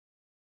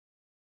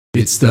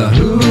It's the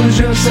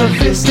Hoosier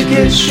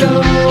Sophisticate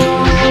Show.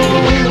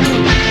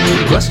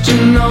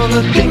 Question all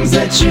the things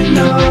that you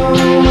know.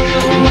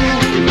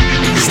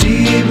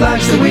 Steve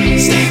likes the weed.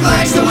 Steve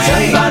likes the weed.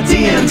 Tell you about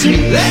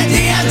DMT. The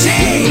DMT.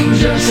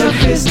 Hoosier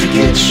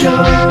Sophisticate Show.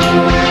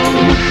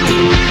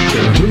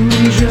 The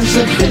Hoosier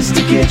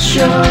Sophisticate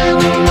Show.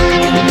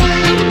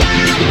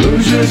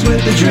 Hoosiers with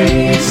the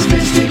dream,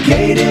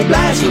 sophisticated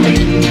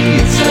blasphemy.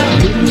 It's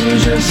the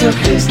Hoosier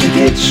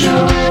Sophisticate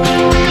Show.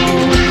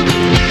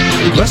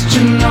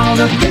 Question all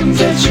the things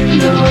that you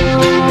know.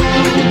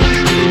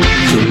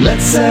 So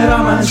let's set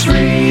our minds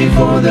free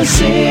for the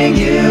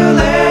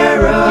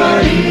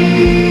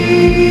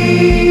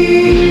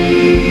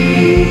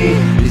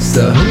singularity. It's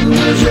the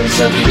Hoosier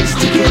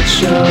Sophisticate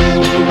Show.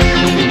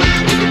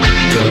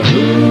 The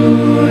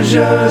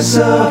Hoosier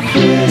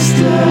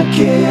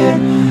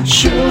Sophisticate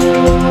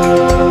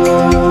Show.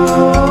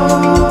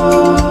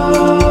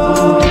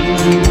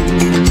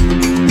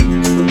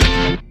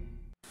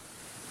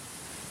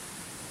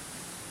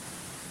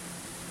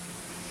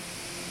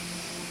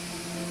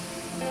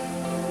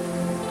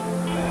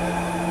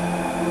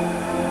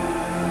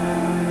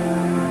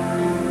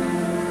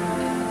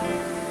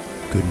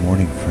 Good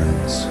morning,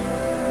 friends.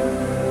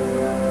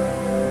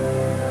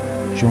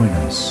 Join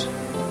us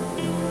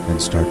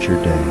and start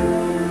your day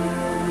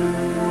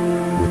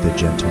with a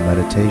gentle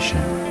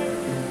meditation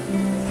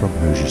from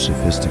Hoosier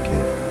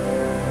Sophisticate.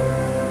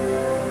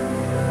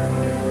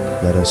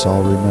 Let us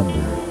all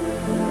remember,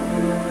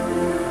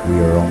 we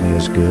are only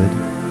as good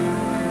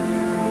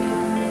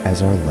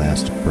as our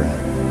last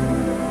breath.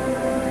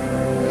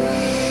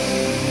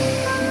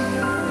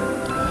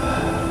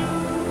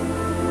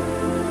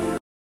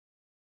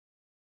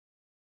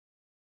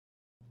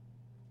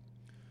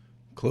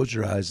 Close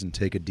your eyes and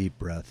take a deep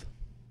breath.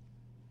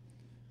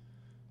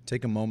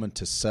 Take a moment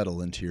to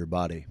settle into your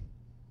body.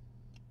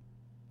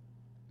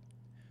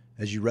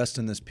 As you rest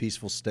in this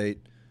peaceful state,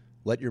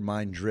 let your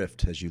mind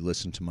drift as you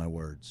listen to my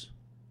words.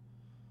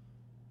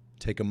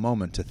 Take a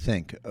moment to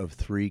think of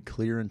 3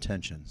 clear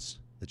intentions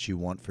that you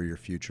want for your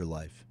future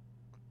life.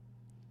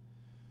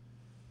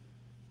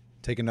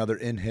 Take another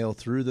inhale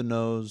through the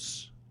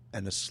nose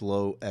and a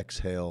slow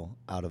exhale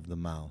out of the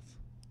mouth.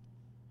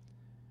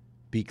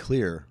 Be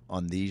clear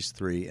on these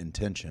 3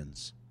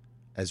 intentions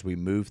as we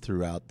move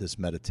throughout this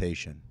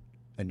meditation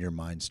and your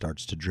mind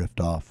starts to drift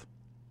off.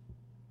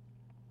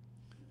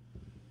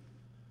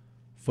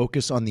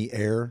 Focus on the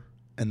air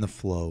and the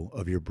flow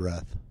of your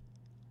breath.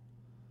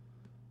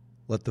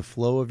 Let the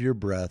flow of your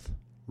breath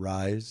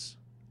rise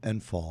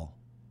and fall,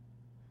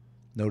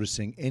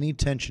 noticing any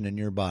tension in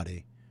your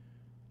body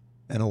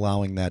and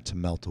allowing that to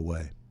melt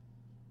away.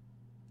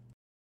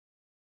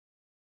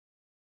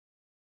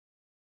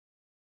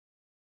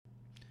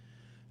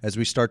 As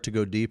we start to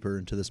go deeper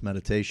into this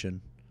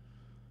meditation,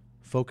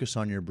 focus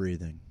on your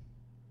breathing.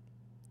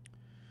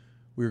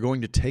 We're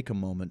going to take a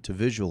moment to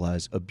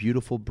visualize a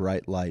beautiful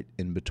bright light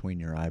in between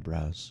your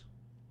eyebrows,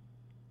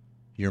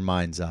 your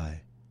mind's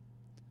eye.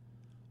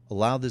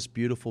 Allow this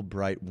beautiful,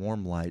 bright,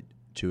 warm light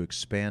to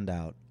expand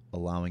out,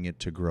 allowing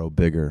it to grow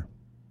bigger.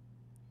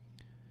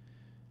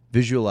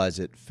 Visualize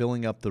it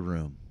filling up the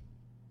room,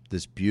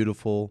 this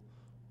beautiful,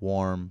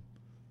 warm,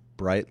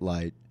 bright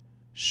light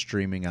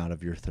streaming out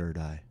of your third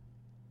eye.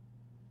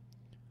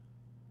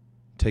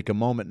 Take a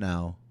moment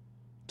now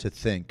to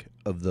think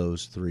of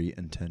those 3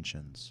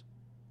 intentions.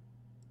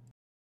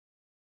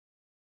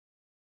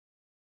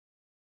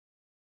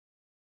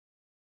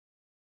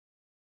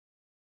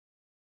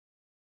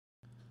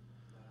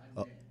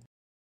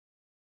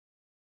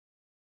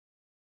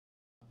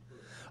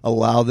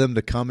 Allow them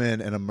to come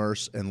in and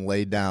immerse and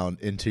lay down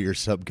into your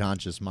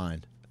subconscious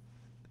mind.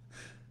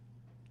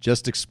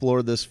 Just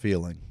explore this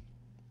feeling.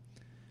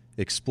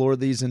 Explore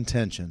these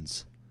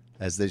intentions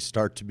as they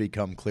start to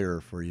become clearer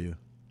for you.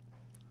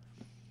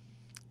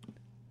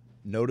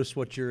 Notice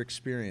what you're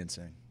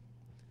experiencing.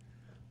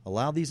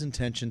 Allow these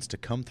intentions to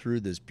come through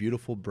this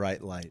beautiful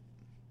bright light.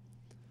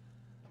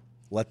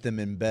 Let them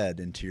embed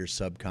into your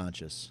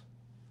subconscious.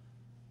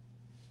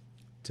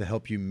 To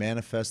help you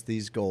manifest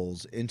these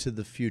goals into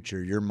the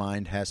future, your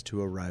mind has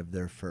to arrive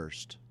there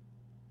first.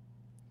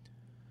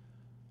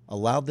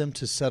 Allow them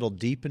to settle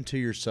deep into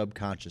your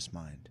subconscious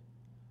mind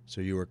so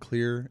you are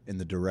clear in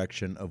the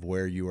direction of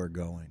where you are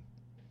going.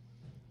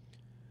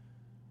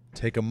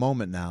 Take a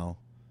moment now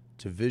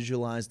to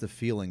visualize the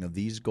feeling of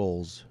these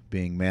goals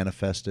being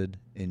manifested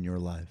in your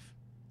life.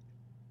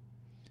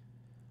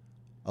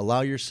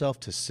 Allow yourself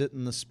to sit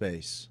in the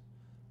space,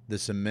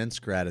 this immense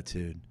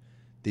gratitude,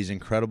 these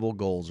incredible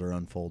goals are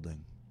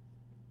unfolding.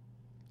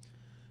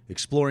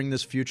 Exploring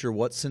this future,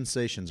 what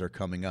sensations are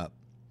coming up?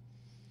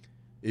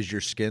 Is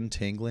your skin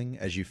tingling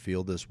as you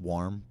feel this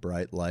warm,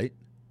 bright light?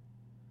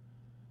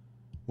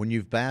 When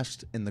you've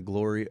basked in the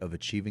glory of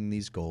achieving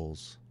these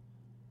goals,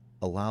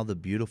 allow the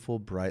beautiful,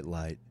 bright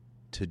light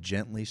to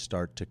gently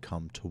start to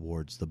come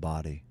towards the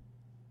body.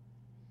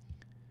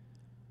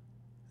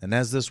 And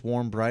as this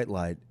warm, bright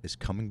light is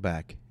coming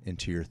back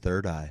into your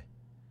third eye,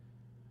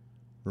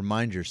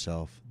 Remind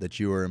yourself that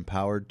you are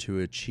empowered to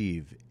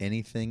achieve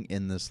anything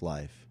in this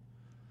life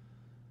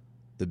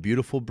The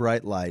beautiful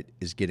bright light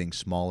is getting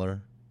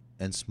smaller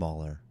and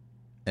smaller,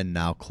 and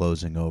now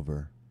closing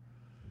over.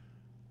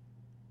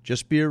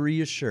 Just be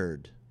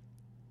reassured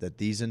that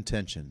these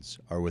intentions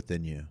are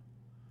within you.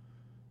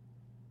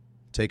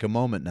 Take a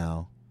moment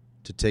now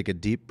to take a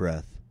deep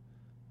breath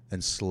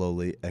and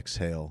slowly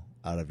exhale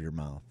out of your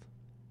mouth.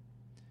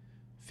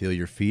 Feel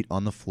your feet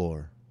on the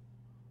floor.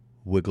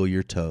 Wiggle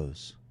your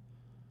toes.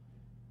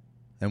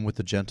 And with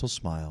a gentle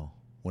smile,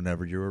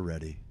 whenever you are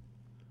ready,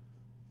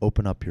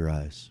 open up your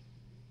eyes.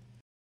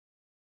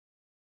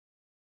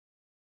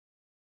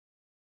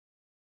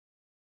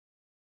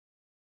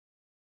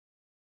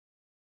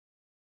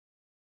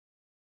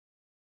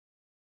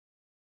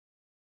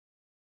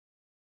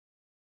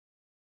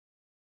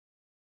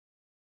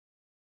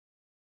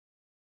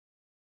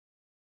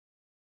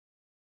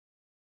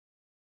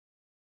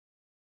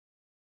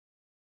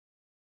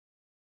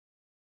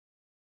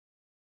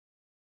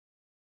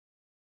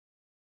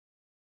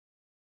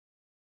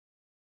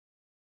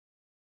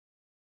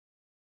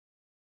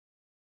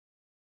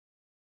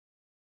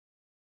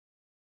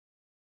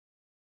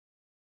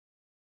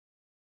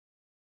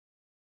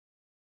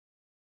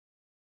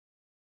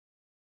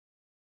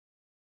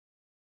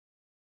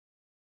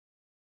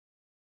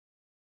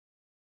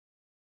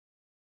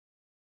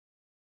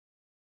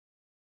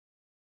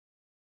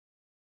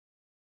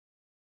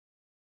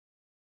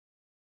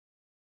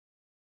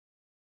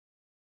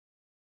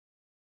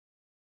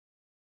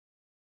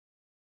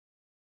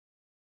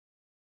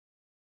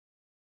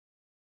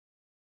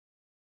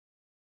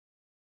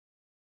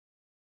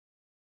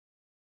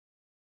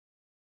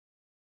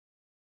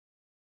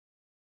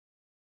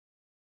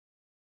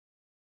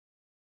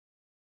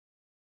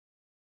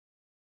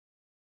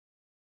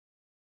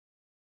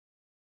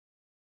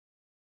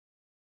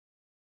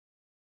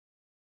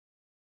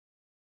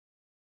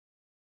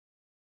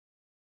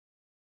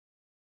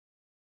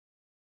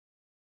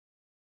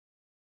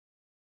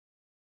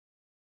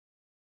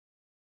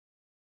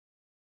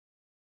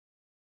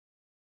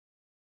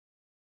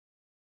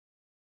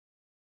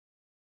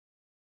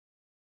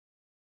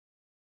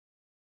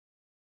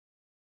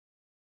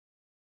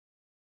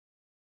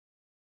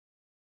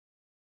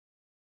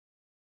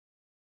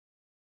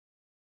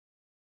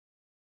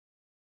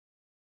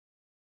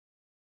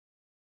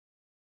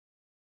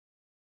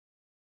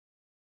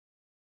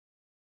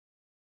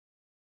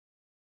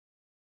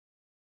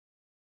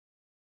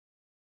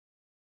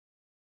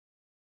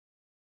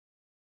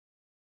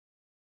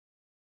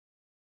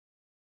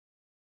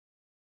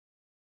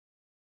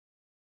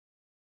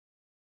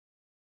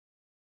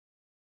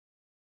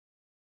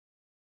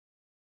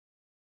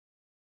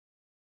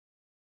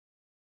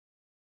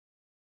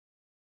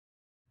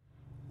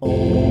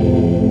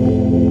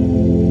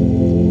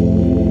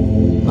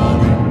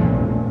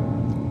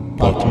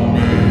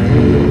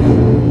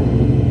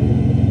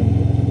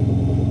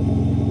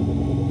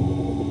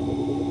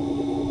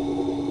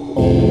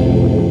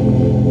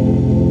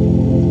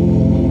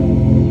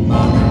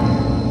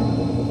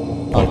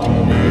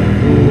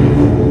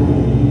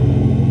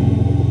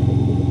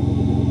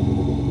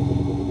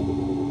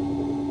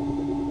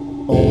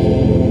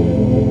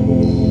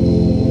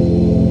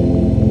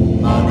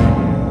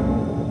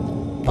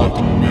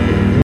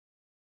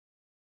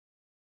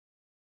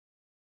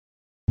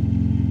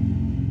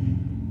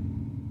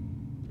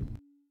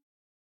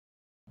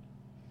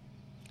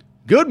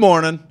 Good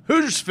morning,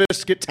 Hoosiers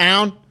Fisket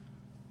Town.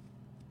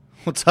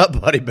 What's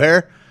up, buddy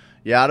bear?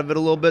 You out of it a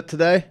little bit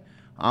today?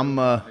 I'm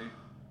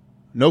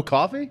no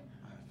coffee.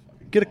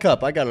 Get a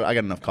cup. I got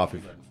enough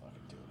coffee.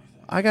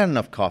 I got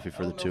enough coffee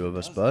for the two of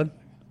us, bud.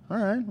 All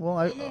right. Well,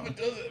 I don't know if it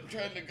does it. I'm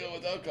trying to go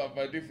without coffee.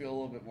 I do feel a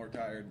little bit more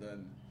tired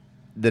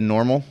than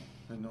normal.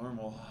 I didn't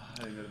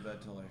go to bed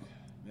till like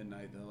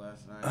midnight the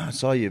last night. I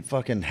saw you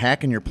fucking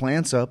hacking your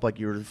plants up like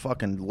you were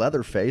fucking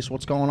Leatherface.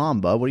 What's going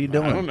on, bud? What are you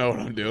doing? I don't know what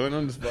I'm doing.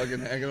 I'm just fucking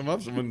hacking them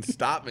up. Someone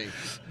stop me.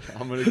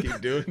 I'm gonna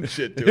keep doing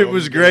shit to them. It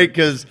was great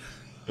because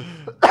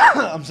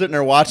I'm sitting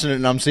there watching it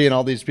and I'm seeing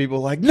all these people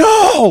like,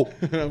 no,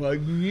 And I'm like,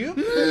 yep.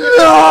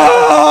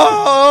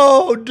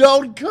 no,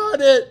 don't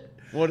cut it.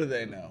 What do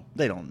they know?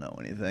 They don't know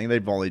anything.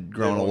 They've only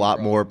grown a only lot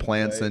grown more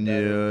plants way than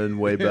better you weed. and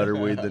way better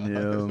weed than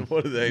you.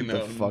 What do they know?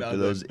 What the fuck Nothing.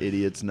 do those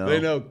idiots know?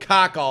 They know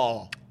cock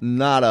all.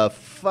 Not a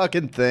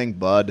fucking thing,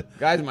 bud.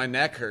 Guys, my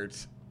neck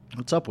hurts.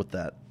 What's up with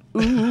that?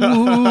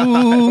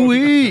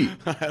 Ooh-wee.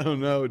 I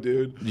don't know,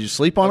 dude. Did you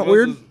sleep on it It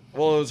weird?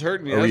 Well, it was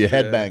hurting Or were you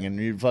yesterday. headbanging?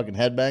 Were you fucking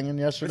headbanging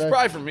yesterday? It's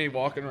probably for me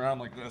walking around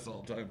like this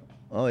all the time.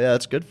 Oh, yeah,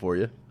 that's good for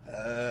you.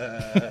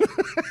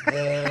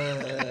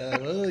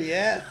 Oh,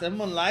 yeah,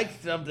 someone likes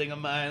something of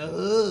mine.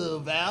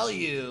 Oh,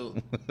 value.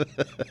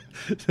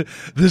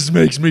 This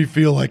makes me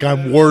feel like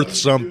I'm worth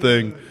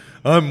something.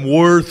 I'm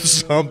worth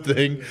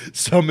something.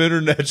 Some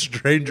internet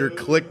stranger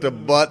clicked a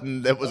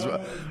button that was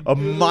a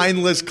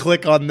mindless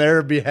click on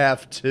their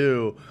behalf,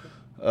 too.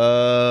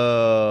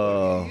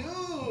 Oh.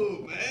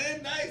 Ooh,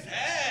 man, nice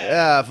hat.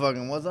 Yeah,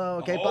 fucking, what's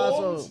up? Que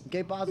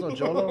paso,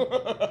 Cholo?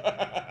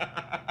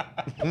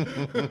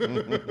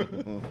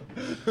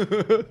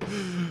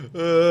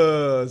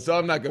 So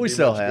I'm not going to We be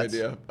sell much hats. good,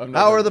 yeah. I'm not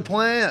How gonna- are the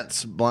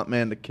plants? Blunt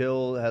Man to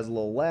Kill has a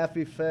little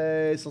laughy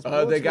face.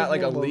 They got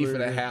like a leaf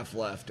and a half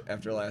left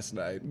after last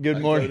night. Good I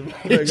morning.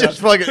 got- I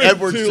Just got fucking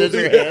Edward 2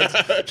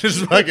 Scissorhands.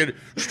 Just fucking.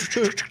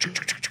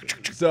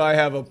 So I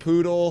have a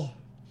poodle.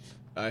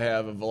 I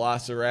have a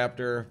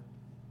velociraptor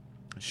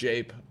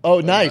shape. Oh,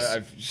 nice.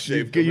 I've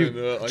shaped you them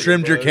into, like,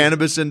 trimmed a your bud.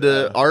 cannabis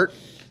into art.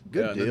 Yeah,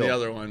 Good and then deal. the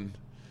other one.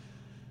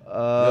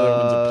 other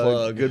one's a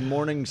plug. Good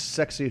morning,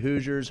 sexy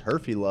Hoosiers.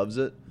 Herfy loves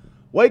it.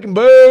 Wake and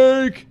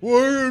bake.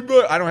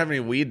 I don't have any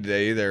weed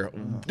today either.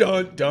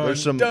 Dun, dun,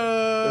 There's some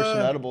dun.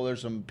 edible.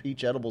 There's some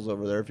peach edibles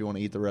over there if you want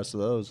to eat the rest of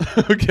those.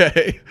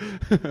 Okay.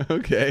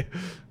 Okay.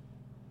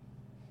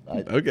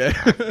 Okay.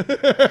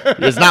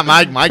 It's not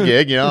my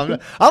gig, you know.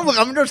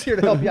 I'm just here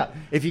to help you out.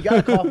 If you got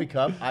a coffee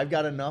cup, I've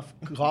got enough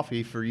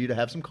coffee for you to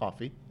have some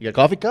coffee. You got a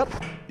coffee cup?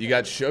 You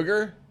got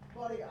sugar?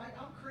 Buddy,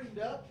 I'm creamed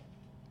up.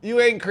 You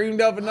ain't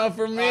creamed up enough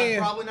for me.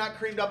 I'm probably not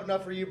creamed up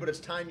enough for you, but it's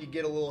time you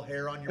get a little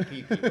hair on your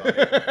pee-pee, buddy.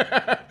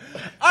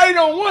 I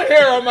don't want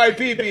hair on my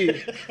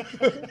pee-pee.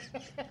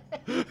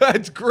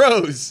 That's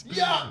gross.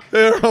 Yuck!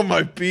 Hair on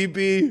my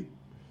pee-pee.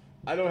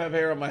 I don't have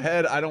hair on my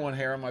head. I don't want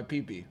hair on my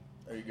pee-pee.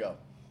 There you go.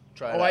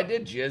 Try it Oh, out. I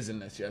did jizz in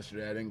this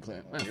yesterday. I didn't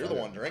clean it. You're the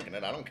one drinking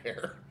it. I don't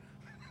care.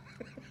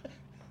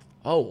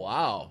 Oh,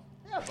 wow.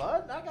 Yeah,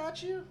 bud, I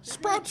got you.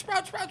 Sprout.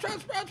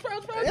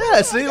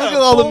 Yeah, see, look at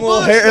all them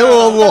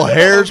little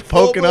hairs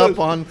poking up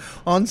on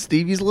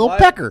Stevie's little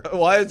pecker.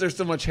 Why is there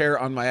so much hair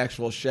on my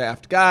actual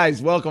shaft?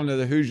 Guys, welcome to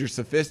the Hoosier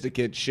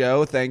Sophisticate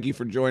Show. Thank you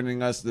for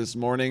joining us this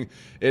morning.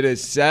 It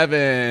is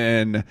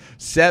 7:17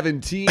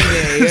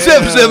 a.m.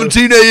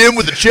 7:17 a.m.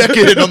 with the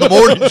check-in on the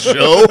morning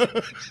show.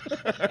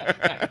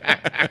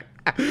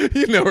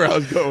 You know where I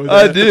was going with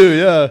I that. do,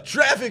 yeah.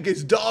 Traffic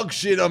is dog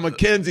shit on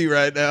Mackenzie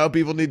right now.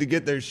 People need to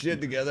get their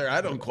shit together.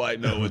 I don't quite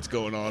know what's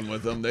going on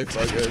with them. They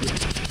fucking...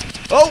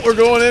 Oh, we're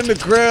going into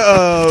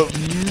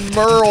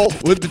Merle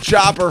with the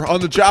chopper.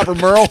 On the chopper,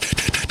 Merle.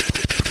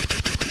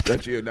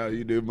 That's you. No,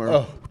 you do,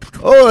 Merle.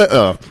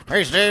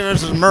 Hey, Steve,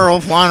 this is Merle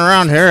flying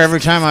around here. Every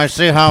time I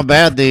see how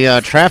bad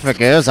the traffic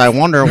is, I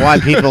wonder why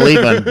people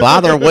even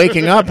bother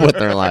waking up with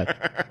their life.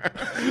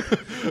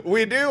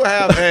 We do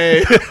have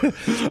a...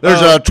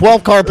 There's a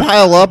 12-car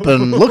pileup,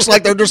 and looks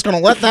like they're just going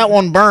to let that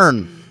one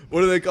burn.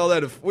 What do they call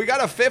that? We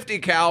got a 50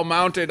 cal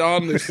mounted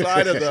on the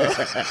side of the...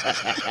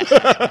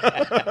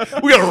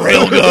 We got a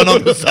rail gun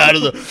on the side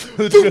of the...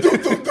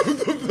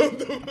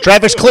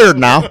 Traffic's cleared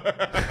now.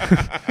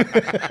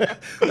 That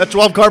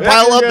 12-car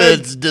pileup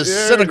is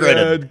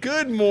disintegrated.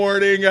 Good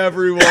morning,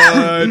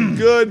 everyone.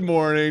 Good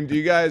morning. Do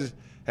you guys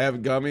have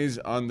gummies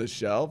on the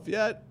shelf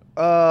yet?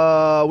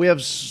 We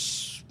have...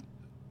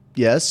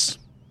 Yes.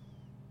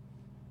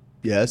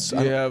 Yes.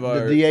 Do you have the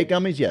our- D8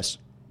 gummies? Yes.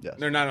 Yes.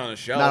 They're not on the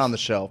shelf. Not on the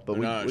shelf, but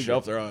They're not on the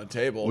shelf. They're on a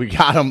table. we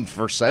got them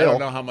for I sale. don't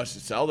know how much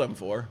to sell them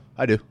for.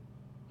 I do.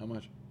 How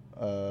much?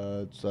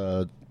 It's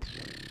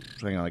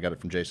hang on, I got it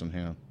from Jason.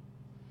 Hang on.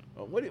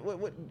 Oh,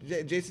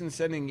 what Jason's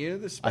sending you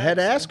the specs? I had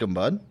to ask him,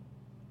 bud.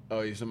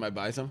 Oh, you somebody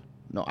buy some?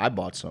 No, I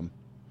bought some.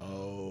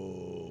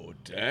 Oh,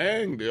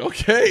 dang. Dude.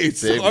 Okay. Big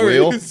Sorry.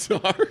 wheel.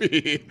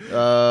 Sorry.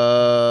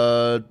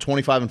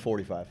 25 and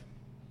 45.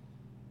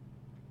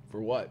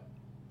 For what?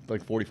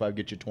 Like 45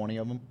 gets you 20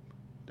 of them,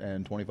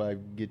 and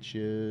 25 gets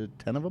you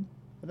 10 of them.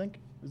 I think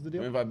is the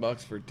deal. $25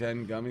 for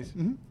 10 gummies?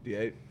 Mhm.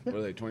 D8? What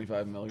are they,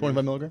 25 milligrams?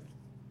 25 milligram.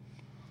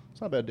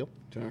 It's not a bad deal.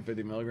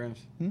 250 milligrams?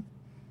 Hmm?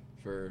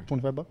 For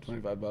 25 bucks.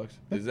 $25?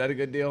 Is that a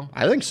good deal?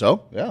 I think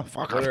so. Yeah.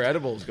 Fuck. What are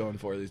edibles going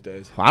for these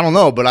days? I don't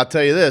know, but I'll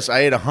tell you this: I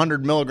ate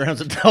 100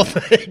 milligrams of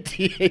Delta 8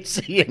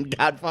 THC and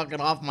got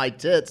fucking off my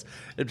tits.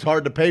 It's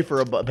hard to pay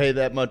for pay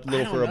that much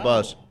little for a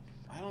bus.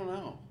 I don't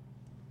know.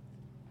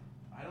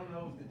 I don't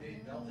know if the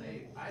date Delta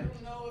 8. I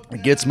don't know if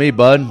It gets me,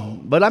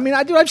 bud. But I mean,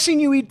 I've seen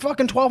you eat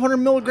fucking 1,200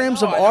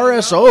 milligrams I of know, I don't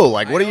RSO. know.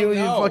 Like, I what do you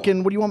don't know.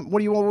 fucking? What do you want? What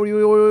do you want? What do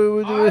you?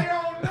 I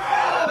don't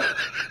know.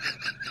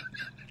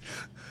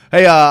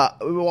 Hey,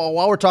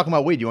 while we're talking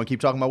about weed, you want to keep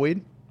talking about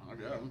weed?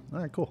 Okay. All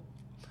right, cool.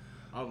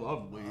 I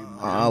love weed. Man.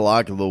 I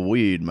like the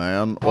weed,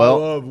 man. I Well,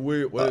 love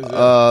weed. What is it?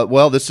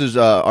 well, this is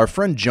our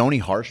friend Joni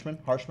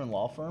Harshman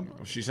Law Firm.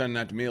 She sent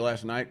that to me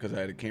last night because I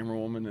had a camera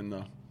woman in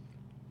the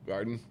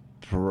garden.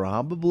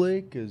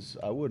 Probably, because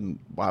I don't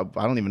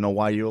even know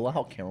why you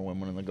allow camera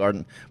women in the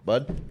garden,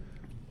 bud.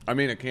 I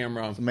mean, a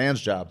camera. It's a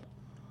man's job.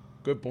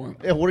 Good point.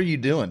 Yeah, what are you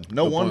doing?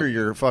 No Good wonder point.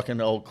 you're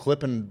fucking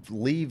clipping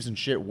leaves and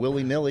shit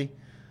willy nilly.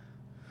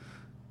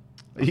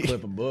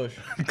 Clip a bush.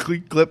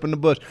 Clipping the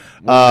bush.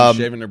 Women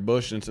shaving their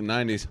bush since the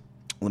 90s.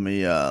 Let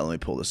me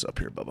pull this up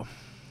here, Bubba.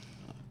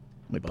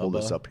 Let me pull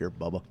this Bubba? up here,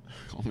 Bubba.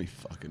 Call me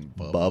fucking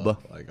Bubba.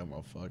 Bubba. Like I'm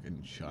a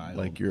fucking child.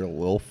 Like you're a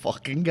little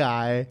fucking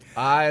guy.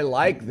 I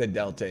like the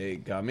Delta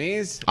 8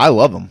 gummies. I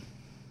love them.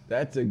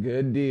 That's a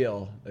good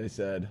deal, they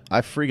said.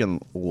 I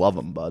freaking love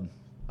them, bud.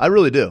 I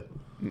really do.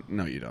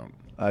 No, you don't.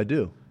 I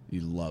do.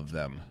 You love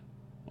them.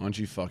 Why don't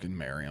you fucking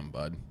marry them,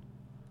 bud?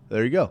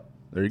 There you go.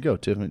 There you go,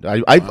 Tiffany.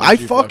 I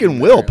fucking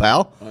will,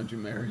 pal. Why don't you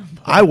marry him?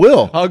 I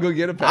will. I'll go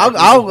get a package.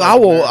 I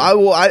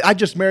will. I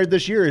just married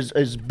this year.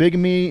 Is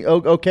bigamy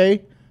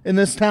okay in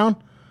this town?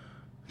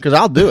 Because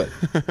I'll do it.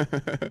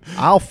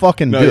 I'll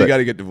fucking do it. No, you got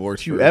to get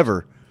divorced.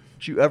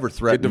 Don't you ever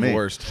threaten Get me?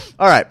 divorced.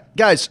 All right,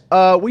 guys.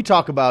 We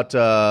talk about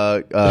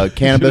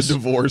cannabis.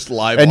 Divorced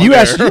live And on you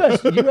air. asked.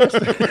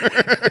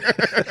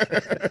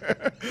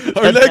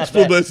 Our next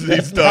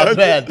publicity stunt.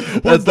 bad.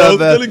 We're That's not both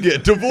bad. going to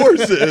get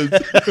divorces.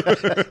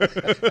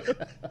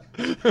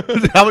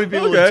 How many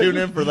people would Okay. tune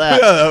in for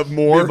that? Yeah, Be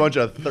more. a bunch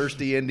of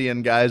thirsty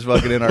Indian guys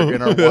fucking in our wives'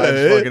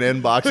 fucking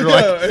inbox. They're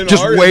Yeah, in like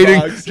just our waiting,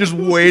 inbox. just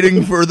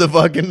waiting for the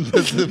fucking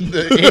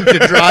the ink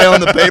to dry on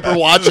the paper,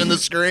 watching the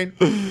screen.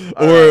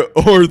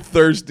 Or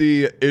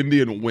thirsty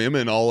Indian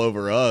women all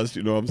over us.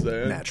 You know what I'm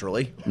saying?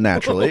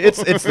 Naturally,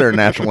 it's their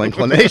natural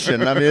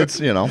inclination. I mean, it's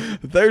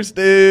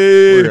Thirsty.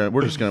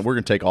 we're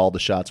gonna take all the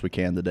shots we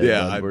can today.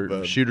 Yeah,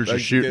 bud. Shooters are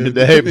like shooting the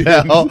today,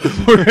 pal.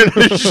 We're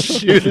gonna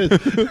shoot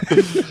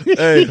it.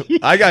 Hey,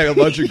 I got a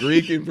bunch of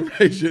Greek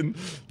information.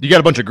 You got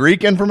a bunch of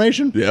Greek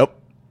information? Yep.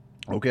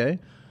 Okay.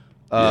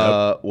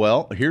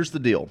 Well, here's the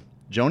deal.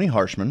 Joni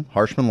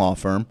Harshman Law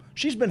Firm.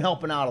 She's been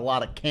helping out a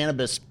lot of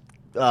cannabis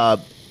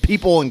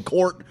people in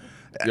court,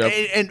 Yep.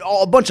 and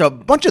a bunch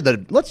of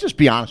the. Let's just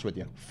be honest with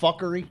you,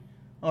 fuckery.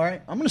 All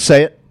right, I'm going to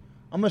say it.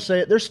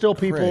 There's still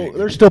people. Craig.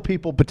 There's still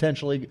people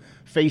potentially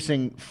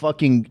facing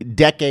fucking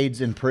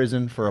decades in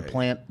prison for a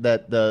plant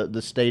that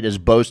the state is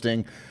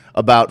boasting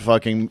about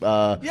fucking.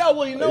 Yeah,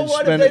 well, you know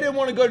what? If spend- they didn't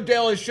want to go to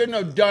jail, they shouldn't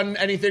have done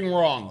anything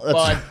wrong.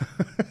 But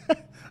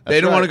They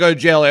don't want to go to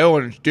jail. They don't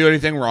want to do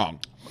anything wrong.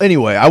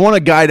 Anyway, I want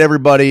to guide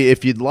everybody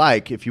if you'd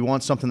like. If you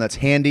want something that's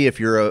handy, if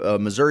you're a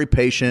Missouri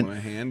patient, Want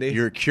a handy?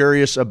 you're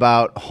curious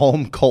about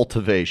home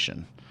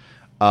cultivation.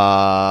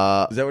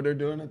 Is that what they're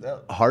doing at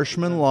that?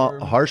 Harshman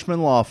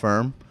Law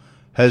Firm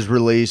has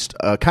released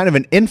kind of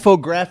an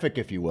infographic,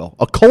 if you will,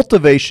 a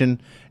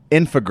cultivation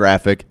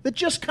infographic that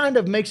just kind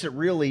of makes it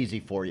real easy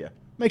for you.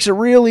 Makes it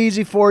real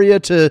easy for you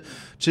to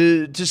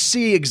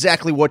see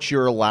exactly what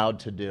you're allowed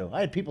to do. I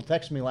had people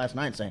text me last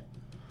night saying,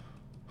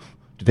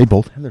 "Do they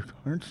both have their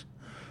cards?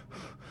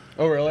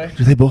 oh, really?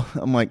 Do they both?"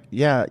 I'm like,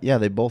 yeah,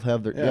 they both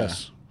have their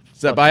yes.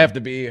 Except I have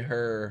to be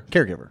her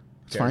Caregiver.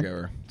 It's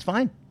caregiver. fine. It's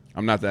fine.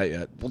 I'm not that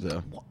yet.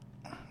 So.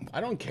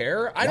 I don't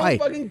care. I Why?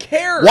 don't fucking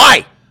care.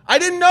 Why? I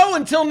didn't know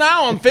until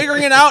now. I'm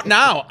figuring it out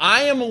now.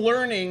 I am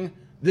learning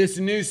this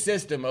new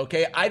system,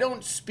 okay? I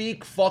don't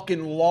speak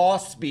fucking law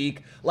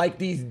speak like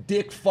these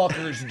dick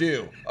fuckers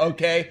do,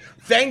 okay?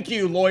 Thank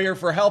you, lawyer,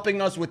 for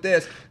helping us with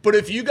this. But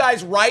if you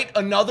guys write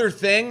another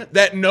thing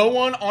that no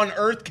one on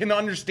earth can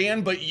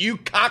understand but you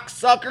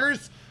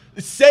cocksuckers,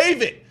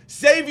 save it.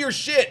 Save your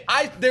shit.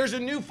 There's a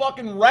new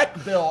fucking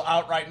rec bill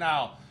out right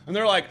now. And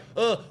they're like,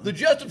 the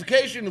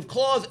justification of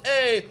Clause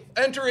A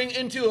entering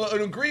into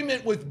an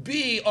agreement with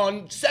B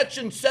on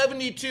Section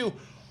 72.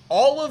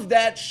 All of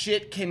that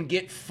shit can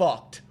get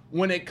fucked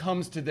when it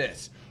comes to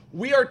this.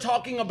 We are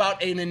talking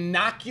about an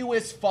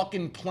innocuous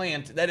fucking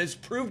plant that has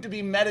proved to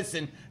be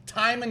medicine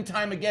time and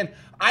time again.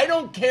 I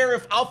don't care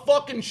if I'll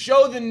fucking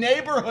show the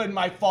neighborhood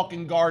my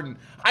fucking garden.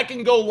 I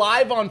can go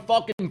live on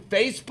fucking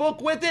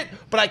Facebook with it,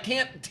 but I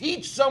can't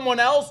teach someone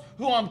else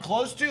who I'm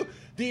close to.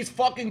 These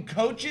fucking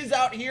coaches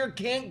out here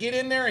can't get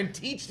in there and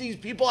teach these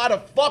people how to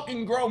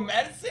fucking grow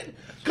medicine?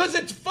 Because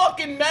it's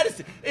fucking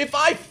medicine. If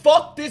I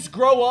fuck this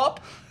grow up,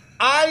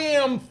 I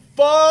am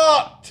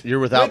fucked. You're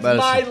without with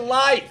medicine. my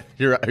life.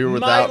 You're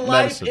without my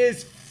life medicine.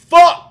 is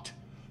fucked.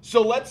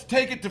 So let's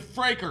take it to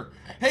Fraker.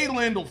 Hey,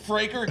 Lyndall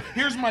Fraker,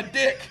 here's my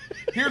dick.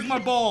 Here's my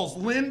balls.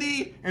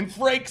 Lindy and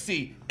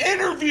Frakesy.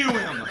 Interview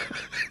him.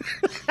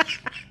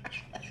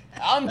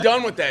 I'm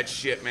done with that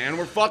shit, man.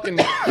 We're fucking,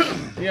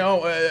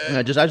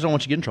 I just don't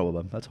want you to get in trouble,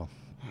 bud. That's all.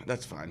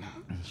 That's fine.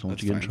 I just don't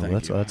want you to get in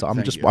trouble. That's all.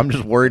 I'm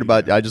just worried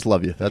about. I just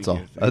love you. That's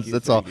all.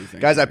 That's all.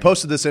 Guys, I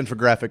posted this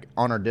infographic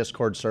on our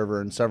Discord server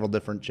and several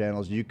different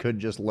channels. You could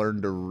just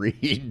learn to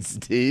read,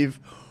 Steve.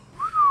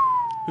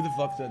 Who the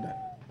fuck said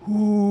that?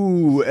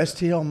 Ooh,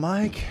 STL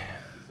Mike.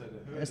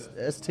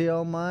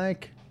 STL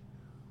Mike.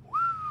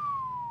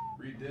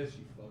 Read this,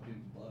 you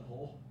fucking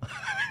butthole.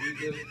 Read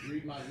this,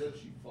 read my lips,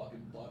 you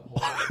fucking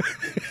butthole.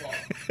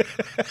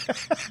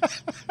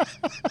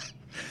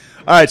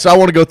 All right, so I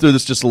want to go through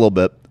this just a little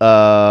bit,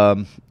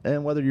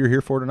 and whether you're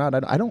here for it or not,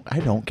 I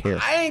don't care.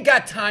 I ain't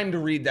got time to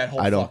read that whole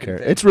I don't fucking care.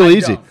 thing. It's really I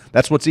easy. don't.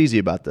 That's what's easy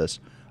about this.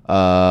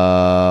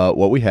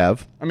 What we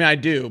have. I mean, I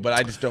do, but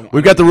I just don't.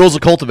 We've got the rules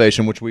of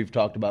cultivation, which we've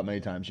talked about many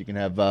times. You can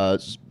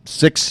have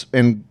 6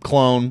 in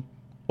clone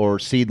or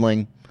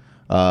seedling,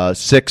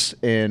 6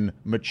 in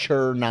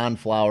mature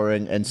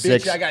non-flowering, and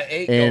 6 I got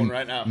 8 in going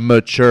right now.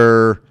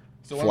 mature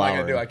So what am I gonna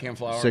flowering. do? I can't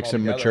flower 'em 6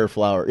 in altogether. mature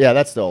flower. Yeah,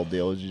 that's the old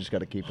deal. Is you just got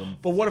to keep them.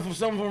 But what if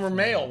some of them are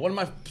male? What am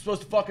I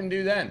supposed to fucking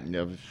do then?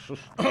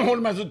 What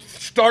am I supposed to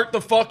start the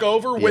fuck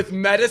over with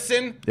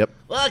medicine? Yep.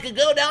 Well, I could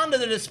go down to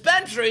the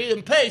dispensary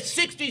and pay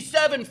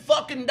 $67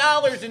 fucking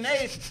an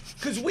eighth,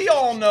 because we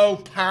all know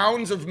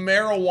pounds of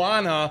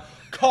marijuana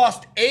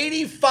cost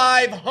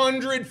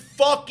 $8,500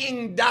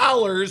 fucking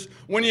dollars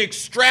when you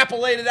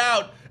extrapolate it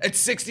out at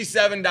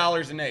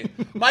 $67 an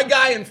eighth. My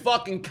guy in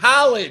fucking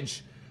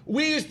college,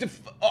 we used to.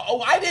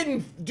 I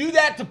didn't do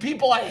that to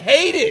people I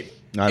hated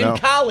in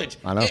college.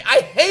 I know.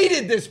 I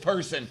hated this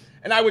person,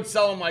 and I would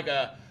sell him like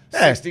a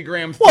 60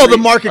 gram. Well, the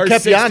market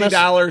kept you honest.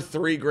 $60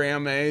 3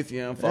 gram eighth.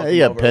 You know, fuck You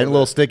got him pen, over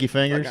little with sticky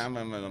fingers. Fuck,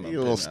 I'm You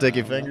little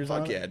sticky fingers.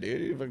 Fuck on it? yeah,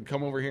 dude. You can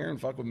come over here and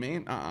fuck with me?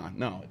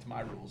 No, it's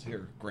my rules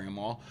here,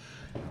 grandma.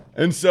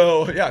 And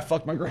so, yeah, I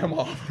fucked my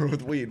grandma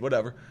with weed,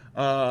 whatever.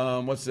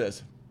 What's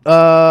this?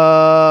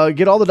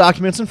 Get all the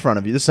documents in front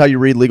of you. This is how you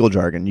read legal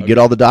jargon. You get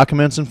all the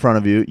documents in front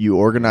of you, you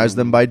organize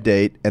them by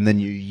date, and then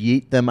you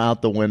yeet them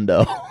out the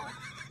window.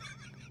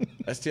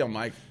 STL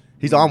Mike.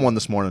 He's on one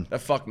this morning.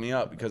 That fucked me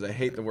up because I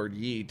hate the word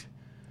yeet.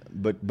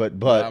 But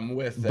I'm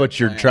with that but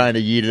you're plan. trying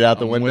to yeet it out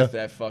the I'm window. with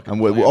that fucking I'm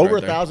with plan over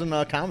right there.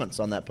 1,000 comments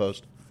on that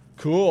post.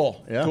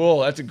 Cool. Yeah.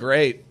 Cool. That's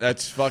great.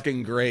 That's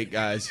fucking great,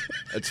 guys.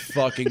 That's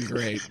fucking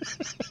great.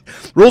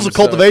 Rules of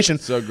cultivation.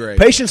 So great.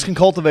 Patients can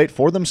cultivate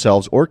for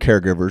themselves, or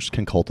caregivers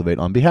can cultivate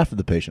on behalf of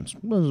the patients.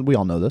 Well, we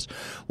all know this.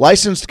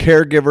 Licensed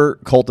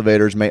caregiver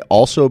cultivators may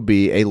also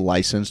be a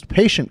licensed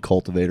patient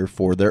cultivator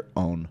for their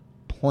own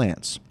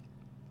plants.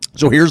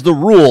 So here's the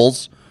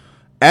rules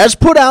as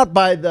put out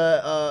by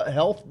the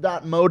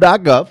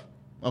health.mo.gov,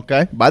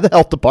 okay, by the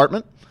health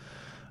department.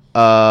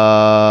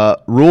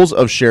 Rules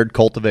of shared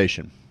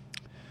cultivation.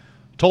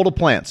 Total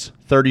plants,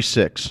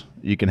 36.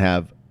 You can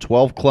have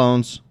 12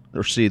 clones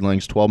or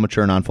seedlings, 12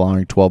 mature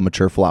non-flowering, 12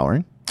 mature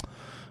flowering.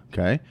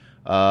 Okay.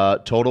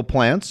 Total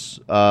plants,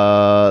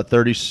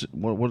 30.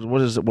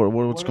 What is it?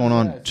 What's going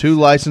on? 2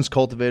 licensed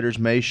cultivators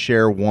may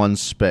share one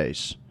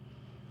space.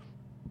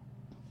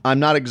 I'm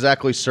not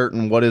exactly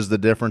certain what is the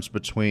difference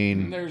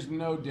between. There's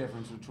no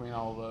difference between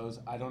all of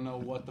those. I don't know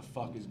what the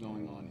fuck is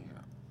going on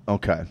here.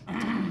 Okay.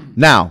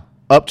 Now,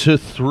 up to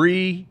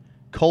 3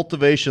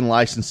 cultivation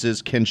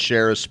licenses can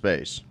share a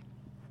space.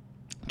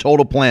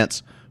 Total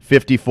plants,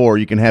 54.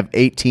 You can have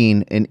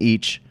 18 in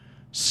each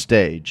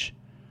stage.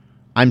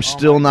 I'm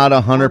still not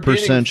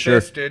 100%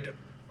 sure. Fisted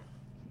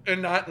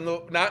and not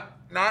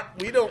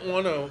we don't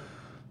want to.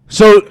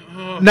 So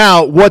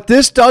now, what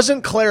this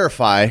doesn't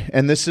clarify,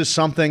 and this is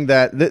something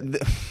that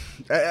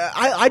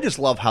I just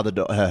love how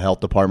the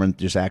health department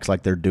just acts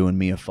like they're doing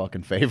me a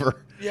fucking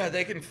favor. Yeah,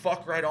 they can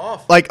fuck right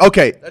off. Like,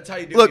 okay, That's how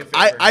you do me look, a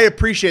favor. I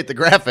appreciate the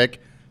graphic,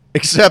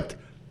 except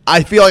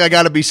I feel like I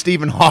got to be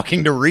Stephen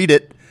Hawking to read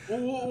it.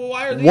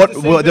 Why are these What?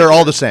 the same Well, they're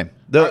all the picture? same.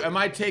 Am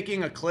I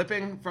taking a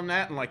clipping from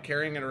that and like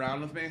carrying it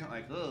around with me?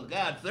 Like, oh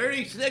God,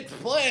 36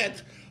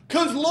 plants.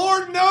 Because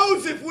Lord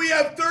knows if we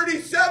have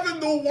 37,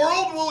 the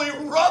world will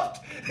erupt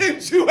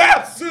into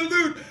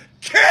absolute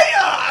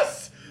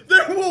chaos.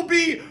 There will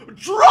be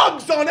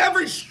drugs on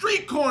every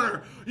street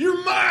corner. Your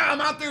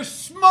mom out there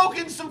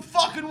smoking some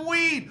fucking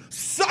weed,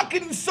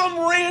 sucking some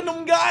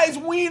random guy's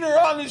wiener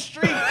on the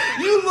street.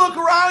 You look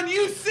around,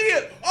 you see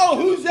it. Oh,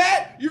 who's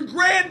that? Your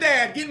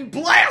granddad getting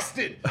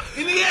blasted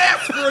in the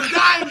ass for a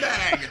dime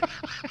bag.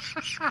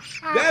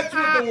 That's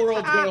what the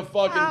world's gonna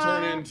fucking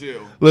turn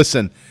into.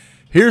 Listen,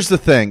 here's the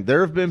thing. There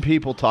have been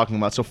people talking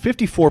about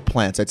 54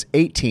 plants. That's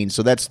 18.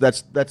 So that's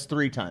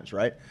 3 times,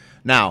 right?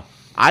 Now,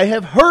 I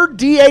have heard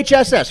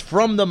DHSS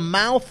from the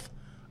mouth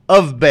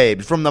of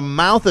babes, from the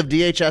mouth of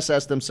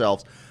DHSS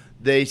themselves.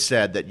 They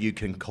said that you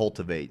can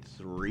cultivate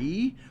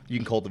 3. You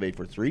can cultivate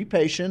for 3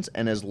 patients,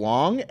 and as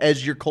long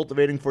as you're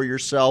cultivating for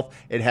yourself,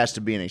 it has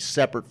to be in a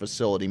separate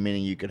facility,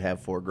 meaning you could have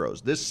 4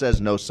 grows. This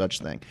says no such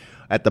thing.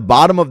 At the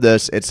bottom of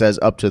this, it says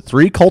up to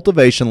 3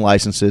 cultivation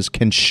licenses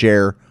can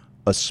share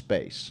a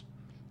space.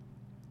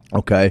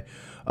 Okay.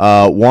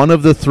 One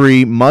of the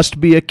 3 must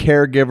be a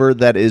caregiver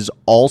that is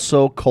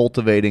also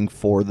cultivating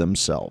for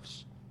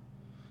themselves.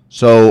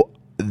 So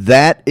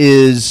that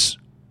is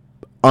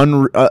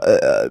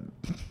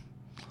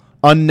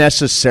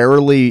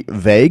unnecessarily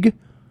vague.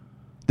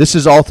 This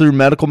is all through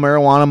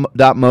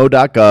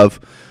medicalmarijuana.mo.gov.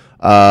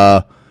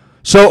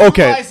 So,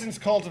 okay.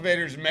 Licensed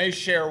cultivators may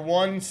share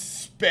one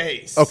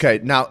space. Okay,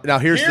 now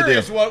here's the Here deal.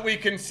 is what we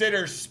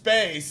consider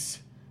space.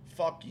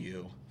 Fuck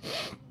you.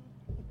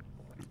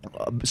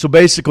 So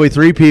basically,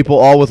 3 people,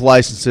 all with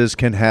licenses,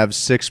 can have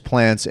 6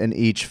 plants in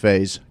each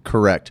phase.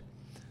 Correct.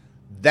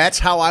 That's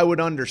how I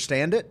would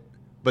understand it.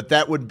 But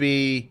that would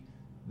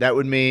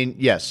mean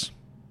yes.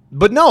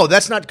 But no,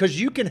 that's not, because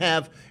you can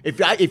have,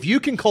 if you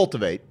can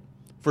cultivate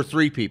for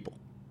 3 people,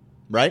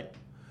 right?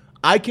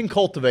 I can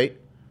cultivate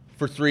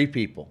for 3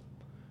 people.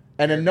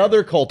 And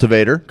another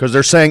cultivator, because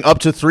they're saying up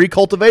to 3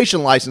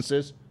 cultivation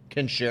licenses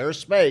can share a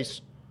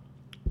space.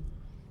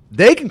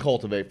 They can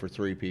cultivate for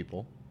 3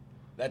 people.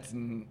 That's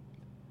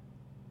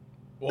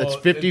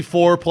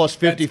 54 plus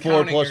 54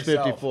 counting plus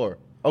yourself. 54.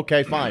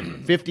 Okay,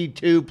 fine.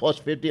 52 plus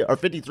 50, or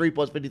 53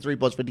 plus 53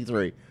 plus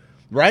 53.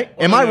 Right?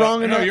 Am I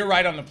wrong in No, that? you're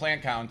right on the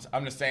plant counts.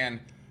 I'm just saying,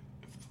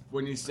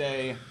 when you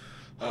say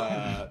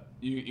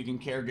you can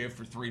caregive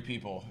for 3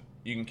 people,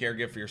 you can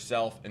caregive for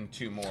yourself and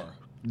 2 more.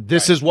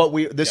 This is what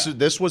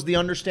this was the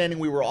understanding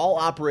we were all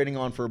operating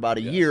on for about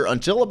a year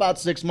until about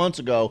 6 months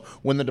ago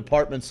when the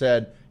department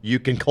said you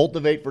can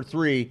cultivate for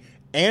 3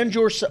 and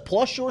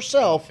plus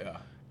yourself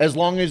as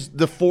long as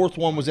the 4th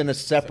one was in a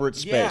separate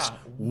space. Yeah.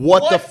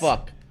 What the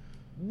fuck?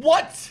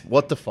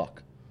 What the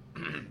fuck?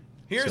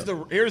 Here's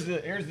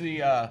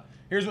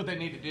what they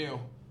need to do.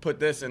 Put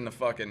this in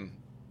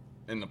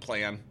the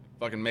plan.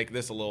 Fucking make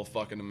this a little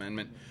fucking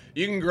amendment.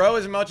 You can grow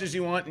as much as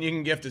you want and you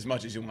can gift as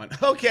much as you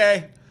want.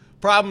 Okay.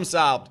 Problem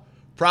solved.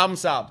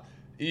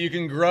 You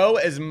can grow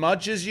as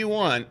much as you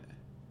want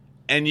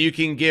and you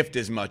can gift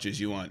as much as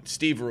you want.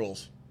 Steve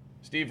rules.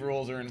 Steve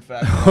rules are in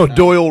effect. Oh,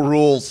 Doyle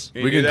rules.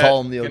 Can We you can do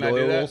call that? them the Can I do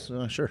Doyle that?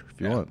 rules. Sure,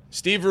 if you want.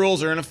 Steve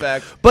rules are in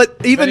effect. But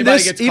If even anybody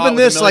this, gets caught with a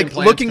million like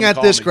plants, looking come at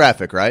call this me.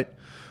 graphic, right?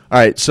 All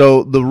right,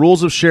 so the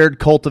rules of shared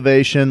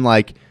cultivation,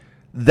 like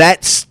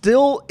that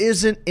still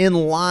isn't in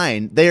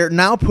line. They are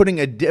now putting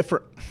a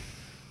different.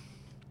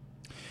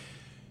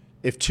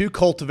 If 2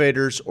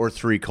 cultivators or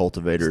 3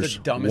 cultivators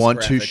dumbest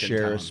want to graphic in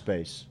share town. a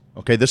space,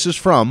 okay, this is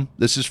from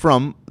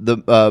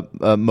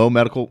the Mo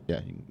Medical.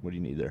 Yeah, what do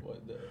you need there?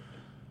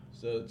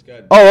 So it's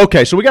got Oh,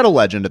 okay. So we got a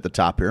legend at the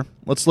top here.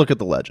 Let's look at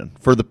the legend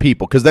for the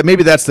people, because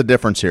maybe that's the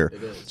difference here.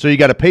 So you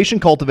got a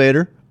patient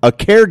cultivator, a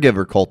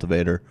caregiver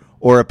cultivator,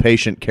 or a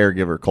patient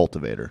caregiver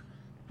cultivator.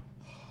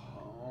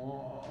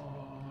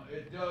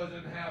 it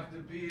doesn't have to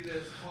be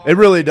this. It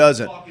really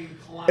doesn't. fucking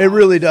clown. It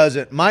really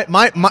doesn't.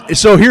 My.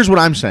 So here's what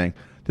I'm saying.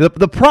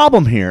 The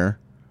problem here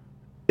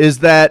is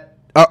that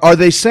are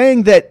they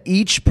saying that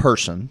each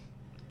person?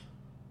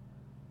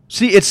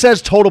 See, it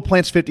says total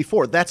plants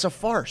 54. That's a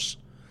farce.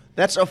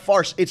 That's a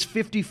farce. It's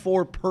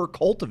 54 per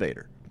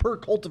cultivator, per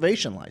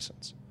cultivation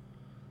license.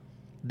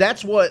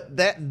 That's what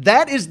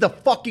that is the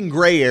fucking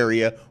gray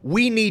area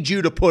we need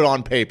you to put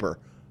on paper,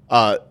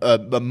 Mo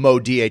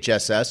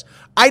DHSS.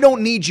 I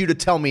don't need you to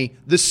tell me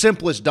the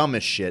simplest,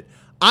 dumbest shit.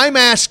 I'm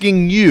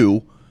asking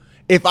you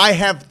if I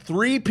have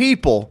 3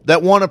 people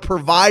that want to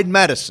provide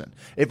medicine,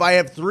 if I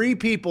have 3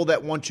 people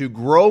that want to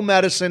grow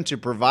medicine to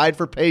provide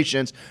for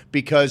patients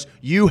because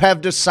you have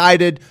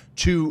decided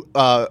to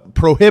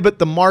prohibit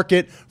the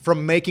market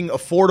from making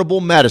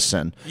affordable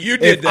medicine. You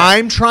did if that.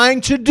 I'm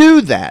trying to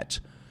do that,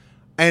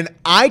 and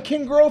I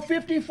can grow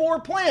 54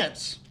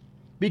 plants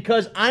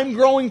because I'm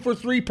growing for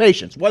 3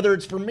 patients, whether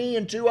it's for me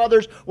and 2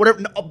 others,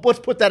 whatever. No, let's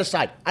put that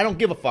aside. I don't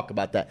give a fuck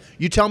about that.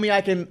 You tell me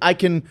I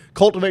can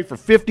cultivate for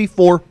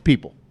 54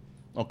 people,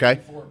 okay?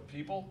 4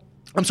 people.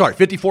 I'm sorry,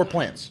 54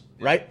 plants,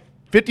 right?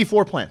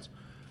 54 plants.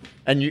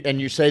 And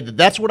you say that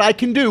that's what I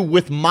can do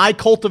with my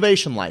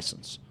cultivation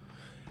license.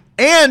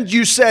 And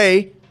you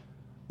say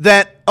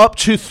that up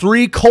to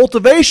 3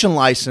 cultivation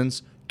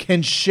license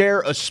can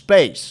share a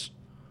space.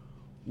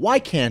 Why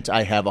can't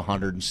I have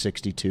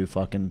 162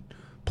 fucking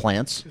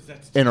plants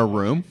in a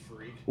room?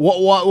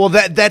 Well,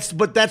 that's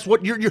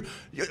what you're.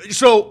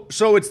 So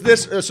it's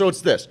this. So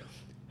it's this.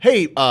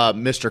 Hey,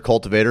 Mr.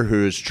 Cultivator,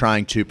 who is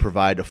trying to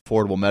provide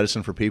affordable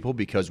medicine for people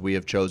because we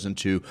have chosen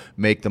to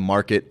make the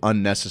market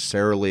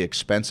unnecessarily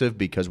expensive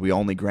because we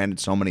only granted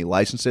so many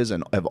licenses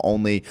and have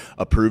only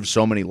approved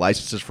so many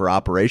licenses for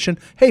operation.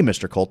 Hey,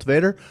 Mr.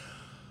 Cultivator,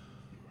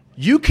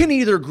 you can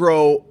either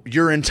grow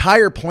your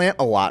entire plant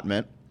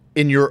allotment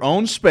in your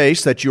own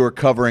space that you are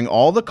covering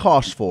all the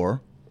costs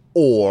for,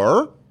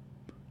 or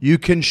you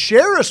can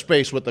share a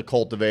space with the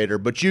cultivator,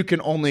 but you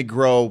can only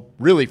grow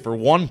really for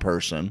 1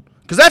 person.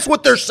 Because that's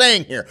what they're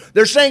saying here.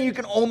 They're saying you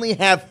can only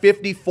have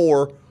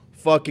 54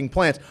 fucking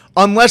plants,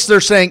 unless they're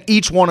saying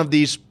each one of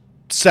these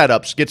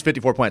setups gets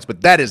 54 plants.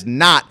 But that is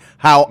not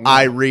how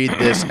I read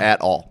this at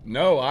all.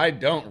 No, I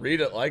don't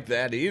read it like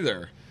that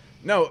either.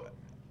 No,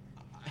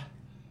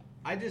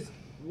 I just.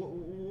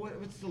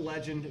 What's the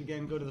legend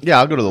again? Go to the. Yeah,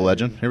 I'll go to the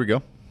legend. Here we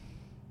go.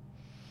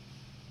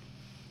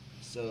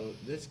 So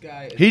this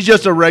guy. He's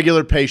just a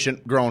regular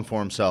patient growing for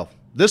himself.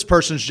 This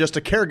person's just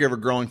a caregiver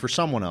growing for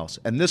someone else.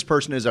 And this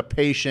person is a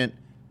patient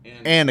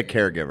and a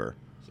caregiver.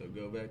 So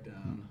go back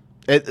down.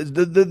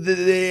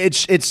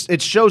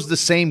 It shows the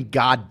same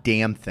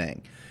goddamn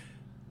thing.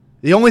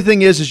 The only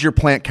thing is your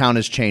plant count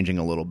is changing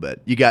a little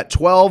bit. You got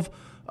 12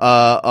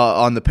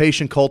 on the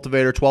patient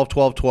cultivator, 12,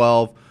 12,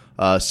 12.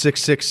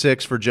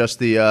 666 for just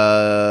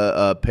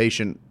the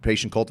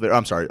patient cultivator.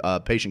 I'm sorry,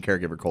 patient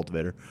caregiver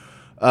cultivator.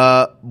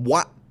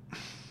 What?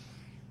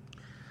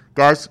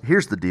 Guys,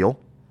 here's the deal.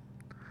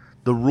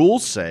 The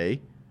rules say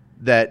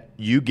that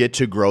you get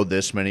to grow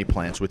this many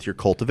plants with your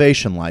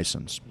cultivation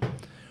license.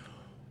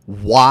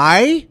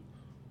 Why?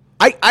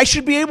 I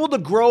should be able to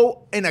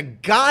grow in a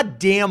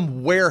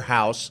goddamn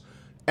warehouse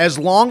as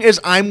long as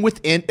I'm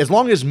within, as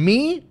long as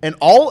me and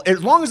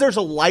as long as there's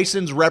a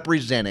license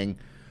representing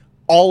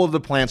all of the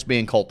plants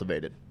being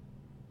cultivated.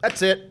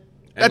 That's it.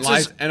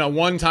 And a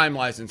one-time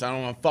license. I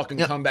don't want to fucking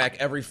come back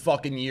every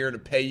fucking year to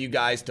pay you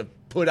guys to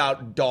put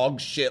out dog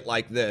shit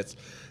like this.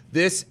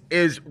 This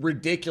is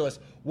ridiculous.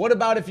 What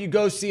about if you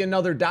go see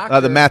another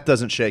doctor? The math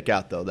doesn't shake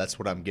out, though. That's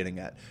what I'm getting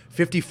at.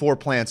 54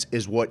 plants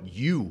is what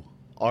you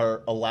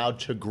are allowed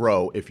to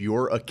grow if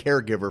you're a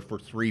caregiver for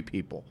 3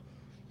 people.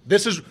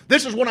 This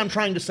is what I'm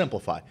trying to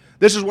simplify.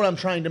 This is what I'm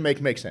trying to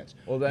make sense.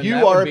 Well, then you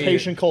that are would a be-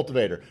 patient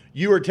cultivator.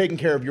 You are taking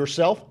care of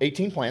yourself,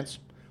 18 plants,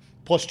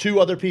 plus 2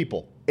 other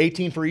people,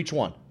 18 for each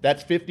one.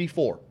 That's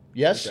 54.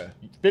 Yes? Okay.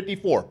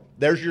 54.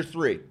 There's your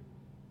 3.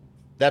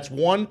 That's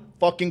one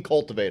fucking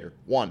cultivator.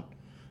 One.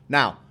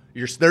 Now,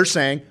 they're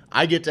saying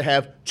I get to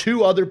have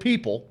 2 other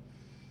people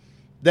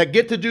that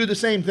get to do the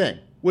same thing,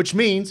 which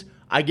means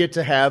I get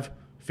to have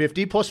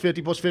 50 plus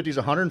 50 plus 50 is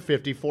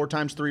 150. 4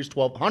 times 3 is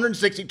 12.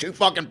 162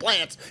 fucking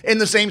plants in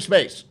the same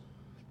space.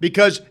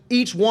 Because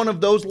each one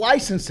of those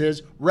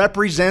licenses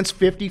represents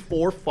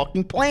 54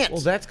 fucking plants.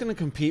 Well, that's going to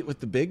compete with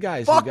the big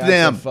guys Fuck who got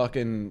them. the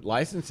fucking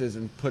licenses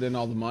and put in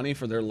all the money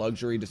for their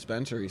luxury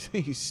dispensaries.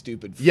 You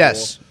stupid fool.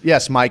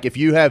 Yes, Mike. If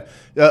you have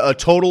a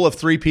total of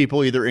 3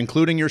 people, either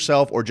including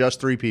yourself or just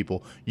 3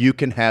 people, you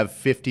can have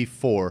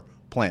 54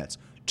 plants.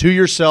 To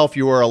yourself,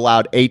 you are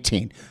allowed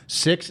 18.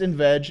 6 in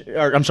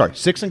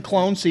 6 in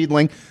clone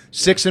seedling,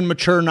 6 in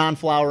mature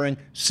non-flowering,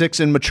 6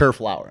 in mature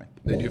flowering.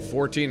 They do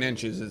 14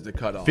 inches is the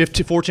cutoff.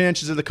 14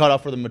 inches is the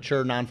cutoff for the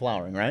mature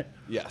non-flowering, right?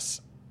 Yes.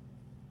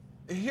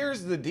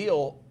 Here's the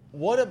deal.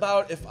 What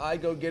about if I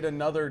go get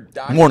another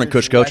doctor's Morning,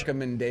 Kush Coach.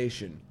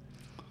 recommendation?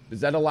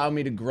 Does that allow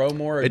me to grow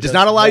more? Or It does just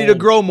not allow you to hold-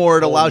 grow more.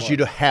 It hold allows more? you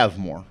to have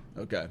more.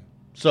 Okay.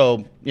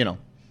 So,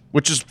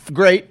 which is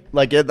great.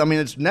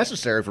 It's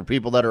necessary for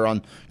people that are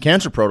on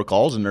cancer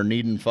protocols and they're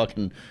needing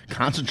fucking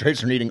concentrates,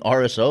 they're needing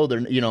RSO.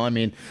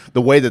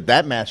 The way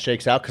that math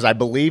shakes out, because I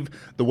believe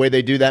the way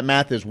they do that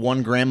math is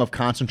 1 gram of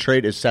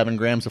concentrate is 7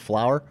 grams of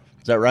flour.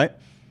 Is that right?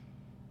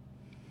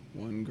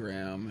 1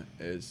 gram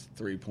is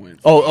 3.5.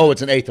 Oh,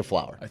 it's an eighth of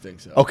flour. I think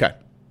so. Okay.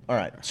 All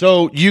right.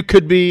 So you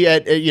could be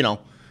at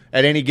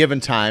any given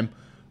time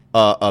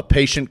a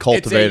patient It's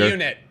cultivator. a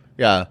unit.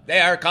 Yeah. They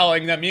are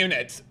calling them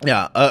units.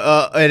 Yeah,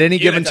 at any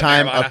given Units of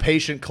time, a marijuana.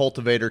 patient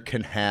cultivator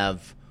can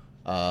have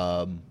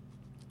up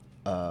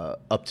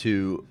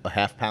to a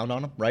half pound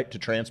on them, right, to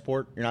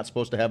transport. You're not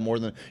supposed to have more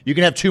than you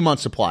can have 2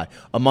 months supply.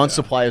 A month's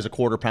supply is a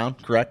quarter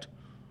pound, correct?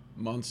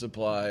 Month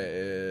supply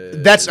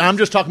is. I'm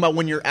just talking about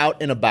when you're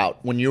out and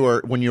about, when you're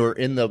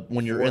in the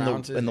 4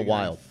 ounces, in the you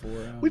wild. got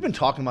 4 ounces? We've been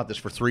talking about this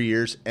for 3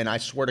 years, and I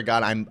swear to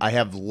God, I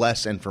have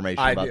less information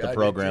I about do- the I do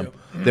program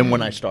too. than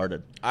when I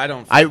started. I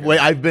don't.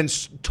 I've been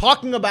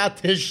talking about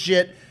this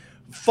shit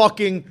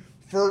fucking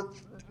for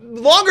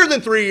longer than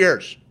 3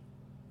 years.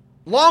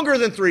 Longer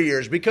than 3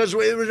 years, because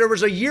there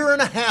was a year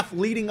and a half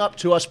leading up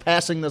to us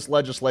passing this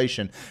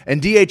legislation,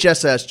 and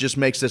DHSS just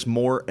makes this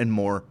more and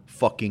more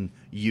fucking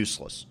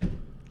useless.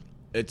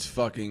 It's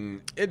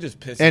fucking. It just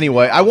pisses.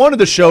 Anyway, me off I wanted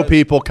to show because-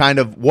 people kind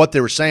of what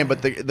they were saying,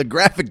 but the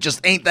graphic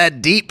just ain't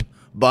that deep,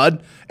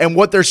 bud. And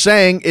what they're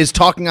saying is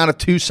talking out of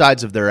 2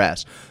 sides of their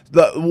ass.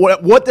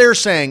 What they're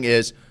saying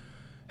is,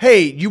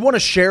 hey, you want to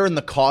share in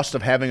the cost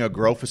of having a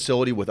grow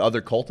facility with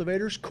other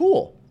cultivators?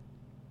 Cool.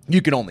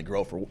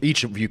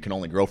 Each of you can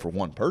only grow for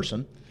 1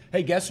 person.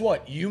 Hey, guess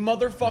what? You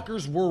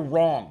motherfuckers were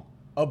wrong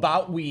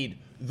about weed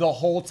the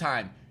whole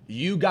time.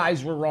 You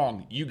guys were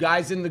wrong. You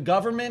guys in the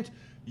government,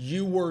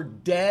 you were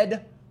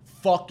dead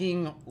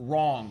fucking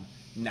wrong.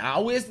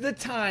 Now is the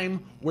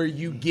time where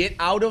you get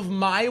out of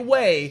my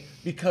way,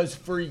 because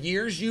for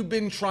years you've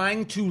been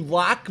trying to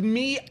lock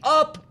me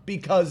up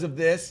because of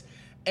this.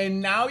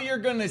 And now you're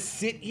going to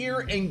sit here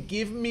and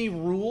give me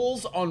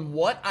rules on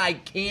what I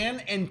can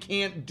and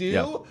can't do?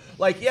 Yeah.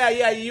 Like,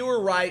 yeah, you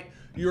were right.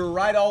 You were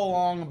right all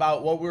along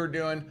about what we were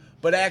doing.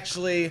 But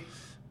actually,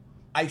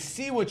 I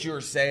see what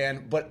you're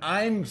saying, but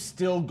I'm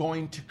still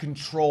going to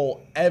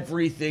control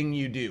everything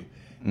you do.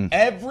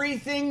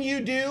 Everything you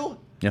do,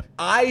 Yeah.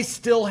 I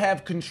still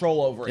have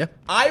control over it. Yeah.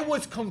 I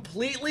was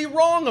completely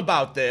wrong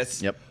about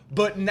this, Yep.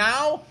 but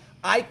now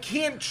I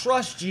can't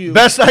trust you.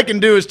 Best I can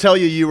do is tell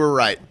you were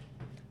right.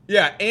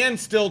 Yeah, and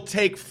still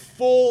take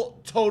full,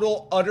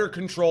 total, utter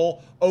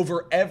control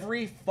over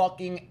every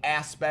fucking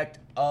aspect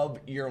of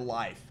your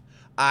life.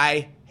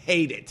 I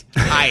hate it.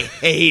 I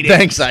hate it.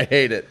 Thanks, I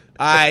hate it.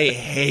 I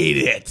hate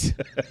it.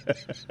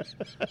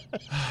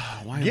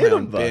 Why am Get I 'em,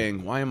 on bud.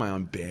 Bing? Why am I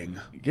on Bing?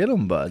 Get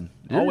him, bud.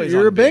 Always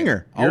you're on a Bing.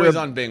 binger. Always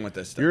on Bing with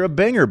this stuff. You're a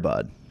binger,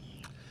 bud.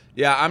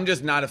 Yeah, I'm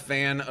just not a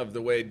fan of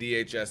the way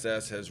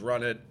DHSS has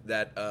run it.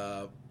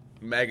 That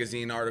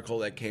magazine article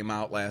that came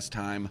out last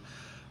time,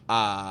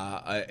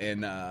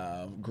 in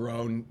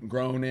Grown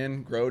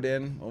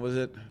In, what was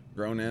it?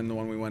 Grown In, the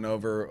one we went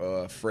over.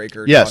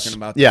 Fraker Yes. talking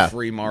about yeah. the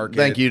free market.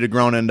 Thank you to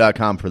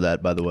grownin.com for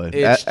that, by the way.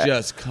 It's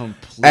just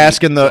complete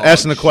asking the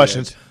dog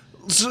questions. shit.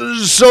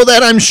 So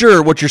that I'm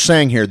sure what you're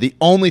saying here, the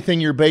only thing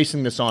you're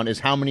basing this on is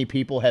how many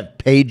people have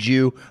paid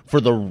you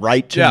for the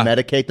right to Yeah.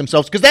 medicate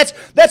themselves, because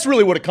that's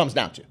really what it comes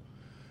down to.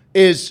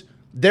 Is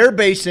they're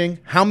basing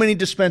how many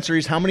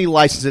dispensaries, how many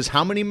licenses,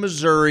 how many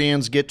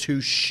Missourians get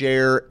to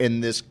share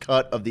in this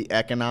cut of the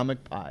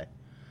economic pie.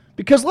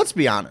 Because let's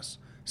be honest,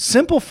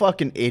 simple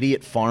fucking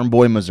idiot farm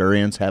boy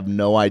Missourians have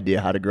no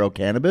idea how to grow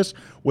cannabis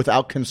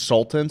without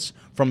consultants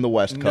from the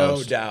West No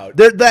Coast. doubt.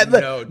 No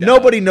doubt.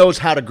 Nobody knows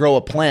how to grow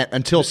a plant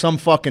until some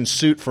fucking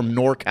suit from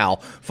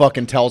NorCal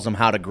fucking tells them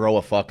how to grow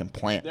a fucking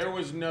plant. There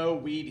was no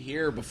weed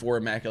here before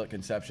Immaculate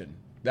Conception.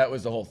 That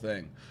was the whole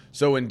thing.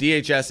 So when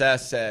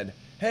DHSS said,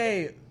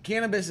 hey,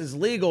 cannabis is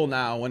legal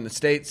now, when the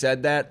state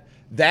said that,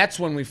 that's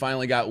when we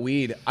finally got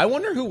weed. I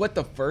wonder what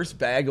the first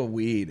bag of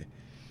weed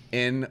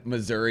in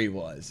Missouri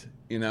was.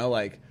 You know,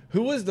 like,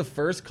 who was the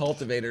first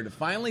cultivator to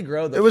finally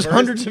grow the It was first,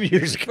 hundreds of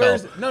years ago.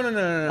 No.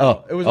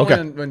 Oh, it was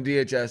okay. when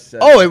DHS said.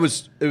 Oh, it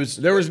was.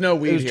 There was no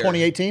weed It was here.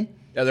 2018.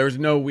 Yeah, there was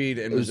no weed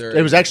in Missouri.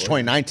 It was actually before.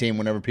 2019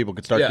 whenever people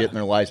could start Yeah. getting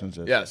their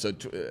licenses. Yeah, so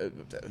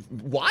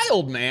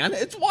wild, man.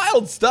 It's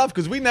wild stuff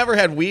because we never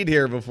had weed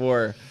here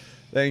before.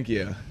 Thank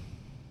you.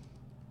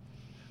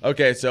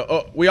 Okay,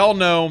 so we all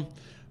know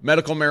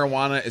medical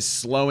marijuana is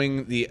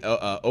slowing the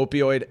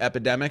opioid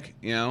epidemic.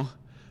 You know,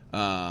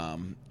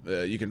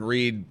 you can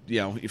read.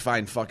 You know, you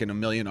find fucking a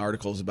million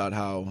articles about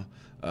how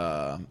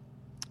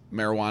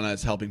marijuana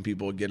is helping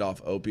people get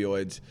off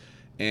opioids.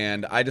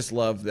 And I just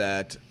love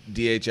that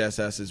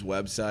DHSS's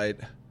website,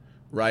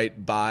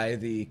 right by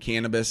the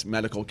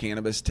medical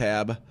cannabis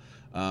tab,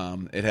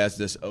 it has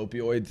this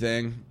opioid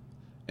thing.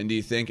 And do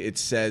you think it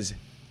says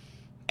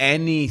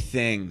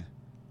anything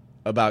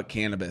about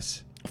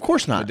cannabis? Of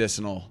course not.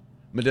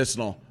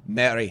 Medicinal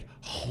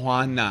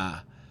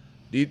marijuana.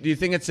 Do you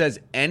think it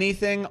says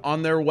anything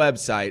on their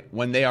website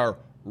when they are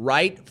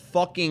right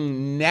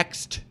fucking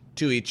next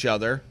to each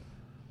other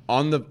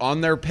on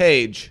their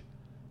page?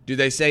 Do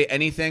they say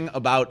anything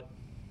about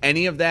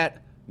any of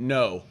that?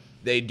 No,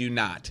 they do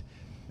not.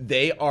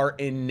 They are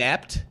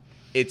inept.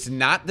 It's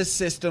not the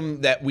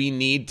system that we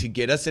need to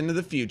get us into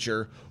the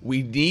future.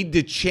 We need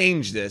to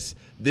change this.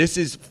 This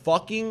is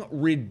fucking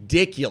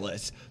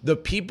ridiculous. The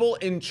people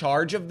in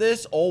charge of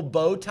this, old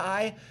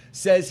Bowtie,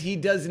 says he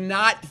does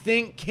not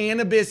think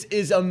cannabis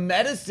is a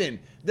medicine.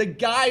 The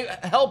guy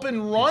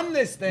helping run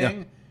this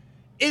thing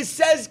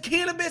says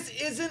cannabis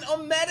isn't a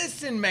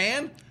medicine,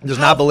 man. Does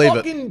not believe it.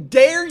 How fucking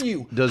dare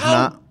you? Does How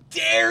not.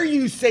 dare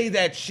you say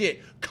that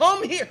shit?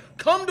 Come here.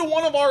 Come to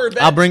one of our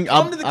events. I'll bring you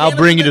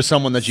to event.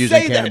 someone that's using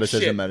Say that cannabis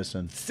as a shit.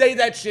 medicine. Say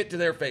that shit to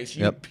their face,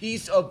 you Yep.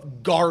 piece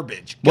of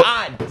garbage. What-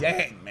 God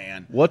dang,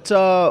 man. What,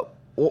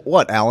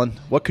 Alan?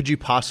 What could you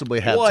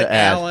possibly have What, to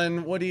add?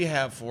 Alan? What do you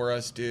have for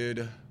us,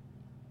 dude?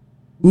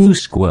 Ooh,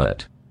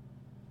 squirt.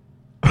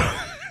 What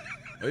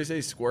do you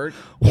say, squirt?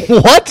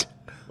 What?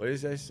 What do you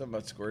say? Something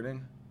about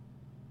squirting?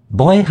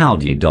 Boy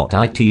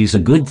howdy.it's a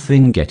good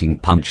thing getting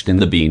punched in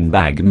the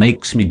beanbag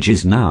makes me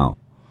jizz now.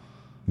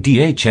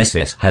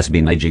 DHSS has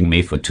been edging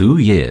me for 2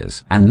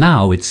 years, and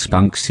now it's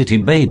Skunk City,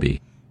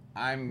 baby.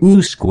 I'm.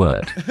 Ooh,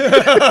 squirt.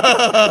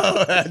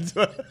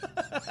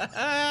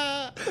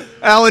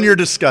 Alan, you're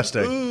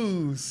disgusting.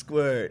 Ooh,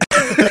 squirt.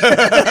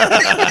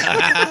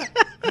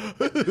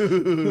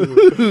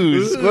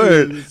 Ooh,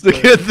 squirt. It's a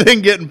good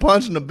thing getting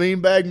punched in a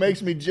beanbag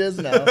makes me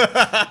jizz now.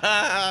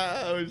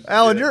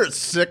 Alan, you're a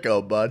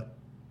sicko, bud.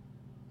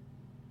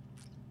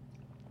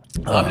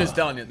 I'm just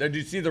telling you. Did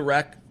you see the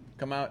wreck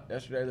come out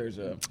yesterday? There's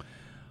a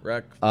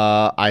wreck.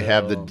 I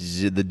have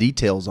the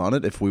details on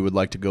it if we would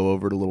like to go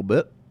over it a little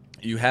bit.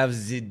 You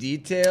have the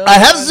details? I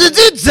have the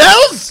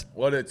details!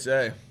 What did it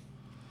say?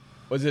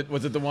 Was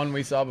it the one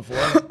we saw before?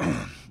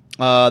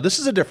 This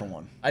is a different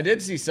one. I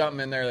did see something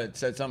in there that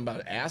said something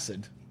about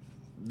acid.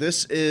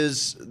 This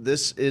is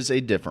a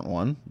different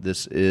one.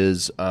 This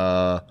is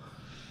let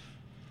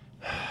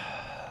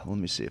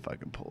me see if I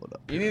can pull it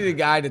up. You need a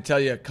guy to tell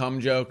you a cum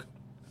joke.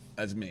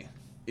 That's me.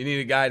 You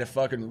need a guy to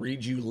fucking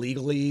read you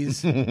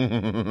legalese.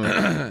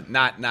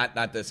 not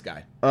this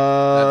guy.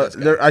 Not this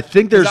guy. I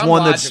think there's 'Cause I'm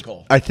one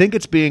logical. I think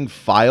it's being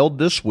filed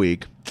this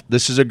week.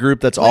 This is a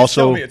group that's Please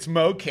also tell me it's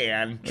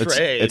Mocan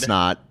Trade. it's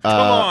not. Come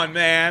on,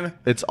 man.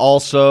 It's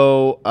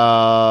also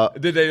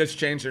Did they just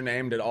change their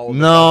name? Did all of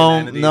the no, fucking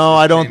entities no, just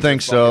I don't change their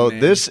think so. fucking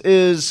name? This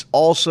is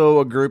also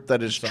a group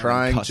that is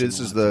trying to. cussing This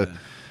is a the lot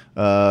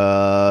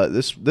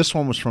this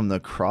one was from the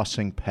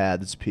Crossing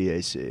Paths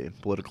PAC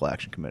Political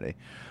Action Committee,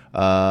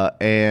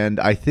 and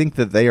I think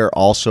that they are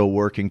also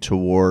working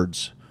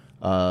towards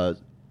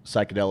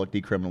psychedelic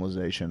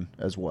decriminalization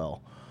as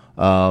well.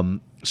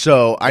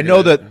 So I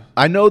know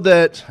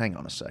that. Hang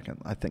on a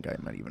second. I think I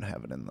might even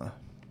have it in the.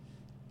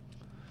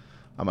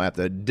 I might have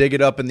to dig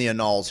it up in the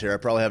annals here. I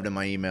probably have it in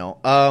my email.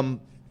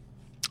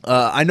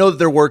 I know that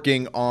they're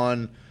working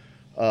on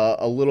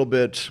a little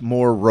bit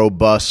more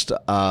robust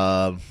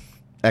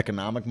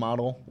economic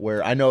model.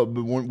 Where I know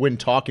when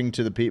talking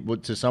to the people,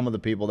 to some of the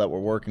people that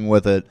were working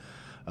with it,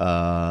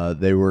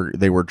 they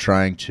were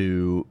trying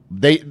to.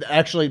 They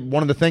actually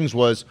one of the things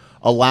was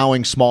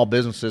allowing small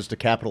businesses to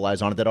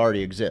capitalize on it that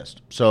already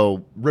exist.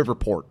 So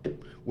Riverport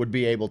would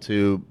be able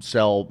to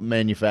sell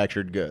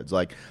manufactured goods.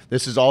 Like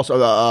this is also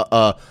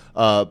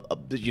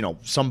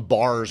some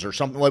bars or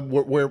something like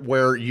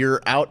where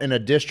you're out in a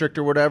district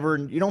or whatever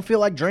and you don't feel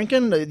like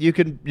drinking, you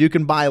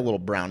can buy a little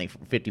brownie,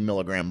 50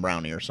 milligram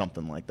brownie or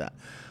something like that.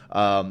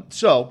 Buy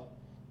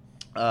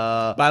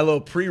a little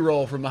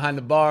pre-roll from behind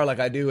the bar like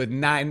I do with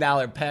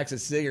 $9 packs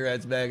of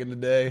cigarettes back in the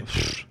day.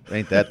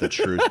 Ain't that the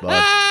truth,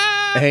 bud?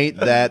 Ain't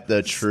that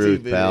the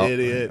truth, Stupid pal?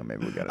 idiot.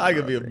 Maybe we got. I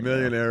could be a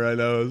millionaire right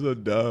now. I'm so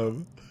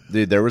dumb.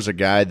 Dude, there was a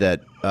guy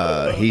that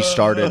he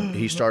started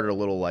a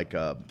little like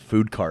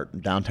food cart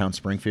in downtown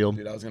Springfield.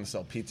 Dude, I was gonna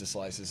sell pizza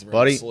slices around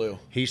Buddy, SLU.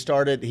 he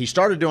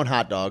started doing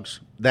hot dogs.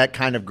 That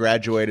kind of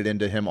graduated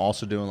into him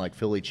also doing like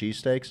Philly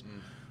cheesesteaks.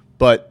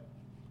 But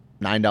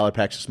 $9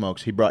 packs of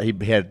smokes. He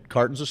had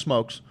cartons of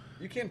smokes.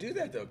 You can't do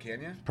that though,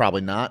 can you?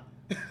 Probably not.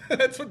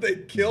 That's what they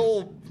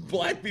kill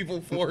black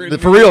people for.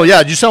 For real,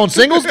 yeah. You selling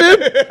singles, dude?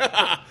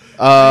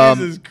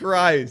 Jesus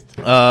Christ.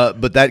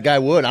 But that guy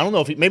would. I don't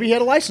know if maybe he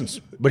had a license,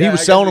 but he Yeah,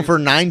 was I selling them guess for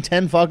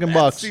 $9-10 fucking That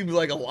bucks. seems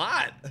like a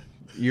lot.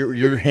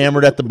 You're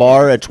hammered at the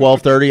bar at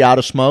 12:30 out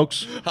of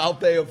smokes. I'll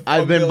pay a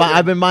I've been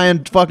million.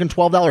 buying fucking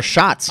 $12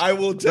 shots. I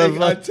will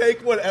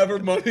take whatever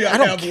money I I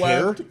don't have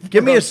care. left.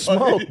 Give me a from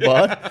smoke,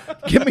 bud.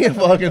 Give me a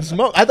fucking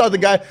smoke. I thought the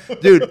guy,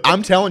 dude,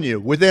 I'm telling you,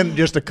 within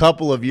just a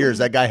couple of years,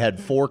 that guy had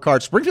 4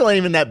 carts. Springfield ain't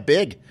even that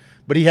big,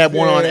 but he had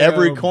one on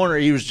every Damn. corner.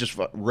 He was just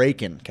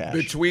raking cash.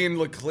 Between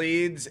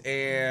Laclede's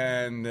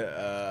and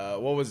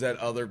what was that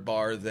other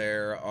bar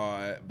there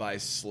by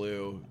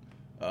SLU?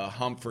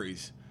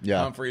 Humphreys.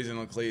 Yeah. Humphreys and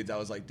Laclede's. I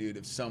was like, dude,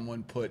 if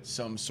someone put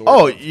some sort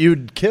Oh, of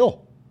you'd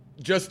kill.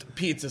 just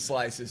pizza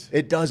slices.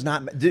 It does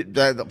not. It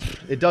doesn't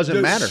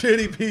Just matter.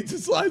 shitty pizza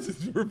slices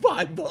for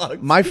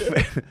 $5.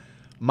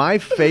 My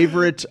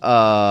favorite.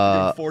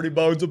 40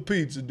 bones of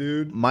pizza,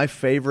 dude. My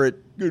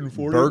favorite Getting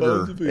 40 bones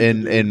burger of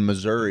pizza, in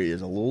Missouri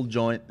is a little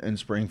joint in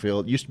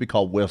Springfield. It used to be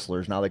called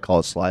Whistler's. Now they call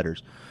it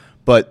Sliders.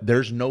 But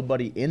there's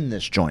nobody in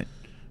this joint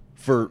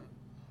for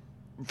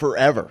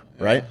forever,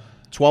 right?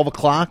 12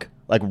 o'clock,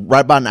 like right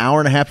about an hour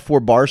and a half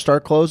before bars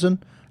start closing,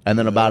 and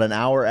then about an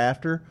hour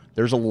after,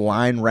 there's a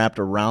line wrapped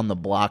around the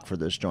block for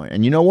this joint.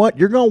 And you know what?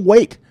 You're going to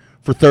wait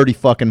for 30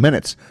 fucking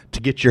minutes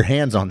to get your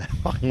hands on that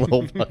fucking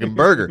little fucking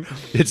burger.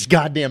 It's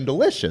goddamn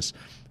delicious.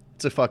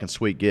 It's a fucking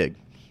sweet gig.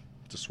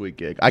 It's a sweet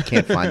gig. I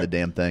can't find the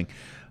damn thing.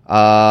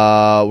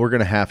 We're going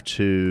to have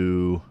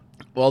to...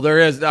 Well, there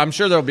is. I'm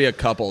sure there'll be a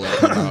couple that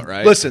come out,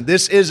 right? Listen,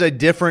 this is a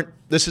different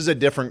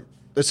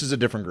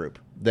group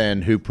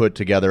than who put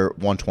together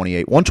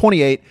 128.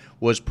 128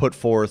 was put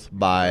forth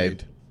by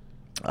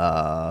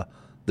the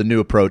New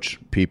Approach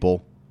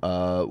people,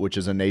 which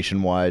is a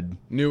nationwide.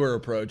 Newer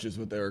Approach is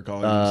what they were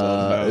calling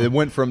themselves. now. It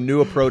went from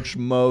New Approach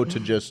Mo to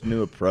just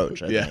New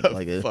Approach. I Yeah, think.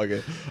 Like fuck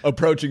it.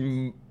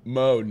 Approaching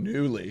Mo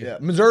newly. Yeah,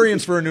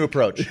 Missourians for a new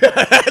approach.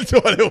 That's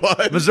what it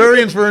was.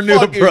 Missourians for a new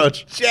Fucking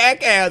approach.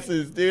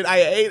 Jackasses, dude. I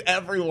hate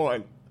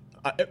everyone.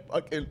 I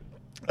fucking.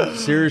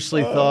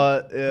 Seriously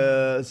though,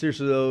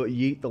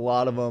 yeet the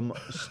lot of them.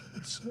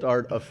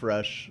 Start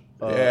afresh.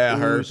 Yeah, ooh,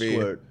 Herpy.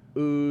 Squirt.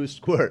 Ooh,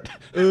 squirt.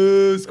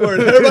 Ooh, squirt.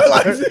 Everybody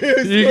likes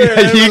it. You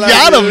Squirt.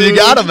 got him. You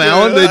got him, Squirt.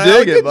 Alan. They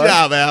dig it, Good bud.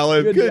 job,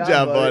 Alan. Good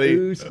job, buddy.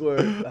 Ooh,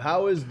 squirt.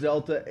 How is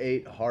Delta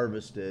 8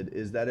 harvested?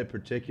 Is that a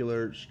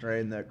particular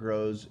strain that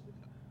grows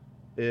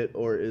it,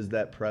 or is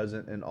that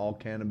present in all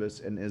cannabis,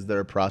 and is there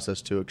a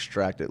process to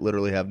extract it?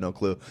 Literally have no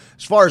clue.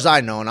 As far as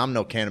I know, and I'm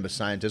no cannabis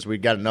scientist,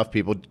 we've got enough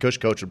people. Kush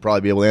Coach would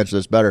probably be able to answer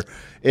this better.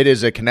 It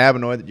is a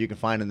cannabinoid that you can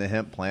find in the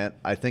hemp plant.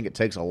 I think it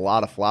takes a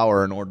lot of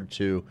flower in order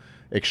to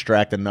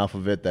extract enough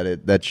of it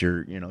that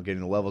you're getting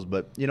the levels.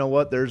 But you know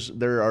what?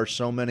 There are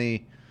so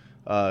many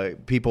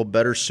people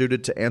better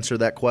suited to answer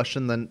that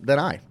question than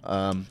I.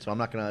 So I'm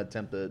not going to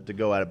attempt to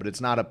go at it. But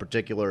it's not a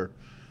particular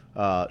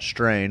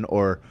strain,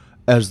 or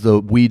as the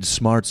weed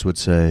smarts would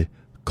say,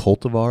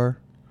 cultivar.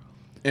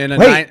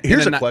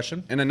 Here's a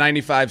question. In a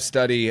 95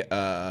 study,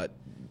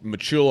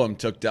 Mechoulam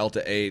took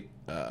Delta 8.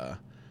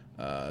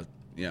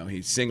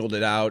 He singled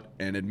it out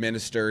and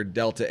administered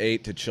Delta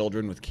 8 to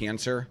children with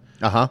cancer.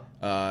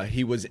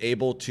 He was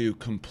able to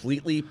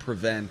completely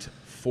prevent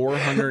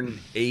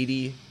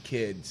 480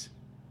 kids,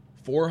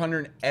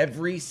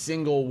 every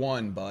single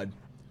one, bud,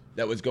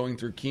 that was going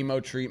through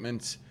chemo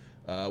treatments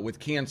with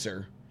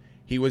cancer.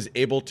 He was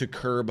able to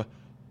curb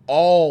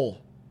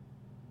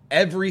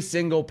every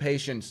single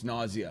patient's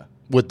nausea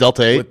With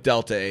Delta 8? with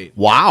Delta 8.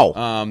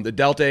 Wow. The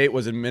Delta 8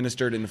 was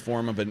administered in the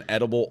form of an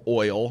edible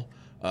oil,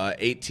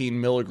 18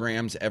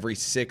 milligrams every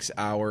 6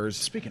 hours.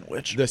 Speaking of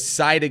which. The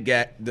side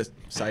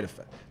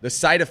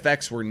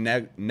effects were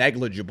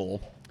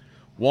negligible.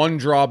 One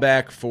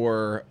drawback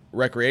for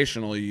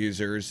recreational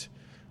users,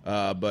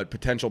 but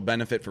potential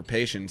benefit for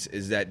patients,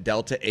 is that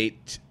Delta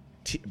 8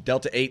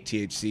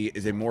 THC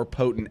is a more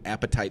potent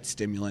appetite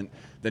stimulant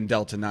than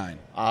Delta 9.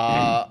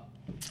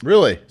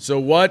 Really? So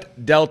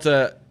what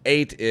Delta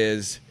 8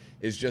 is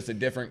just a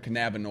different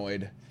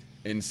cannabinoid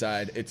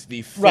inside. It's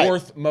the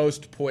fourth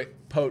most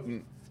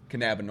potent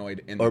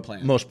cannabinoid in the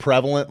plant. Most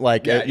prevalent,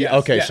 like Yeah, yes,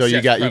 okay. yes, So you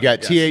yes, got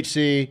prevalent, yes.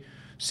 THC,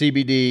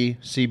 CBD,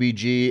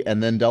 CBG,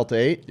 and then Delta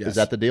 8. Yes. Is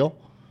that the deal?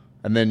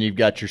 And then you've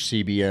got your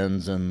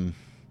CBNs, and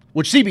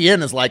which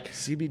CBN is like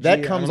CBG, that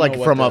I comes don't like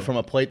know from what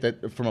a plant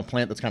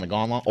that's kind of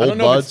gone long. I Old don't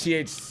know buds if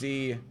it's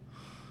THC.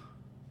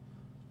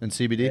 and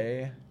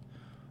CBD.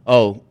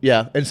 Oh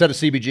yeah, instead of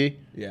CBG.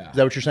 Yeah. Is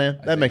that what you're saying?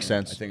 That makes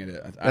sense. I think it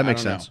is. That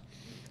makes don't know. sense.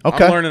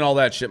 Okay. I'm learning all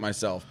that shit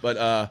myself.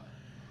 But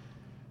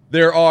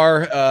there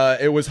are,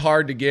 it was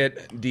hard to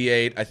get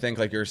D8, I think,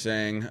 like you're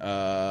saying.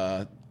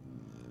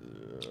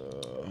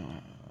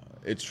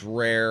 It's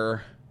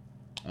rare.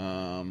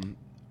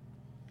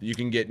 You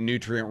can get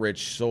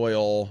nutrient-rich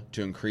soil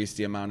to increase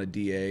the amount of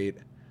D8.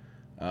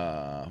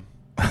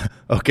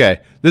 Okay,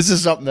 this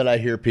is something that I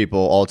hear people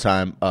all the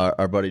time.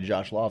 Our buddy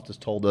Josh Loftus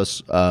told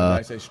us Did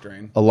I say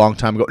strain? a long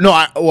time ago. No,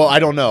 I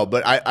don't know,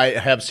 but I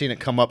have seen it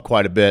come up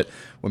quite a bit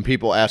when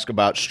people ask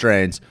about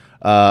strains.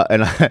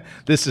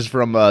 This is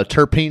from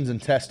Terpenes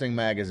and Testing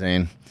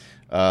magazine.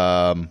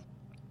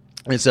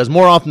 It says,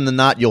 more often than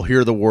not, you'll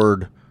hear the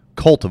word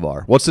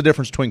cultivar. What's the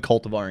difference between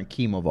cultivar and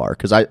chemovar?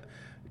 Because I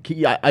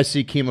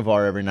see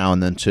chemovar every now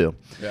and then, too.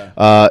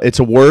 Yeah. It's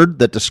a word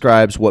that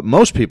describes what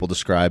most people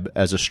describe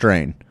as a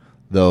strain,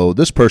 though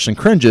this person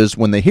cringes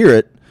when they hear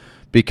it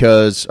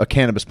because a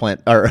cannabis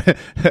plant, or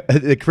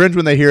they cringe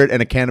when they hear it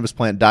and a cannabis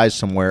plant dies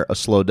somewhere, a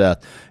slow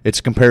death. It's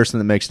a comparison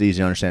that makes it easy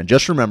to understand.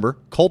 Just remember,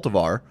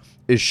 cultivar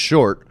is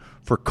short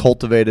for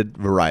cultivated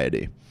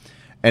variety.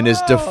 And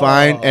is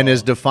defined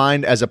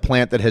as a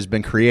plant that has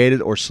been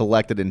created or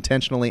selected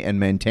intentionally and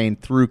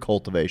maintained through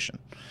cultivation.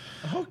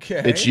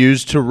 Okay. It's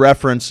used to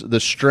reference the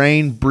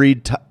strain,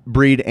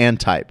 breed, and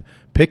type.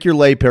 Pick your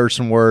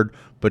layperson word,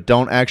 but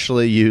don't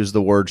actually use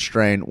the word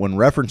strain when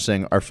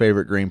referencing our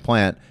favorite green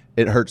plant.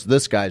 It hurts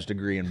this guy's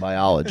degree in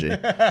biology.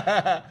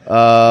 A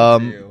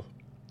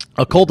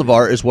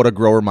cultivar is what a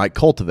grower might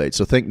cultivate.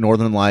 So think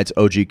Northern Lights,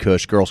 OG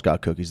Kush, Girl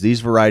Scout cookies.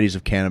 These varieties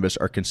of cannabis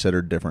are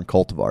considered different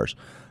cultivars.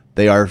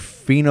 They are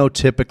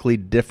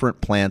phenotypically different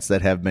plants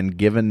that have been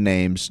given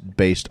names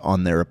based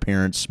on their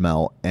appearance,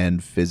 smell,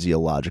 and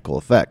physiological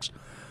effects.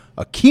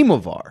 A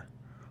chemovar,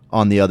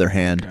 on the other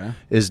hand,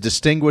 is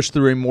distinguished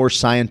through a more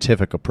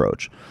scientific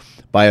approach.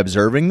 By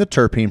observing the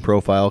terpene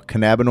profile,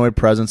 cannabinoid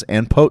presence,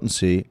 and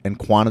potency, and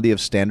quantity of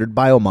standard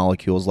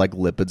biomolecules like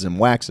lipids and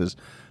waxes,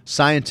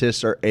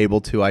 scientists are able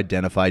to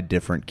identify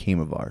different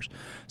chemovars.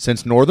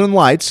 Since Northern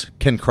Lights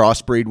can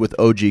crossbreed with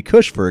OG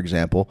Kush, for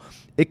example,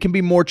 it can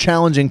be more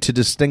challenging to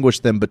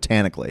distinguish them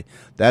botanically.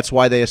 That's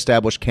why they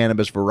establish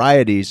cannabis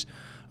variety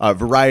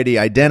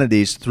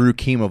identities through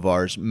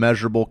chemovars,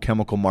 measurable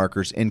chemical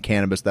markers in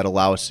cannabis that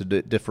allow us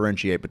to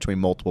differentiate between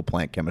multiple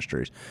plant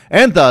chemistries,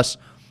 and thus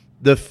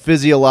the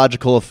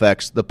physiological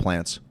effects the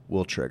plants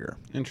will trigger.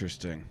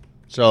 Interesting.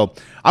 So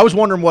I was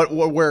wondering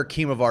where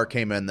chemovar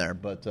came in there,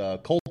 but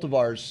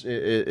cultivars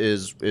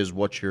is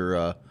what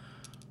you're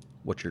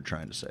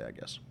trying to say, I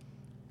guess.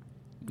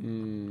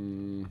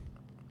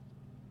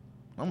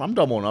 I'm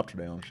doubling up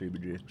today on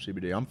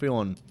CBD. I'm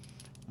feeling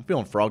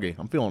froggy.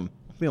 I'm feeling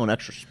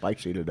extra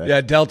spicy today.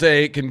 Yeah, Delta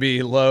 8 can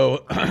be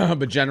low,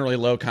 but generally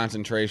low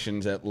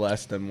concentrations at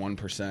less than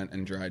 1%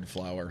 in dried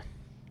flower.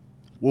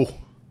 Whoa.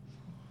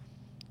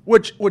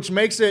 Which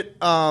makes it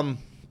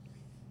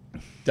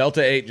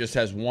Delta 8 just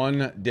has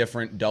one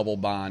different double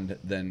bond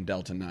than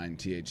Delta 9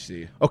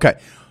 THC. Okay.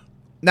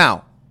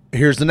 Now,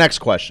 here's the next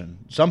question.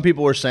 Some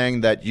people are saying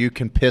that you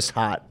can piss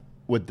hot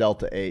with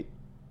Delta 8.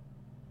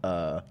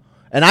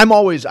 And I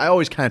always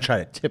kind of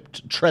try to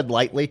tread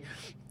lightly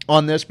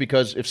on this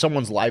because if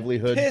someone's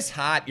livelihood Piss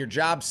hot, your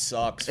job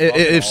sucks.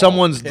 if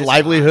someone's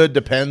livelihood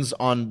depends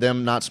on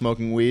them not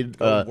smoking weed,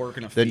 Go work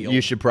in a then field. you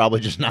should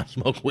probably just not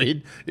smoke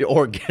weed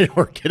or get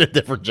a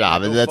different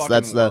job. And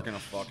that's work in a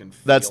fucking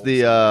that's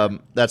field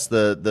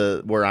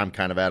the where I'm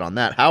kind of at on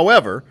that.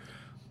 However,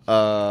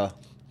 oh,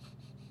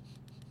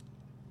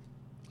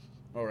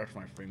 that's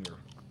my finger.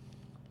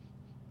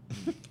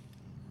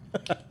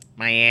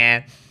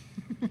 Man.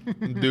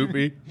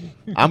 doopy,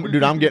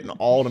 I'm getting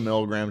all the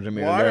milligrams in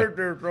me Why today. is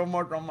there so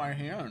much on my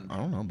hand? I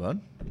don't know, bud.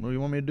 What do you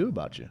want me to do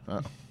about you?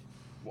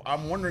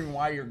 I'm wondering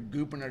why you're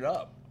gooping it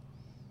up.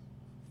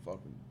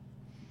 Fucking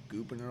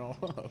gooping it all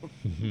up.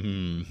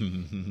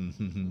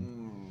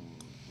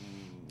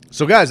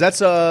 So, guys,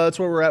 that's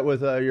where we're at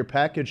with your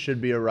package.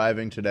 Should be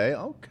arriving today.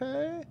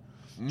 Okay,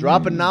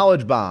 dropping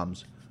knowledge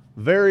bombs.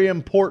 Very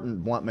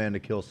important. Blunt Man to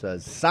Kill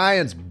says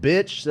science,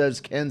 bitch. Says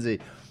Kenzie.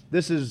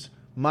 This is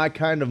my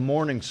kind of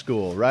morning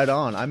school. Right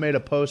on. I made a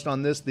post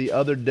on this the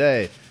other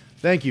day.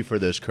 Thank you for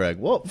this, Craig.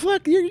 Well,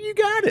 fuck, you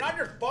got it. Not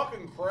your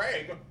fucking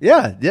Craig.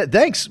 Yeah.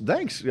 Thanks,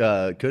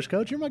 Kush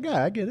Coach. You're my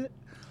guy. I get it.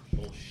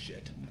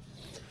 Bullshit.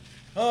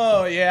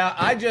 Oh yeah,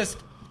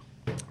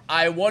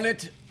 I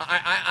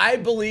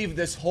believe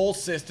this whole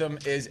system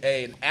is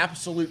an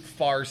absolute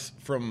farce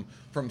from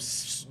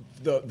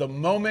the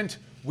moment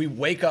we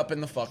wake up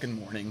in the fucking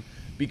morning,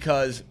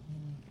 because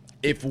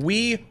if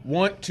we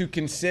want to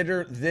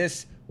consider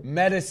this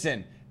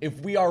medicine, if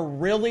we are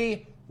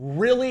really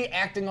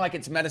acting like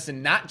it's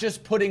medicine, not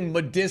just putting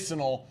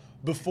medicinal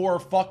before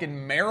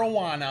fucking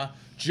marijuana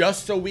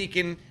just so we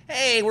can,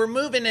 hey, we're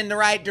moving in the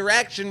right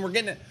direction, we're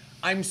getting it.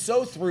 I'm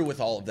so through with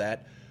all of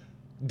that.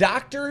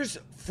 Doctors,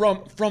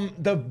 from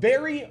the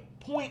very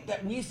point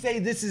that we say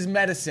this is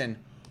medicine,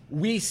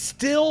 we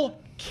still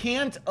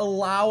can't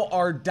allow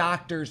our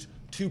doctors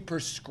to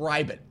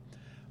prescribe it.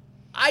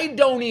 I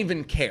don't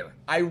even care.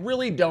 I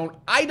really don't.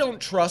 I don't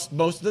trust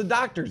most of the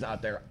doctors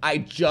out there. I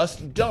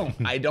just don't.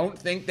 I don't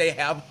think they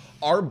have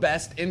our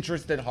best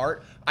interest at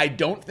heart. I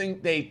don't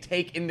think they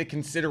take into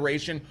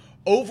consideration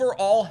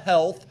overall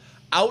health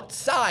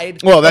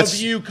outside of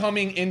you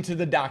coming into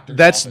the doctor's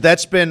office.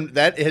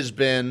 That has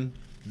been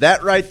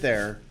That right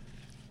there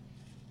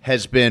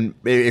has been,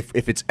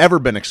 if it's ever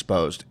been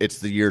exposed, it's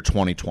the year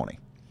 2020.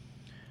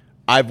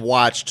 I've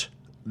watched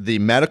the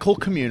medical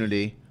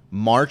community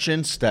march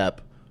in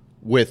step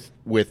with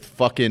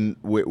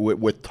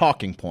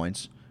talking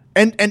points,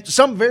 and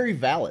some very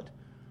valid,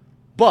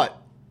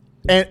 but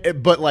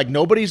like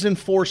nobody's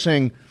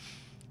enforcing,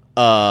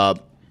 diet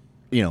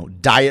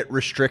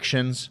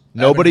restrictions.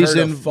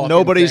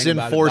 Nobody's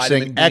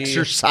enforcing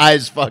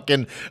exercise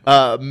fucking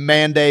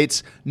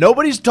mandates.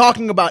 Nobody's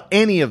talking about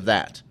any of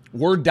that.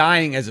 We're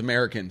dying as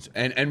Americans,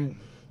 and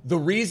the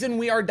reason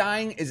we are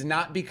dying is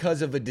not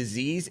because of a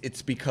disease.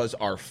 It's because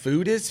our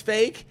food is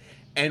fake,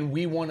 and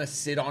we want to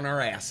sit on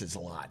our asses a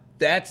lot.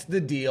 That's the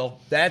deal.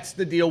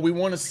 We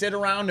want to sit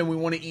around and we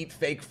want to eat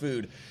fake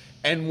food.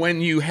 And when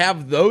you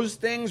have those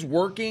things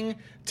working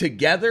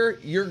together,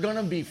 you're going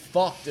to be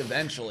fucked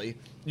eventually.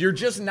 You're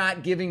just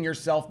not giving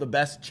yourself the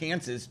best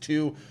chances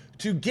to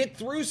get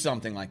through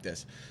something like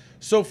this.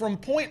 So from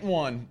point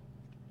one,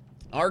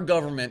 our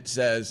government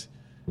says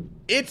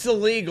it's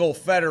illegal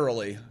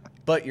federally,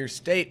 but your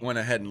state went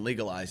ahead and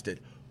legalized it.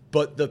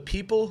 But the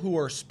people who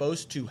are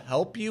supposed to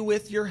help you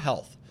with your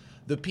health,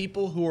 the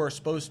people who are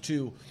supposed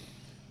to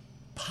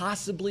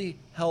possibly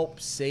help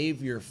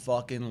save your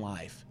fucking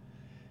life,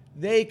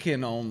 they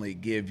can only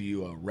give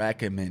you a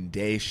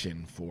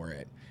recommendation for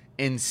it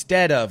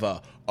instead of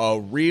a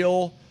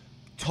real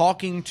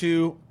talking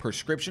to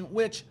prescription,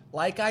 which,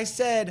 like I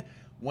said,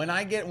 when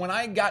I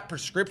got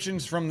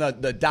prescriptions from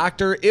the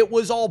doctor, it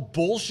was all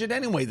bullshit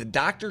anyway. The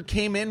doctor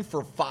came in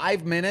for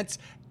 5 minutes,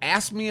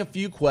 asked me a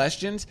few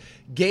questions,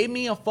 gave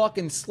me a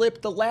fucking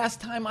slip. The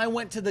last time I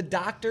went to the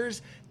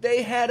doctor's,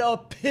 they had a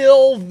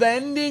pill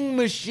vending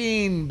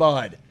machine,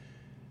 bud.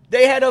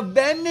 They had a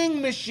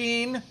vending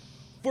machine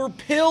for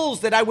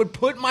pills that I would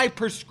put my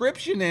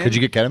prescription in. Could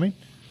you get ketamine?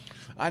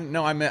 I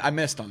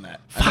missed on that.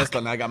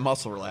 I got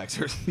muscle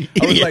relaxers.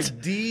 I was like,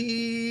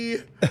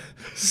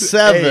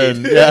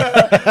 D7.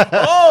 Yeah.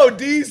 Oh,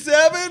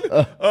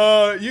 D7?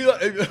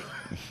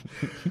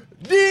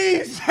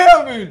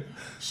 D7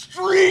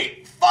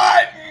 Street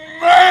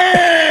Fighting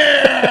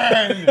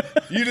Man.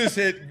 You just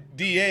hit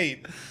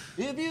D8.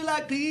 If you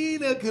like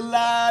pina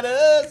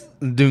coladas,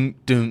 Dun,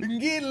 dun.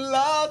 and get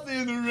lost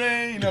in the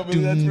rain. I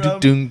believe Dun, that's from.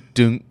 dun,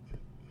 dun.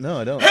 No,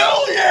 I don't.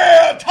 Hell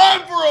yeah!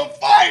 Time for a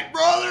fight,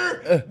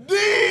 brother!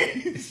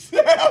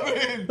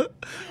 D7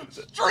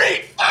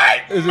 Street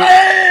Fight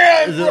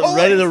Man! Is it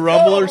Ready to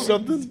Rumble or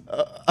something?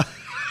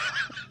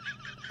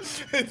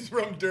 It's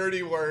from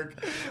Dirty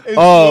Work.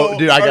 Oh,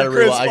 dude, I gotta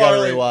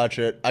rewatch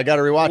it. I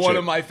gotta rewatch it. One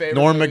of my favorite.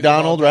 Norm movies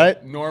Macdonald, of all time.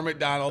 right? Norm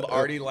Macdonald,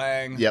 Artie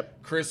Lang.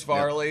 Yep. Chris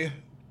Farley.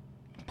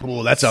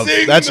 Ooh, that's a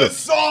Sing the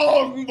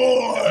song,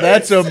 boy.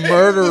 that's a Sing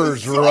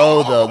murderer's the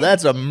row, song. though.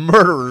 That's a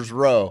murderer's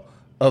row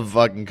of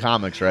fucking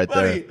comics right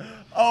Buddy, there.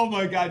 oh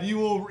my God,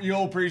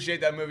 you'll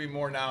appreciate that movie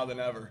more now than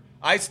ever.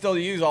 I still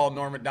use all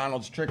Norm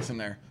Macdonald's tricks in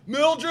there.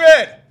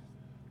 Mildred,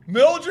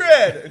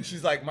 and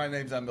she's like, "My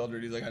name's not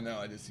Mildred." He's like, "I know,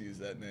 I just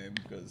used that name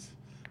because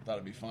I thought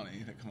it'd be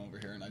funny to come over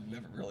here, and I'd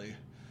never really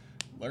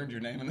learned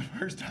your name in the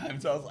first time."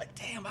 So I was like,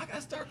 "Damn, I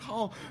gotta start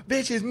calling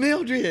bitches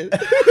Mildred."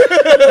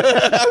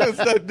 I gotta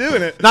start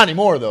doing it. Not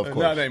anymore, though, of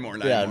course. Not anymore.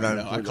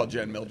 No, I call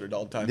Jen Mildred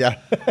all the time. Yeah.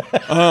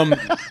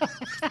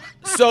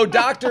 So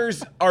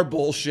doctors are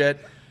bullshit,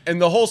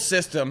 and the whole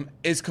system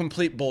is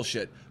complete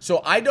bullshit.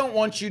 So I don't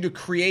want you to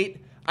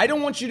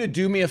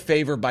do me a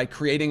favor by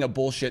creating a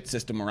bullshit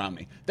system around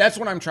me. That's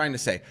what I'm trying to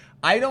say.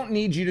 I don't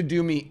need you to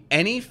do me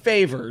any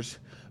favors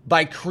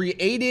by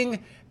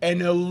creating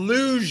an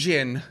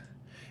illusion,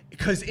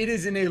 because it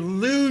is an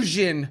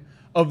illusion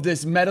of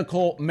this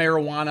medical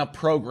marijuana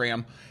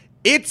program.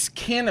 It's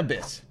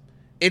cannabis.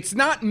 It's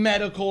not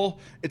medical.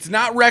 It's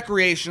not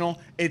recreational.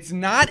 It's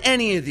not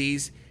any of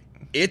these.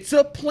 It's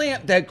a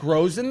plant that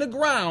grows in the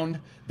ground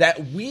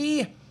that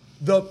we,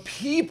 the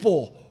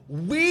people,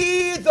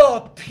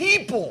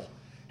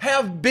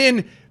 have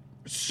been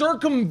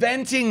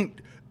circumventing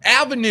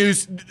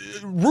avenues,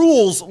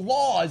 rules,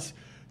 laws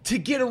to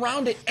get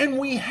around it. And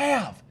we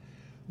have.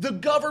 The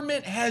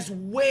government has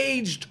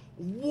waged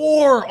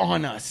war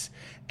on us.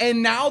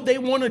 And now they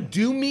want to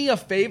do me a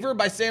favor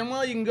by saying,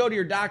 well, you can go to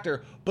your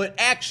doctor. But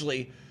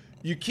actually,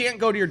 you can't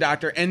go to your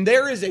doctor. And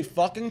there is a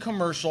fucking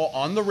commercial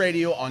on the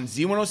radio on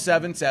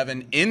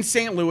Z1077 in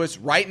St. Louis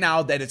right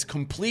now that is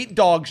complete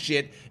dog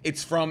shit.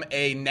 It's from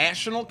a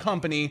national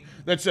company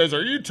that says,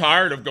 are you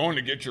tired of going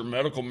to get your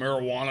medical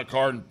marijuana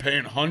card and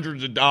paying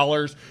hundreds of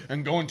dollars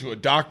and going to a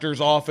doctor's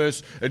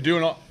office and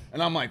doing all...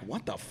 And I'm like,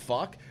 what the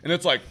fuck? And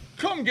it's like,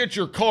 come get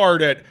your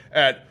card at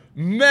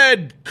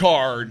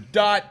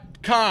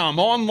medcard.com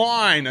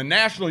online, a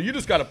national. You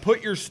just got to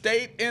put your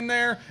state in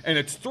there, and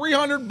it's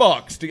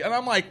 $300. And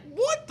I'm like,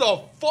 what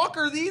the fuck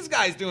are these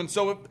guys doing?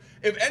 So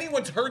if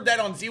anyone's heard that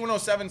on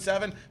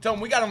Z1077, tell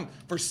them we got them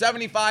for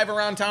 $75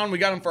 around town. We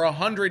got them for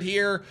 $100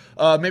 here,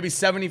 maybe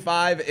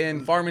 $75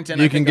 in Farmington.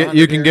 You can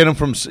get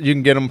them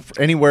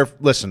anywhere.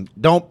 Listen,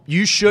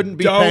 you shouldn't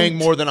be paying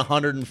more than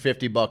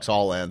 $150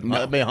 all in.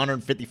 No. Maybe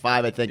 $155,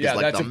 I think. Yeah, is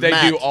like that's the if they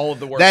max. do all of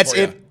the work. That's for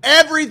you. if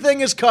everything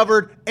is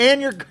covered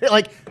and you're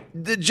like,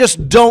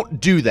 Just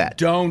don't do that.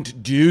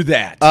 Don't do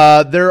that.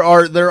 There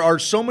are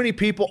so many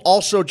people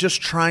also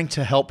just trying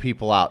to help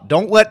people out.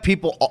 Don't let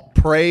people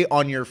prey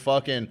on your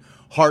fucking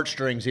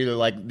heartstrings either.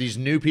 Like these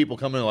new people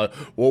coming in like,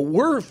 well,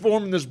 we're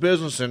forming this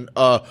business and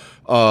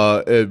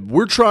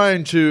we're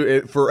trying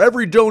to, for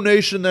every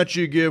donation that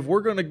you give,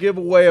 we're going to give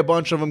away a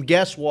bunch of them.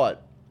 Guess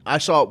what? I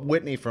saw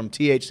Whitney from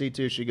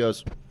THC2. She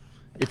goes,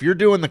 if you're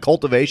doing the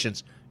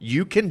cultivations,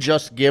 you can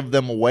just give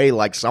them away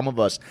like some of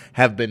us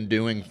have been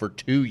doing for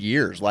 2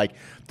 years. Like,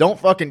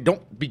 don't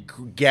be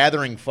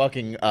gathering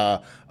fucking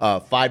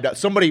 $5.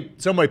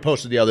 Somebody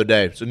posted the other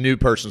day. It's a new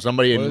person.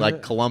 Somebody in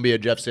like Columbia,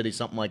 Jeff City,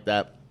 something like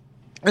that.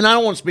 And I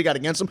don't want to speak out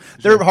against them.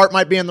 Their heart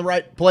might be in the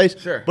right place.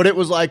 Sure. But it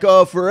was like,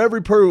 for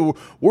every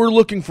we're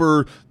looking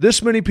for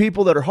this many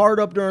people that are hard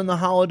up during the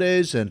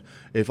holidays. And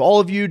if all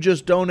of you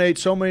just donate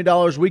so many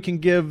dollars, we can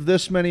give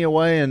this many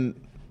away.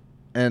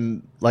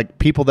 And like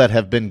people that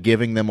have been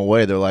giving them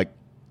away, they're like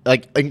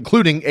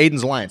including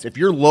Aiden's Alliance. If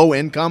you're low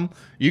income,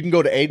 you can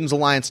go to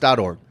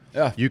aidensalliance.org.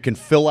 Yeah. You can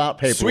fill out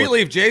paperwork. Sweet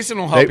Leaf Jason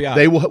will help you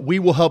out. We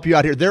will help you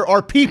out here. There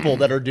are people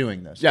that are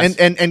doing this. Yes.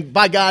 And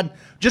by God,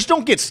 just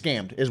don't get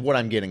scammed is what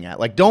I'm getting at.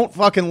 Like, don't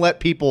fucking let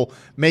people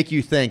make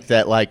you think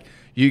that, like,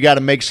 you got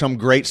to make some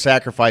great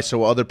sacrifice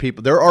so other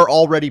people. There are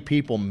already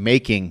people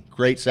making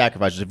great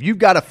sacrifices. If you've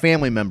got a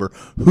family member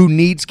who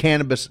needs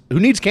cannabis,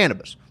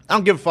 I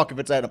don't give a fuck if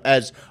it's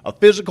as a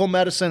physical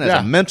medicine,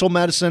 as a mental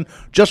medicine,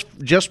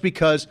 just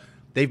because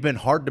they've been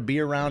hard to be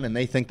around and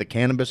they think the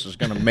cannabis is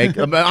going to make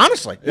them.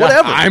 Honestly,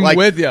 whatever. I'm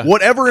with you.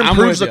 Whatever improves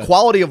I'm with the you.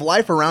 quality of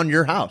life around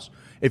your house.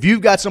 If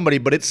you've got somebody,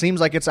 but it seems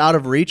like it's out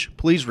of reach,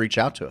 please reach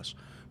out to us.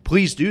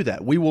 Please do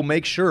that. We will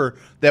make sure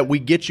that we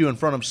get you in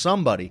front of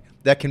somebody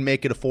that can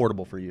make it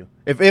affordable for you.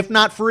 If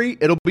not free,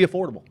 it'll be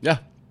affordable. Yeah.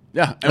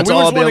 Yeah. And That's we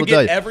all I'll just be want able to to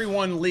tell get you.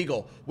 everyone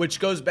legal, which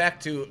goes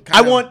back to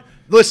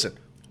Listen,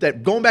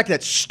 going back to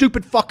that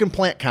stupid fucking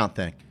plant count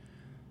thing.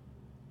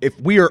 If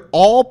we are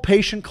all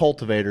patient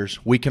cultivators,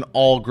 we can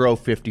all grow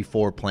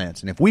 54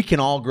 plants. And if we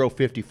can all grow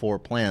 54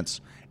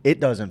 plants,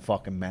 it doesn't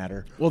fucking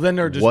matter. Well, then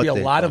there'll just what be a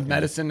they lot of fucking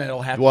medicine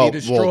that'll have to be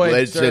destroyed.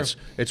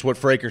 It's what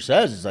Fraker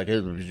says. It's like,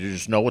 you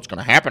just know what's going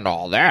to happen to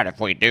all that if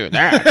we do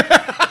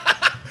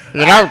that.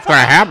 You know what's going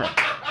to happen.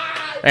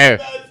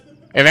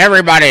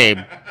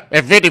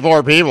 If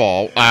 54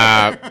 people,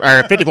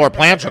 or 54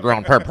 plants are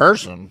grown per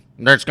person,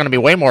 there's going to be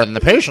way more than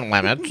the patient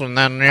limits, and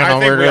then we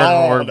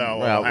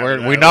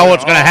know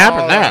what's going to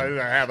happen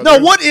then. No,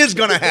 what is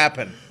going to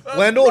happen?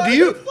 Lendl,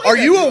 are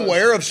you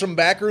aware of some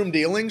backroom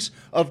dealings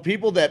of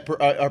people that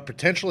are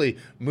potentially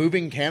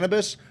moving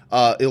cannabis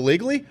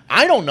illegally?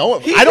 I don't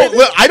know.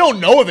 I don't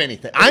know of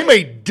anything. I'm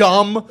a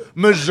dumb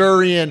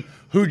Missourian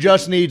who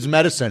just needs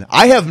medicine.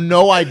 I have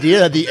no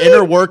idea the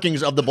inner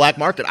workings of the black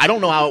market. I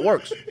don't know how it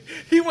works.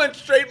 He went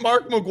straight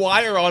Mark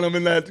McGuire on him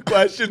in that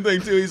question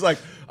thing too. He's like,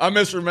 I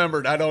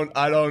misremembered. I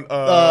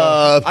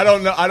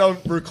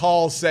don't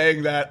recall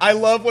saying that. I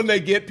love when they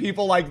get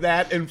people like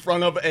that in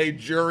front of a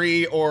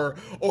jury or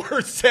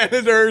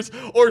senators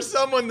or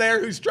someone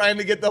there who's trying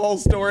to get the whole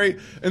story,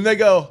 and they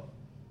go,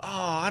 "Oh,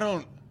 I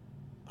don't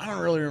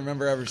really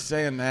remember ever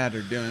saying that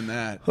or doing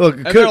that." Look,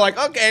 and they're like,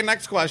 "Okay,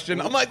 next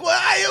question." I'm like, "Well,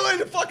 you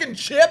in fucking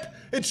Chip?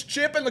 It's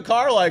Chip in the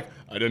car." Like,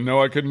 I didn't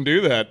know I couldn't do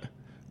that,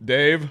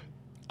 Dave.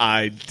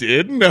 I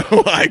did know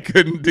I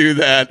couldn't do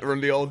that.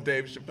 From the old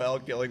Dave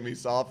Chappelle, Killing Me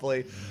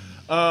Softly.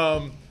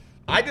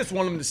 I just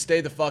want him to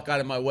stay the fuck out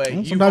of my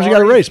way. Sometimes you got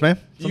to race, man.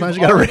 Sometimes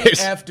you got to race. You've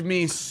effed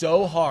me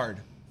so hard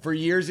for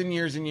years and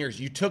years and years.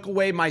 You took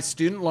away my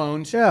student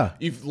loans. Yeah.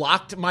 You've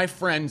locked my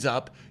friends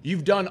up.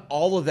 You've done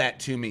all of that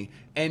to me.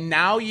 And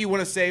now you want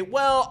to say,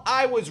 well,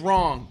 I was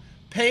wrong.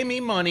 Pay me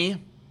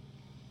money,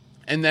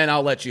 and then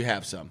I'll let you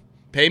have some.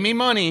 Pay me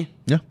money.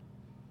 Yeah.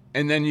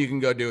 And then you can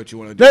go do what you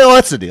want to do. No,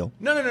 that's the deal.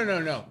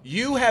 No.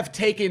 You have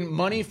taken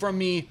money from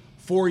me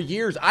for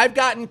years. I've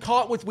gotten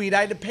caught with weed.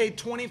 I had to pay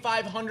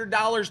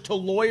 $2,500 to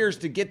lawyers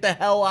to get the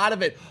hell out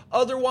of it.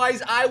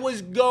 Otherwise, I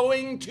was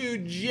going to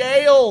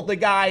jail, the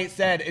guy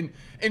said.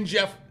 And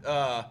Jeff,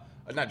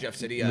 not Jeff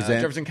City,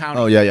 Jefferson County.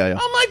 Oh, yeah.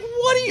 I'm like,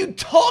 what are you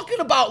talking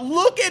about?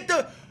 Look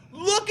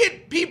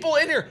at people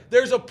in here.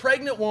 There's a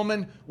pregnant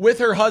woman with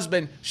her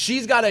husband.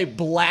 She's got a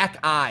black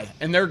eye,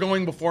 and they're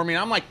going before me.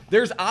 And I'm like,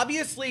 there's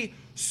obviously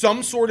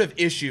some sort of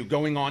issue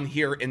going on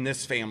here in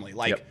this family.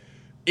 Like,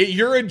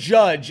 you're a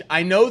judge.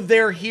 I know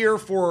they're here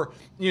for,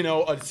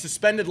 a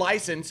suspended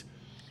license,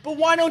 but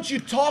why don't you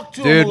talk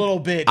to them a little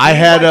bit? I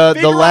had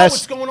figure out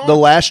what's going on. the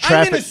last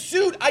traffic. I'm in a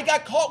suit. I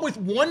got caught with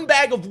one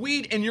bag of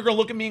weed, and you're going to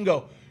look at me and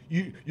go,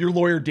 your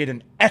lawyer did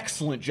an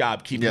excellent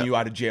job keeping you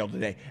out of jail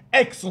today.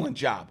 Excellent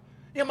job.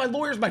 Yeah, my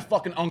lawyer's my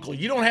fucking uncle.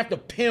 You don't have to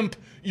pimp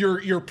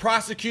your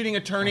prosecuting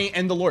attorney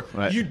and the lawyer.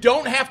 Right. You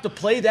don't have to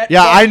play that.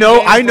 Yeah, I know.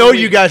 game I know for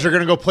you me. guys are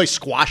gonna go play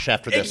squash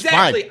after this.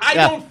 Exactly. Fine. I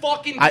Yeah. don't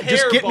fucking care.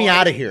 Just get me Vaughn.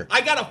 out of here.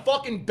 I got a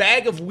fucking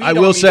bag of weed. I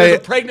will on me. say- There's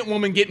a pregnant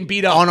woman getting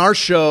beat up. On our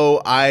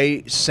show,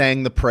 I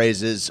sang the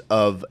praises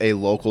of a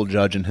local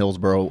judge in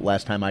Hillsborough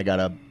last time I got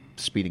a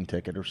speeding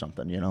ticket or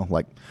something,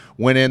 like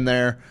went in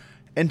there.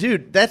 And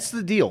dude, that's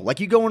the deal. Like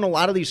you go in a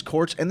lot of these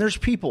courts and there's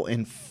people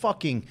in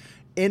fucking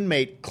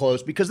inmate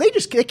closed because they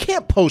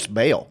can't post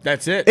bail.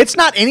 That's it. It's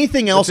not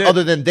anything else That's it.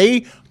 other than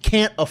they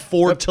can't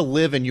afford to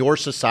live in your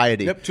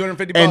society. Yep,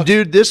 $250. And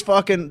dude,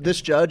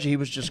 this judge, he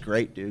was just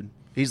great, dude.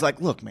 He's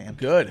like, look, man.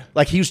 Good.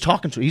 Like he was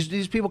talking to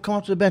these people come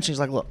up to the bench. And he's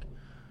like, look,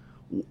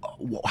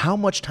 how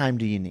much time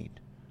do you need?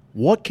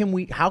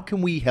 How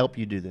can we help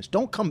you do this?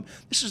 Don't come.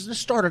 This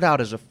started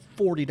out as a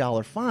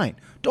 $40 fine.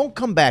 Don't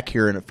come back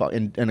here in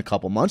a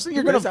couple months.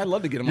 I'd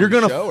love to get him You're on the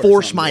gonna show or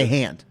force something, my dude.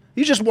 hand.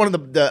 He's just one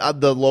of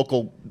the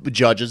local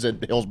judges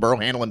at Hillsborough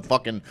handling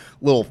fucking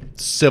little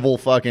civil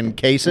fucking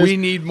cases. We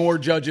need more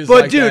judges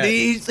But like dude,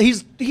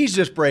 that. he's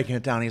just breaking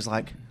it down. He's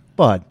like,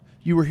 bud,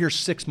 you were here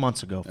 6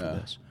 months ago for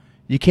this.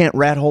 You can't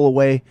rat hole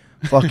away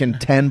fucking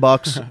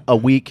 $10 a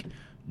week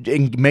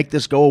and make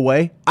this go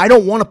away. I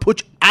don't want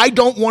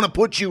to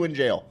put you in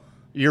jail.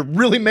 You're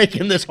really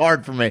making this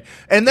hard for me.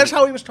 And that's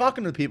how he was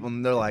talking to people,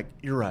 and they're like,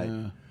 you're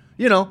right.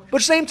 You know,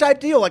 but same type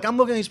deal. Like, I'm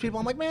looking at these people,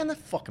 I'm like, man, that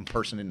fucking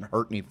person didn't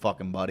hurt any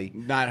fucking buddy.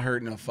 Not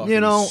hurting a fucking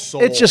You know,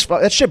 soul. it's just,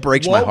 that shit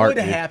breaks my heart. What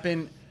would dude.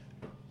 happen,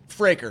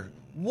 Fraker,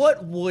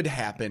 what would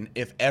happen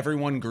if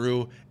everyone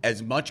grew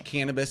as much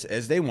cannabis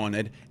as they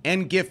wanted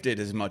and gifted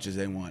as much as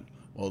they want?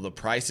 Well, the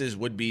prices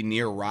would be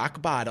near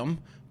rock bottom,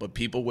 but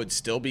people would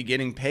still be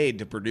getting paid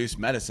to produce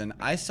medicine.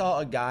 I saw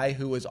a guy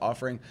who was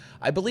offering,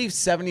 I believe,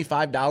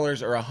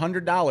 $75 or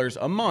 $100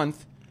 a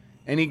month,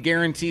 and he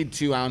guaranteed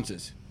 2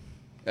 ounces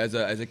as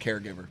a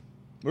caregiver.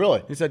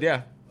 Really? He said,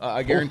 yeah,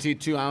 I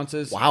guaranteed 2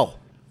 ounces. Wow.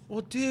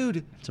 Well,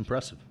 dude, It's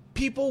impressive.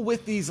 people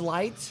with these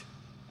lights,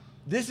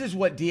 this is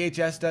what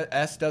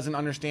DHS doesn't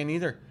understand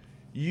either.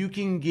 You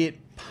can get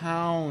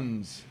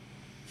pounds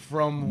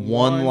from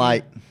One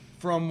light.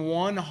 from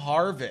one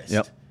harvest.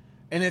 Yep.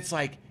 And it's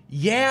like,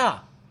 yeah,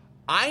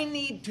 I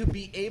need to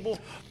be able,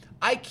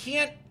 I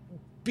can't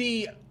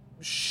be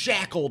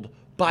shackled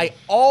by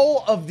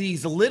all of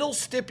these little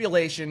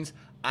stipulations.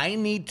 I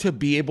need to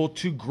be able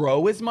to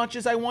grow as much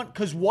as I want.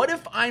 Because what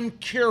if I'm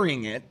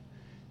curing it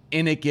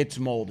and it gets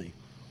moldy?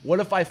 What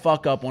if I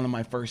fuck up one of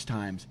my first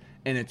times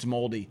and it's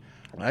moldy?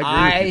 I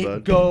agree with you,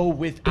 bud. go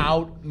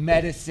without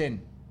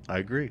medicine I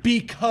agree.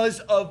 because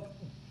of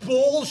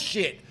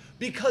bullshit.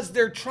 Because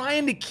they're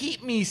trying to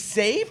keep me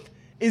safe?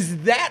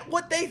 Is that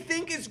what they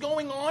think is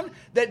going on?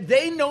 That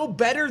they know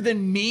better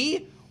than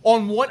me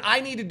on what I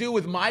need to do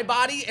with my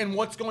body and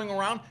what's going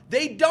around?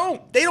 They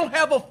don't. They don't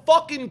have a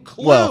fucking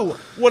clue Well,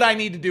 what I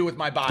need to do with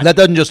my body. That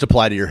doesn't just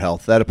apply to your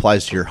health. That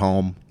applies to your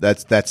home.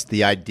 That's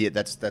the idea.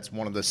 That's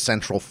one of the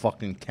central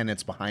fucking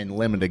tenets behind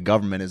limited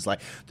government is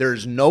like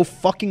there's no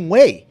fucking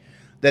way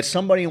that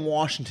somebody in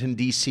Washington,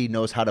 D.C.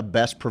 knows how to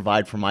best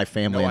provide for my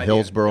family No in idea.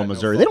 Hillsborough, Got no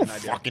Missouri. They don't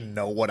fucking idea. fucking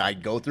know what I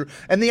go through.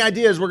 And the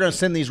idea is we're going to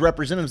send these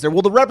representatives there.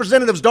 Well, the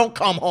representatives don't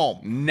come home.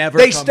 Never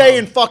They come stay home.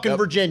 in fucking Yep.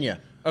 Virginia.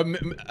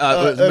 Fucking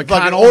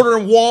Fucking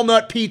ordering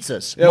walnut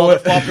pizzas,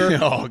 motherfucker.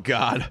 Oh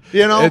God!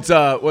 You know? it's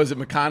was it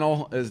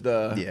McConnell? Is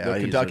the he's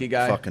Kentucky a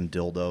guy? fucking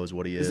dildo is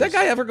what he is. Does that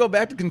guy ever go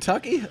back to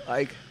Kentucky?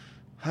 Like,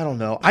 I don't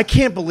know. I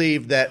can't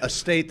believe that a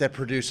state that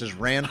produces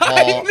Rand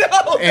I Paul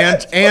know,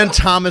 and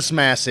Thomas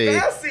Massey.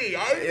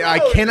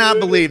 I Cannot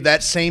believe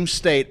that same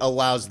state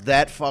allows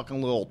that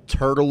fucking little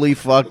turtley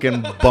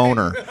fucking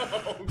boner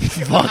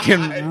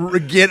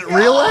get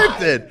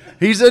reelected.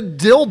 He's a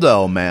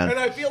dildo, man. And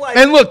I feel like-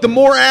 And look, the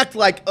more act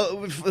like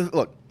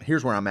look,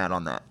 here's where I'm at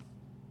on that.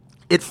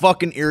 It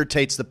fucking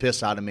irritates the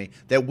piss out of me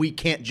that we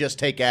can't just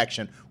take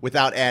action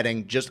without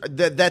adding just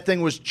that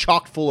thing was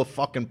chock full of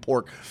fucking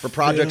pork for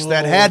projects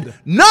that had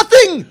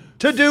nothing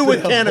to do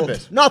with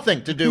cannabis.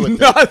 Nothing to do with it.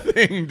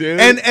 Nothing, dude.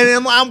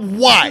 And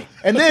why?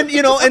 And then,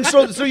 you know, and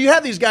so you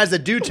have these guys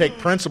that do take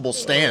principle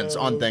stands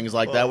on things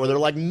like that where they're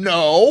like,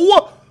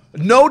 no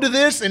to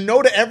this and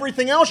no to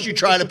everything else you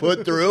try to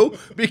put through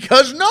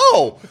because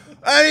no.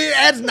 I mean, it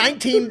adds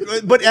 19,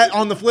 but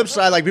on the flip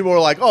side, like people were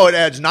like, oh, it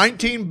adds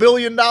 $19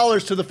 billion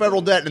to the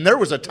federal debt. And there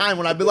was a time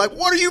when I'd be like,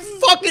 what are you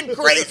fucking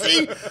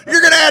crazy?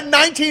 You're going to add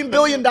 $19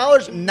 billion?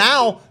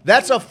 Now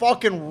that's a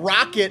fucking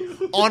rocket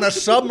on a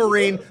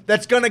submarine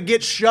that's going to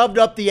get shoved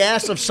up the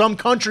ass of some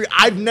country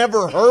I've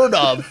never heard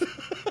of.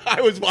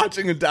 I was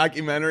watching a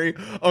documentary,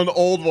 an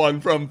old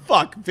one from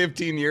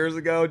 15 years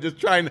ago,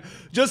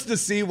 just to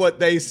see what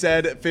they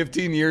said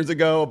 15 years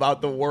ago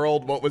about the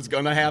world, what was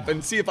going to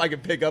happen, see if I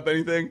could pick up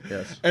anything.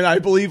 Yes. And I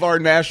believe our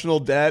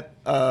national debt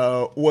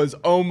was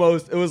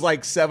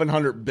like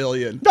 $700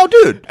 billion. No,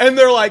 dude. And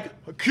they're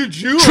like, could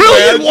you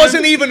Trillion imagine?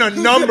 wasn't even a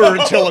number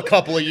until a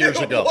couple of years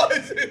ago.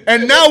 wasn't.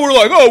 And now we're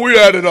like, oh, we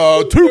added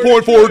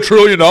 $2.4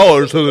 trillion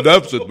to the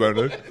deficit,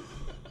 man.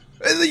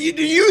 Do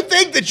you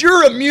think that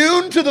you're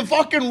immune to the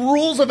fucking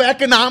rules of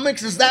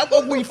economics? Is that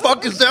what we're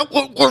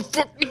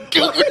fucking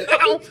doing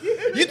now?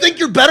 You think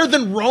you're better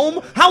than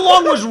Rome? How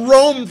long was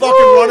Rome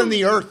fucking running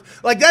the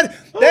earth? Like that's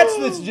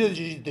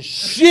the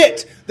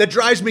shit that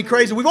drives me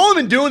crazy. We've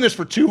only been doing this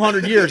for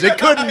 200 years. It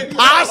couldn't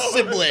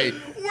possibly.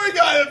 We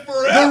got it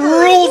forever. The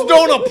rules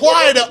don't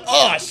apply to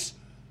us.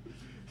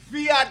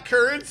 Fiat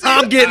currency.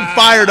 I'm getting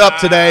fired up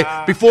today.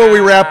 Before we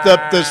wrap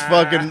up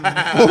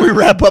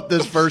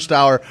this first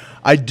hour,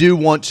 I do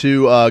want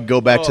to go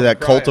back to that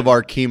crying.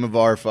 Cultivar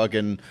Chemovar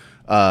fucking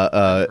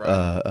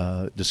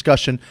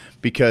discussion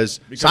because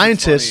it's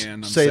scientists funny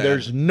and I'm say sad.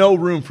 there's no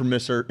room for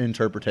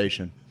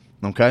misinterpretation.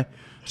 Okay?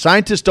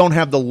 Scientists don't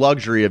have the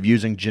luxury of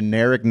using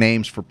generic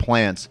names for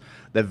plants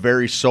that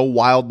vary so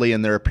wildly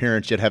in their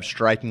appearance yet have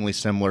strikingly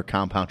similar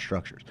compound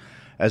structures.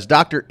 As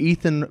Dr.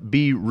 Ethan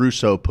B.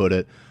 Russo put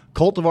it,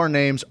 cultivar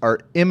names are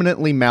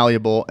eminently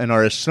malleable and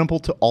are as simple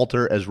to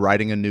alter as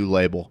writing a new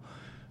label.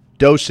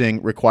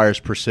 Dosing requires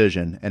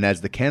precision, and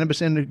as the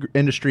cannabis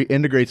industry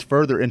integrates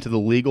further into the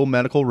legal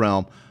medical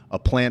realm, a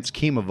plant's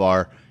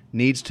chemovar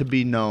needs to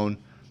be known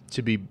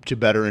to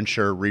better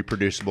ensure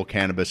reproducible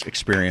cannabis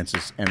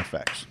experiences and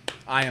effects.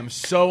 I am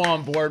so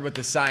on board with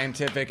the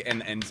scientific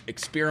and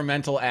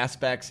experimental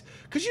aspects.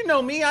 Because you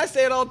know me, I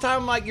say it all the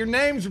time, like, your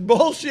name's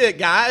bullshit,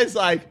 guys.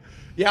 Like,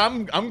 yeah,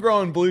 I'm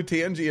growing blue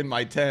TNG in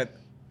my tent.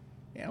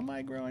 Am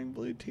I growing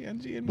blue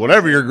TNG in my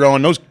Whatever you're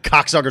growing, those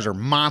cocksuckers are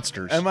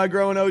monsters. Am I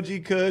growing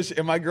OG Kush?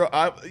 Am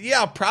I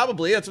yeah,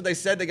 probably. That's what they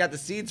said they got the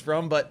seeds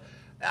from, but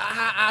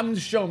I'm the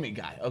show me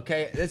guy,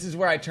 okay? This is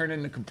where I turn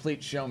into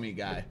complete show me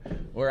guy,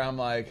 where I'm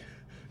like,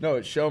 no,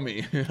 it's show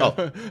me.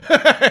 Oh.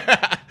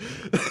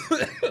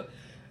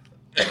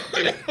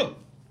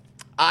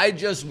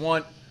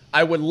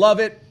 I would love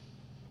it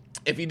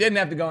if you didn't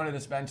have to go in a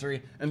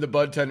dispensary and the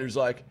bud tender's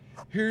like,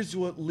 here's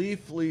what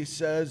Leafly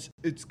says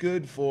it's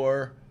good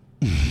for.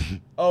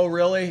 Oh,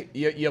 really?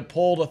 You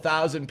pulled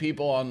 1,000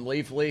 people on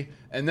Leafly,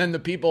 and then the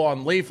people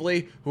on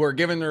Leafly who are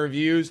giving the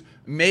reviews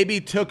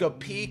maybe took a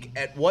peek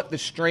at what the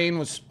strain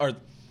was, or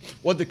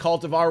what the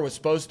cultivar was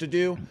supposed to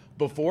do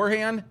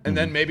beforehand, and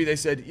then maybe they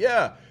said,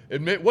 yeah,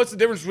 what's the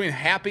difference between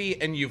happy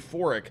and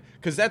euphoric?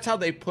 Because that's how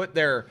they put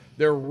their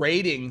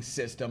rating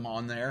system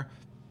on there.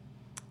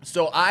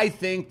 So I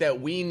think that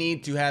we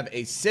need to have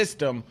a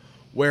system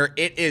where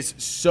it is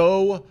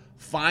so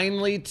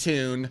finely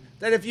tuned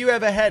that if you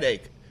have a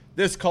headache,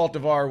 this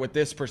cultivar with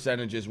this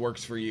percentages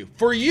works for you.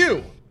 For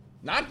you!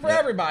 Not for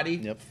everybody.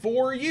 Yep.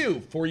 For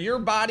you. For your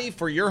body,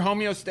 for your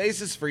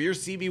homeostasis, for your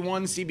CB1,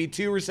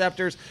 CB2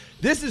 receptors.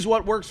 This is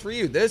what works for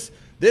you. This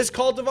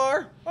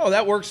cultivar,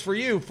 that works for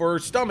you for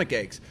stomach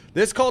aches.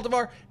 This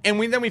cultivar,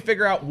 and then we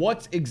figure out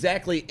what's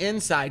exactly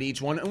inside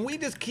each one, and we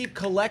just keep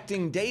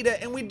collecting data,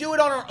 and we do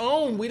it on our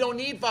own. We don't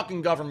need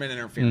fucking government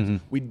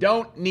interference. We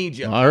don't need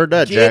you. I heard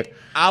that, Get Jack.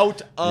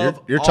 out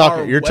of You're our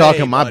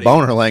talking way, my buddy.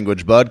 boner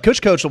language, bud.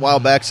 Kush Coach a while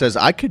back says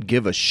I could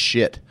give a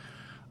shit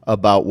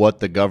about what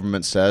the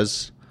government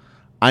says.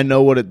 I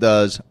know what it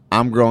does.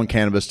 I'm growing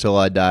cannabis till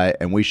I die,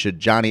 and we should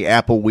Johnny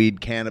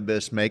Appleweed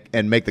cannabis make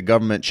the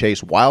government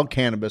chase wild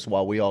cannabis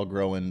while we all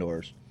grow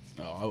indoors.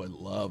 Oh, I would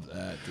love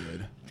that,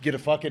 dude. Get a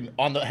fucking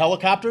on the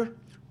helicopter.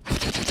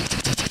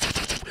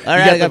 All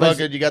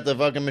You got the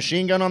fucking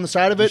machine gun on the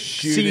side of it.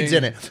 Shooting. Seeds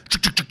in it.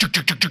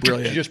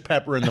 Brilliant. You just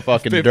pepper in the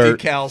fucking 50 dirt.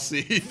 cal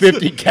seeds.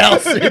 50 cal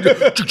seed.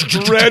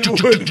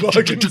 Redwood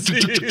fucking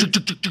seeds.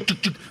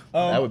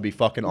 That would be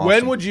fucking awesome.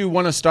 When would you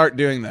want to start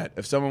doing that?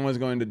 If someone was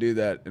going to do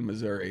that in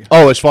Missouri,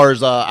 Oh, as far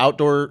as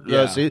outdoor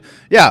Yeah. seed?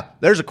 Yeah,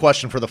 there's a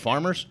question for the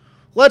farmers.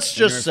 Let's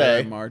just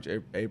say, March,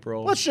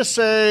 April. let's just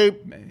say,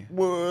 May.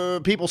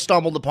 People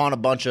stumbled upon a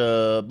bunch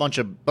of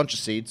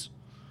seeds.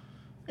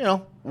 You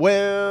know,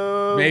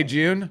 well, May,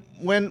 June.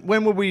 when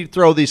would we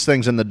throw these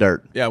things in the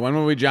dirt? Yeah, when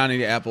will we Johnny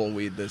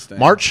Appleweed this thing?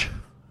 March,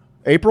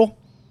 April?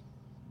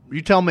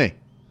 You tell me.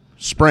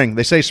 Spring.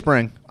 They say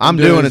spring. I'm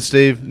doing doing it. it,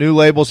 Steve. New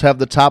labels have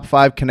the top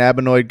 5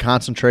 cannabinoid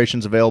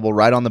concentrations available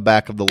right on the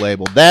back of the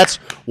label. That's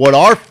what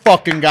our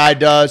fucking guy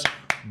does.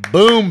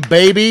 Boom,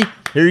 baby.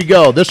 Here you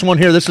go. This one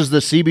here, this is the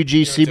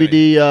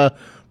CBD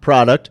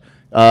product.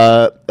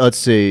 Let's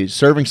see.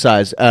 Serving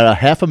size at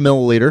half a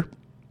milliliter.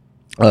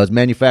 It's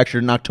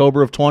manufactured in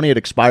October of 20. It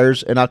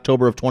expires in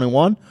October of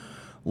 21.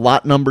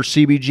 Lot number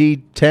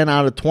CBG 10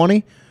 out of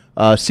 20.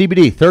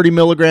 CBD 30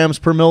 milligrams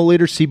per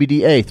milliliter.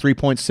 CBDA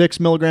 3.6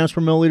 milligrams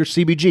per milliliter.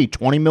 CBG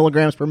 20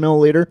 milligrams per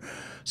milliliter.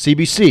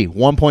 CBC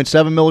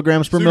 1.7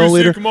 milligrams per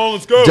milliliter. come on,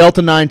 let's go.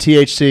 Delta 9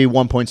 THC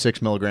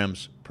 1.6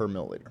 milligrams per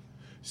milliliter.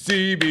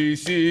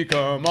 CBC,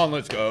 come on,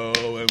 let's go,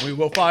 and we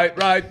will fight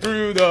right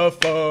through the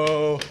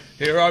foe.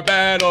 Hear our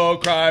battle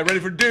cry, ready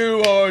for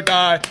do or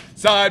die.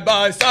 Side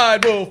by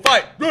side, we'll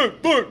fight.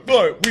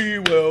 We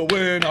will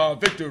win our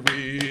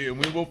victory,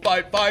 and we will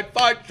fight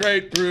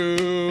straight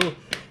through.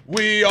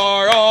 We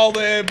are all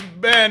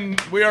men.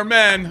 We are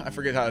men. I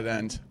forget how it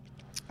ends.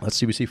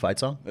 That's CBC fight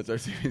song. That's our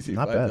CBC.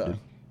 Not fight bad, song. dude.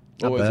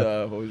 What Not was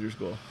bad. what was your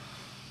school?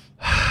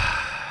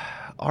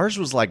 Ours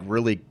was like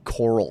really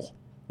choral.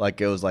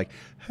 Like it was like,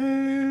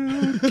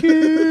 Hail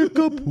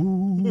Kickapoo.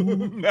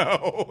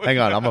 No. Hang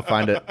on, I'm gonna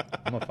find it.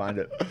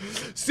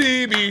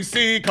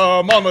 CBC,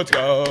 come on, let's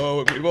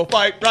go. And we will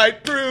fight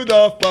right through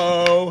the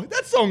foe.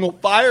 That song will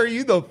fire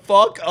you the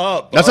fuck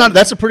up. bud.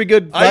 That's a pretty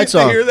good I fight used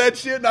song. to hear that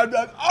shit and I'd be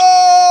like,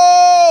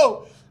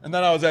 oh! And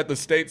then I was at the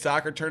state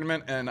soccer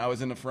tournament and I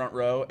was in the front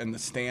row and the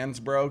stands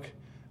broke.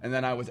 And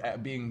then I was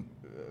being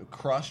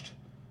crushed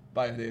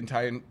by the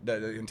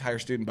entire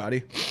student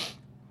body.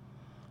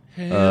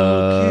 Yeah.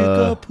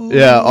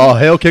 Oh,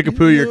 Hail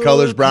Kickapoo, your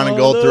colors brown and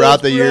gold.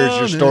 Throughout the years,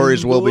 your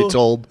stories will be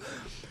told.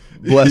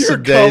 Blessed Your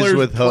days color's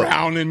with hope.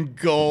 brown and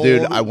gold.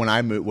 Dude, when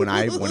I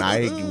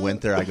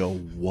went there, I go,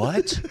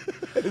 what?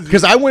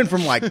 Because I went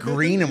from like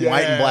green and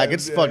white and black.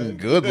 It's fucking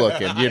good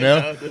looking, you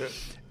know?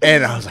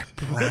 And I was like,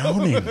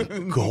 brown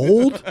and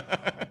gold?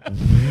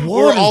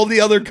 Were all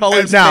the other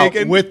colors Now,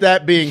 taken? with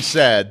that being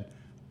said,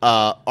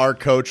 our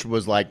coach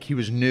was like, he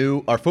was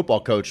new. Our football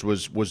coach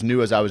was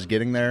new as I was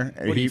getting there.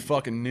 What, he you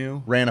fucking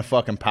knew? ran a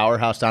fucking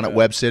powerhouse down at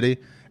Webb City.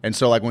 And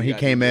so, like, when he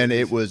came in,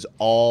 it was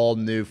all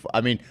new.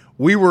 I mean,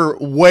 we were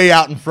way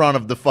out in front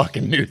of the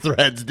fucking new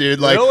threads, dude.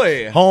 Like,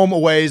 Really? home,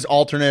 aways,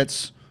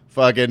 alternates,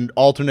 fucking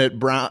alternate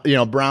brown,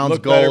 browns,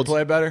 Look better, golds.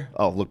 play better.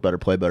 Oh, look better,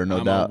 play better, no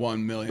I'm doubt. a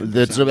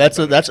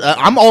 1,000,000%. That's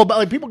I'm all about.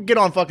 Like, people get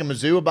on fucking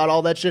Mizzou about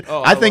all that shit.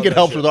 Oh, I think love it that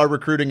helps shit. with our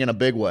recruiting in a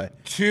big way.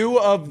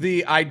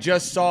 I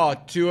just saw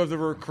two of the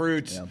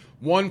recruits,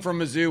 one from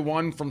Mizzou,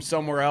 one from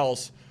somewhere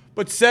else,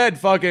 but said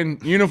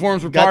fucking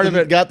uniforms were part of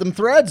it. Got them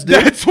threads, dude.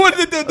 That's what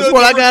That's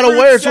what I gotta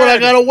wear. It's what I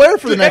gotta wear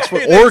for the next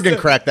one. They Oregon said-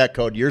 cracked that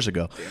code years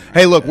ago.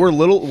 Hey, look, we're a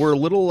little. we're we're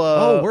late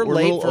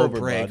little for a over,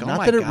 break. bud. Oh Not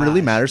my that it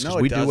really gosh. matters No, because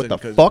it we do what the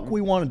doesn't, 'cause- fuck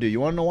we want to do. You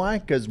want to know why?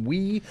 Because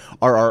we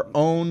are our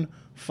own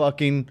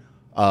fucking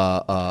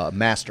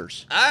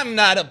masters. I'm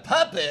not a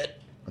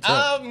puppet.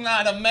 I'm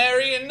not a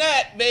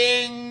marionette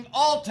being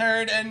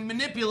altered and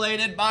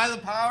manipulated by the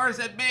powers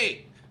that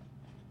be.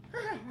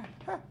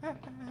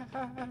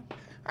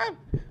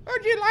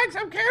 Would you like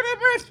some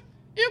cannabis?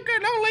 You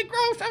can only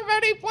grow so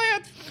many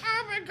plants.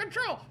 I'm in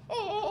control.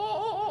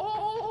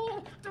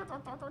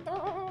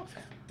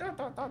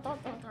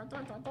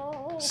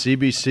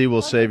 CBC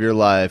will save your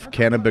life.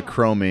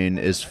 Cannabichromine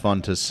is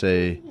fun to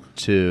say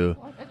too.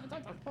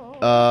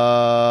 Wide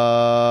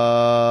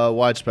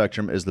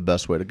spectrum is the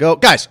best way to go.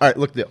 Guys, all right,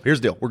 look, the deal. Here's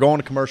the deal. We're going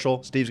to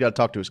commercial. Steve's got to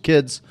talk to his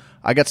kids.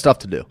 I got stuff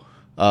to do.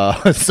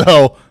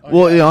 So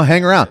we'll,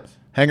 hang around.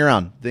 Hang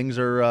around. Things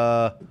are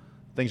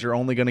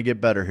only going to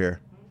get better here.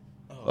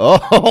 Oh,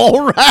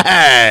 all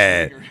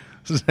right.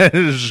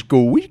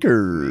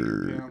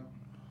 Squeaker.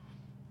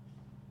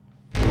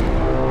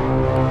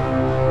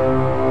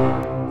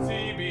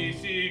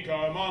 CBC,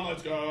 come on,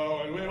 let's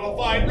go, and we'll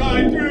fight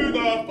right through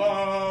the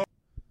phone.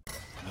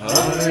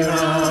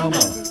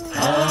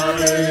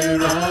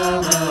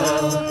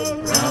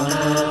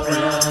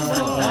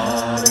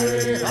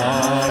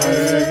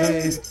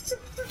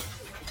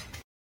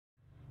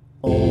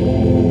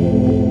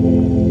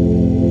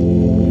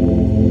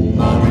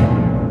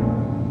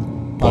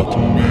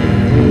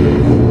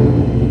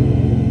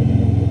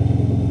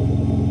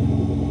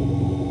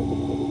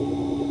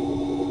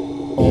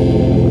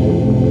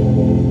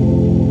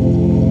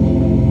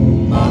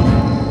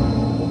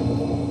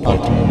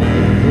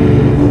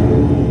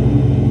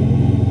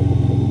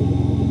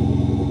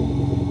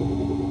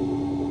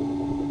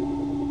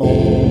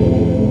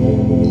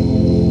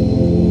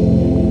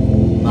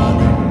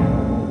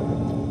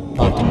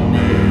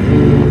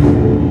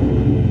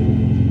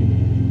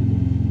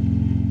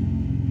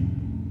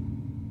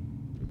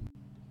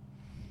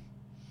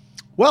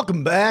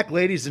 Welcome back,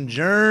 ladies and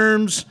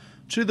germs,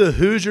 to the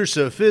Hoosier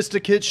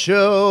Sophisticate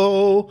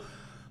Show.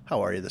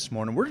 How are you this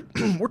morning?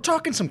 We're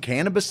talking some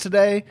cannabis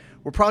today.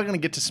 We're probably going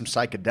to get to some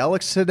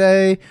psychedelics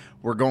today.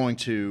 We're going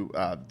to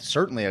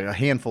certainly a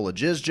handful of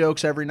jizz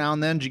jokes every now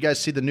and then. Did you guys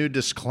see the new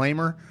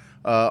disclaimer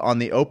on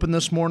the open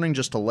this morning,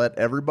 just to let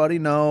everybody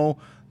know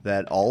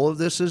that all of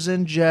this is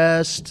in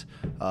jest?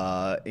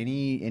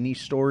 Any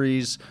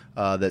stories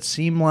that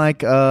seem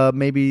like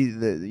maybe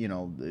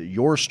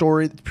your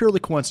story, purely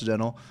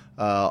coincidental.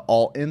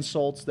 All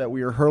insults that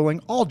we are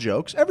hurling, all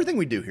jokes. Everything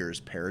we do here is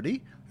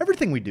parody.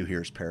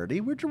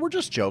 We're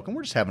just joking.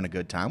 We're just having a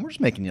good time. We're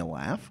just making you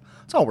laugh.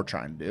 That's all we're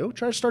trying to do.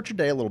 Try to start your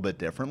day a little bit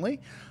differently.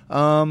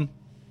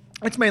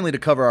 It's mainly to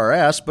cover our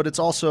ass, but it's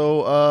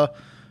also,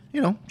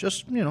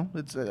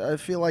 it's. I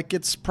feel like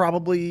it's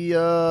probably in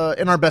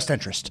our best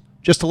interest,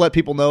 just to let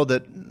people know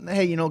that,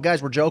 hey,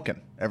 guys, we're joking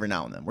every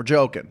now and then. We're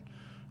joking.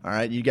 All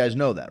right, you guys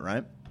know that,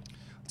 right?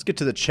 Let's get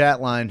to the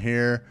chat line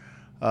here.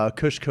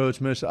 Kush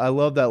Coach Miss, I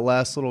love that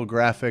last little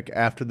graphic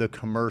after the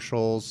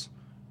commercials.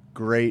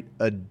 Great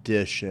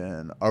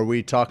addition. Are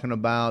we talking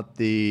about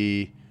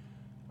the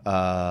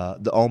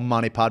Om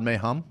Mani Padme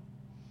Hum?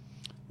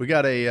 We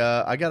got make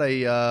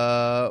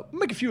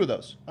a few of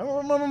those.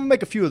 I'm gonna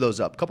make a few of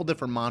those up. A couple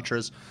different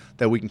mantras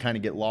that we can kind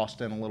of get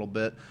lost in a little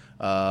bit.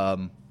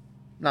 Not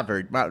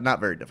very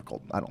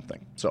difficult, I don't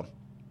think. So,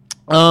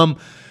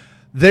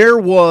 there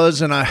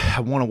was, and I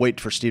want to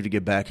wait for Steve to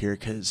get back here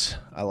because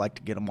I like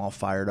to get him all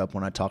fired up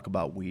when I talk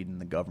about weed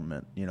and the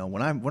government.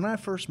 When I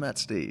first met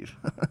Steve,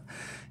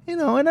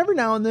 and every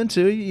now and then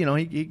too,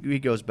 he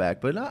goes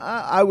back. But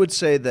I would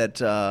say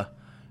that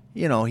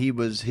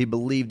he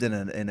believed in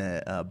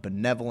a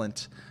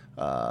benevolent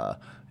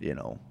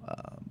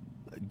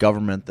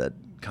government that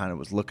kind of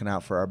was looking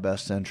out for our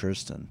best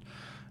interest, and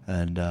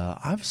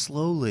I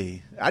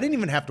didn't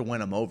even have to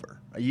win him over.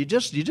 You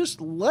just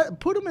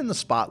put them in the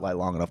spotlight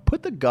long enough.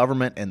 Put the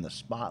government in the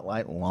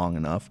spotlight long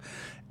enough,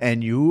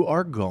 and you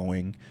are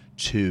going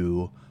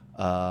to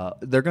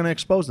they're going to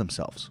expose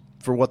themselves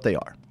for what they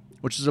are,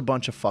 which is a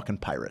bunch of fucking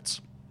pirates.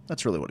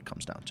 That's really what it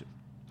comes down to.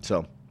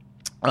 So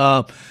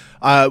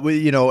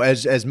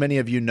As many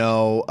of you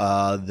know,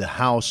 the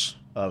House,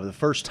 the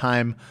first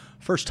time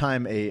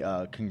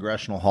a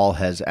congressional hall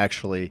has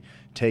actually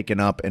taken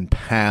up and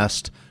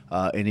passed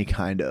any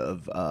kind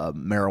of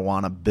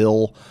marijuana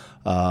bill,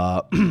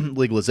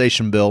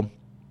 legalization bill.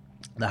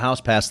 The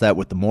House passed that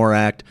with the MORE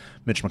Act.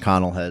 Mitch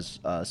McConnell has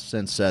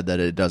since said that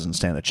it doesn't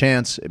stand a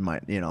chance. It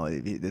might,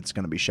 it's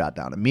going to be shot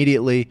down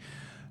immediately.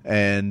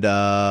 And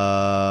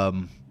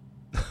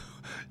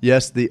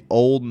yes, the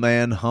old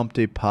man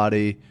Humpty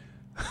Potty.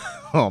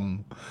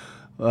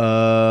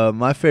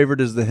 My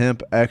favorite is the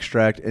hemp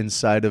extract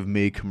inside of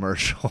me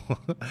commercial.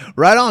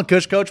 Right on,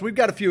 Kush Coach. We've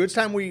got a few. It's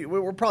time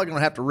we're probably going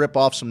to have to rip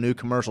off some new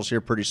commercials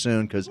here pretty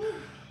soon because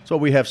that's what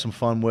we have some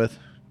fun with.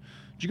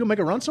 Did you go make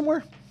a run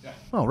somewhere? Yeah.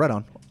 Oh, right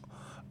on.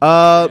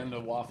 In the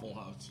Waffle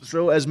House.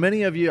 So as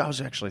many of you, I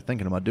was actually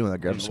thinking about doing that,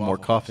 grabbing some more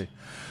coffee.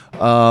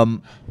 As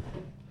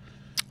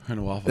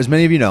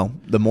many of you know,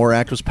 the MORE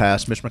Act was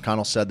passed. Mitch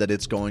McConnell said that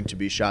it's going to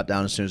be shot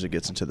down as soon as it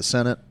gets into the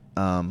Senate.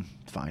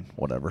 Fine,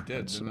 whatever.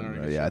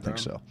 I think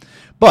so.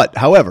 But,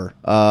 however,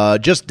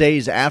 just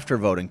days after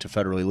voting to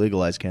federally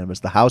legalize cannabis,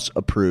 the House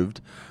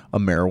approved a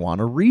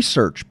marijuana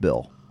research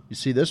bill. You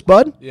see this,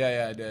 bud?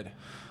 Yeah, I did.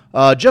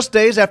 Just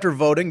days after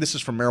voting, this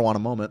is from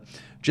Marijuana Moment,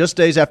 just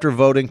days after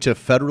voting to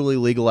federally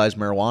legalize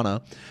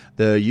marijuana,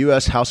 the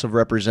U.S. House of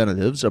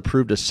Representatives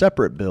approved a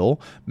separate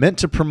bill meant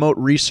to promote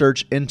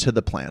research into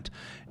the plant,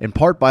 in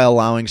part by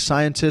allowing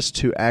scientists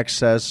to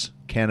access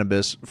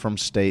cannabis from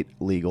state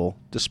legal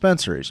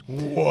dispensaries.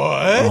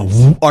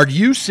 What? Are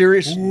you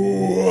serious?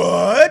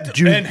 What?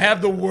 And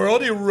have the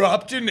world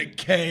erupt into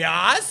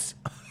chaos?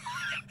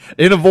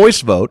 In a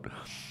voice vote,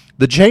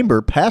 the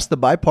chamber passed the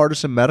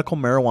Bipartisan Medical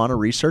Marijuana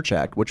Research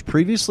Act, which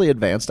previously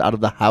advanced out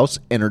of the House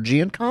Energy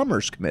and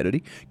Commerce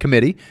Committee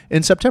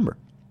in September.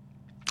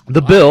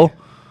 The bill,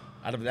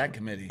 out of that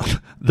committee,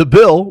 the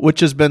bill, which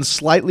has been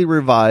slightly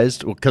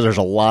revised, because there's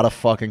a lot of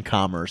fucking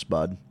commerce,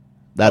 bud.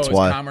 That's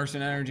why. Commerce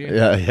and Energy?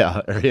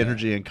 Yeah,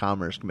 Energy and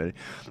Commerce Committee.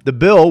 The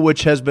bill,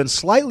 which has been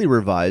slightly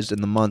revised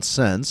in the months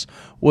since,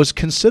 was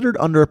considered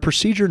under a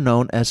procedure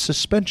known as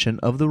suspension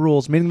of the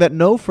rules, meaning that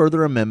no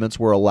further amendments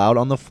were allowed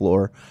on the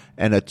floor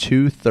and a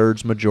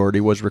 2/3 majority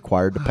was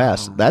required to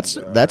pass.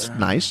 That's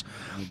nice.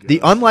 The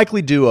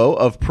unlikely duo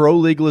of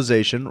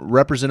pro-legalization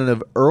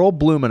Representative Earl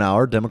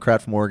Blumenauer,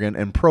 Democrat from Oregon,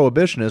 and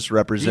prohibitionist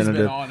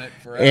Representative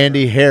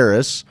Andy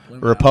Harris,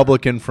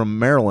 Republican from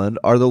Maryland,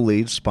 are the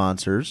lead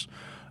sponsors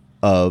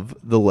of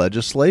the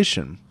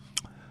legislation.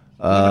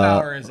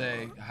 Blumenauer is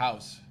a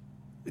House.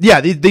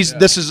 Yeah,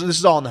 this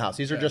is all in the House.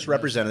 These are just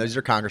representatives. These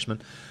are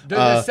congressmen.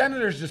 The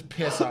senators just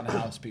piss on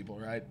House people,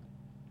 right?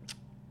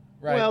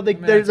 Right. Well,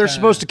 they're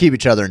supposed to keep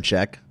each other in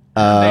check.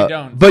 They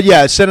don't. But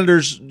yeah,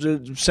 senators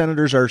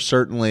are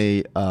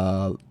certainly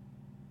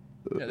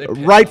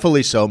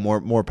rightfully so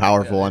more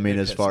powerful. Yeah, I mean,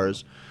 as far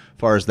as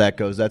that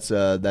goes,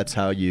 that's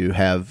how you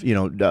have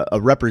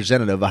a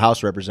representative, a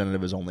House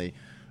representative is only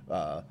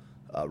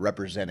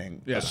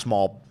representing a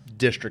small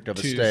district of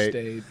a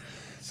state.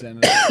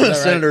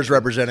 Senators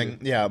representing,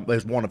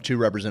 is one of two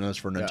representatives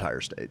for an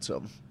entire state.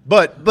 So,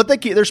 but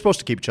they're supposed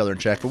to keep each other in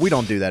check. But we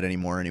don't do that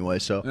anymore anyway.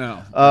 So,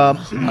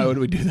 why would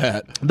we do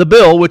that? The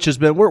bill, which has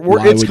been,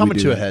 it's coming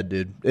to a head,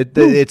 dude.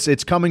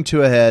 It's coming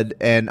to a head,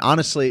 and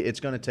honestly, it's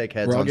going to take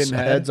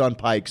heads on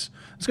pikes.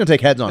 It's going to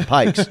take heads on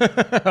pikes.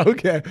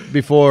 Okay.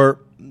 Before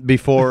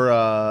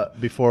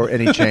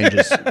any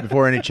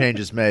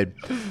changes made.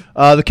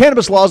 The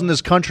cannabis laws in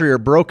this country are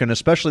broken,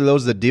 especially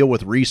those that deal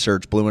with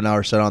research,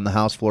 Blumenauer said on the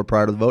House floor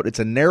prior to the vote. It's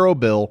a narrow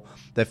bill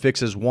that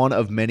fixes one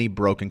of many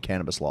broken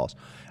cannabis laws.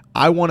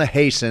 I want to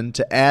hasten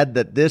to add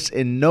that this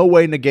in no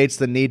way negates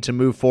the need to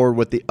move forward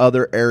with the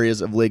other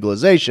areas of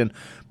legalization,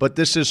 but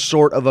this is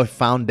sort of a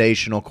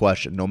foundational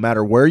question. No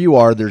matter where you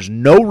are, there's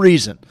no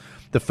reason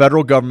the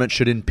federal government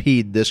should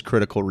impede this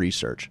critical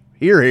research.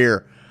 Hear,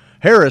 hear.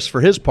 Harris, for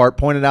his part,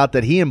 pointed out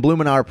that he and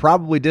Blumenauer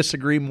probably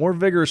disagree more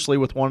vigorously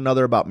with one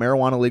another about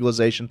marijuana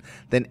legalization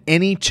than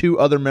any two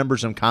other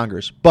members of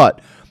Congress. But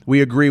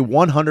we agree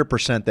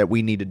 100% that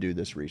we need to do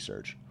this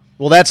research.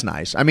 Well, that's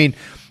nice. I mean,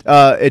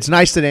 it's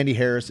nice that Andy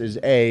Harris is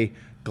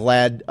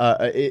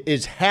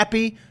is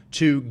happy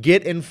to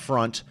get in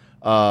front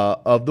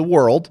of the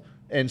world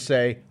and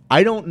say,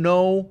 I don't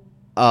know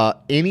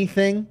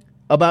anything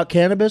about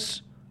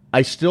cannabis.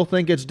 I still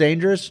think it's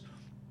dangerous.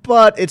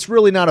 But it's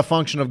really not a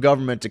function of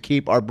government to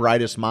keep our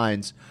brightest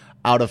minds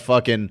out of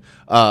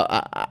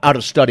out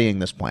of studying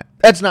this plant.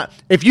 That's not.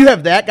 If you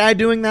have that guy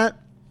doing that,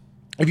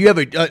 if you have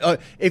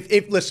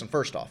listen,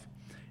 first off,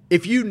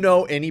 if you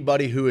know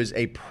anybody who is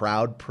a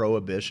proud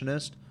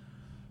prohibitionist,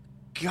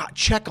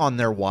 check on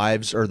their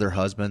wives or their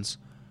husbands.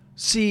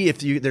 See if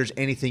there's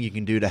anything you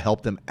can do to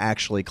help them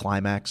actually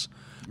climax,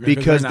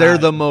 because they're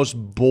the most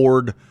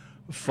bored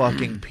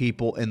fucking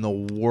people in the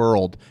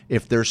world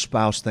if their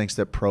spouse thinks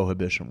that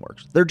prohibition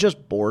works. They're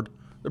just bored.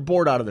 They're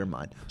bored out of their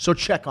mind. So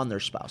check on their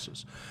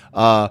spouses.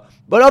 But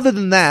other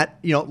than that,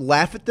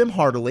 laugh at them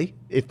heartily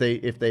if they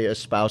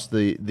espouse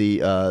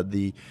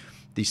the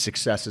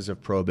successes of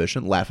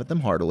prohibition. Laugh at them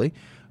heartily.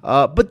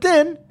 But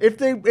then,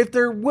 if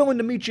they're willing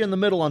to meet you in the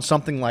middle on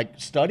something like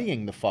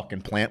studying the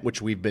fucking plant,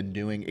 which we've been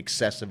doing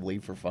excessively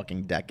for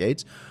fucking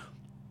decades,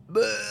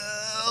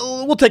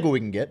 we'll take what we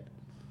can get.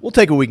 We'll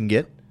take what we can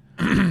get.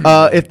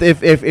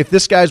 If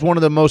this guy's one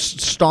of the most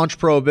staunch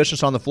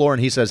prohibitionists on the floor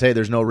and he says, hey,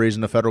 there's no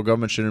reason the federal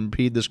government should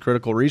impede this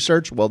critical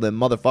research, well then,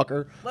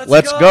 motherfucker,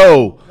 let's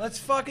go. Let's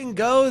fucking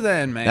go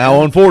then, man.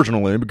 Now,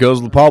 unfortunately, because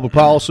of the public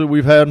policy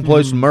we've had in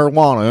place in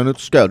marijuana and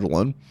its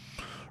scheduling,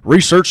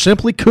 research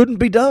simply couldn't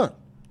be done.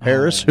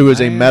 Harris, who is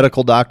a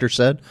medical doctor,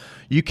 said,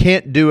 you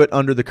can't do it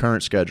under the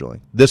current scheduling.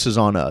 This is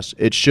on us.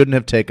 It shouldn't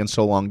have taken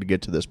so long to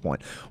get to this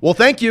point. Well,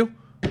 thank you.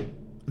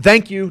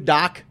 Thank you,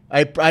 Doc.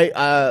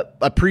 I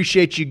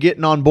appreciate you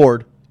getting on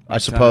board, I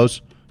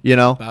suppose. You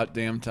know, about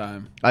damn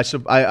time.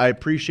 I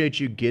appreciate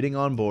you getting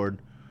on board.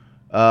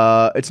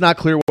 It's not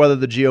clear whether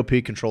the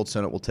GOP-controlled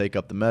Senate will take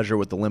up the measure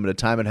with the limited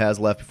time it has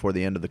left before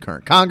the end of the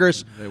current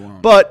Congress. They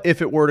won't. But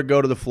if it were to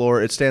go to the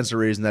floor, it stands to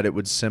reason that it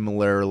would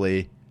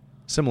similarly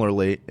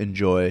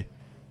enjoy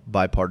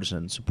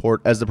bipartisan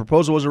support. As the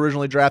proposal was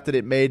originally drafted,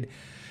 it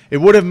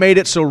would have made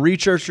it so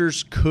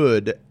researchers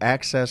could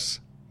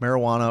access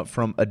marijuana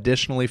from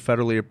additionally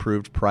federally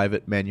approved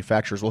private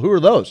manufacturers. Well, who are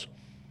those?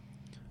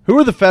 Who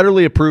are the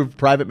federally approved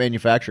private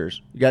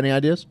manufacturers? You got any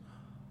ideas?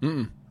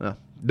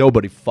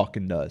 Nobody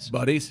fucking does.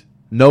 Buddies?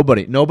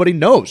 Nobody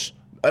knows.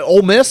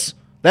 Ole Miss?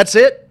 That's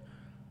it?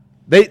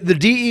 The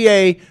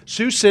DEA,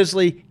 Sue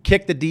Sisley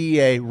kicked the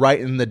DEA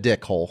right in the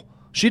dick hole.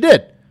 She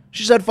did.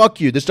 She said,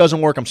 fuck you. This doesn't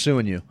work. I'm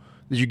suing you.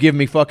 Did you give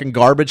me fucking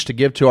garbage to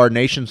give to our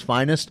nation's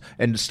finest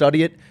and to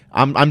study it?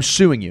 I'm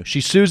suing you.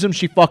 She sues them.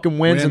 She fucking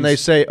wins. And they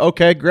say,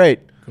 okay, great.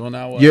 Cool,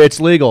 now what? Yeah, it's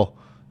legal.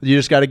 You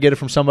just got to get it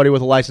from somebody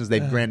with a license.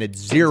 They've granted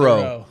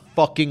zero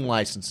fucking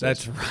licenses.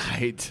 That's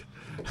right.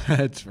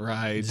 That's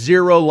right.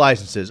 0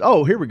 licenses.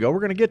 Oh, here we go. We're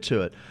going to get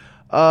to it.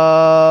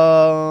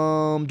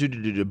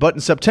 But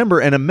in September,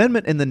 an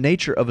amendment in the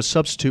nature of a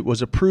substitute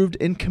was approved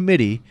in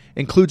committee,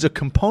 includes a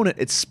component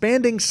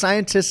expanding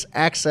scientists'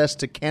 access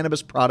to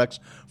cannabis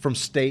products from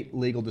state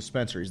legal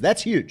dispensaries.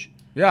 That's huge.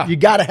 Yeah. You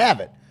got to have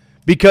it.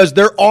 Because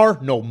there are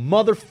no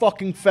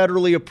motherfucking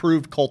federally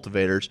approved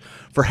cultivators.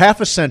 For half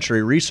a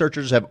century,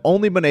 researchers have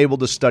only been able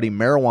to study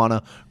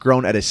marijuana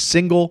grown at a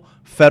single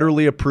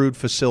federally approved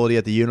facility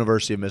at the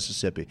University of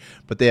Mississippi.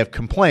 But they have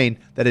complained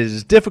that it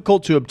is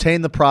difficult to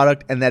obtain the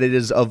product and that it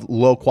is of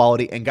low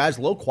quality. And guys,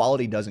 low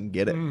quality doesn't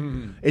get it.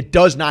 It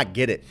does not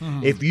get it.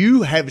 If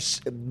you have,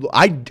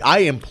 I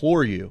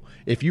implore you,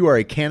 if you are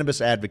a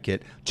cannabis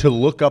advocate, to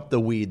look up the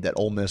weed that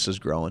Ole Miss is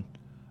growing.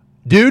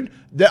 Dude,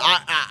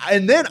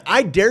 and then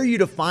I dare you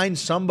to find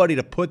somebody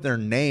to put their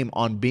name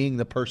on being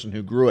the person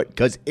who grew it,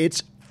 because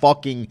it's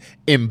fucking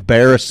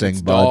embarrassing,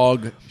 bud.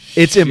 Dog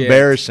It's shit.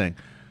 embarrassing.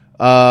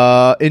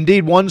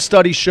 Indeed, one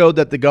study showed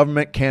that the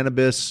government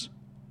cannabis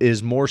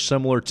is more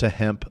similar to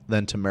hemp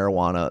than to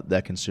marijuana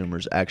that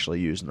consumers actually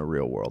use in the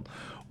real world.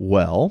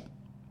 Well,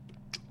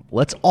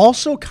 let's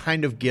also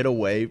kind of get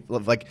away.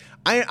 Like,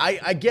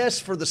 I guess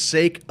for the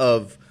sake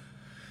of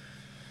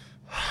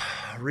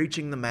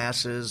reaching the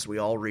masses, we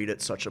all read at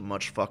such a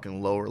much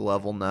fucking lower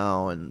level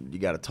now, and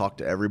you got to talk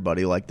to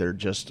everybody like they're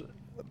just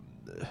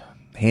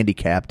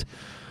handicapped.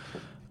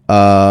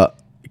 Hemp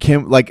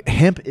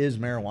is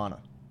marijuana,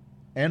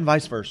 and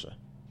vice versa,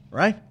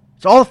 right?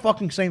 It's all the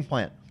fucking same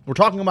plant. We're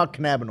talking about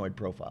cannabinoid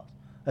profiles.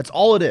 That's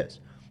all it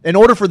is. In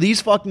order for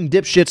these fucking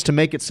dipshits to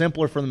make it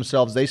simpler for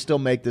themselves, they still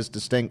make this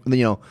distinction.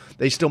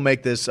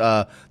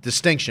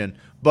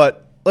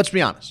 But let's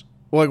be honest.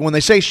 Like, when they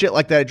say shit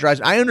like that, it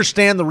drives. I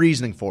understand the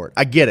reasoning for it.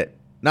 I get it.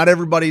 Not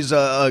everybody's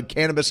a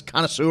cannabis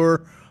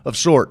connoisseur of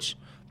sorts,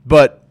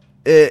 but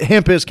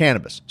hemp is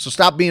cannabis. So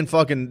stop being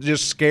fucking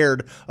just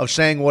scared of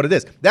saying what it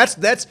is.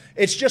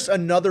 It's just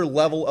another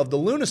level of the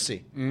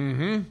lunacy.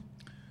 Mm-hmm.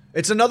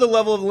 It's another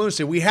level of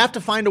lunacy. We have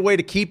to find a way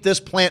to keep this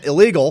plant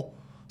illegal.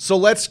 So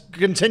let's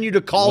continue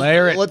to call.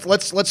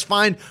 Let's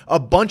find a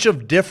bunch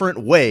of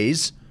different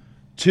ways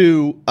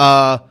to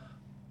fucking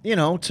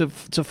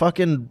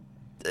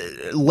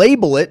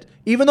label it,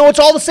 even though it's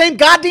all the same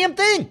goddamn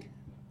thing.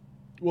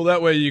 Well,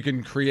 that way you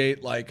can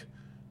create like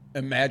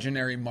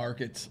imaginary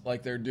markets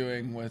like they're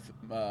doing with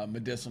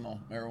medicinal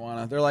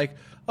marijuana. They're like,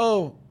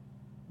 oh,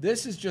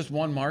 this is just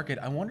one market.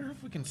 I wonder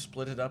if we can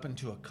split it up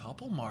into a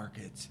couple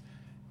markets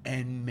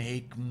and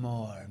make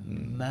more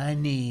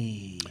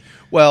money.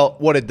 Well,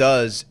 what it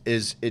does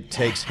is it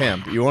takes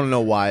hemp. You want to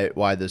know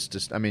why this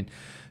just, I mean,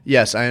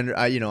 yes, and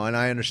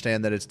I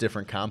understand that it's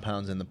different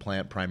compounds in the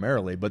plant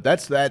primarily, but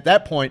at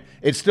that point,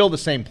 it's still the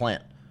same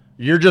plant.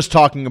 You're just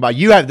talking about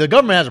the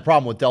government has a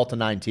problem with Delta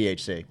 9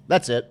 THC.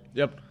 That's it.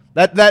 Yep.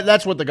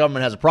 That's what the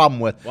government has a problem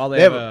with. Well, they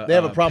have a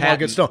problem patent.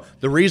 against stone.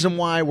 The reason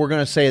why we're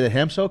going to say that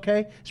hemp's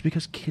okay is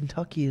because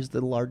Kentucky is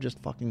the largest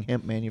fucking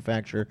hemp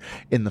manufacturer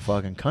in the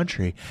fucking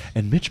country,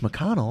 and Mitch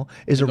McConnell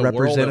is a The world at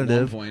one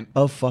representative point.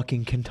 of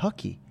fucking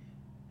Kentucky.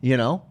 You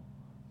know,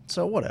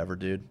 so whatever,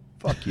 dude.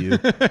 Fuck you,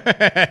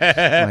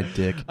 my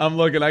dick. I'm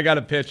looking. I got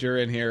a picture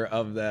in here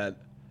of that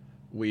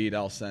weed.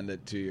 I'll send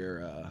it to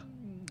your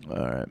All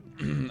right.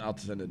 I'll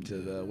send it to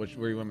the. Where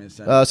do you want me to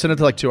send it? Send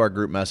it to our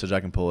group message. I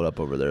can pull it up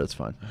over there. That's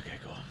fine. Okay,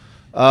 cool.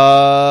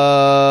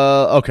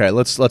 Okay,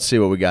 let's see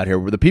what we got here.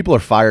 The people are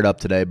fired up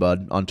today,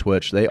 bud, on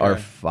Twitch. They are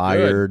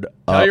fired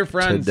Tell your up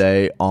friends.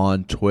 today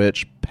on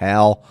Twitch,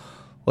 pal.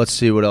 Let's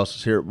see what else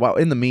is here. Well,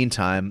 in the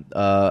meantime,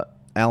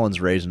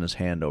 Alan's raising his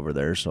hand over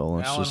there, so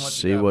let's Alan, just what you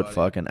see got, what buddy?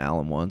 fucking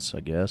Alan wants, I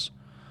guess.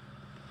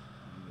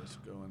 I'm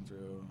just going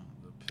through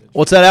the picture.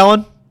 What's that,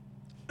 Alan?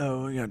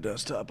 Oh, we got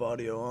desktop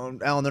audio on.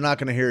 Alan, they're not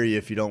going to hear you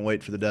if you don't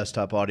wait for the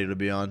desktop audio to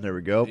be on. There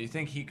we go. Do you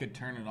think he could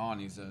turn it on?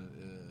 He's a,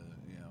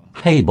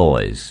 Hey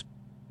boys.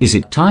 Is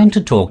it time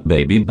to talk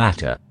baby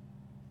batter?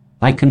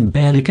 I can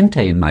barely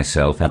contain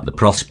myself at the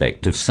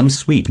prospect of some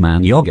sweet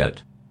man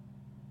yogurt.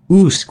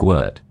 Ooh,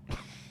 squirt.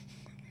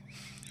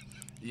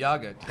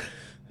 Yogurt.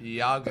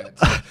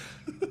 It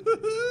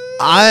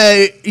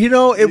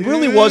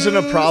really wasn't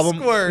a problem.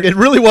 Squirt. It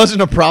really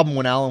wasn't a problem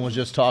when Alan was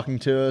just talking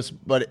to us,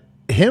 but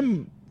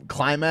him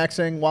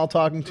climaxing while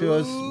talking to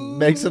us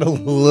makes it a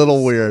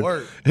little weird.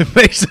 Squirt. It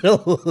makes it a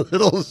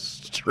little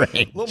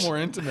strange. A little more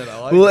intimate. I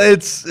like Well,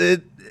 it.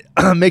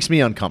 it makes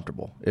me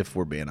uncomfortable, if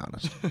we're being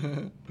honest.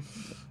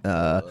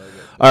 All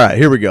right,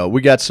 here we go.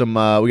 We got some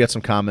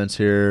comments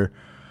here.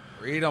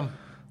 Read them.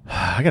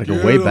 I gotta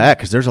go way back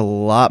because there's a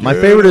lot. My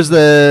favorite is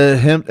the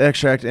hemp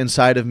extract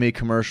inside of me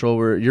commercial.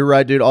 Where you're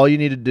right, dude. All you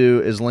need to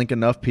do is link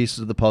enough pieces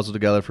of the puzzle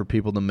together for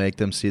people to make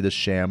them see the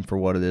sham for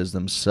what it is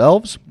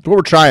themselves. That's what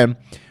we're trying.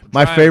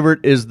 My favorite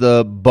is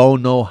the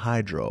Bono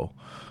Hydro.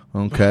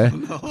 Okay,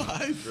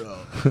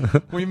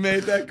 We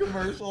made that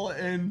commercial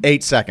in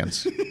 8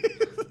 seconds.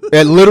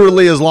 And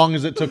literally as long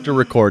as it took to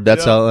record.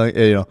 That's how and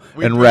It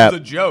rap.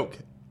 was a joke.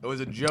 It was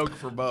a joke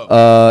for both.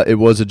 It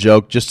was a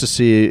joke just to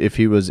see if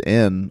he was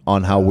in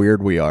on how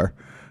weird we are.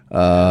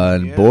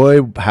 And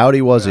boy,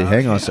 howdy was he.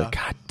 Hang on a sec.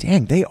 God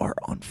dang, they are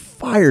on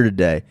fire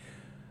today.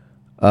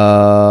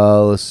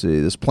 Let's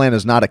see. This plan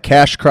is not a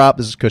cash crop.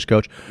 This is Kush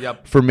Coach.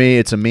 Yep. For me,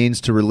 it's a means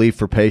to relief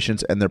for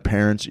patients and their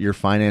parents. Your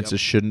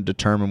finances shouldn't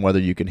determine whether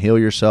you can heal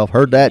yourself.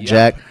 Heard that,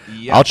 Jack?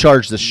 Yep. I'll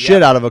charge the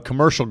shit out of a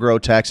commercial grow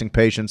taxing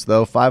patients,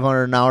 though.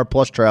 $500 an hour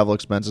plus travel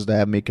expenses to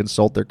have me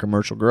consult their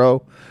commercial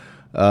grow.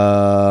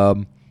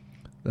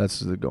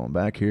 That's going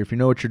back here. If you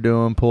know what you're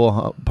doing,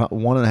 pull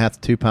 1.5 to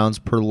 2 pounds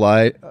per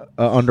light,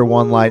 under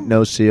 1 light,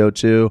 no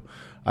CO2.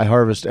 I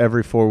harvest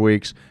every 4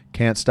 weeks.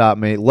 Can't stop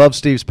me. Love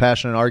Steve's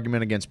passionate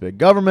argument against big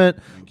government.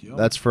 Thank you.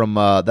 That's from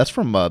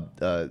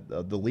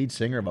the lead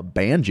singer of a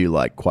band you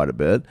like quite a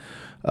bit,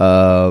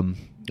 of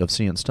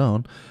Seeing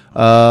Stone.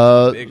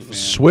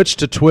 Switched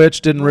to Twitch.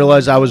 Didn't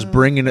realize I was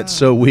bringing it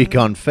so weak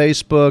on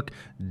Facebook.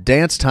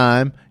 Dance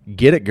time.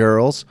 Get it,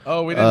 girls.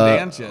 Oh, we didn't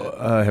dance yet.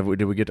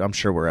 Did we get? I'm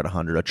sure we're at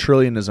 100. A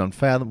trillion is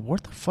unfathomable.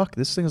 What the fuck?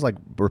 This thing is like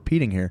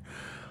repeating here.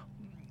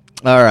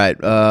 All right.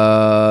 They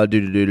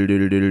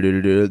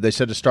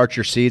said to start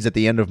your seeds at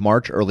the end of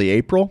March, early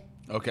April.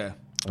 Okay.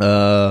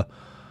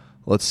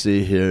 Let's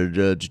see here.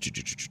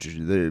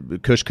 The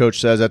Kush Coach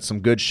says that's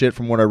some good shit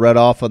from what I read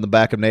off on the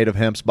back of Native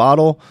Hemp's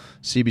bottle.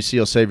 CBC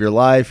will save your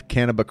life.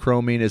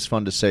 Cannabichromine is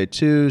fun to say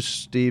too.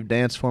 Steve,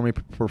 dance for me.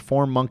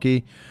 Perform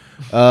monkey.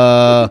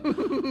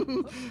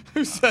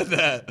 Who said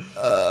that?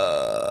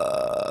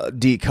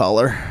 D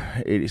color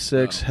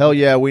 86. Hell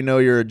yeah, we know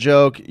you're a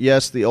joke.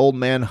 Yes, the old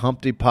man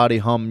Humpty Potty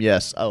hum.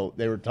 Yes. Oh,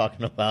 they were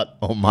talking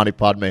about Monty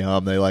Padme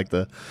hum. They like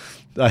the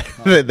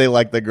they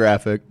like the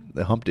graphic.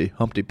 The Humpty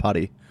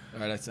Potty.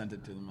 All right, I sent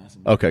it to the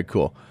messenger. Okay,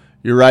 cool.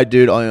 You're right,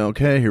 dude.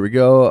 Okay, here we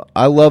go.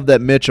 I love that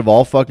Mitch, of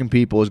all fucking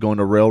people, is going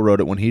to railroad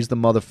it when he's the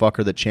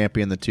motherfucker that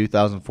championed the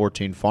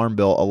 2014 Farm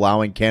Bill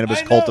allowing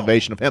cannabis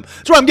cultivation of hemp.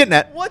 That's what I'm getting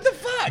at. What the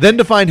fuck? Then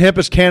define hemp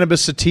as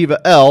cannabis sativa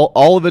L,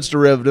 all of its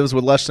derivatives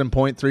with less than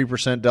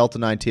 0.3% Delta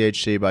 9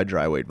 THC by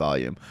dry weight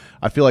volume.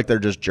 I feel like they're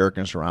just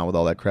jerking us around with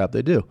all that crap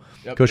they do.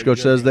 Yep, Kush they're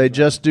Coach says jerking they us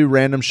just do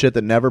random shit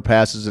that never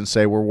passes and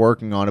say we're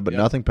working on it, but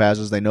nothing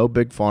passes. They know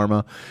Big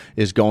Pharma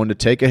is going to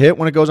take a hit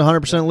when it goes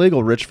 100%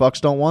 legal. Rich fucks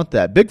don't want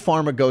that. Big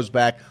Pharma goes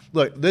back.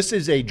 Look, this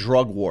is a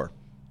drug war.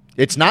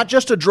 It's not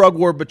just a drug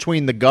war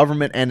between the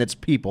government and its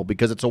people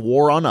because it's a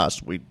war on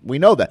us. We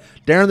know that.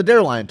 Darren the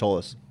Dare Lion told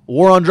us,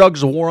 war on drugs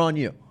is a war on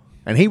you.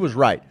 And he was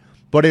right.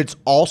 But it's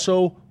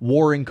also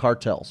warring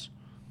cartels.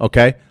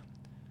 Okay?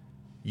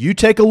 You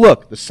take a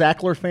look, the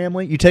Sackler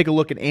family, you take a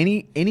look at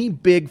any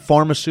big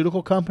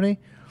pharmaceutical company,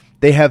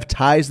 they have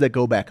ties that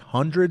go back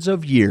hundreds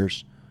of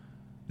years.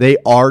 They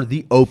are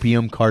the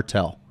opium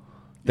cartel.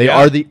 They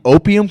are the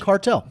opium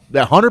cartel.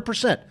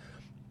 100%.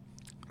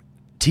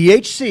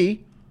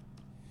 THC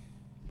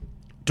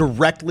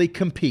directly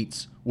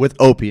competes with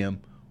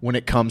opium when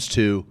it comes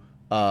to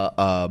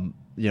when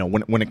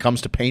it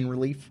comes to pain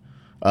relief,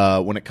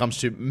 when it comes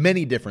to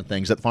many different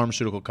things that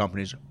pharmaceutical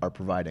companies are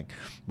providing.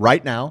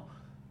 Right now,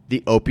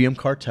 the opium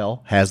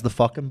cartel has the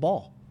fucking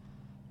ball.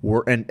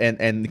 And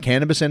the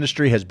cannabis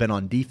industry has been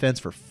on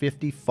defense for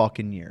 50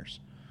 fucking years.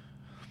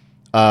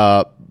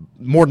 More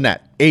than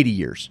that, 80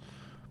 years.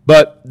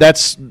 But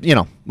that's,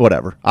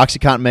 whatever.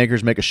 OxyContin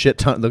makers make a shit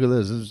ton. Look at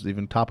this. This is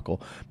even topical.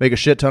 Make a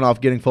shit ton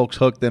off getting folks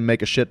hooked, then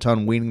make a shit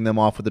ton weaning them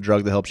off with a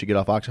drug that helps you get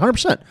off oxy.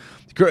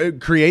 100%.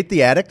 Create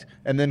the addict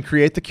and then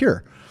create the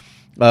cure.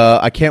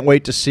 I can't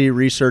wait to see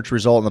research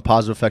result in the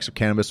positive effects of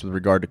cannabis with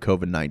regard to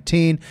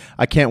COVID-19.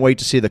 I can't wait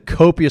to see the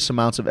copious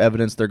amounts of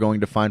evidence they're going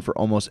to find for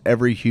almost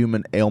every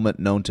human ailment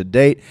known to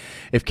date.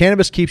 If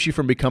cannabis keeps you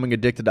from becoming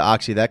addicted to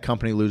oxy, that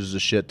company loses a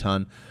shit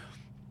ton.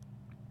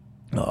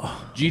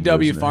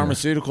 GW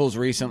Pharmaceuticals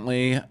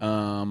recently,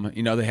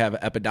 they have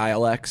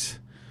Epidiolex,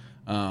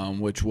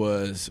 which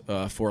was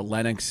for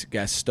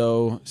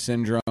Lennox-Gastaut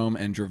syndrome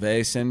and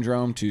Dravet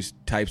syndrome, 2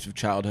 types of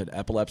childhood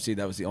epilepsy.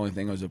 That was the only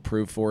thing it was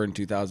approved for in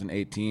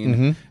 2018,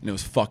 and it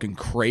was fucking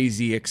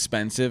crazy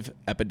expensive,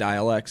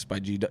 Epidiolex by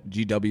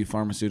GW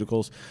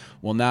Pharmaceuticals.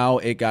 Well, now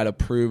it got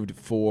approved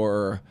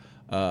for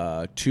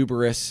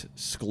tuberous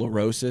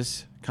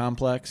sclerosis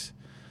complex,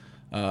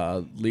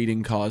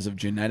 leading cause of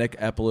genetic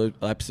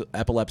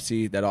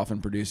epilepsy that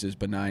often produces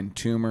benign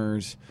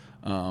tumors.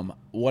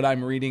 What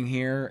I'm reading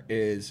here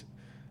is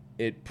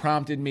it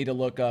prompted me to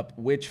look up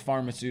which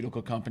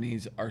pharmaceutical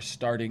companies are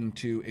starting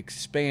to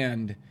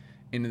expand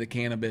into the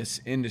cannabis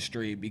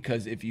industry,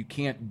 because if you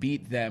can't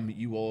beat them,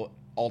 you will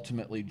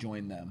ultimately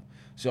join them.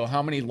 So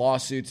how many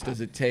lawsuits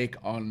does it take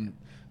on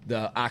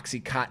the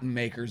OxyContin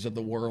makers of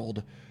the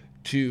world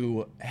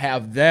to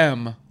have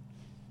them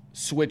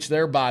switch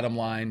their bottom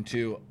line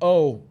to,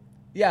 oh,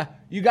 yeah,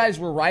 you guys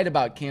were right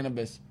about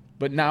cannabis,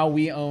 but now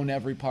we own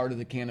every part of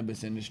the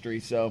cannabis industry.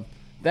 So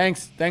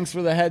thanks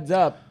for the heads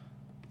up.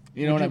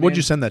 You know what I mean? What'd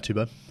you send that to,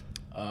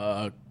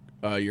 bud?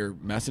 Your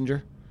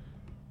messenger?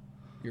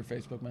 Your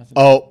Facebook messenger?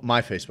 Oh,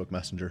 my Facebook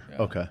Messenger. Yeah.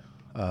 Okay.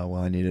 Well,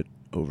 I need it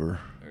over.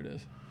 There it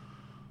is.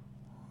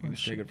 You can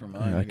just take it from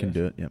mine. Yeah, I can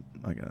do it. Yep,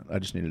 I got it. I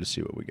just needed to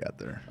see what we got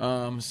there.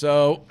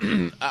 So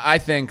I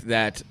think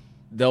that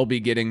they'll be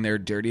getting their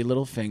dirty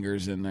little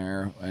fingers in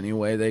there any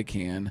way they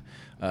can.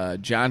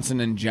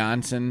 Johnson &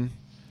 Johnson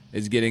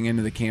is getting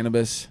into the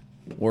cannabis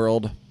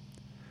world.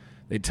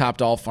 They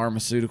topped all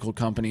pharmaceutical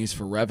companies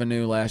for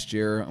revenue last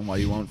year, and while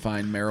you won't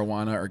find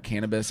marijuana or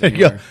cannabis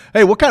anywhere.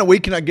 Hey, what kind of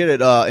weed can I get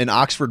in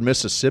Oxford,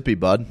 Mississippi,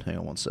 bud? Hang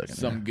on one second.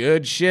 Some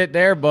good shit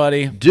there,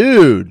 buddy.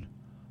 Dude,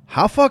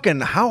 how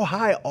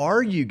high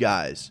are you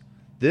guys?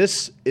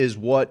 This is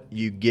what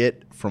you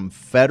get from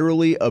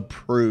federally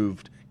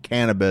approved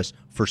cannabis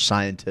for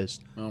scientists.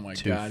 Oh my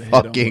to God, hit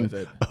 'em fucking with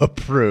it.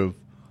 approve.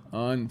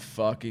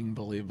 Unfucking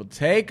believable.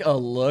 Take a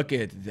look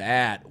at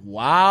that.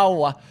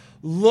 Wow.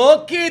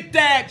 Look at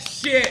that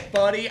shit,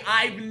 buddy.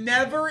 I've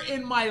never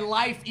in my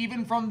life,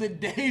 even from the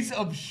days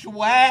of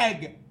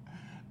swag,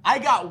 I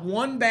got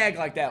one bag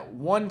like that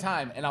one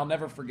time, and I'll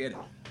never forget it.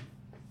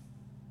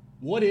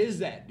 What is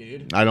that,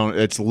 dude? I don't.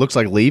 It looks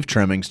like leaf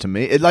trimmings to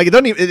me. It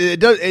doesn't even. It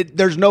does.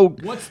 There's no.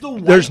 What's the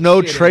white There's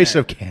no shit in trace there?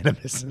 of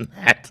cannabis in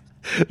that.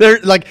 There,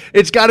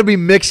 it's got to be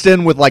mixed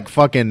in with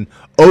fucking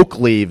oak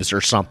leaves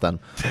or something.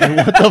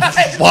 What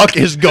the fuck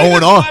is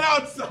going on? Went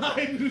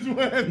outside and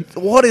went.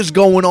 What is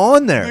going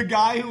on The there?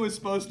 guy who was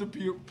supposed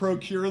to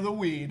procure the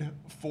weed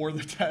for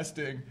the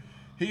testing,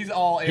 he's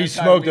all He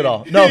smoked it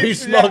all. No, he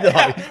smoked it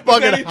all. He's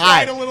But then fucking he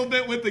high. tried a little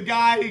bit with the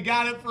guy he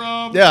got it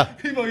from. Yeah.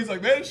 He's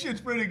like, man, this shit's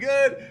pretty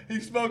good. He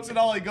smokes it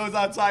all. He goes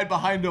outside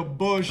behind a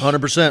bush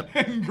 100%.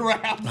 and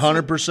grabs it.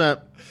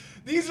 100%.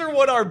 These are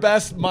what our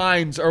best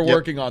minds are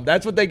working on.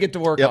 That's what they get to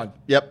work Yep, on.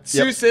 yep,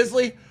 Sue yep.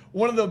 Sisley,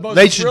 one of the most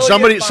They should.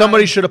 brilliant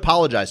Somebody minds. should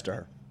apologize to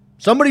her.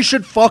 Somebody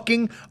should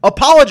fucking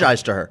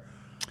apologize to her.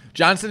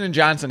 Johnson &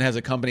 Johnson has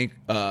a company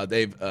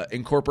they've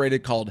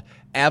incorporated called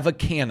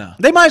Avicana.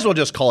 They might as well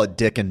just call it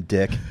Dick and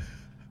Dick.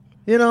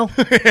 You know?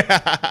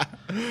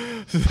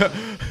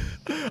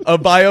 A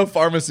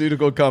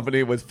biopharmaceutical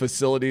company with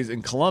facilities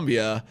in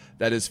Colombia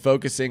that is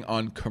focusing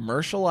on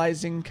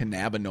commercializing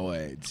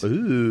cannabinoids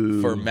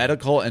for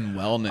medical and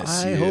wellness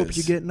I use. hope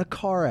you get in a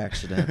car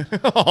accident.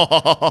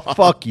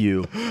 Fuck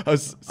you.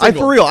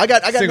 Single- For real. I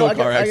got single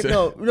car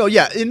accident. no,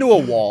 yeah, into a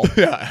wall.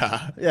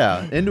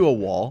 Yeah, into a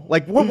wall.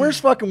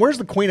 Where's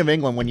the Queen of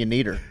England when you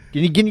need her?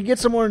 Can you get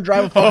someone to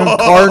drive a fucking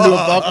car into a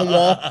fucking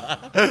wall?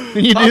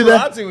 Can you do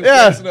that? Paparazzi was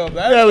Yeah, dressing up.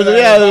 That's yeah, it was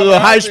paparazzi a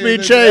high speed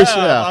was- chase.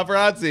 Yeah, Yeah.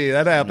 paparazzi.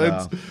 That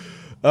happens.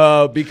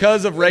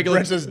 Because of regular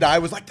Princess Di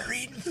was like, they're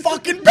eating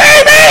fucking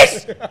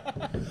babies.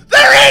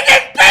 They're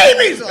eating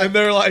babies. and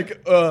they're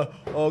like,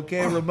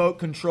 okay, remote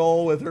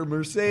control with her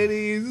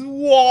Mercedes.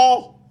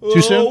 Wall.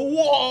 Too soon?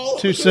 Wall.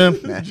 Too soon?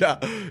 Yeah.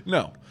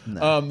 No.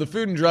 The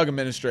Food and Drug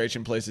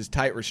Administration places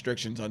tight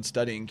restrictions on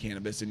studying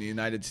cannabis in the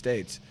United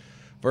States.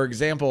 For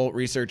example,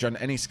 research on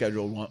any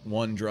Schedule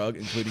 1 drug,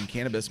 including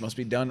cannabis, must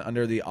be done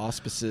under the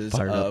auspices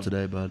Fired up of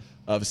today, bud.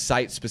 a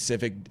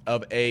site-specific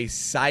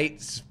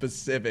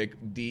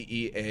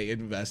DEA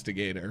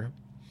investigator.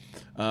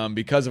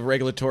 Because of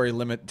regulatory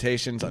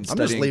limitations on I'm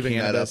studying just leaving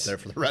cannabis. that up there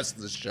for the rest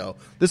of the show.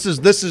 This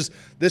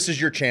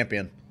is your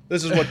champion.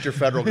 This is what your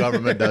federal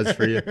government does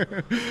for you.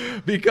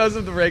 Because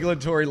of the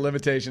regulatory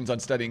limitations on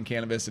studying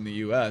cannabis in the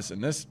U.S.,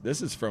 and this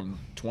is from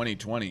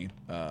 2020,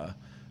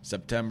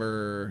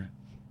 September,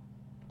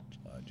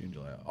 June,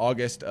 July,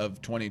 August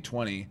of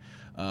 2020,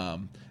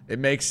 It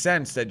makes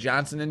sense that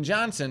Johnson &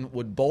 Johnson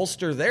would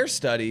bolster their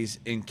studies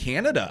in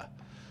Canada,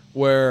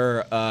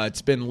 where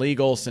it's been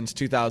legal since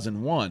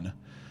 2001.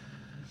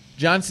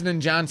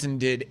 Johnson & Johnson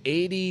did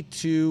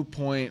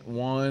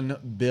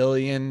 $82.1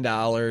 billion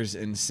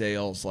in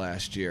sales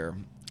last year.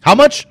 How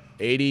much?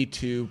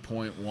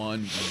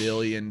 $82.1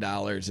 billion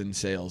in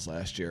sales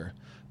last year.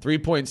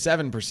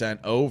 3.7%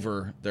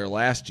 over their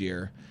last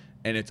year.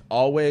 And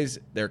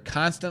they're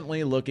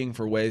constantly looking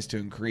for ways to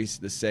increase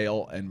the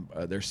sale and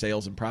their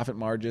sales and profit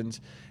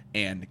margins.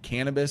 And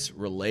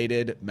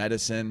cannabis-related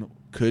medicine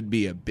could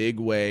be a big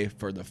way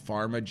for the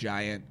pharma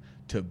giant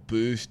to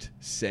boost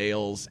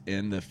sales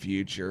in the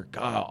future.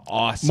 God,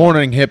 awesome.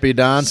 Morning, hippie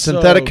Don. So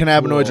Synthetic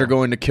cannabinoids cool. are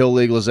going to kill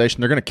legalization.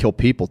 They're going to kill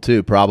people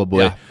too,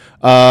 probably. Yeah.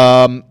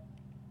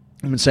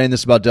 I've been saying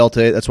this about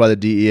Delta 8. That's why the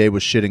DEA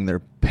was shitting their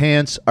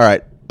pants. All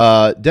right.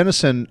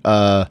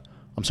 Decolor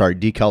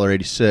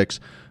 86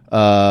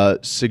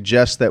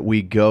 suggests that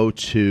we go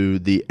to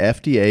the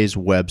FDA's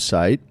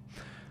website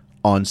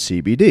on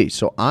CBD.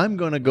 So I'm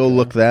going to go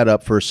look that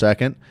up for a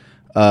second.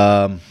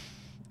 And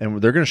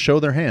they're going to show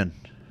their hand.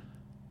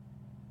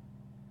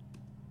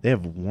 They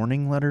have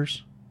warning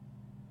letters.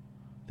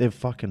 They have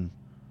fucking...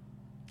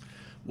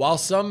 While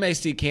some may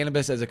see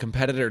cannabis as a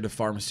competitor to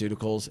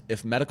pharmaceuticals,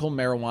 if medical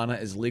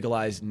marijuana is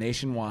legalized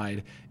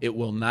nationwide, it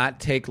will not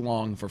take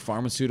long for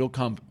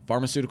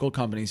pharmaceutical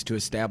companies to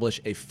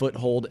establish a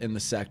foothold in the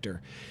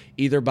sector,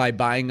 either by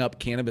buying up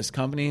cannabis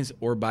companies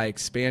or by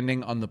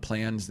expanding on the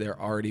plans they're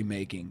already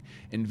making.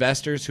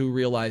 Investors who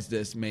realize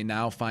this may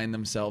now find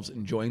themselves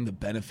enjoying the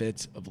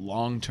benefits of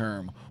long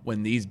term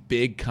when these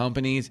big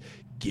companies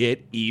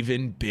get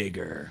even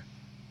bigger.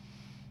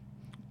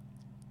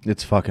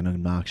 It's fucking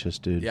obnoxious,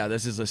 dude. Yeah,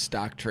 this is a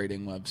stock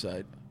trading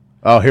website.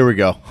 Oh, here we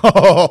go.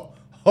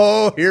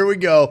 Oh, here we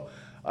go.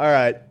 All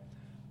right.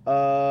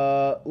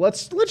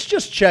 Let's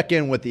just check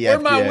in with the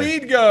Where'd FDA. my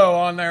weed go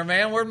on there,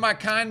 man? Where'd my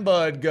kind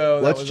bud go?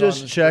 that Let's was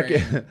just on the check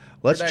screen? in.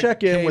 Let's Where'd that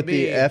check in with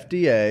the KB?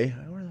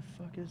 FDA. Where the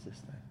fuck is this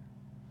thing?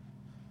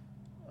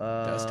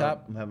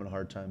 Desktop? I'm having a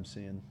hard time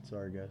seeing.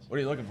 Sorry, guys. What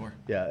are you looking for?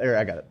 Yeah, there,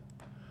 I got it.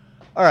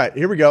 All right,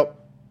 here we go.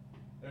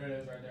 There it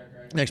is, right there,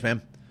 Craig. Thanks,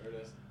 man. There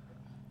it is.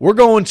 We're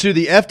going to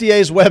the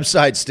FDA's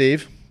website,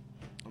 Steve,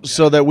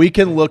 so that we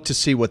can look to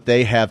see what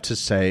they have to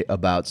say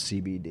about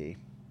CBD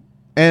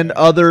and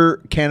other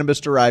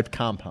cannabis-derived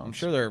compounds. I'm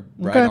sure they're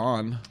right Okay.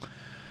 on.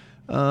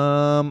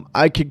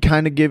 I could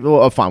kind of give.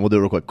 Oh, fine. We'll do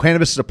it real quick.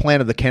 Cannabis is a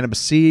plant of the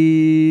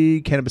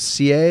Cannabaceae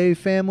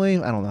family.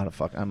 I don't know how to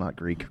fuck. I'm not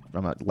Greek.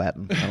 I'm not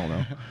Latin. I don't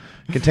know.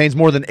 Contains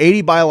more than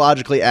 80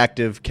 biologically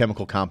active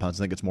chemical compounds.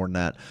 I think it's more than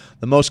that.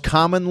 The most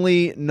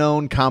commonly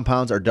known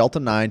compounds are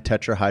delta-9,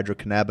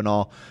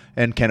 tetrahydrocannabinol,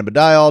 and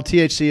cannabidiol.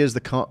 THC is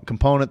the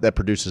component that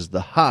produces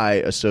the high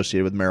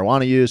associated with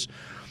marijuana use.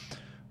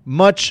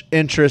 Much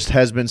interest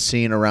has been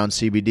seen around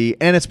CBD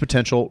and its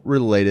potential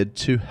related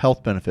to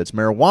health benefits.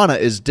 Marijuana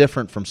is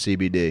different from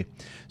CBD.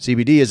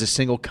 CBD is a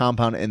single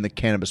compound in the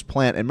cannabis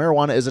plant, and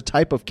marijuana is a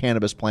type of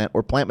cannabis plant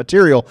or plant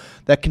material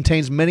that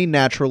contains many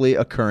naturally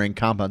occurring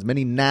compounds.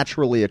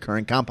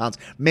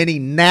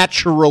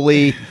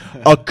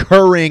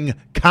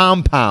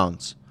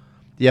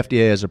 The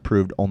FDA has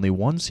approved only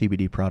one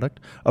CBD product,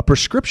 a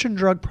prescription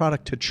drug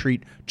product to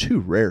treat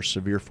two rare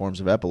severe forms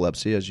of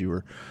epilepsy, as you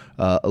were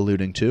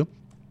alluding to.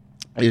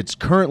 It's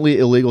currently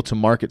illegal to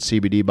market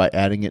CBD by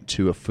adding it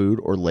to a food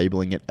or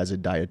labeling it as a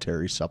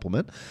dietary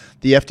supplement.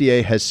 The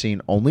FDA has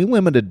seen only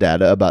limited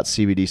data about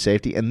CBD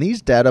safety, and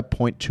these data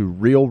point to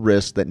real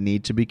risks that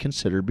need to be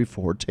considered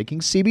before taking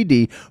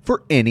CBD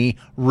for any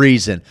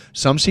reason.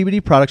 Some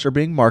CBD products are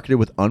being marketed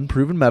with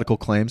unproven medical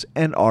claims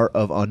and are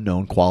of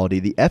unknown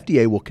quality. The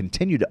FDA will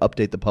continue to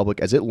update the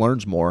public as it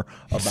learns more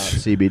about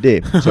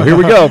CBD. So here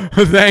we go.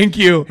 Thank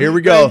you. Here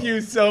we go. Thank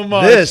you so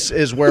much. This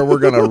is where we're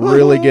going to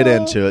really get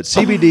into it.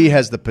 CBD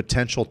has the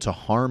potential to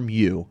harm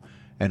you,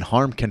 and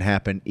harm can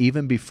happen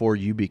even before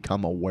you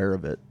become aware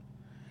of it.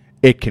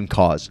 It can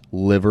cause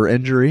liver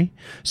injury.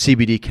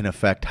 CBD can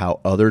affect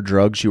how other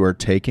drugs you are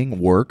taking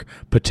work,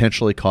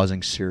 potentially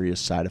causing serious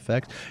side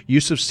effects.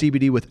 Use of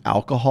CBD with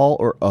alcohol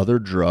or other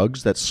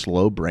drugs that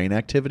slow brain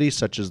activity,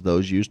 such as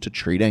those used to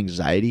treat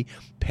anxiety,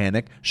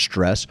 panic,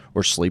 stress,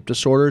 or sleep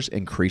disorders,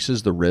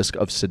 increases the risk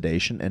of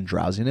sedation and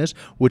drowsiness,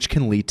 which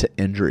can lead to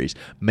injuries.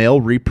 Male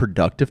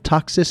reproductive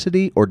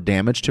toxicity or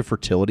damage to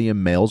fertility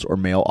in males or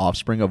male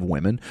offspring of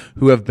women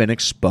who have been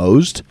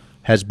exposed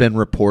has been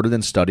reported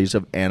in studies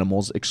of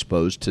animals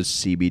exposed to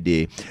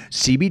CBD.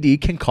 CBD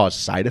can cause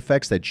side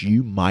effects that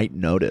you might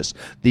notice.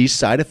 These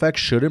side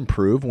effects should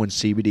improve when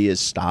CBD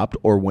is stopped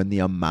or when the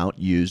amount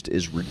used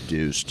is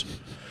reduced.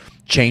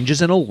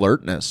 Changes in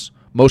alertness.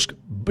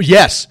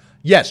 Yes,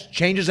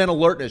 changes in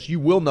alertness.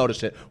 You will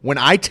notice it. When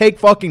I take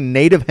fucking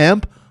native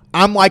hemp,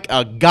 I'm like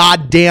a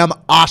goddamn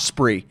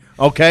osprey,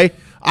 okay?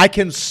 I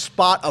can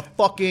spot a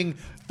fucking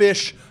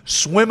fish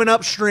swimming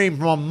upstream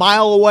from a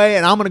mile away,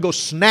 and I'm going to go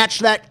snatch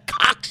that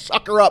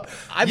cocksucker up.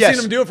 I've Yes,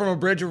 seen him do it from a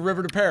bridge of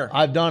river to pear.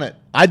 I've done it.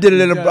 I did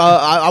it in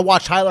I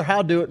watched Tyler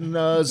Howe do it in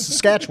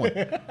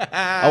Saskatchewan.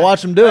 I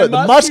watched him do it.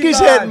 The muskie's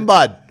bud. hitting,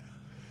 bud.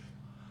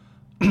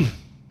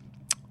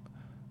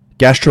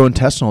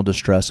 Gastrointestinal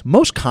distress,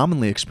 most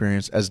commonly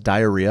experienced as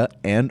diarrhea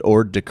and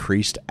or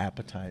decreased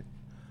appetite.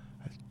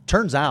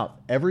 Turns out,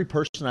 every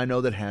person I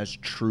know that has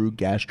true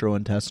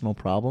gastrointestinal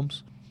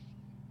problems,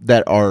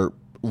 that are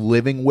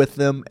living with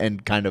them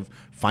and kind of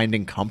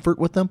finding comfort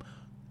with them,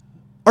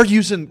 are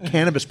using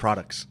cannabis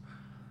products.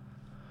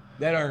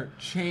 That are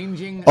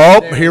changing. Oh,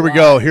 their here we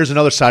go. lives. Here's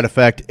another side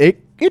effect.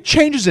 It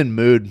changes in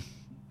mood.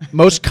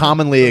 Most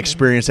commonly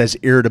experienced as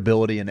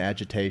irritability and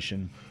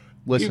agitation.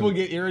 Listen, People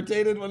get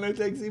irritated when they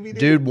take CBD.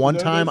 dude, Is one that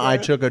what time they I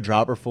say? took a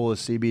dropper full of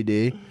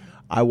CBD.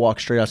 I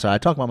walked straight outside. I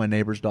talk about my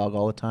neighbor's dog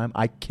all the time.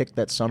 I kicked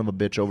that son of a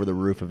bitch over the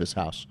roof of his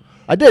house.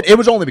 I did. It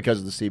was only because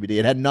of the CBD.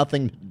 It had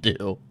nothing to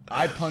do.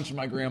 I punched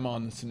my grandma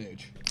on the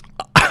snooch.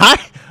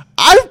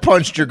 I've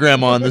punched your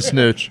grandma in the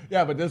snooch.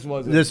 Yeah, but this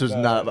wasn't. This was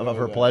not of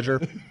her pleasure.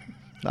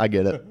 I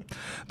get it.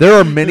 There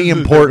are many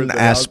important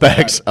everything else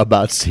aspects bad.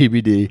 about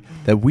CBD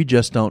that we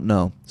just don't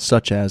know,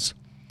 such as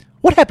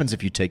what happens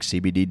if you take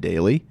CBD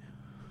daily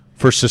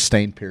for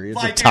sustained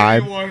periods of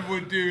time. anyone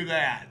would do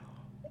that.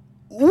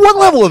 What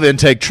level of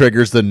intake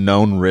triggers the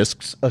known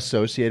risks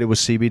associated with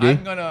CBD?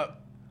 I'm gonna.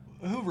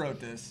 Who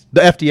wrote this?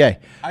 The FDA.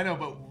 I know,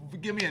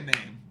 but give me a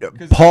name.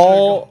 'Cause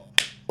Paul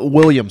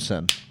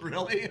Williamson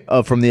Really?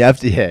 from the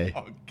FDA.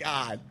 Oh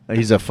God.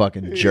 He's a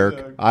fucking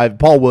jerk.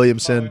 Paul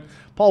Williamson.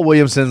 Paul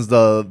Williamson's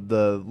the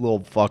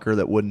little fucker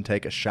that wouldn't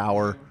take a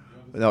shower.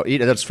 No,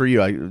 that's for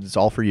you. It's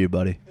all for you,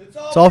 buddy.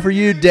 It's all for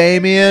you,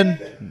 Damien.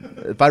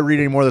 If I read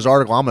any more of this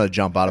article, I'm going to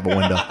jump out of a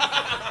window.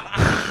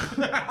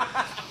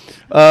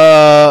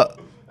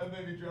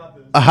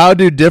 How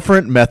do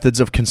different methods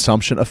of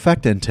consumption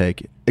affect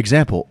intake?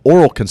 Example,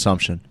 oral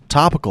consumption,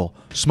 topical,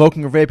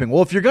 smoking or vaping.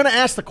 Well, if you're going to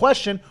ask the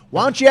question,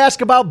 why don't you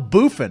ask about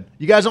boofing?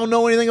 You guys don't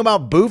know anything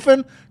about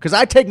boofing? Because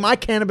I take my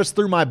cannabis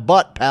through my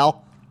butt,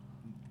 pal.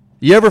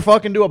 You ever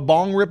fucking do a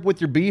bong rip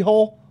with your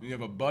beehole? You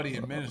have a buddy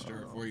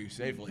administer it for you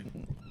safely.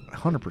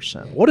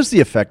 100%. What is the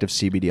effect of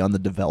CBD on the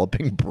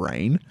developing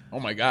brain? Oh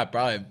my God,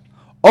 probably.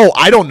 Oh,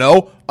 I don't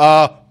know.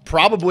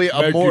 Probably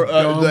a Make more. you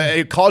dumb.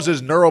 It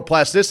causes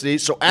neuroplasticity.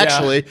 So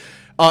actually,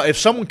 if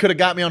someone could have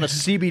got me on a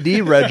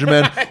CBD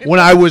regimen when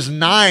I was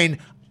 9,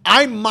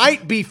 I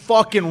might be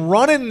fucking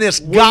running this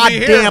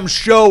goddamn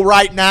show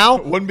right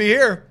now. Wouldn't be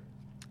here.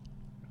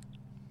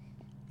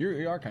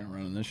 You are kind of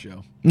running this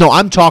show. No,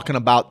 I'm talking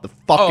about the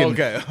fucking. Oh,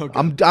 okay.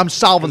 I'm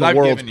solving 'Cause the I've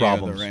world's given you the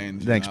problems.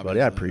 reins, Thanks, buddy.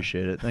 I obviously.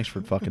 appreciate it. Thanks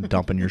for fucking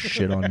dumping your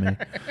shit on me.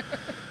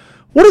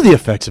 What are the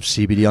effects of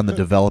CBD on the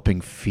developing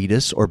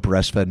fetus or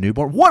breastfed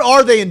newborn? What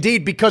are they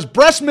indeed? Because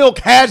breast milk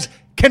has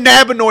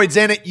cannabinoids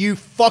in it, you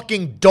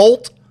fucking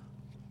dolt.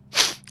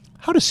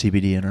 How does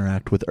CBD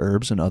interact with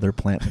herbs and other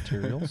plant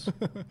materials?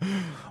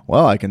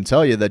 Well, I can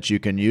tell you that you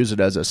can use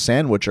it as a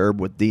sandwich herb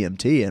with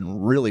DMT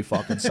and really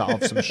fucking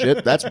solve some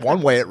shit. That's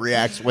one way it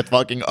reacts with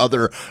fucking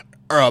other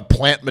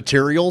plant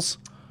materials.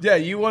 Yeah,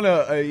 you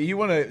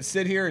wanna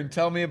sit here and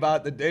tell me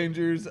about the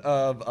dangers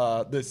of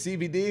the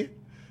CBD?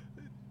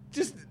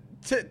 Just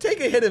take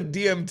a hit of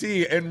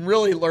DMT and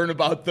really learn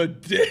about the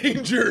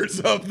dangers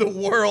of the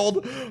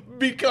world,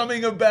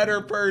 becoming a better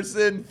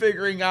person,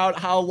 figuring out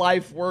how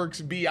life works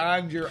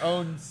beyond your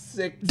own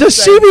sick. Does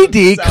sense of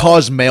CBD self.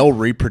 cause male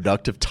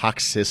reproductive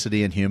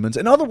toxicity in humans?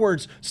 In other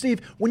words,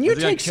 Steve, when you Is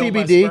it gonna take kill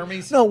my CBD,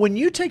 spermies? when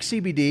you take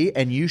CBD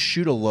and you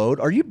shoot a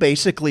load, are you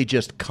basically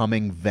just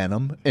coming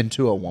venom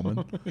into a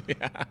woman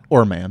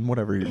or a man,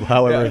 whatever?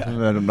 However,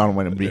 I don't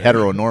want to be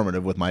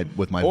heteronormative with my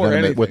Or venom,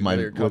 anything, with my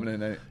whether you're coming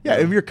in any- yeah.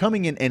 If you're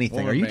coming in anything,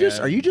 Or are you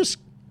man. just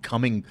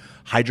coming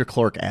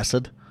hydrochloric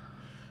acid?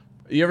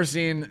 You ever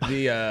seen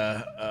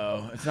the?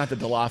 It's not the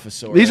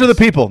Dilophosaurus. These are the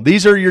people.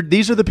 These are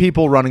the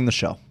people running the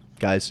show,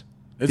 guys.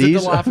 Is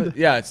These it are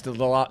yeah, it's the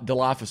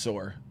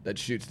Dilophosaur that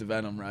shoots the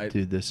venom, right?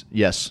 Dude,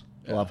 yes,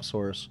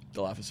 Dilophosaurus.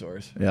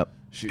 Dilophosaurus. Yep.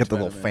 Shoots Got the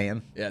little venom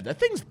in. fan. Yeah, that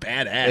thing's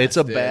badass. It's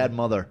a dude. bad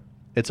mother.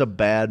 It's a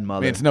bad I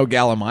mother. mean, it's no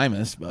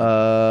Gallimimus, but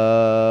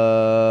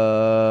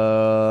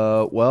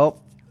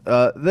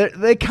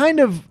they kind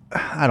of,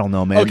 I don't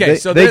know, man. Okay, they,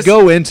 so they this-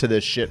 go into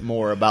this shit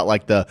more about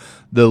like the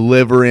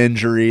liver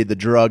injury, the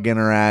drug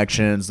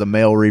interactions, the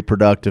male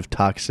reproductive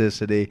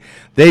toxicity.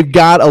 They've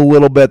got a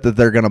little bit that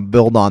they're going to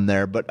build on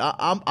there, but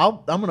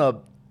I'll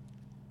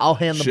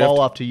hand the Shift. ball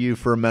off to you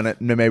for a minute,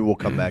 and then maybe we'll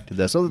come back to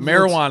this. So let's-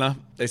 marijuana.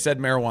 They said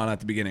marijuana at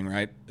the beginning,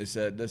 right? They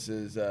said this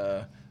is.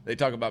 They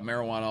talk about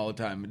marijuana all the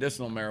time,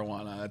 medicinal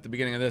marijuana. At the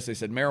beginning of this, they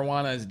said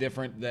marijuana is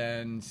different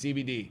than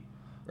CBD,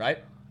 right?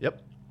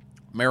 Yep.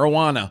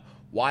 Marijuana.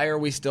 Why are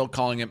we still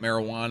calling it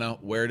marijuana?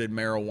 Where did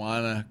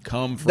marijuana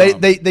come from?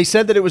 They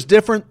said that it was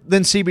different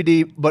than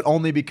CBD, but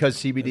only because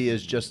CBD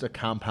is just a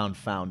compound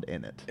found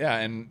in it. Yeah,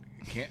 and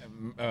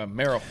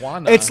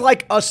marijuana. It's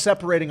like us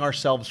separating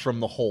ourselves from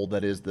the whole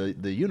that is the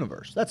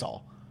universe. That's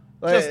all.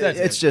 That's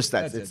It's it. just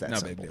That's it's it. that No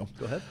simple. big deal.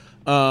 Go ahead.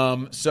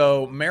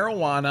 So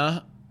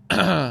marijuana,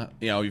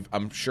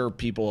 I'm sure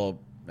people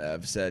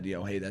have said,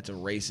 hey, that's a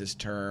racist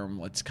term.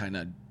 Let's kind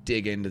of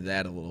dig into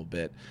that a little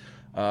bit.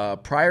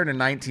 Prior to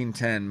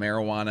 1910,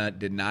 marijuana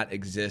did not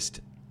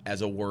exist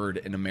as a word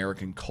in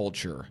American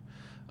culture.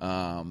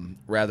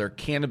 Rather,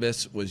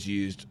 cannabis was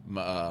used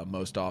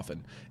most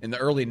often. In the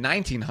early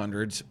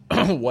 1900s,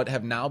 what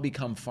have now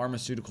become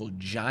pharmaceutical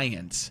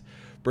giants,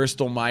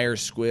 Bristol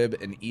Myers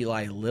Squibb and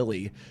Eli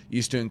Lilly,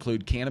 used to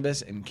include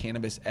cannabis and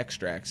cannabis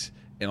extracts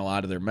in a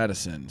lot of their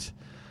medicines.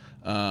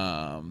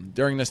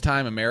 During this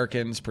time,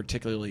 Americans,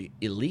 particularly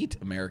elite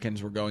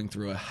Americans, were going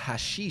through a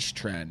hashish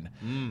trend,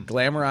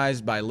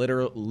 glamorized by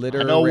literary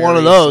one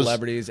of those.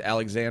 celebrities,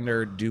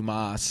 Alexander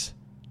Dumas,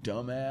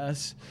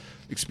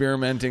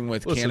 experimenting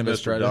with Listen,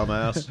 cannabis Mr.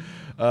 Dumbass.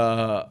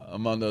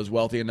 among those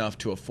wealthy enough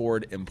to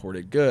afford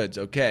imported goods.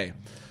 Okay.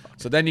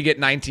 So then you get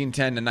 1910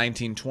 to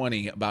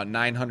 1920, about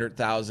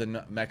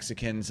 900,000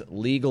 Mexicans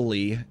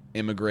legally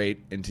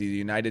immigrate into the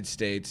United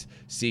States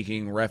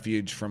seeking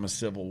refuge from a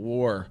civil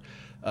war.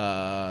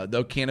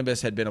 Though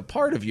cannabis had been a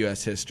part of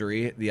U.S.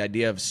 history, the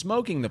idea of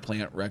smoking the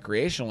plant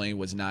recreationally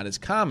was not as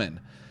common.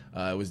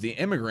 It was the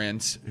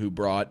immigrants who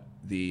brought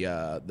the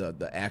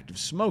act of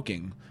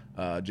smoking,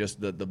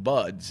 just the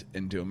buds,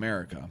 into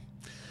America.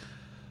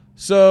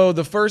 So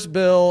the first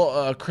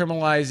bill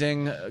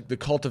criminalizing the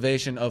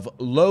cultivation of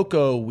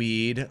loco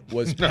weed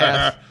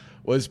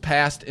was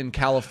passed in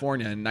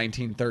California in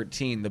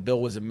 1913. The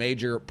bill was a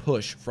major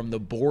push from the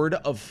Board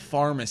of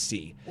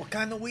Pharmacy. What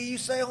kind of weed you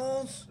say,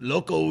 Holmes?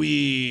 Loco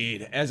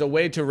weed as a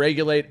way to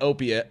regulate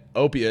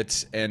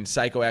opiates and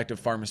psychoactive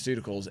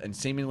pharmaceuticals, and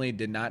seemingly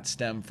did not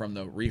stem from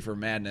the reefer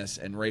madness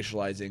and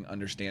racializing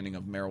understanding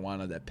of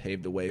marijuana that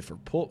paved the way for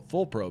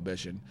full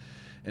prohibition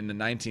in the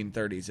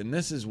 1930s. And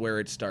this is where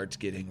it starts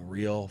getting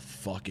real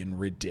fucking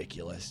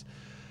ridiculous.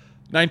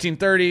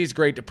 1930s,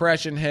 Great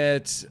Depression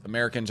hits.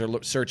 Americans are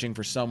searching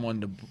for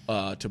someone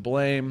to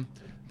blame.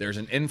 There's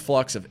an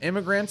influx of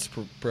immigrants,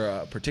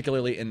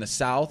 particularly in the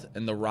South,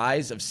 and the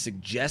rise of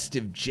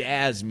suggestive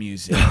jazz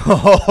music.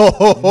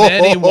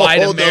 Many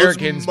white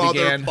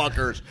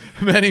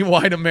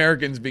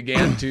Americans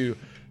began to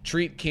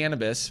treat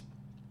cannabis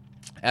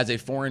as a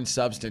foreign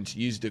substance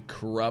used to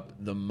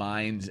corrupt the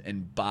minds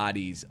and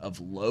bodies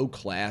of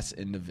low-class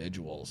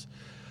individuals.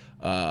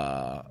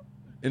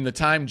 In the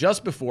time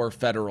just before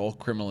federal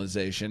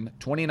criminalization,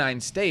 29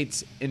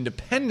 states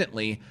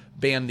independently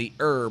banned the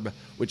herb,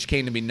 which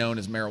came to be known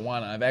as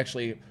marijuana. I've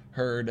actually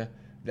heard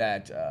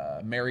that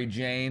Mary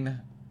Jane,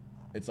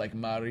 it's like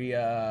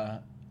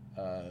Maria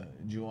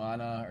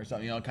Juana or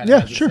something, kind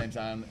of has the same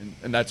sound.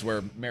 And that's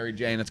where Mary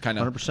Jane, it's kind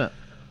of 100%.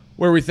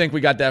 where we think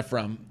we got that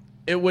from.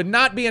 It would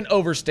not be an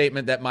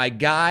overstatement that my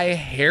guy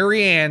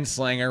Harry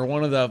Anslinger,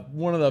 one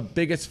of the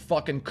biggest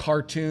fucking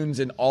cartoons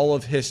in all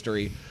of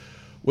history,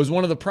 was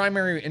one of the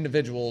primary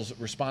individuals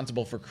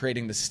responsible for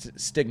creating the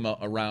stigma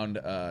around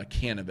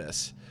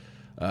cannabis.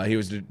 He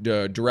was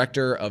the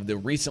director of the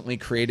recently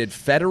created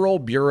Federal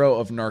Bureau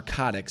of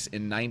Narcotics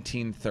in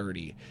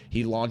 1930.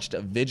 He launched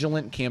a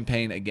vigilant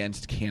campaign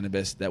against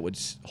cannabis that would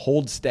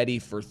hold steady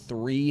for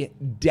 3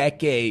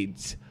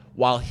 decades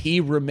while he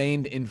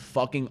remained in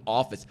fucking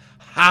office.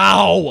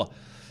 How?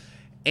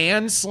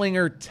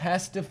 Anslinger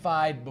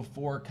testified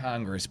before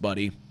Congress,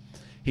 buddy.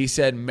 He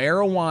said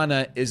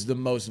marijuana is the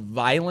most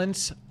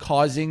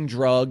violence-causing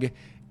drug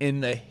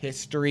in the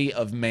history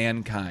of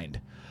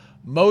mankind.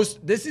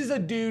 This is a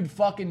dude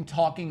fucking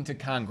talking to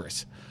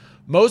Congress.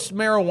 Most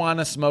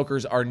marijuana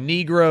smokers are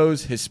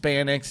Negroes,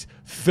 Hispanics,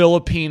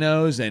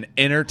 Filipinos, and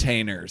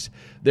entertainers.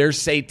 Their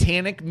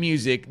satanic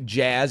music,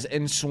 jazz,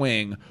 and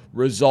swing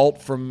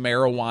result from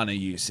marijuana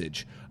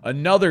usage.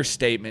 Another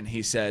statement,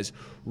 he says,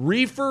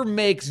 reefer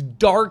makes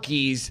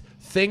darkies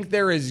think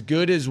they're as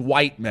good as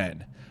white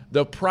men.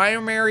 The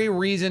primary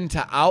reason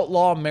to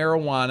outlaw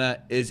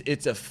marijuana is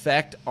its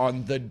effect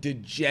on the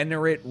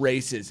degenerate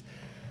races.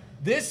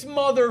 This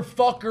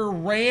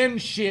motherfucker ran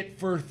shit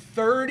for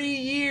 30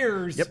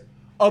 years. Yep.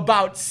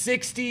 About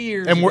 60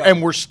 years And ago.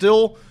 we're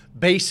still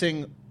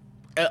basing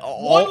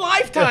One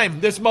lifetime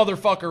this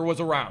motherfucker was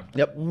around.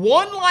 Yep.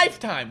 One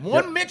lifetime.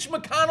 One Mitch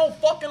McConnell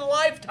fucking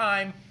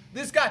lifetime.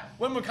 This guy,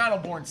 when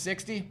McConnell born,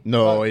 60?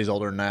 No, he's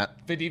older than that.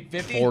 50?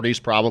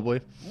 40s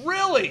probably.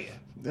 Really?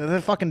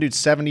 That fucking dude's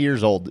 70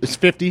 years old. It's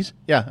 50s?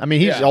 Yeah. I mean,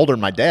 he's Yeah. older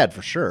than my dad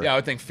for sure. Yeah, I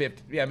would think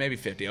 50. Yeah, maybe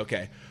 50.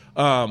 Okay.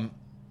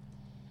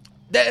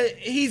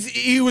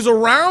 He was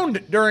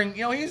around during,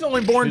 he's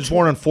only born. He was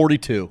born in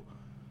 42.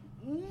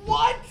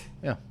 What?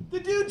 Yeah. The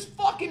dude's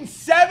fucking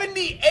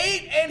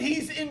 78 and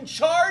he's in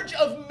charge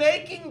of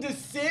making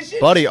decisions.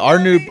 Buddy, our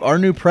for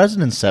me? new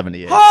president's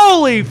 78.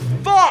 Holy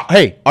fuck!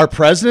 Hey, our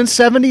president's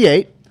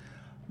 78.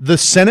 The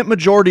Senate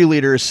Majority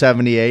Leader is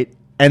 78,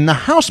 and the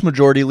House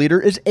Majority Leader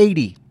is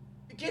 80.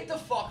 Get the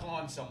fuck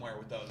on somewhere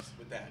with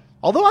that.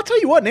 Although I'll tell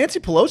you what, Nancy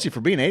Pelosi,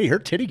 for being 80, her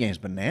titty game's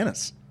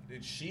bananas.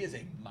 Dude, she is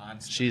a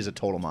monster. She's a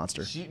total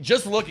monster.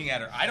 Just looking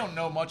at her, I don't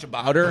know much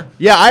about her.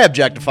 Yeah, I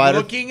objectified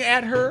her. Looking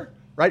at her,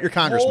 Right, your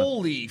congressman.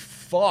 holy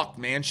fuck,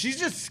 man. She's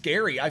just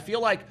scary. I feel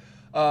like,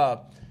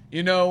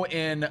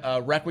 in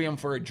Requiem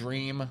for a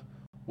Dream,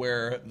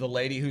 where the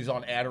lady who's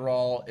on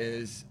Adderall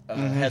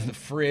has the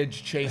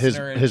fridge chasing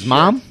her. And His shit.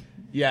 mom?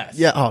 Yes.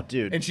 Yeah, oh,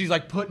 dude. And she's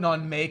like putting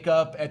on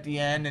makeup at the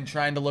end and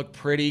trying to look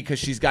pretty because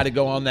she's got to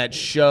go on that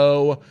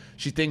show.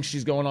 She thinks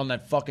she's going on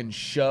that fucking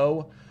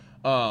show.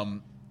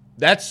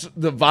 That's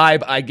the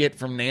vibe I get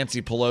from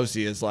Nancy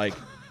Pelosi is like,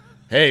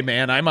 hey,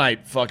 man, I am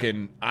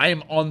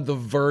on the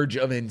verge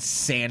of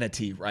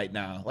insanity right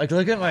now. Like,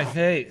 look at my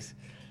face.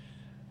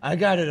 I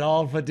got it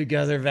all put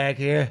together back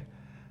here.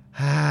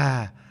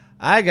 I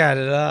got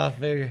it all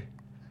figured.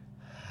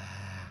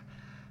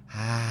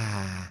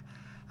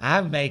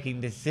 I'm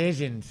making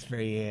decisions for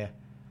you.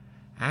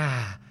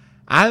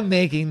 I'm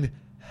making...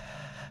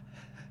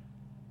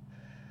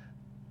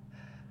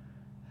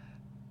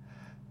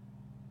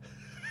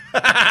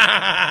 That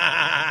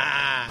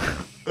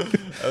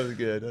was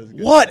good.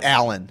 What,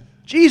 Alan?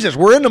 Jesus,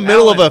 we're in the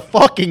middle of a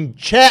fucking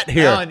chat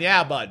here. Alan,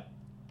 yeah, bud.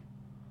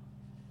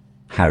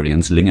 Harry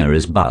Anslinger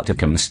is but a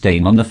cum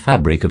stain on the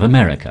fabric of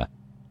America.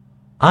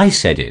 I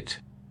said it.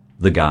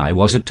 The guy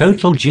was a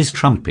total jizz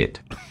trumpet.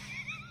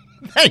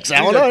 Thanks, He's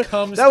Alan. a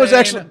cum That was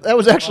stain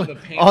actually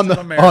on the pants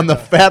of America. on the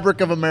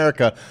fabric of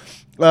America.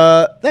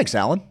 Thanks,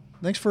 Alan.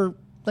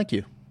 Thank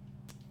you.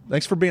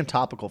 Thanks for being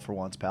topical for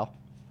once, pal.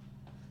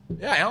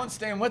 Yeah, Alan's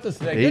staying with us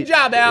today. Good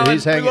job, Alan.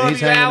 He's hanging we love in you,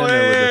 there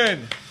Alan.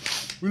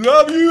 We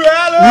love you,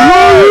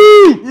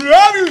 Alan. We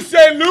love you,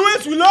 St.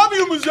 Louis. We love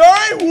you,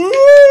 Missouri.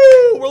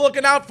 Woo! We're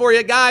looking out for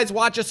you, guys.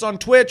 Watch us on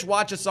Twitch.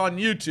 Watch us on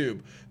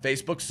YouTube.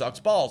 Facebook sucks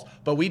balls.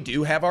 But we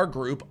do have our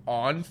group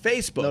on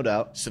Facebook. No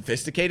doubt.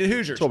 Sophisticated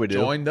Hoosiers. That's what we do.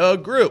 Join the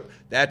group.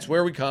 That's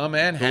where we come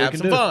and have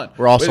some fun.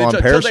 We're also on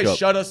Until they Periscope.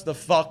 shut us the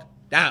fuck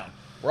down.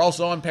 We're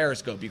also on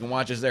Periscope. You can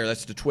watch us there.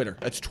 That's the Twitter.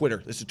 That's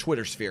Twitter. This is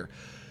Twitter sphere.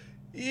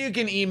 You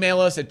can email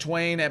us at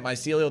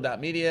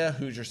twain@mycelial.media,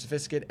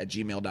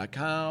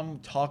 hoosiersophisticate@gmail.com.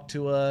 Talk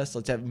to us.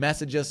 Let's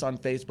message us on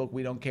Facebook.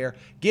 We don't care.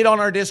 Get on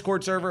our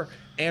Discord server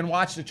and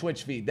watch the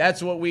Twitch feed.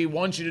 That's what we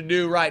want you to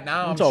do right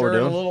now. That's I'm all we're sure in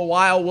a doing. little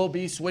while we'll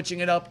be switching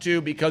it up too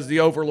because the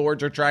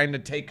overlords are trying to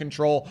take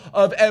control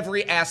of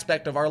every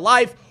aspect of our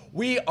life.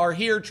 We are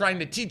here trying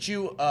to teach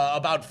you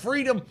about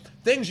freedom,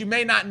 things you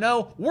may not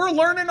know. We're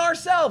learning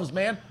ourselves,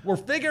 man. We're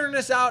figuring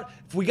this out.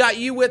 If we got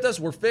you with us,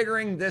 we're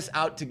figuring this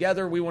out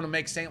together. We want to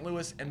make St.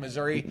 Louis and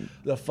Missouri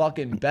the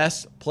fucking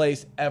best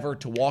place ever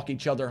to walk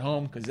each other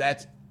home because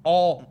that's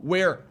all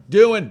we're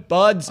doing,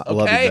 buds. Okay? I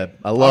love it, babe.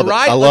 I love All it.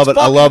 right, I love let's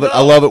it. I love it. fucking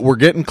I go. love it. We're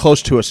getting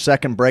close to a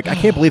second break. I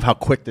can't believe how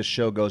quick this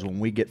show goes when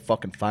we get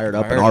fucking fired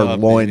up in our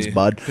loins,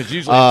 bud. 'Cause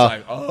usually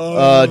it's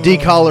like,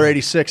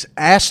 D-Collar86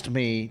 asked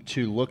me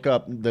to look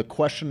up the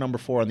question number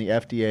 4 on the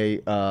FDA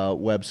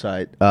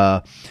website.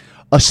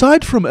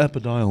 Aside from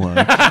Epidiolex,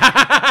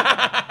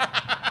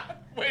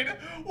 way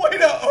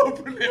to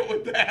open it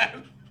with that.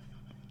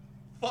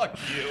 Fuck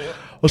you.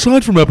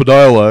 aside from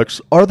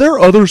Epidiolex, are there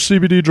other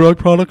CBD drug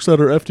products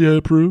that are FDA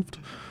approved?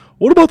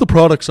 What about the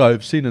products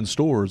I've seen in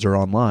stores or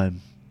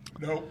online?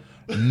 Nope.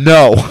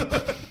 No.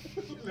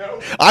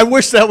 I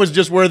wish that was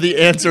just where the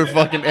answer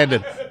fucking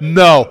ended.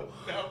 No.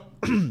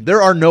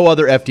 There are no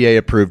other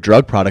FDA-approved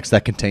drug products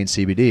that contain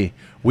CBD.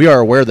 We are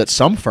aware that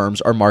some firms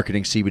are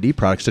marketing CBD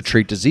products to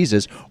treat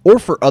diseases or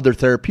for other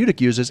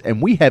therapeutic uses,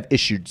 and we have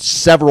issued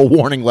several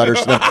warning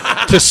letters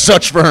to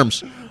such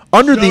firms.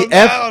 Under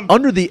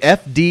the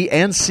FD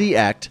and C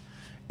Act,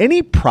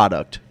 any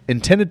product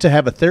intended to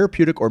have a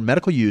therapeutic or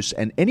medical use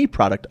and any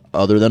product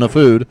other than a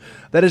food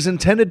that is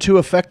intended to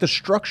affect the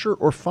structure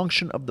or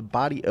function of the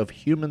body of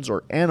humans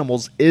or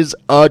animals is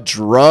a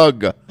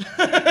drug.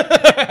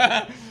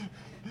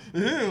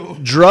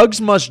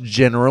 Drugs must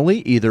generally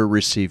either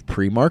receive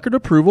pre-market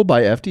approval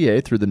by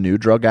FDA through the new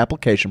drug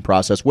application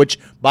process, which,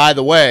 by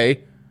the way,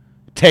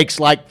 takes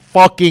like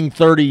fucking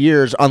 30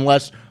 years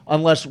unless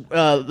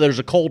there's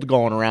a cold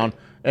going around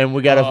and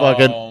we got to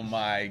fucking... Oh,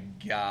 my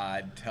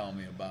God. Tell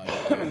me about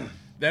it.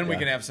 Then we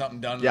can have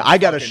something done. Yeah, I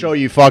got to show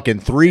you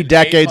fucking 3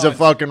 decades of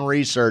fucking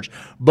research.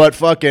 But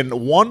fucking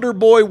Wonder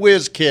Boy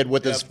Whiz Kid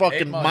with his 8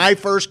 fucking months. My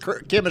First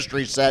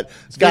Chemistry set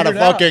has got a Figured it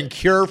out. fucking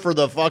cure for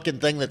the fucking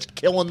thing that's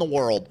killing the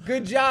world.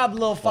 Good job,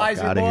 little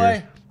Pfizer outta boy.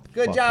 here.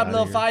 Good Fuck job, outta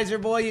little here. Pfizer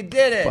boy. You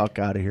did it. Fuck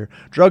out of here.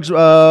 Drugs,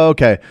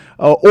 okay.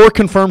 Or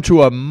conform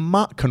to a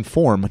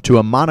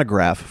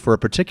monograph for a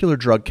particular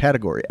drug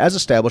category, as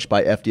established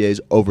by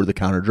FDA's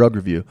over-the-counter drug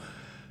review.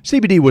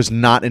 CBD was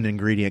not an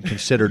ingredient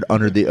considered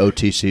under the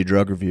OTC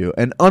drug review.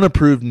 An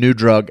unapproved new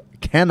drug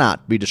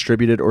cannot be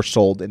distributed or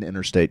sold in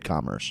interstate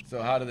commerce. So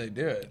how do they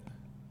do it?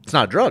 It's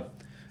not a drug.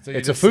 So you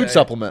It's a just food say-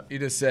 supplement. You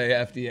just say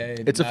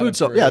FDA. It's a not food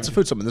supplement. Yeah, approved. it's a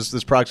food supplement.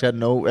 This product's had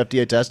no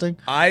FDA testing.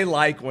 I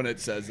like when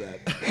it says that.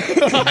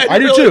 I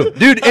do too,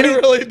 dude. I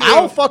really do.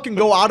 I'll fucking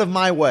go out of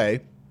my way.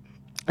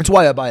 That's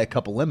why I buy a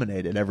cup of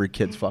lemonade at every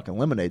kid's fucking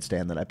lemonade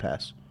stand that I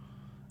pass.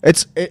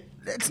 It's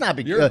not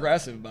because You're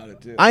aggressive about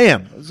it too. I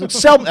am.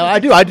 I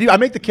do. I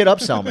make the kid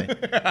upsell me.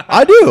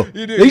 I do.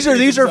 You do. These You are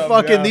teach them fucking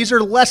something, yeah. these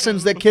are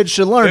lessons that kids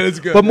should learn. That is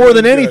good. But more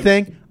That than is good.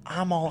 anything,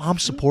 I'm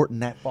supporting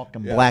that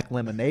fucking black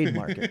lemonade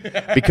market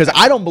because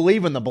I don't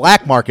believe in the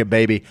black market,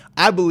 baby.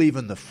 I believe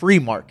in the free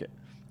market,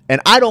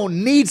 and I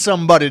don't need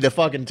somebody to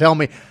fucking tell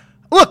me,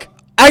 look,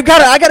 I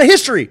got a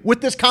history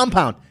with this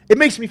compound. It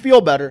makes me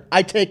feel better.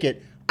 I take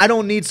it. I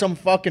don't need some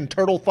fucking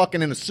turtle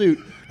fucking in a suit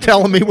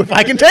telling me if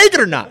I can take it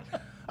or not.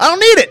 I don't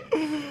need it.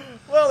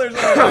 Well, there's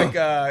only like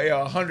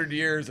 100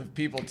 years of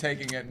people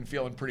taking it and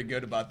feeling pretty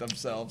good about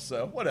themselves.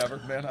 So whatever,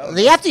 man.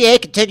 The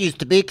FDA continues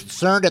to be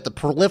concerned at the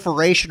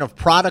proliferation of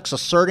products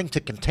asserting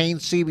to contain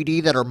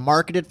CBD that are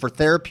marketed for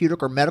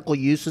therapeutic or medical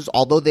uses,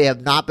 although they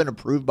have not been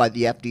approved by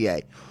the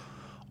FDA.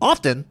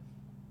 Often,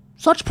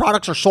 such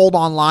products are sold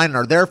online and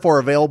are therefore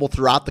available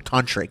throughout the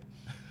country.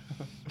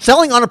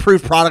 Selling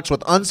unapproved products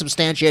with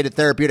unsubstantiated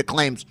therapeutic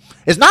claims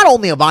is not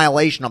only a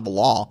violation of the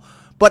law,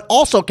 but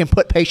also can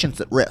put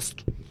patients at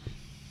risk,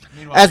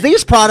 as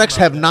these products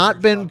have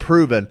not been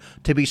proven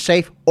to be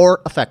safe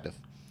or effective.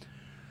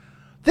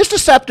 This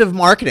deceptive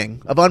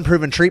marketing of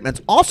unproven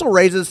treatments also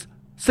raises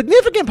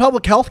significant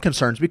public health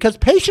concerns because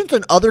patients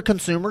and other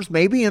consumers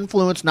may be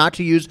influenced not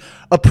to use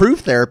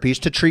approved therapies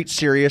to treat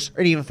serious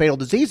or even fatal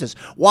diseases.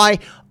 Why?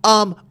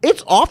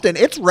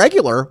 It's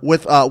regular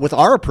with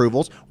our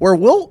approvals where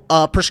we'll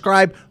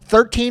prescribe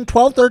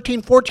 12,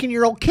 13,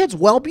 14-year-old kids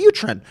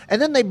Wellbutrin,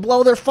 and then they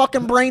blow their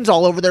fucking brains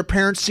all over their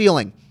parents'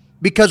 ceiling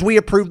because we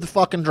approved the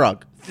fucking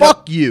drug.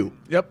 Fuck you.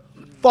 Yep.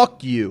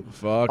 Fuck you.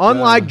 Fuck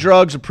Unlike them.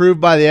 drugs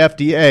approved by the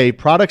FDA,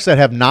 products that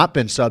have not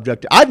been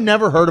subject to... I've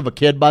never heard of a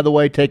kid, by the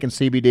way, taking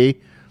CBD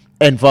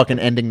and fucking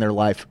ending their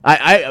life.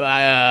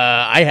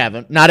 I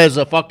haven't. Not as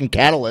a fucking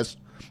catalyst.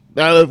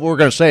 If we're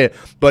going to say it.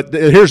 But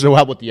here's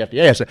what the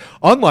FDA has said.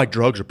 Unlike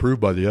drugs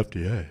approved by the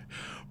FDA,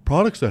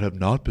 products that have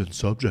not been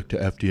subject to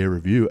FDA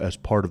review as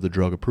part of the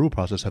drug approval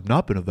process have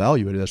not been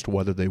evaluated as to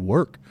whether they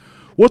work,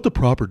 what the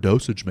proper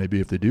dosage may be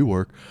if they do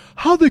work,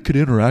 how they could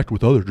interact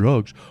with other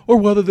drugs, or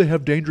whether they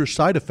have dangerous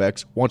side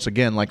effects, once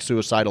again, like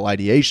suicidal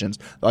ideations,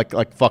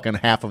 like fucking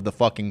half of the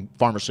fucking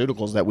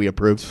pharmaceuticals that we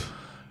approved,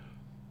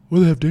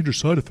 whether they have dangerous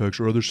side effects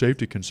or other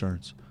safety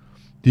concerns.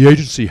 The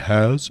agency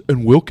has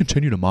and will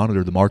continue to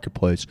monitor the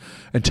marketplace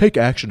and take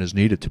action as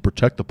needed to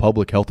protect the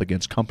public health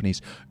against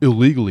companies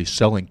illegally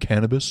selling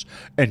cannabis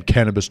and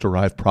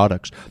cannabis-derived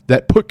products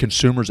that put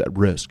consumers at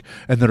risk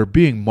and that are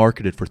being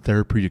marketed for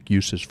therapeutic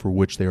uses for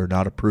which they are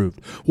not approved.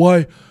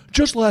 Why,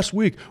 just last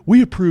week,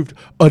 we approved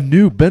a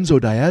new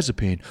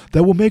benzodiazepine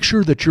that will make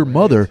sure that your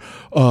mother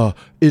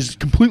is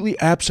completely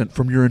absent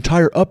from your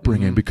entire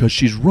upbringing because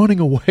she's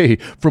running away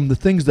from the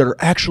things that are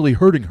actually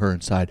hurting her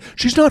inside.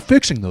 She's not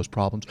fixing those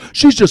problems.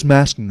 She's just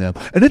masking them,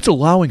 and it's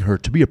allowing her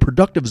to be a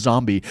productive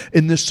zombie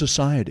in this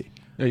society.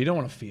 No, you don't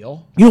want to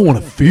feel. You don't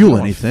want to feel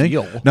anything.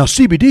 Now,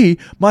 CBD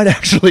might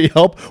actually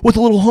help with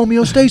a little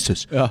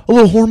homeostasis, a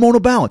little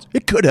hormonal balance.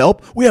 It could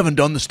help. We haven't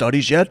done the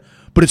studies yet,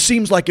 but it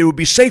seems like it would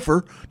be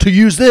safer to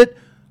use it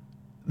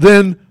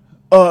than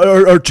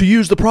or to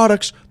use the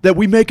products that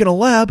we make in a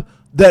lab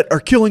that are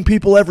killing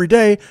people every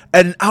day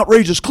at an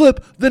outrageous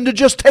clip than to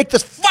just take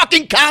this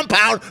fucking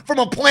compound from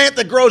a plant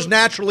that grows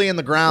naturally in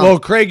the ground. Well,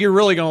 Craig, you're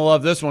really going to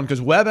love this one because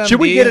WebMD... Should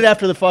we get it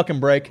after the fucking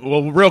break?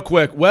 Well, real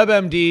quick,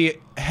 WebMD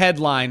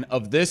headline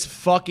of this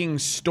fucking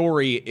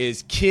story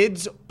is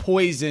Kids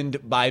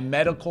Poisoned by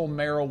Medical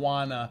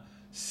Marijuana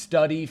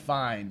Study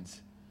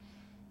Finds.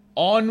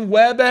 On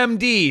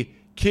WebMD,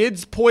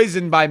 kids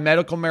poisoned by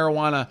medical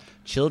marijuana,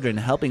 children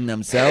helping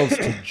themselves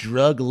to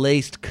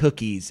drug-laced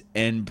cookies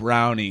and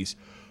brownies.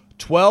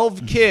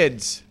 12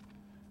 kids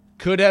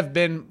could have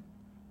been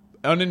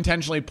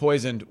unintentionally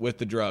poisoned with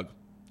the drug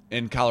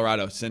in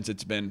Colorado since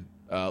it's been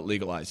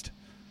legalized.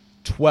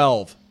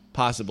 12,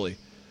 possibly.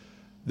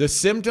 The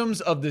symptoms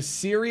of the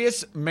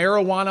serious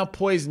marijuana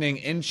poisoning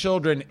in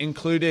children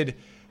included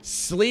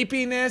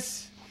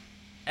sleepiness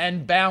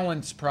and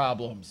balance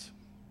problems.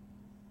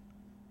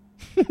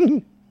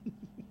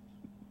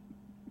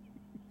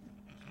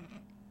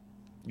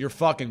 You're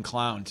fucking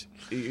clowns.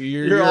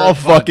 You're all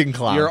fucking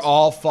clowns. You're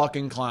all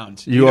fucking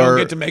clowns. You don't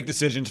get to make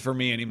decisions for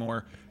me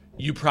anymore.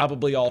 You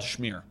probably all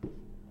schmear.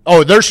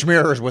 Oh, they're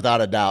smearers without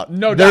a doubt.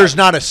 No doubt. There's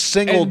not a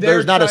single. And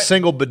There's not a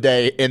single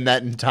bidet in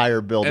that entire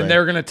building. And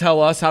they're gonna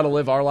tell us how to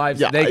live our lives.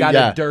 They got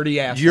a dirty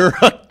ass. You're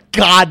a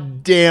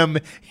goddamn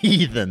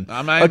heathen.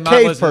 I'm a not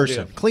cave listening to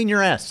person. you. Clean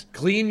your ass.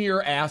 Clean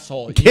your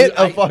asshole. Get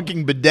a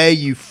fucking bidet,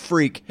 you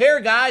freak. Here,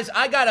 guys,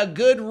 I got a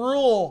good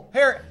rule.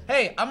 Here,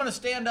 hey, I'm going to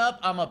stand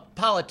up. I'm a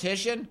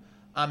politician.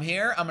 I'm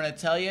here. I'm going to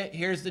tell you,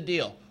 here's the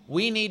deal.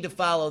 We need to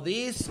follow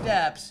these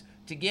steps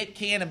to get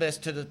cannabis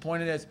to the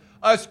point it is.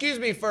 Excuse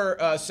me,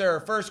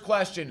 sir. First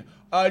question.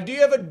 Do you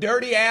have a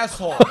dirty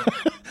asshole?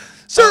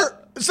 Sir,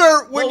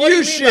 when what do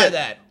you you mean by shit,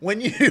 that? when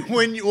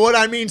you, what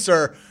I mean,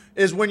 sir,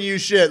 is when you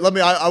shit.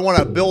 I want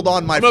to build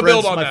on my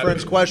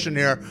friend's question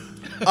here.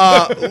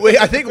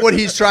 I think what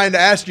he's trying to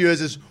ask you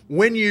is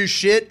when you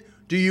shit,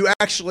 do you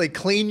actually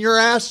clean your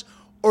ass,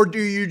 or do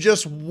you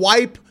just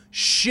wipe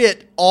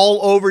shit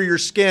all over your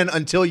skin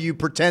until you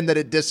pretend that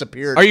it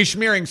disappeared? Are you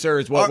smearing, sir,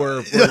 is what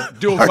we're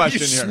dual Are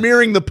question you here.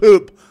 smearing the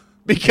poop?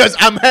 Because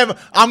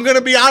I'm going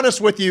to be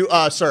honest with you,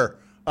 sir.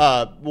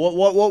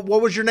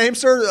 What was your name,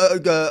 sir?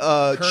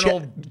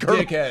 Colonel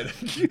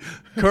Dickhead.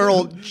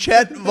 Colonel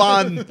Chet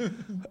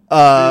Von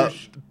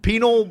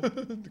Penal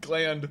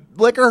Gland.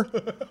 Liquor.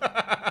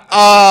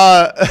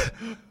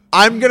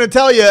 I'm going to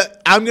tell you,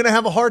 I'm going to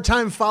have a hard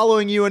time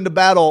following you into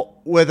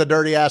battle with a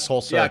dirty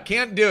asshole, sir. Yeah,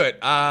 can't do it.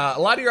 A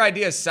lot of your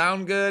ideas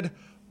sound good,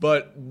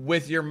 but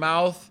with your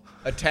mouth,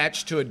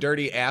 attached to a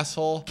dirty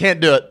asshole. Can't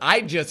do it.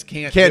 I just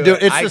can't Do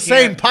it. It's I the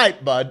same can't.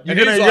 pipe, bud. You're And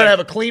gonna he's have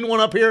like, a clean one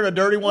up here and a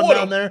dirty one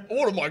down there.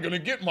 What am I going to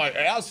get my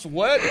ass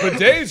wet?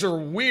 Bidets are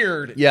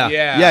weird.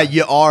 Yeah,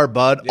 you are,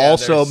 bud. Yeah,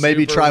 also, they're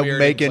maybe super try weird and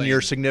making clean.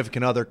 your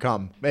significant other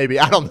come. Maybe,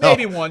 I don't know.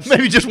 Maybe once.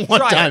 Maybe just one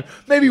Try time. it.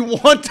 Maybe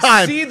one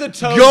time. See the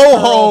toes Go curl.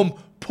 home.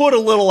 Put a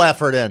little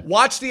effort in.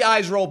 Watch the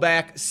eyes roll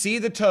back, see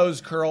the toes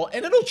curl,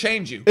 and it'll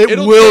change you. It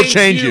It'll will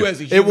change you. as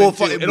a It human, will.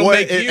 too. It'll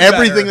make you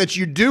everything better. that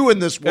you do in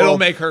this world.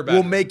 make her better.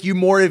 Will make you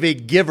more of a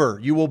giver.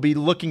 You will be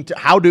looking to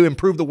how to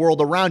improve the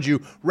world around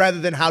you rather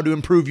than how to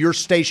improve your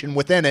station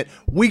within it.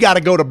 We got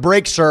to go to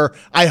break, sir.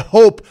 I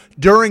hope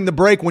during the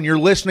break when you're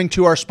listening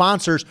to our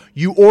sponsors,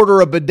 you order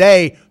a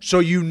bidet so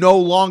you no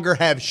longer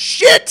have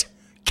shit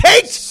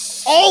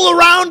caked all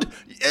around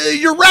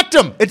your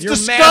rectum. It's You're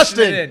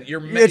disgusting. mashing it in.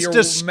 You're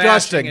disgusting.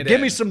 mashing it Give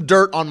in. me some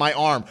dirt on my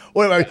arm.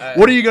 What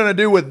are you going to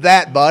do with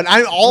that, bud?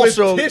 I'm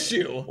also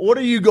tissue. What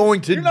are you going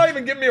to? You're not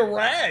even giving me a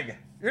rag.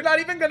 You're not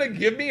even going to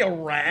give me a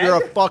rag.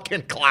 You're a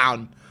fucking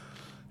clown.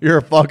 You're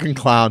a fucking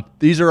clown.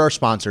 These are our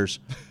sponsors.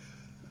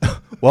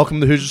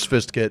 Welcome to Who's Your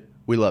Sophisticate.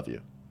 We love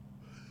you.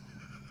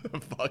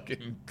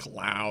 fucking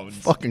clowns.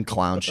 Fucking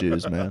clown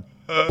shoes, man.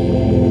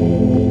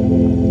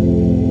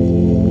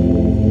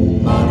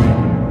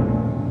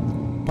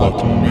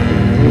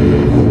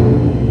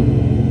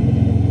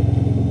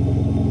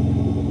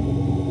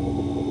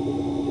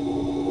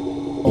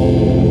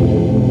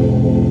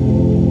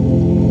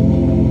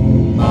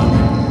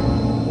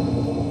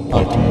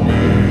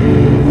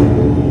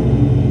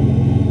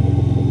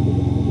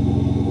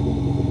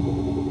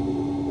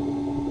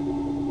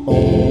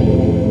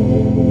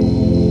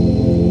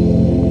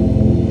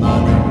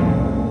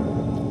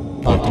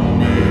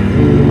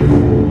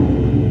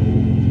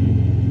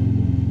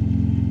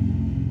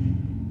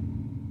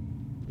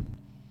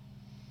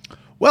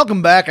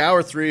 Welcome back,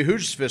 Hour 3, Who's Your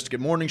Sophisticate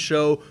Morning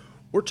Show.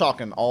 We're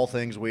talking all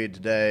things weed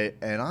today,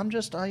 and I'm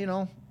just,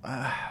 we're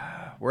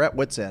at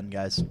wit's end,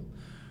 guys.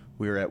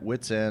 We're at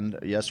wit's end.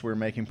 Yes, we're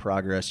making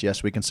progress.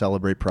 Yes, we can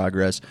celebrate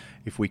progress.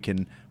 If we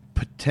can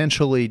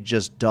potentially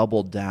just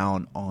double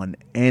down on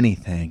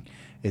anything,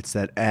 it's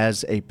that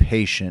as a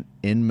patient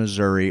in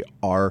Missouri,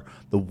 the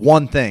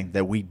one thing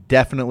that we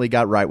definitely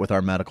got right with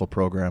our medical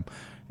program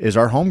is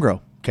our home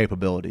grow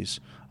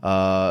capabilities.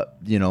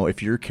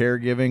 If you're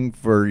caregiving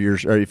or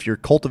if you're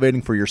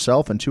cultivating for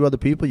yourself and 2 other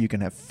people, you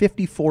can have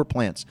 54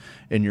 plants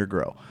in your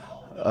grow.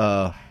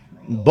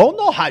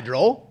 Bono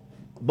hydro,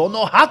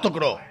 bono hato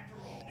grow.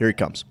 Here he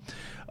comes.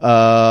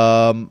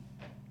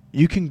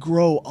 You can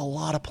grow a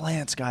lot of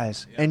plants,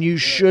 guys, and you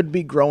should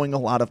be growing a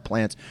lot of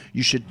plants.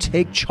 You should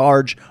take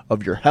charge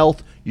of your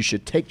health. You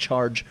should take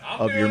charge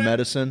of your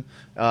medicine.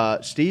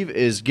 Steve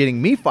is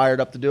getting me fired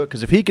up to do it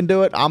because if he can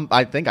do it,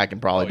 I think I can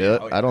probably do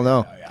it. I don't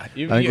know. I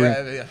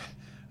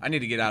need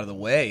to get out of the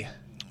way.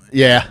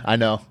 Yeah, I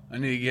know. I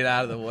need to get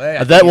out of the way.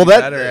 I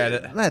better at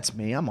it. That's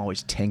me. I'm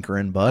always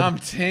tinkering, bud. I'm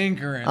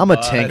tinkering. I'm a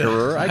bud.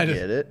 tinkerer.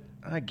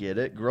 I get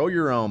it. Grow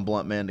your own,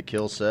 Blunt Man to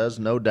Kill says,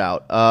 no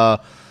doubt.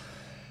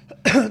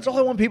 That's all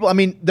I want people. I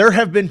mean, there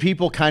have been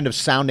people kind of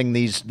sounding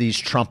these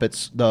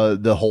trumpets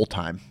the whole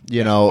time,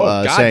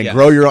 saying yes.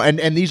 grow your own.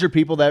 And these are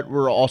people that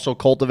were also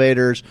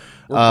cultivators.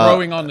 We're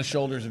growing on the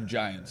shoulders of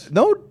giants.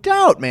 No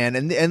doubt, man.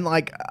 And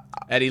like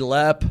Eddie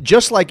Lepp.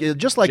 just like you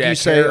Jack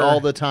say Herr. all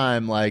the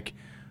time, like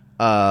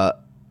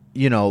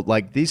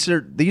like these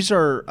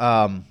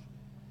are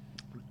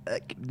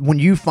when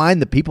you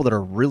find the people that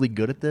are really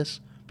good at this.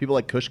 People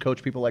like Kush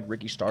Coach, people like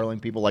Ricky Starling,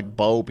 people like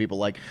Bo, people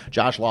like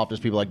Josh Loftus,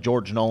 people like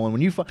George Nolan.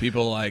 When you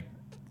People like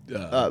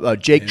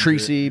Jake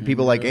Treacy,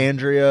 people like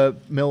Andrea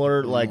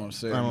Miller, like I won't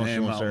say don't know if she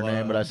wants to say her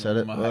name, but I said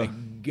it. My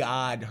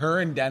God,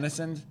 her and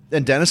Dennison.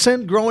 And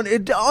Dennison growing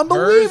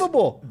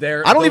unbelievable.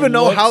 I don't even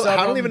know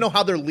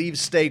how their leaves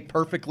stayed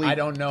perfectly. I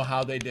don't know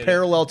how they did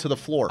parallel to the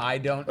floor. I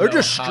don't. They're know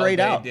just how straight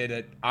they out. Did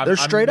it? They're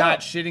straight I'm out. not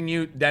shitting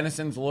you.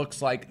 Dennison's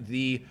looks like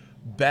the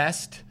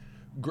best,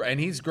 and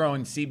he's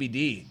growing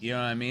CBD. You know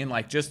what I mean?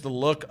 Like just the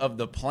look of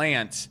the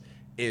plants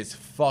is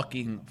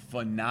fucking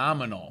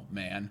phenomenal,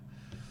 man.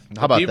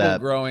 How about people that?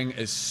 Growing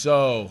is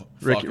so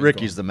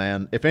Ricky's the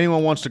man. If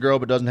anyone wants to grow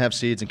but doesn't have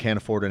seeds and can't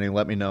afford any,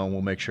 let me know and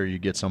we'll make sure you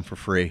get some for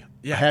free.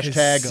 Yeah, 'cause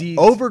Hashtag seeds-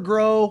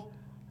 overgrow.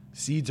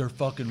 Seeds are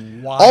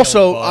fucking wild.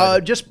 Also,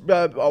 bud. just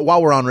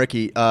while we're on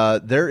Ricky,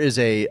 there is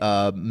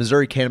a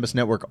Missouri Cannabis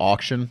Network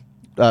auction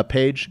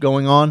page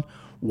going on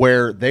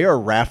where they are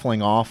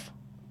raffling off.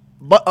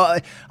 But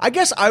I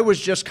guess I was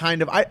just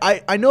kind of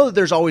I know that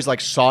there's always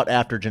like sought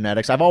after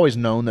genetics. I've always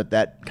known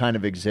that kind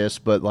of exists,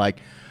 but like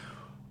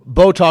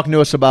Bo talking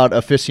to us about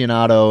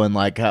aficionado and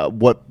like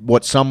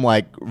what some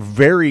like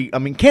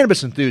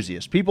cannabis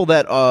enthusiasts, people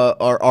that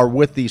are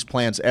with these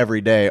plants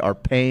every day are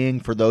paying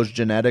for those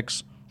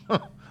genetics.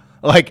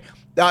 Like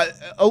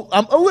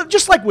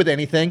just like with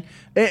anything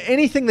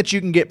that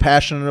you can get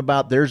passionate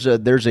about, there's a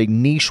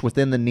niche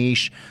within the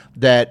niche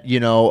that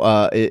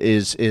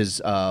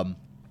is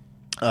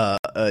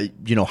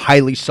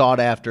highly sought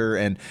after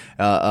and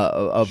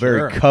a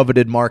very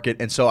coveted market.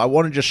 And so I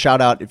want to just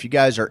shout out, if you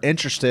guys are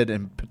interested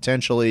in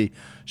potentially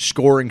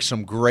scoring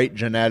some great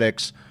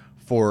genetics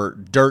for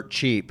dirt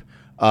cheap,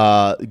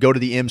 go to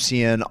the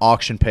MCN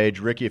auction page.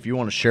 Ricky, if you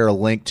want to share a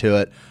link to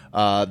it,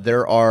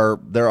 there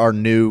are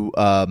new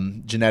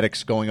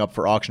genetics going up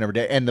for auction every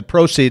day, and the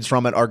proceeds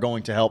from it are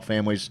going to help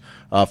families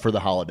for the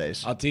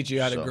holidays. I'll teach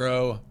you how to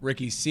grow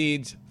Ricky's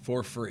seeds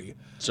for free.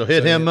 So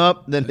hit him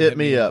up, then hit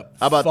me up.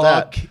 How about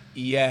that?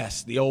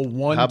 Yes, the old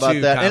 1-2 How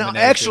about that? And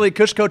actually,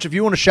 Kush Coach, if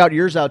you want to shout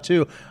yours out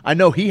too, I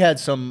know he had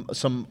some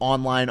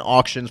online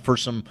auctions for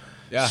some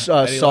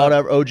sought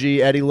out OG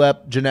Eddie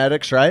Lepp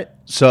genetics, right?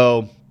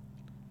 So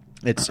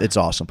it's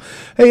awesome.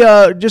 Hey,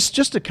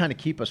 just to kind of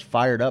keep us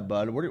fired up,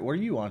 bud. What are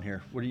you on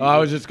here? What are you? I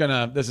was just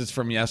gonna. This is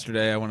from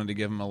yesterday. I wanted to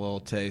give him a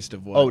little taste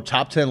of what. Oh,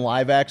 top 10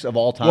 live acts of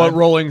all time. What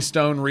Rolling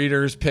Stone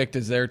readers picked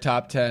as their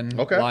top 10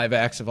 Okay. live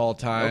acts of all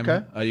time.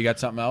 Okay. You got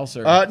something else?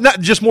 Or?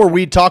 Not just more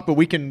weed talk, but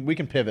we can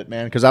pivot,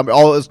 man. Because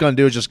all it's going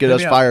to do is just get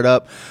us fired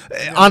up.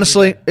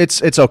 Honestly,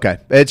 it's okay.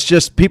 It's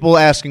just people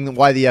asking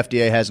why the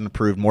FDA hasn't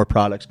approved more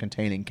products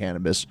containing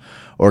cannabis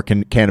or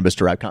cannabis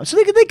derived compounds. So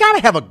they got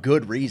to have a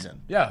good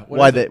reason. Yeah.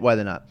 Why they're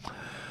not.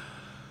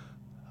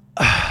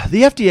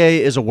 The FDA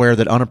is aware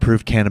that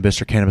unapproved cannabis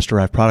or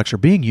cannabis-derived products are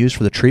being used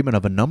for the treatment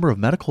of a number of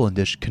medical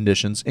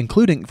conditions,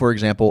 including, for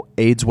example,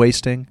 AIDS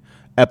wasting,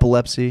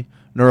 epilepsy,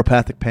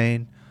 neuropathic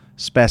pain,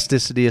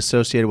 spasticity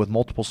associated with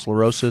multiple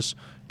sclerosis,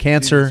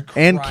 cancer,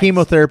 and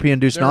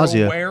chemotherapy-induced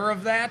nausea. They're aware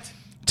of that?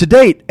 To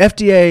date,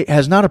 FDA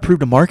has not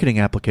approved a marketing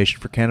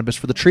application for cannabis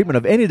for the treatment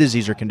of any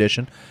disease or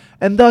condition,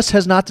 and thus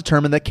has not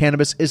determined that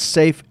cannabis is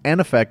safe and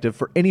effective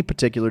for any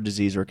particular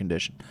disease or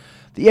condition.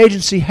 The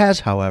agency has,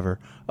 however,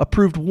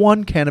 approved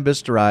 1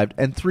 cannabis-derived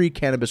and 3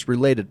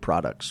 cannabis-related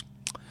products.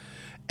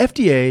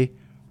 FDA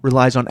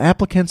relies on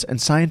applicants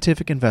and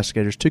scientific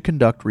investigators to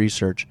conduct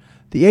research.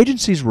 The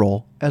agency's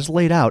role, as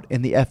laid out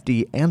in the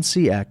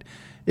FD&C Act,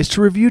 is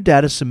to review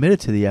data submitted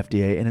to the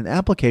FDA in an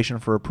application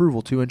for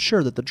approval to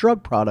ensure that the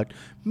drug product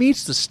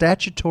meets the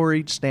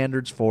statutory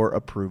standards for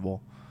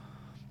approval.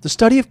 The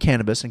study of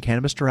cannabis and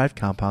cannabis-derived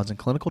compounds in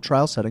clinical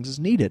trial settings is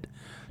needed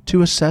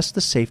to assess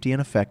the safety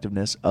and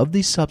effectiveness of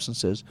these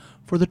substances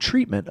for the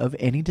treatment of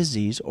any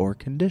disease or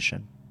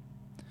condition.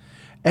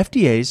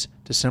 FDA's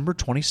December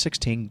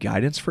 2016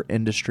 Guidance for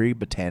Industry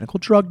Botanical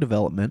Drug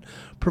Development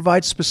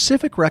provides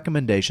specific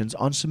recommendations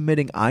on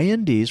submitting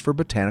INDs for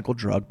botanical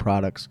drug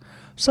products,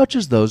 such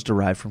as those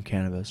derived from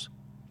cannabis.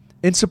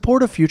 In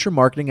support of future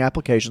marketing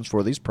applications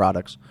for these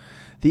products,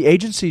 the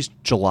agency's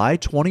July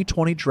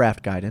 2020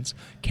 draft guidance,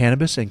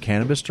 Cannabis and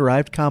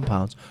Cannabis-Derived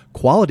Compounds,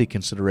 Quality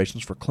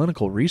Considerations for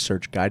Clinical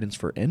Research Guidance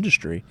for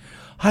Industry,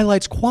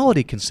 highlights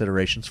quality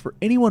considerations for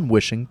anyone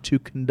wishing to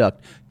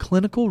conduct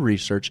clinical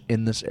research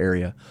in this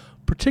area,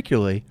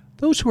 particularly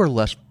those who are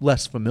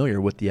less familiar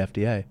with the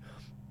FDA.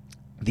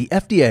 The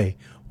FDA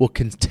will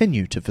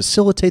continue to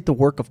facilitate the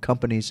work of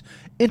companies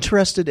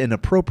interested in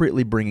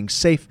appropriately bringing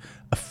safe,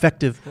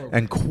 effective,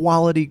 and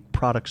quality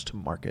products to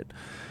market,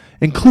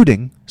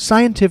 including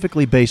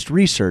scientifically based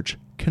research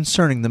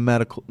concerning the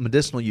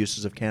medicinal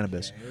uses of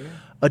cannabis.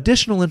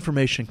 Additional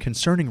information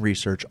concerning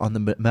research on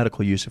the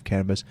medical use of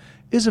cannabis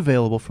is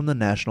available from the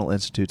National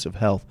Institutes of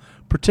Health,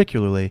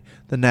 particularly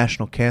the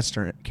National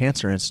Cancer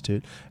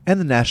Institute and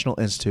the National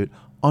Institute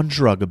on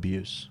Drug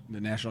Abuse.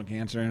 The National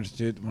Cancer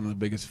Institute, one of the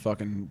biggest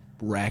fucking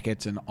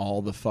rackets in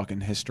all the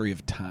fucking history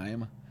of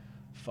time.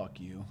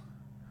 Fuck you.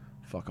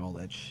 Fuck all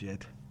that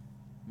shit.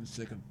 I'm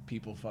sick of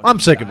people fucking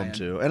I'm sick dying. of them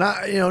too, and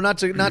not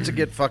to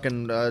get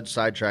fucking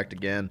sidetracked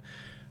again.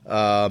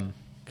 God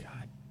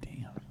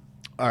damn.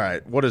 All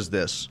right, what is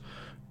this?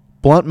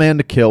 Blunt Man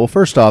to Kill. Well,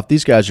 first off,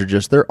 these guys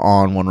they're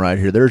on one right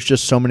here. There's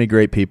just so many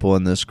great people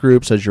in this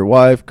group. Says your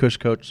wife, Kush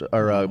Coach,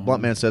 or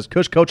Blunt Man says,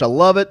 Kush Coach, I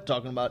love it.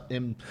 Talking about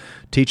him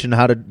teaching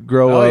how to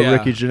grow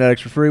Ricky's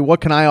genetics for free.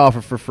 What can I offer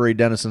for free?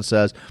 Dennison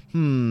says,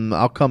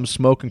 I'll come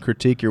smoke and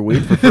critique your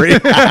weed for free.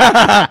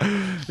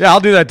 Yeah, I'll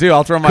do that too.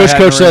 I'll throw my Kush hat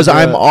Coach in the ring says, for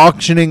I'm it.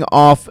 auctioning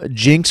off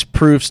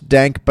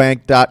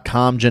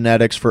JinxProofsDankBank.com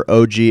genetics for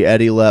OG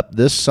Eddie Lepp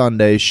this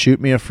Sunday.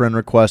 Shoot me a friend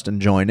request and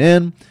join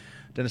in.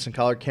 Dennison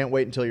Collard, can't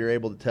wait until you're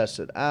able to test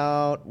it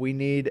out. We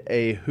need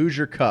a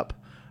Hoosier Cup.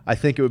 I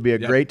think it would be a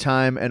great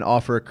time and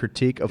offer a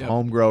critique of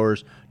home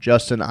growers.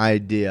 Just an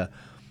idea.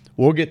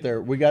 We'll get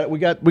there. We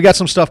got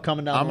some stuff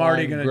coming down. I'm the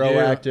already line. gonna Grow do-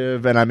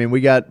 Active, and I mean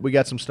we got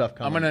some stuff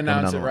coming. I'm going to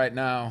announce it down the line. right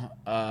now.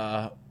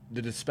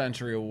 The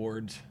Dispensary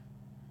Awards.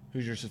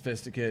 Who's your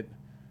sophisticate?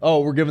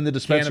 Oh, we're giving the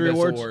dispensary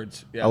Cannabis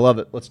awards. Yeah. I love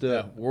it. Let's do Yeah,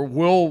 it.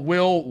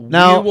 we'll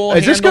Now,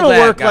 is this going going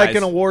to to work like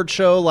an award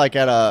show, like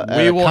at a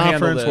We will handle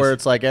conference this. where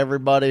it's like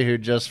everybody who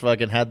just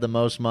fucking had the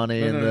most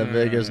money and the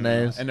biggest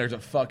names? And there's a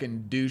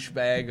fucking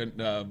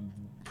douchebag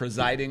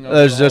presiding over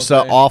There's the just whole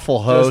an thing. awful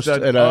host.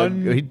 Just And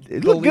an he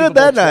looked good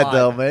that night, twat.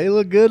 though, man. He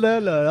looked good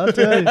that night. I'll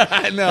tell you.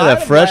 I know. Had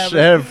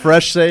a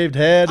fresh shaved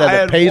head, I had a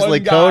had paisley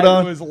one coat guy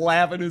on. who was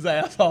laughing his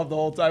ass off the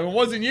whole time. It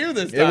wasn't you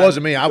this time. It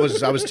wasn't me. I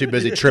was too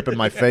busy tripping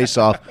my face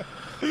off.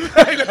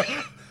 I know.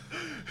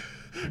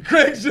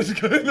 Craig's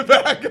just good in the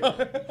back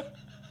on it.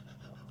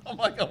 I'm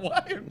like,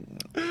 why?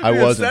 I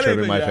wasn't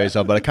tripping my face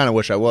off, but I kind of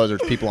wish I was.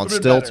 There's people on Would've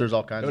been stilts. better. There's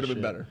all kinds It of shit.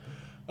 would have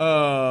been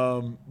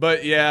better.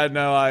 But yeah,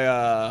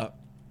 no,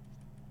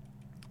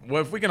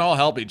 well, if we can all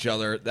help each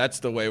other, that's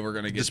the way we're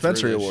gonna get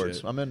Dispensary through this awards.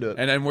 shit. I'm into it.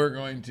 And then we're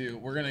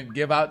gonna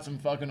give out some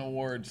fucking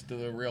awards to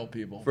the real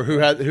people. For who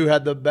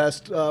had the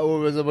best? What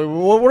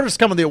are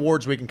some of the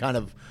awards we can kind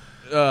of?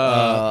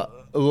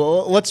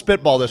 Let's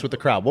spitball this with the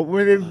crowd. What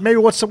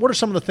are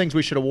some of the things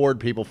we should award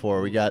people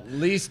for? We got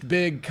Least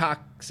big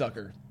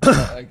cocksucker.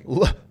 Like,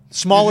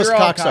 smallest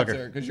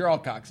cocksucker. Because you're all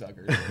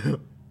cocksuckers.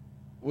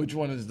 Which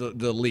one is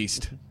the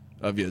least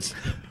of yous?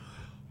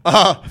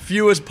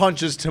 Fewest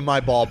punches to my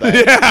ball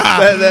bag.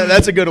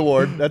 That's a good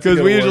award. Because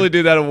we usually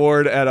do that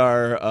award at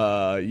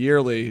our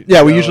yearly.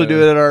 Yeah, we usually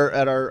do it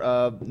at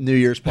our New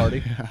Year's party.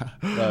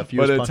 Fewest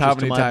But it's punches how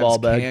to many my times ball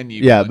bag. can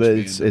you Yeah, punch but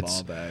me it's in the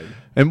ball bag?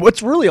 And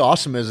what's really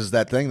awesome is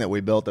that thing that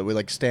we built that we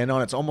like stand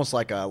on. It's almost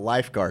like a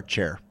lifeguard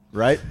chair,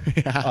 right?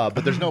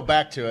 But there's no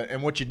back to it.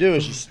 And what you do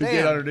is you stand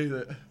Get underneath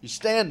it. You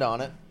stand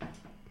on it,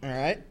 all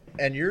right,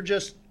 and you're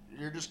just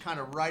kind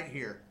of right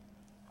here,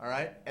 all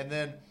right, and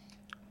then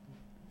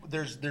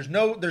there's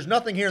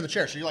nothing here in the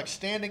chair, so you're like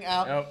standing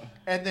out, Yep.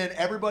 and then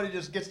everybody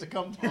just gets to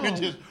come through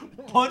and just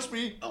punch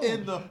me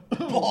in the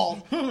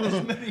balls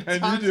as many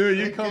And times you as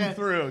they come can.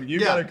 through. You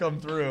Yeah. gotta come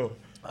through.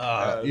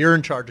 You're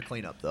in charge of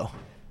cleanup, though.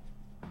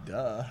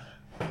 Duh.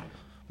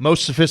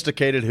 Most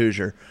sophisticated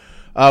Hoosier.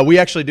 We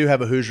actually do have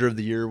a Hoosier of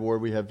the Year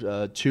award. We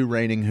have 2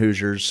 reigning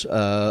Hoosiers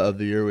of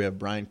the year. We have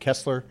Brian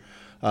Kessler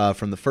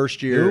from the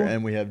first year, Who?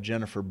 and we have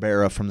Jennifer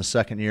Barra from the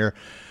second year.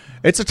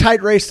 It's a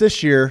tight race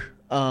this year.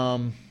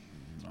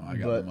 I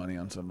got the money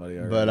on somebody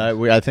already. But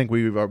I think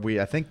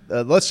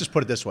let's just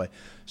put it this way: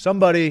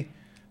 somebody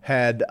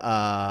had.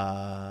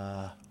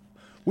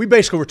 We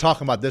basically were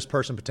talking about this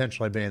person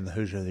potentially being the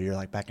Hoosier of the Year,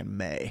 like back in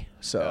May.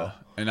 So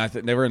and I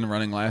think they were in the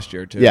running last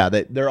year too. yeah,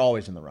 they're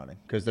always in the running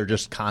because they're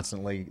just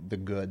constantly the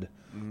good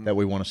that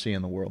we want to see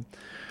in the world.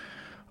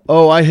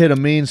 Oh, I hit a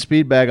mean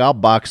speed bag. I'll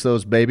box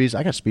those babies.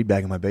 I got a speed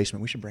bag in my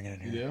basement. We should bring it in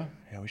here. You do?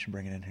 Yeah, we should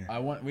bring it in here.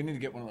 We need to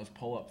get one of those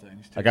pull-up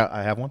things too.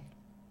 I have one.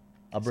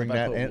 I'll bring If I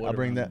that put in. wood I'll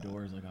bring around that. the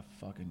doors like a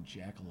fucking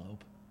jackalope.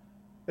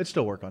 It'd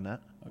still work on that.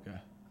 Okay.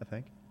 I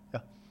think. Yeah,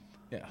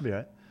 Yeah. it'll be all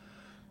right.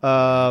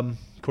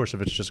 Of course,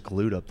 if it's just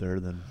glued up there,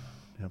 then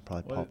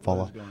probably fall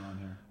What off. is going on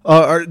here?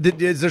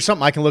 Is there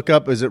something I can look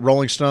up? Is it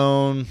Rolling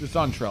Stone? It's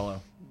on Trello.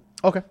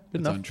 Okay,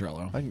 good It's enough. on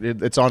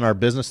Trello. It's on our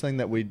business thing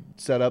that we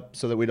set up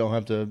so that we don't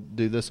have to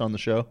do this on the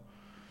show.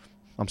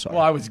 I'm sorry.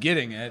 Well, I was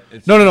getting it.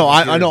 It's No.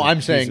 I here's know. a I'm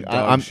piece saying of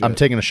dog I'm shit.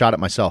 taking a shot at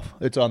myself.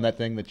 It's on that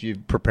thing that you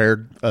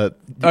prepared.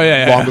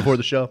 yeah. long before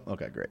the show.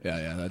 Okay, great.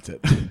 Yeah, that's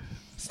it.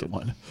 That's the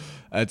one.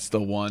 That's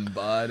the one,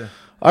 bud.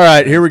 All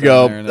right, here we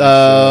Down there in go.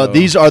 that show.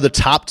 These are the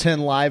top 10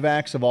 live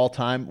acts of all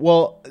time.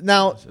 Well,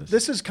 now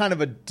this is kind of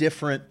a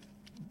different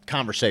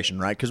conversation,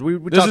 right? Because we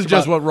This talked is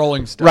just about- what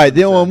Rolling Stone Right.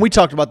 said. When we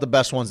talked about the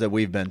best ones that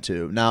we've been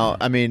to. Now,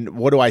 I mean,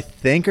 what do I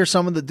think are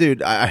some of the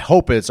dude? I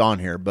hope it's on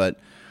here, but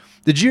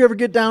did you ever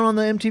get down on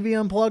the MTV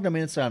Unplugged? I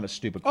mean, it's kind of a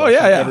stupid question.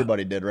 yeah.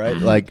 Everybody did, right?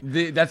 Like,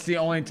 That's the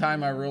only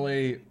time I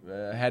really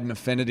had an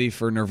affinity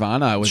for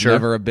Nirvana. I was sure,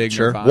 never a big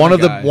sure. Nirvana One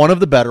of guy.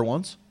 the better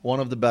ones. One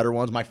of the better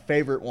ones. My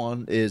favorite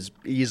one is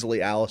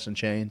easily Alice in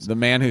Chains. The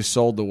Man Who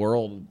Sold the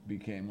World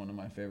became one of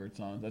my favorite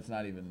songs. That's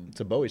not even It's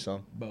a Bowie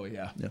song. Bowie,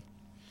 yeah. Yeah.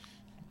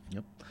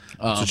 Yep.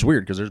 So it's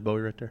weird because there's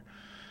Bowie right there.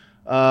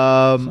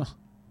 All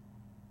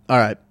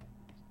right.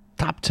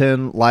 Top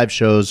 10 live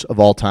shows of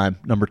all time.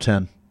 Number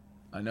 10.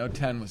 I know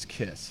 10 was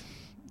Kiss.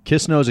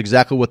 Kiss knows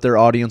exactly what their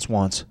audience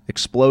wants.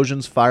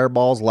 Explosions,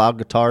 fireballs, loud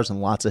guitars, and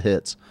lots of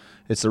hits.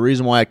 It's the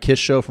reason why a Kiss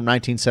show from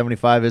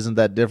 1975 isn't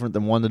that different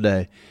than one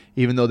today.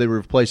 Even though they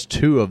replaced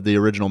 2 of the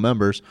original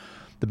members.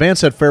 The band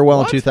said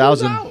farewell in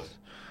 2000.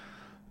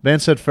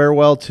 Band said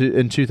farewell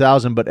in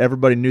 2000, but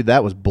everybody knew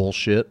that was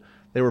bullshit.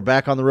 They were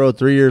back on the road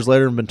 3 years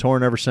later and been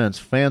touring ever since.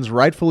 Fans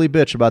rightfully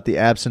bitch about the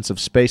absence of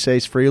Space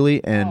Ace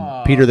Frehley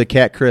and Peter the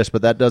Cat Chris,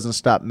 but that doesn't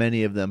stop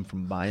many of them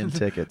from buying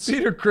tickets.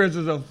 Peter Criss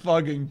is a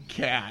fucking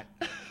cat.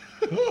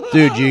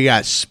 Dude, you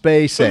got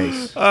Space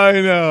Ace.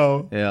 I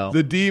know. Yeah.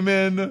 The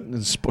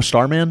Demon.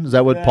 Starman? Is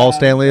that what Paul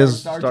Stanley is?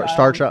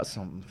 Star Child?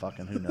 Something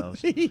fucking, who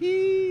knows?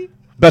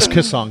 Best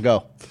Kiss song,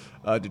 go.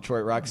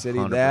 Detroit Rock City.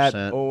 100%.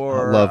 That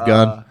or Love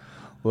Gun.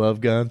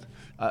 Love Gun.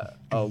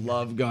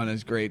 Love Gun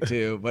is great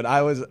too. But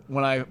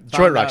when I Detroit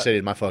found Rock out City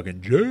is my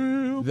fucking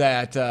jam.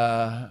 that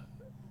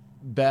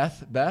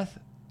Beth, Yeah.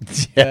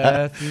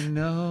 Beth, you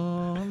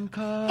know I'm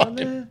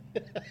calling.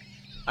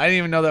 I didn't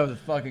even know that was a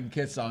fucking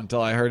Kiss song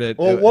until I heard it.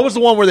 Well, what was the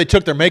one where they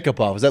took their makeup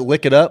off? Was that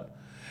Lick It Up?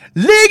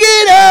 Lick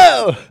it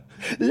up!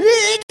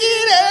 Lick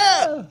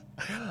it up!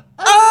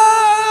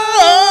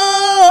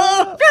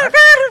 Oh!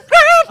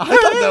 I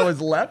thought that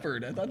was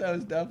Leopard. I thought that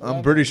was Def I'm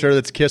Leppard. pretty sure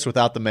that's Kiss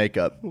without the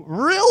makeup.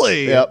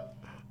 Really? Yep.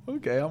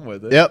 Okay, I'm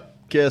with it.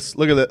 Yep. Kiss.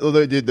 Look at that.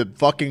 Look, dude, the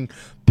fucking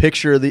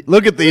picture of the.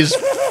 Look at these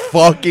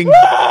fucking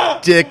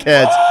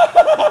dickheads.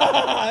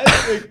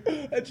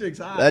 That chick's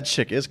hot. That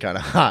chick is kind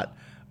of hot.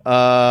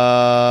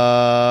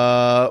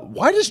 Why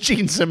does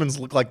Gene Simmons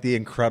look like the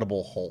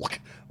Incredible Hulk?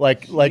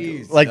 Like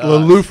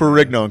Lou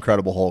Ferrigno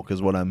Incredible Hulk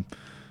is what I'm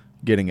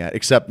getting at,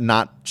 except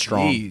not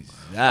strong. Jesus.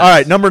 All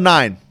right, number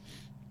 9.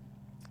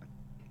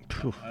 I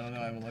don't know.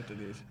 I haven't looked at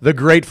these. The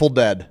Grateful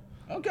Dead.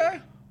 Okay.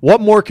 What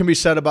more can be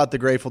said about the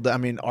Grateful Dead? I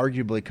mean,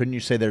 arguably, couldn't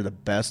you say they're the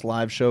best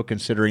live show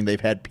considering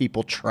they've had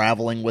people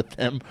traveling with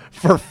them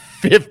for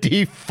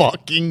 50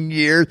 fucking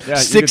years, Yeah, you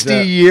could 60 say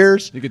that.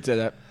 years? You could say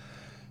that.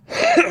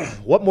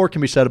 What more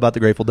can be said about the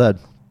Grateful Dead?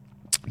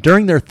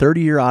 During their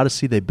 30-year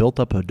odyssey, they built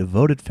up a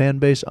devoted fan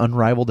base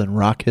unrivaled in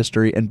rock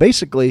history and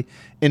basically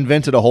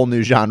invented a whole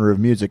new genre of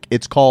music.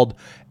 It's called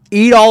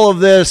Eat All of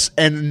This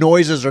and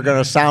Noises Are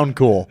Gonna Sound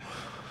Cool.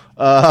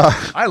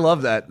 I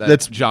love that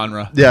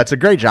genre. Yeah, it's a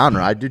great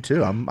genre. I do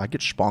too. I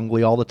get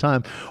spongly all the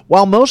time.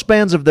 While most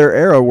bands of their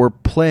era were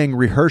playing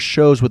rehearsed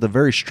shows with a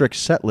very strict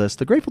set list,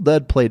 the Grateful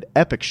Dead played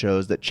epic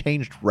shows that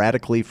changed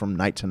radically from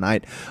night to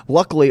night.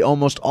 Luckily,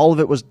 almost all of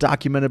it was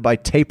documented by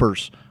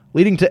tapers,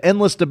 leading to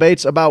endless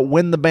debates about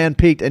when the band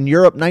peaked. In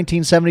Europe,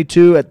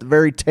 1972, at the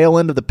very tail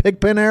end of the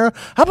Pigpen era.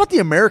 How about the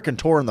American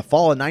tour in the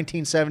fall in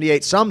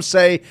 1978? Some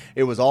say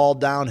it was all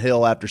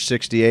downhill after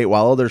 68,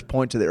 while others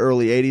point to the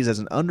early 80s as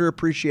an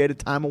underappreciated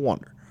time of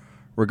wonder.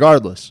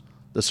 Regardless,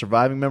 the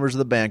surviving members of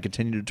the band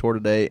continue to tour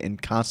today in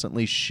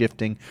constantly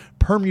shifting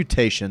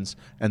permutations,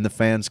 and the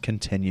fans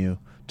continue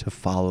to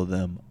follow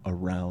them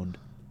around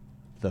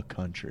the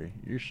country.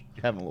 You're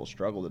having a little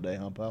struggle today,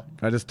 huh, pal?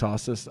 Can I just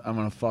toss this? I'm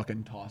going to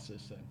fucking toss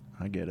this thing.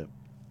 I get it.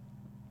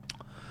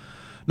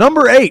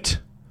 Number 8.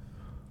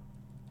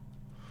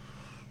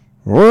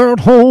 We're at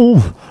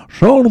home,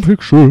 showing a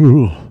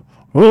picture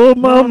of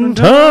mountain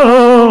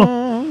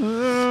town.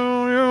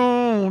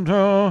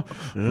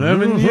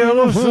 Lemon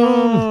yellow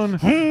sun.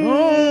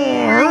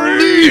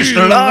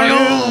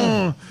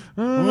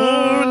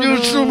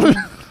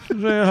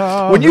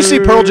 When you see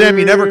Pearl Jam,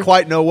 you never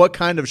quite know what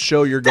kind of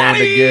show you're going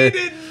to get.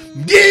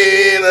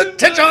 Give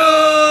attention,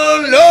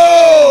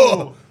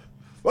 no.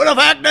 What a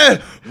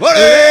factor! What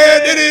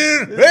a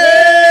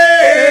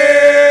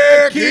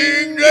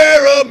King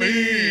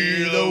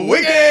Jeremy the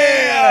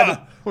Wicked.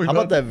 How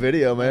about that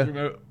video,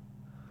 man?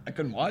 I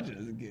couldn't watch it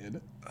as a kid.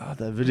 Oh,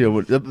 that video.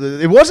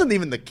 It wasn't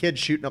even the kid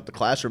shooting up the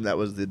classroom. That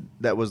was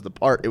the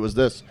part. It was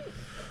this.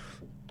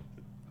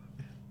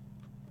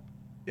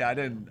 Yeah, I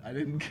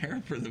didn't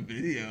care for the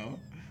video.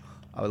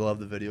 I would love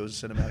the video. It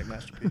was a cinematic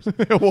masterpiece.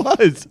 It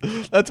was.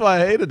 That's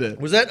why I hated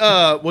it. Was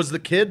that? Was the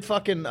kid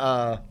fucking?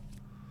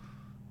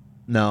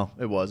 No,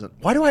 it wasn't.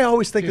 Why do I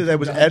always think that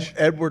was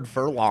Edward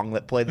Furlong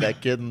that played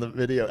that kid in the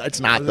video? It's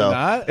not, though.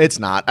 Not? It's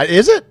not.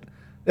 Is it?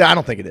 Yeah, I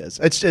don't think it is.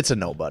 It's a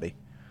nobody.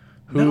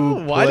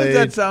 No, why does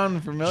that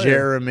sound familiar?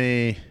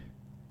 Jeremy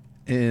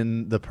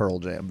in the Pearl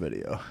Jam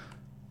video.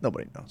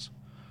 Nobody knows.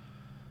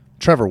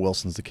 Trevor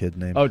Wilson's the kid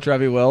name. Oh,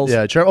 Trevi Wills?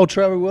 Yeah,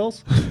 Trevor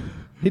Wills.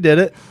 He did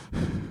it.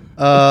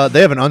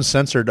 They have an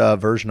uncensored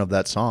version of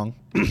that song.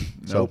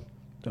 So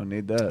don't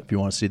need that. if you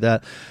want to see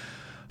that.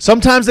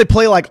 Sometimes they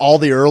play like all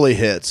the early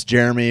hits,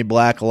 Jeremy,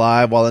 Black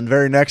Alive, while the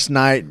very next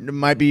night it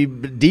might be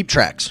deep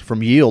tracks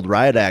from Yield,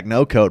 Riot Act,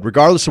 No Code.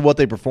 Regardless of what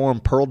they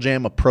perform, Pearl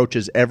Jam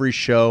approaches every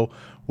show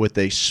with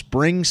a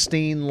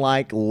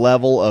Springsteen-like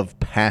level of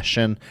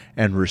passion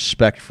and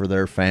respect for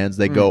their fans.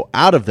 They go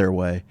out of their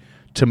way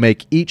to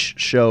make each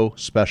show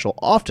special,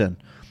 often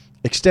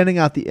extending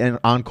out the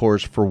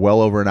encores for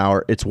well over an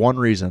hour. It's one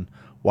reason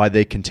why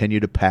they continue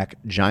to pack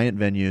giant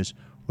venues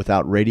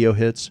without radio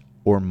hits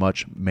or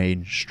much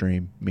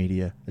mainstream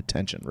media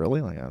attention.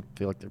 Really? Like, I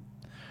feel like they're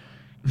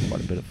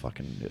quite a bit of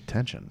fucking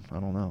attention. I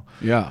don't know.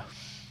 Yeah.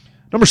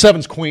 Number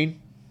 7's Queen.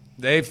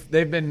 They've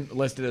been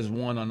listed as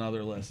one on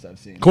other lists I've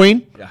seen.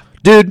 Queen? Yeah.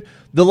 Dude,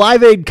 the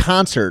Live Aid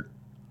concert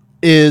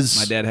is...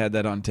 My dad had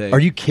that on tape. Are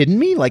you kidding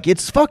me? Like,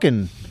 it's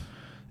fucking...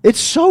 It's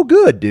so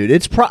good, dude.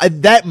 It's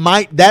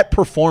that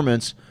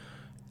performance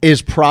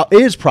is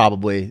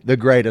probably the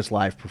greatest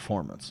live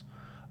performance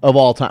of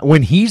all time.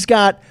 When he's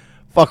got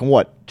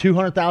fucking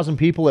 200,000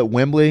 people at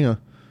Wembley,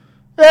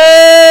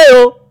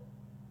 hey-o!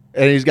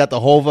 And he's got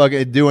the whole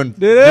fucking doing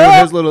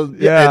his little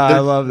I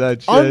love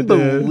that shit.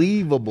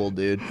 Unbelievable,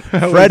 dude.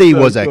 Freddie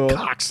was a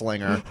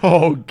cockslinger.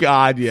 Oh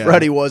God, yeah.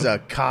 Freddie was a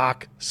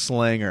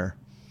cockslinger.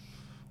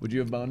 Would you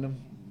have boned him?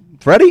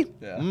 Freddie?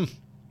 Yeah.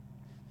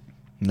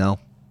 No.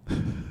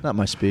 Not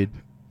my speed.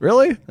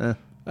 Really?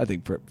 I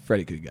think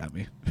Freddie could have got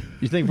me.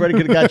 You think Freddie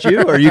could have got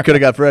you, or you could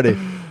have got Freddie?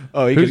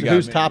 Oh, he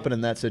Who's topping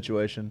in that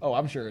situation? Oh,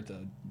 I'm sure it's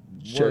a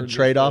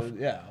trade-off?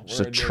 Yeah.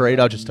 Just a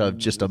trade-off,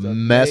 just a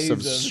mess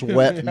of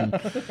sweat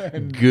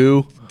and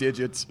goo.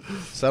 Digits.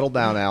 Settle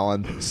down,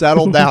 Alan.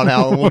 Settle down,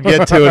 Alan. We'll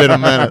get to it in a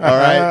minute, all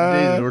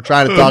right? Jesus, we're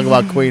trying to talk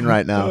about Queen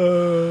right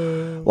now.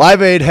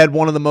 Live Aid had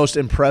one of the most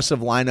impressive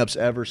lineups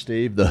ever,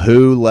 Steve. The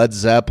Who, Led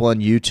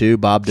Zeppelin,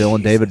 U2, Bob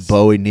Dylan, David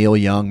Bowie, Neil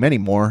Young, many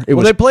more.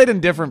 They played in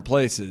different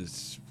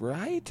places,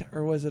 right?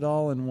 Or was it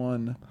all in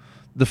one?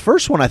 The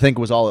first one, I think,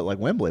 was all at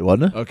Wembley,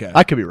 wasn't it? Okay.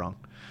 I could be wrong.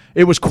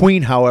 It was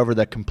Queen, however,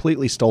 that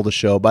completely stole the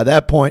show. By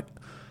that point,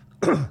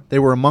 they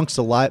were amongst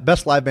the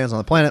best live bands on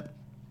the planet,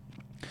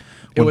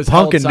 It when was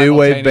punk held and new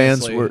wave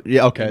bands simultaneously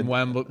were okay. in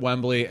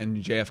Wembley and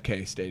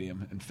JFK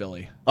Stadium in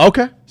Philly.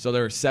 Okay. So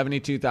there were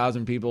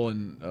 72,000 people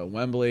in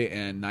Wembley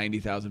and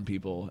 90,000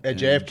 people At in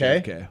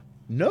JFK?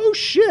 No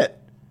shit.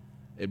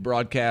 It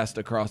broadcast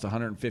across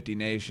 150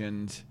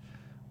 nations,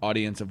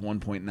 audience of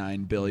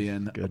 1.9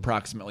 billion,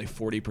 approximately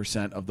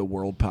 40% of the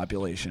world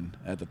population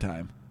at the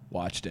time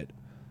watched it.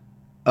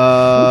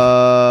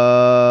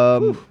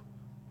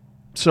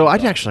 So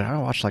I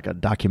watched like a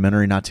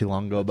documentary not too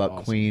long ago about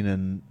awesome. Queen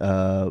and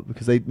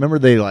because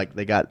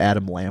they got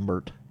Adam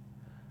Lambert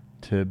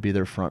to be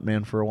their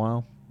frontman for a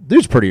while.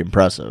 Dude's pretty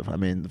impressive. I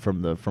mean,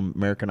 from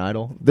American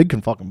Idol, they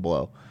can fucking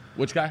blow.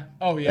 Which guy?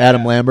 Oh yeah,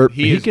 Adam Lambert.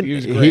 He can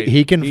is great.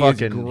 he can He is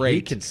fucking great.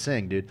 he can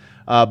sing, dude.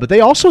 But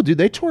they also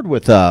they toured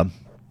with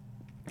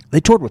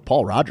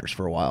Paul Rogers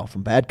for a while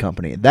from Bad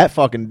Company. That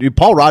fucking dude,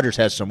 Paul Rogers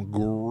has some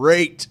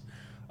great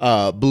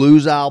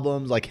blues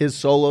albums. Like his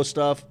solo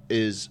stuff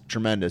is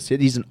tremendous.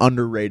 He's an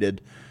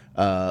underrated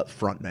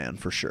frontman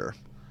for sure.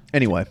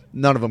 Anyway,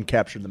 none of them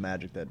captured the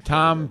magic that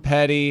Tom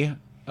Petty.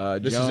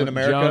 This Joan, is in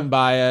America? Joan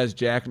Baez,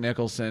 Jack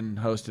Nicholson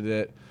hosted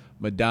it.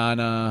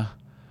 Madonna,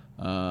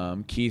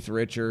 Keith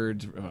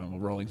Richards,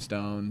 Rolling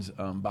Stones,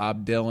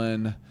 Bob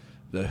Dylan,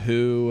 The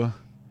Who,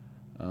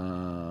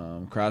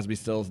 Crosby,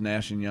 Stills,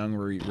 Nash and Young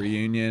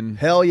reunion.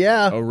 Hell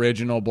yeah.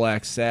 Original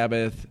Black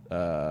Sabbath,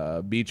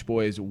 Beach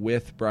Boys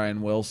with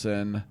Brian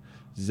Wilson,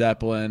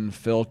 Zeppelin,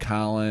 Phil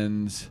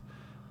Collins,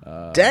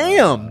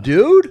 Damn,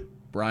 dude.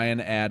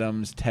 Brian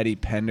Adams, Teddy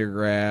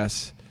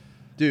Pendergrass.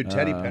 Dude,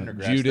 Teddy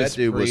Pendergrass. Judas that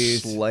dude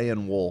Priest. was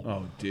slaying wool.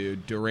 Oh,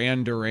 dude.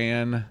 Duran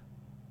Duran.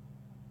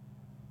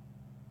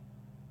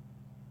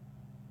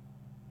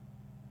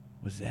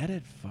 Was that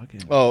it?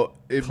 Fucking. Oh,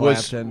 it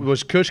Clapton.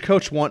 was Kush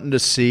Coach wanting to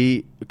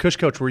see Kush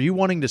Coach. Were you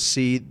wanting to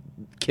see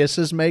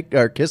Kisses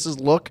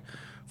look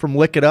from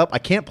Lick It Up? I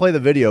can't play the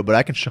video, but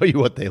I can show you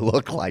what they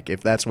look like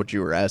if that's what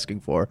you were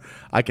asking for.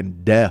 I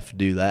can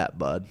do that,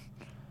 bud.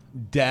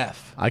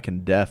 Deaf. I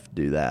can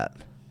do that.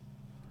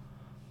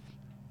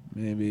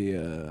 Maybe.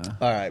 All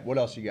right, what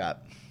else you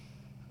got?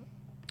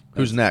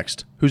 Who's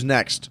next? Who's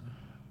next?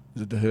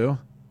 Is it The Who?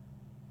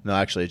 No,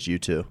 actually, it's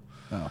U2.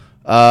 Oh.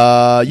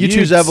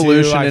 U2's U2,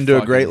 evolution I into a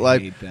fucking great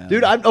life. hate them.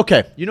 Dude, I'm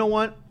okay. You know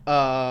what?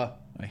 I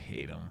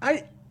hate them.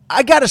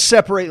 I got to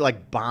separate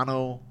like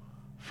Bono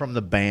from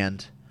the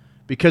band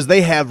because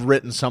they have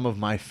written some of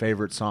my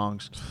favorite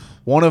songs.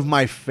 One of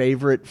my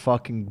favorite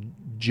fucking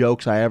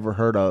jokes I ever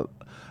heard of.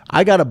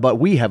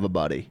 We have a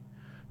buddy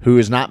who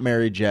is not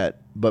married yet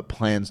but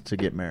plans to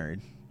get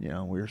married. You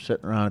know, we were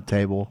sitting around a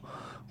table.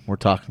 We're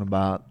talking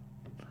about,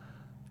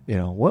 you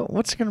know,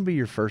 what's going to be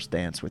your first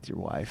dance with your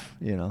wife?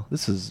 You know,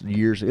 this is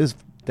a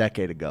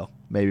decade ago,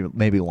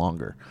 maybe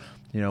longer.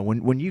 You know,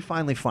 when you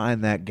finally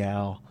find that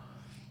gal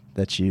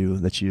that you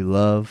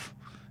love,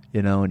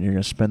 you know, and you're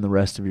going to spend the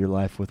rest of your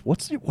life with,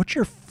 what's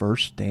your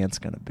first dance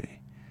going to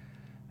be?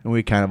 And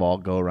we kind of all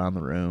go around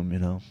the room, you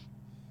know.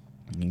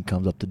 And he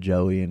comes up to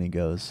Joey and he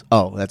goes,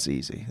 "Oh, that's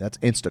easy. That's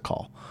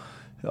Instacall.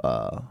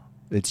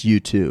 It's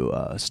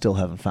U2. Still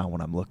haven't found what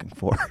I'm looking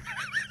for."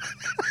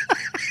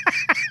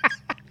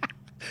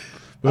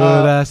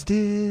 But I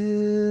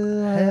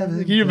still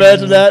haven't. Can you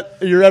imagine that?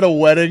 You're at a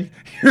wedding.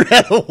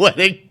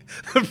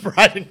 The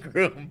bride and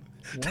groom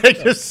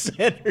take the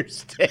center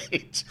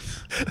stage.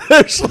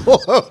 They're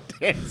slow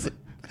dancing.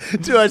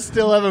 Dude, I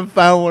still haven't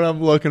found what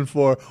I'm looking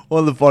for. One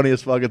of the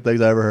funniest fucking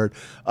things I ever heard.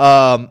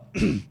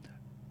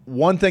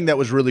 One thing that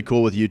was really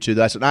cool with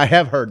U2, and I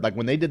have heard, like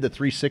when they did the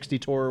 360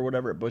 tour or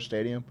whatever at Busch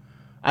Stadium,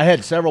 I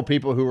had several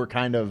people who were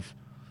kind of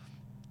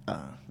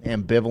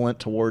ambivalent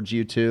towards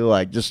U2,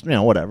 like just, you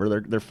know,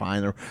 whatever, they're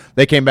fine.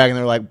 They came back and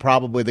they're like,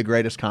 probably the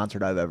greatest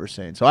concert I've ever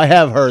seen. So I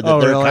have heard that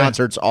their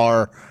concerts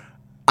are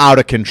out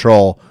of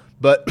control.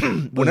 But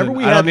whenever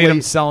we I had don't need Lee-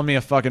 him selling me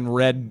a fucking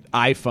red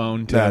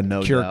iPhone to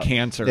no cure doubt.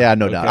 cancer. Yeah,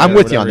 no doubt. Okay, I'm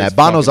with you on whatever that. he's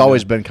Bono's fucking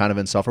always doing. been kind of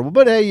insufferable.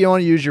 But hey, you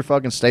want to use your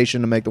fucking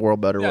station to make the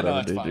world better, Yeah, whatever.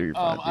 no, that's do fine. your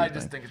fucking I thing.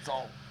 just think it's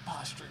all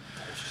posturing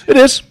bullshit. It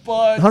is.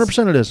 But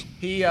 100% it is.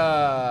 He,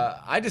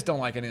 I just don't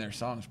like any of their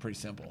songs. Pretty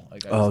simple.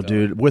 Like, I just Oh, don't.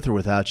 dude, With or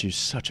Without You,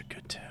 such a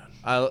good tune.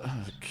 Oh,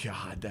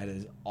 God, that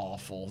is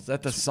awful. Is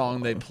that the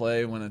song they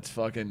play when it's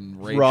fucking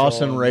Rachel? Ross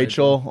and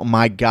Rachel. Oh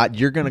my God,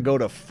 you're gonna go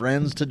to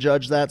Friends to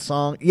judge that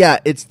song? Yeah,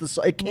 it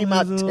came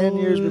out 10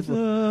 years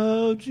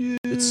before.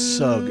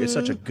 It's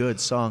such a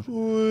good song.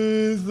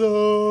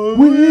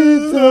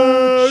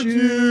 Without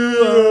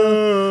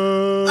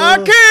you, I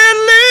can't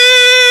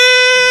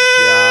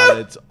live. God,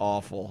 it's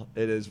awful.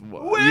 It is.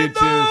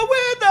 U2.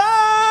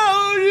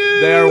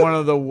 They are one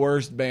of the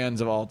worst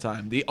bands of all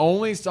time. The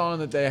only song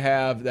that they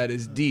have that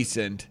is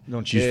decent.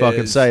 Don't you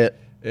fucking say it.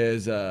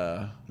 Is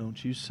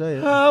Don't you say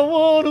it. I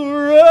wanna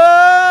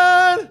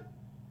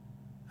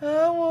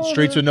run.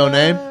 Streets with No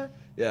Name.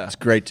 Yeah, It's a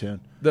great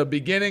tune. the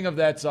beginning of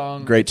that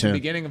song. Great the tune.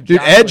 beginning of Dude,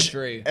 Joshua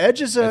Tree.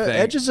 Edge is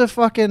I think. a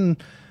fucking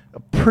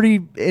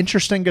pretty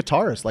interesting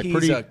guitarist. Like He's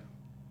pretty. a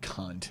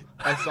cunt.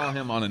 I saw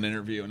him on an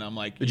interview, and I'm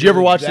like, Did you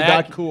ever watch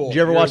Cool. Did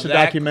you ever You're watch the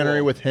that documentary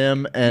cool. with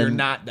him and You're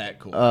not that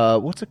cool.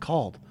 what's it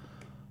called?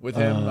 with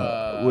him,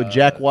 With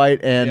Jack White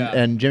and yeah.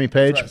 and Jimmy That's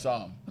Page. where I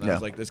saw him. And I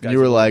was like, this guy's You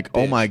were a like, oh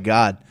bitch. my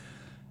God,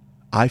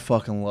 I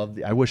fucking love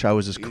I wish I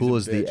was as cool a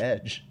as the bitch.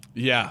 Edge.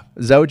 Yeah,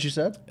 Is that what you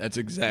said? that's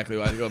exactly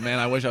why I go, man,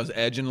 I wish I was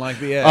edging like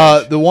the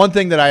Edge. The one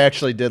thing that I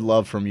actually did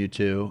love from you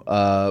two,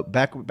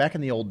 back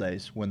in the old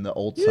days when the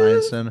old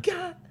Science Center.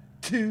 Got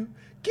to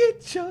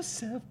get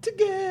yourself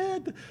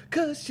together,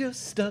 cause you're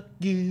stuck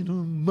in a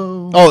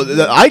moment.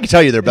 Oh, I can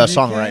tell you their best you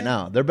song right can't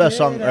now. Their best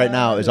song get right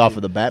now out is of off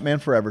of the Batman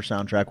Forever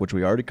soundtrack, which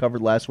we already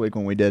covered last week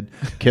when we did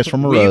 "Kiss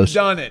from a We've Rose."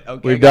 done it.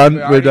 Okay, We've guys, done. we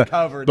We've already done.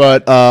 covered.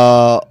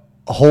 But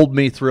 "Hold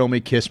Me, Thrill Me,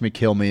 Kiss Me,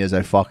 Kill Me" is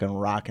a fucking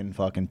rockin'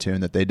 fucking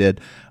tune that they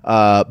did.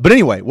 But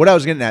anyway, what I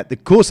was getting at, the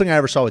coolest thing I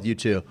ever saw with you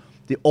two,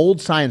 the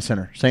old Science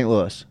Center, St.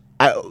 Louis.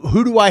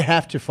 Who do I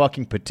have to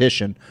fucking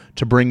petition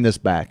to bring this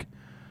back?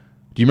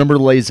 Do you remember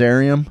the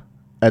Laserium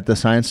at the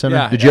Science Center?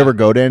 Yeah, Did you yeah. ever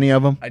go to any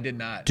of them? I did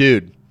not.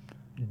 Dude.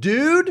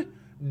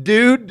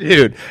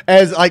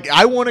 As like,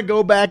 I want to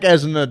go back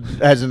as an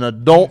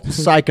adult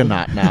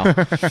psychonaut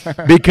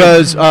now,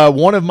 because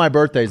one of my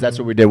birthdays, that's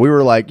what we did. We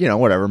were like,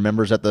 whatever,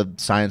 members at the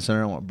Science Center.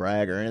 I don't want to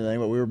brag or anything,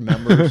 but we were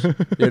members.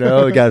 We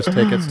got us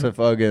tickets to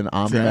fucking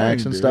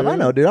Omnimax and stuff. I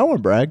know, dude. I want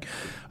to brag.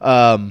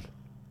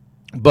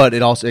 But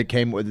it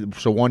came with.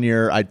 So one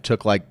year I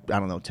took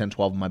 10, 12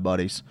 of my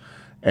buddies,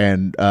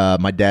 and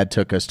my dad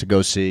took us to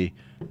go see,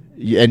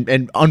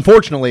 and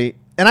unfortunately.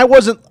 And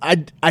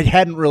I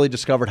hadn't really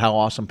discovered how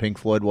awesome Pink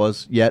Floyd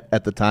was yet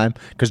at the time,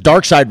 because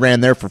Dark Side ran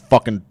there for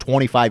fucking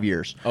 25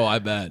 years. Oh, I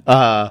bet.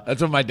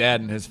 That's what my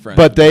dad and his friends.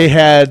 But they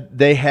had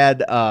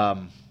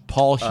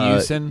Paul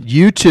Hewson.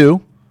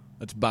 U2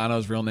 That's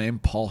Bono's real name,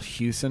 Paul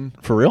Hewson.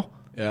 for real.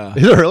 Yeah.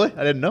 Is it really?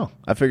 I didn't know.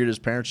 I figured his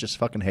parents just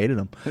fucking hated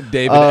him.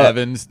 David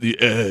Evans,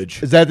 the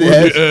Edge. Is that the We're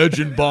Edge? The Edge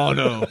and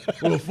Bono.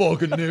 What a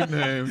fucking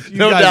nicknames. You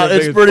No guys doubt, are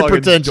it's big pretty fucking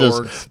pretentious.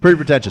 dorks. Pretty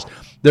pretentious.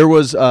 There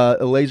was a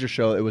laser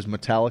show. It was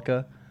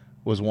Metallica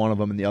was one of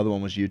them, and the other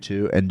one was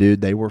U2. And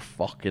dude, they were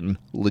fucking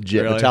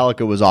legit. Really?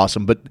 Metallica was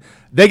awesome, but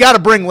they got to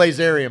bring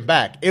Laserium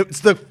back. It's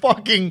the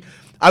fucking.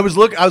 I was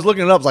looking it up.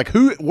 I was like,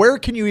 where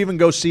can you even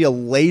go see a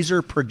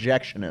laser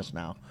projectionist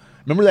now?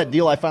 Remember that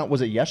deal I found?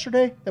 Was it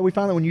yesterday that we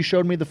found that when you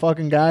showed me the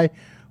fucking guy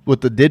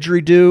with the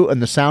didgeridoo and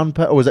the sound?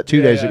 Or was that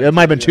 2 days ago? It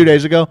might have been 2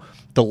 days ago.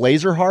 The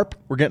laser harp.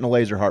 We're getting a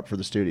laser harp for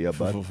the studio,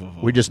 bud.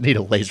 We just need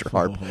a laser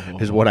harp,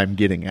 is what I'm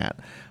getting at.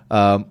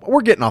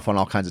 We're getting off on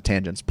all kinds of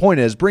tangents.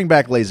 Point is, bring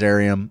back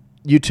Laserium.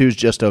 U2's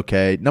just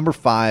okay. Number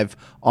 5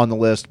 on the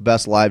list,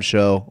 best live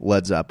show,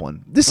 Led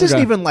Zeppelin. This isn't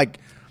even like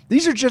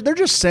they're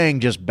just saying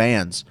just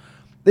bands.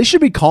 They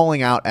should be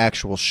calling out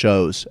actual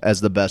shows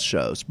as the best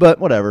shows, but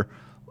whatever.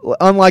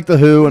 Unlike the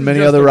Who and many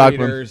Just other the rock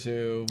readers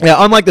bands, who-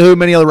 unlike the Who,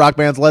 many other rock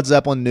bands, Led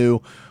Zeppelin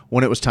knew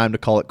when it was time to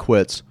call it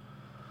quits.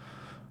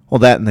 Well,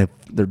 that and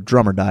their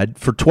drummer died.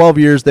 For 12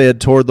 years, they had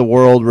toured the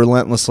world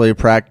relentlessly,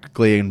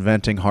 practically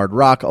inventing hard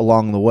rock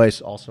along the way.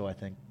 So also, I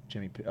think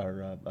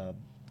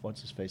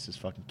what's his face? His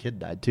fucking kid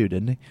died too,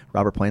 didn't he?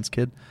 Robert Plant's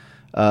kid.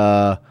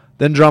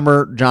 Then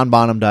drummer John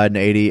Bonham died in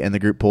 '80, and the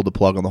group pulled the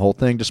plug on the whole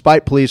thing.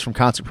 Despite pleas from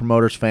concert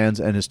promoters, fans,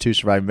 and his 2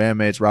 surviving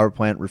bandmates, Robert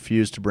Plant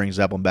refused to bring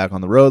Zeppelin back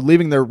on the road,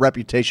 leaving their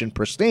reputation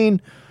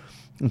pristine.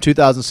 In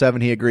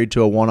 2007, he agreed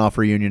to a one-off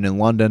reunion in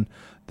London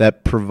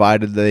that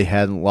provided they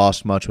hadn't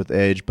lost much with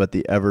age, but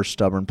the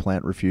ever-stubborn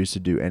Plant refused to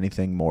do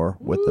anything more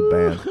with the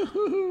band.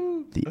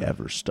 The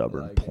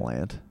ever-stubborn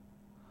Plant.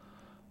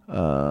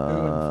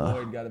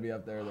 Floyd got to be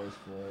up there. There's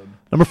Floyd.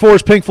 Number 4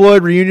 is Pink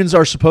Floyd. Reunions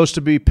are supposed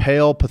to be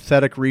pale,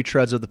 pathetic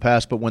retreads of the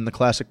past, but when the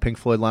classic Pink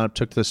Floyd lineup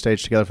took to the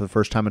stage together for the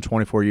first time in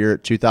 24 years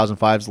at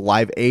 2005's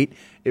Live 8,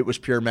 it was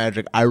pure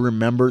magic. I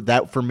remember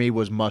that for me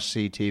was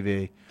must-see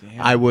TV.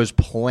 Damn. I was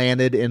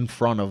planted in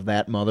front of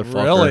that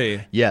motherfucker.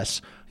 Really?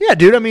 Yes. Yeah,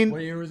 dude, I mean,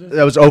 What year was this?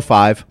 that was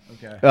 05.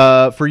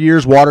 Okay. For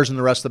years, Waters and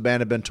the rest of the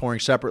band had been touring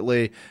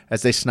separately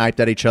as they sniped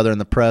at each other in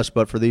the press,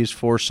 but for these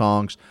 4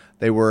 songs,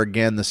 they were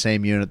again the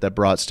same unit that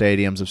brought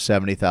stadiums of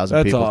 70,000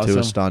 That's people to awesome.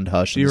 a stunned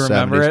hush. Do you in the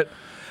remember 70s. it?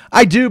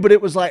 I do, but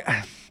it was like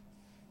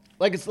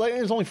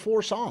there's only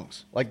 4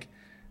 songs. Like,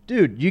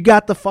 dude, you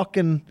got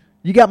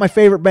my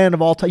favorite band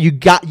of all time. You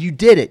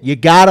did it. You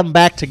got them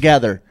back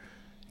together.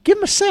 Give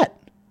them a set.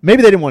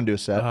 Maybe they didn't want to do a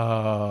set.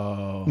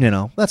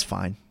 Oh. That's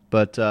fine.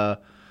 But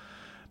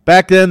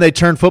back then, they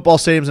turned football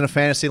stadiums into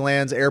fantasy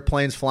lands,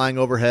 airplanes flying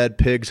overhead,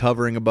 pigs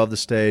hovering above the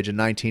stage. In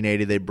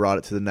 1980, they brought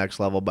it to the next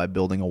level by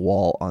building a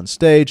wall on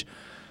stage.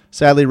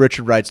 Sadly,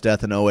 Richard Wright's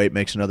death in 08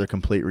 makes another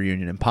complete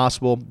reunion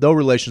impossible, though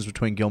relations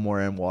between Gilmour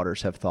and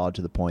Waters have thawed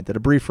to the point that a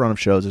brief run of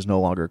shows is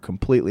no longer a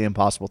completely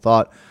impossible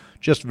thought,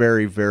 just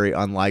very, very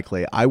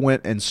unlikely. I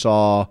went and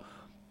saw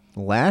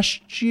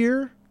last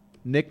year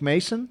Nick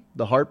Mason,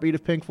 the heartbeat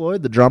of Pink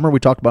Floyd, the drummer. We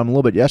talked about him a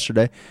little bit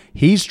yesterday.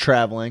 He's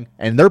traveling,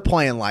 and they're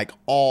playing like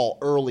all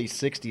early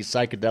 60s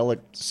psychedelic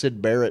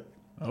Syd Barrett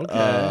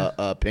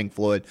Pink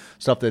Floyd,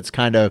 stuff that's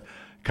kind of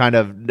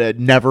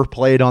never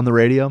played on the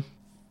radio.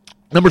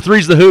 Number 3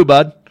 is The Who,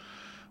 bud.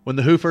 When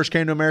the Who first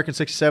came to America in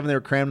 67, they were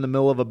crammed in the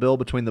middle of a bill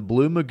between the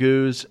Blue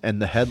Magoos and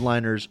the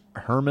headliners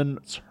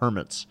Herman's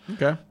Hermits.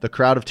 Okay. The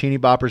crowd of teeny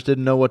boppers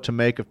didn't know what to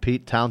make of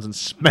Pete Townsend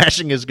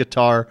smashing his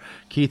guitar,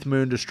 Keith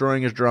Moon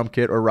destroying his drum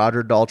kit, or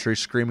Roger Daltrey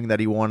screaming that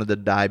he wanted to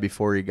die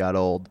before he got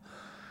old.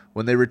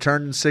 When they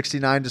returned in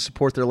 69 to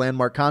support their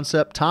landmark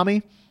concept,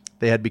 Tommy,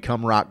 they had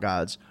become rock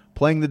gods,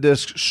 playing the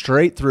disc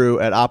straight through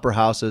at opera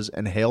houses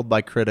and hailed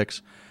by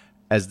critics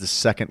as the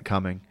second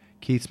coming.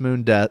 Keith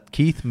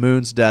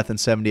Moon's death in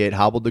 78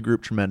 hobbled the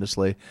group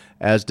tremendously,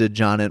 as did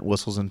John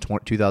Entwistle's in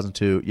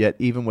 2002. Yet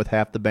even with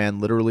half the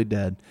band literally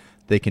dead,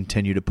 they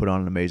continue to put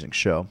on an amazing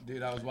show.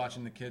 Dude, I was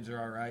watching The Kids Are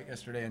All Right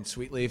yesterday in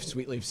Sweet Leaf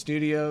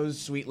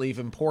Studios, Sweet Leaf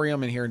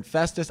Emporium, and here in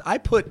Festus. I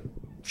put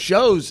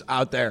shows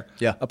out there.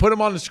 Yeah. I put them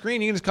on the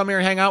screen. You can just come here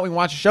and hang out. We can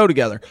watch a show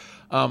together.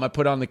 I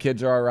put on The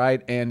Kids Are All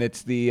Right, and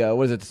it's the,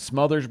 the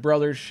Smothers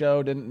Brothers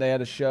show. Didn't they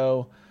had a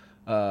show?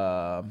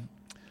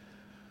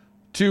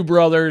 Two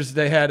brothers,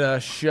 they had a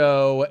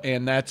show,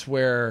 and that's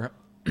where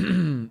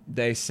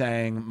they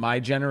sang My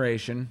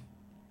Generation.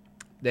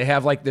 They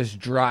have like this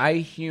dry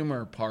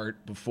humor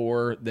part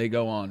before they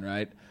go on,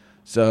 right?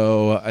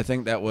 So I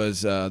think that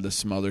was the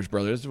Smothers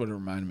Brothers. This is what it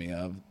reminded me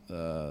of.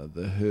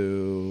 The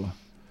Who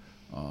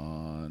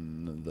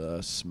on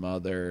the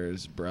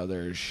Smothers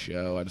Brothers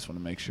show. I just want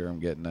to make sure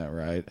I'm getting that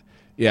right.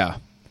 Yeah.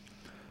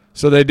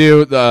 So they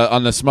do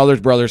on the Smothers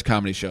Brothers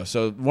comedy show.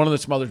 So one of the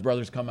Smothers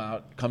Brothers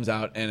comes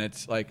out, and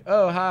it's like,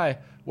 "Oh, hi,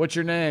 what's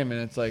your name?"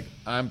 And it's like,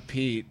 "I'm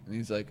Pete." And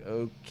he's like,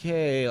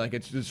 "Okay." Like,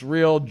 it's this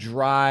real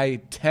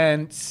dry,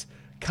 tense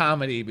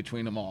comedy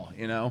between them all,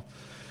 you know?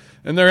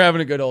 And they're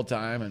having a good old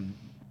time, and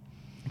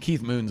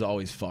Keith Moon's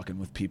always fucking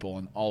with people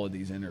in all of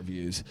these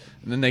interviews.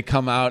 And then they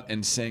come out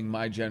and sing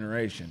My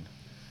Generation.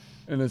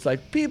 And it's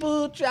like,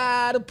 people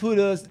try to put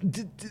us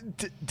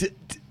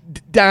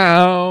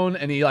down,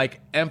 and he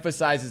like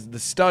emphasizes the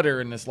stutter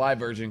in this live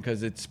version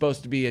because it's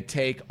supposed to be a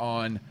take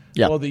on,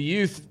 well, the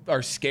youth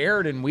are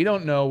scared and we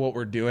don't know what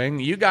we're doing.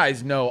 You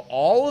guys know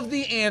all of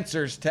the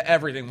answers to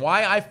everything.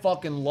 Why I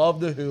fucking love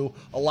The Who.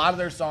 A lot of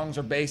their songs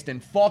are based in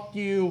fuck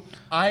you.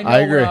 I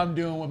know what I'm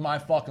doing with my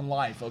fucking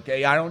life,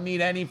 okay? I don't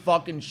need any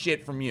fucking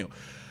shit from you.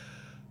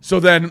 So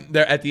then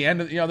they're at the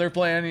end of, they're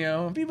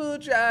playing, people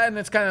try, and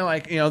it's kind of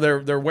like,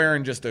 they're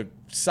wearing just a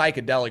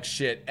psychedelic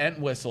shit.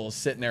 Entwistle is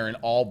sitting there in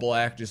all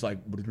black, just like,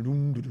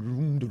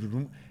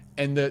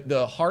 and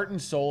the heart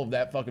and soul of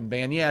that fucking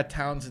band. Yeah,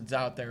 Townsend's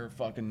out there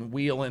fucking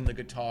wheeling the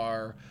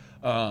guitar.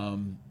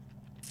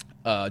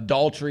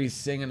 Daltrey's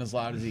singing as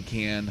loud as he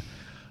can.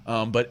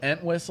 But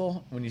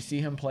Entwistle, when you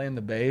see him playing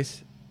the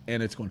bass,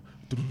 and it's going,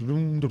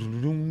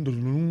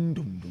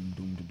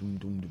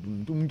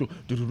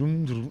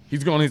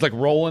 he's like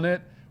rolling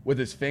it with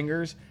his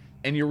fingers,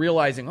 and you're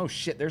realizing, oh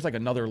shit, there's like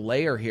another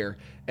layer here.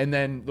 And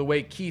then the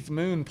way Keith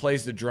Moon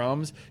plays the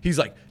drums, he's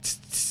like,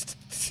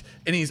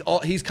 and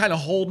he's kind of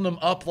holding them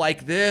up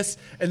like this,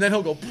 and then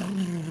he'll go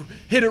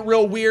hit it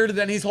real weird, and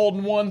then he's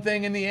holding one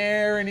thing in the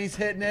air and he's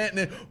hitting it,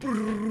 and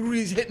then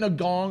he's hitting a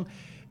gong.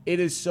 It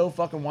is so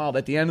fucking wild.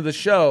 At the end of the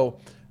show,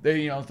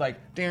 they, it's like,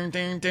 kind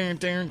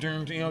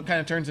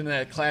of turns into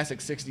that classic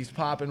 60s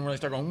pop, and where they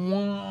start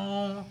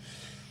going,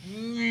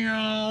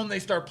 and they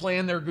start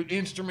playing their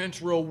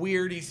instruments real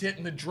weird. He's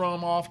hitting the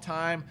drum off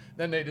time.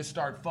 Then they just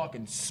start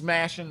fucking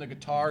smashing the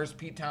guitars.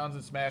 Pete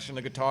Townsend smashing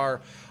the guitar.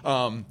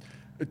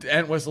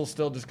 Entwistle's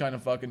still just kind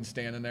of fucking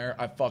standing there.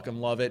 I fucking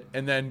love it.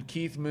 And then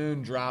Keith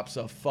Moon drops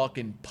a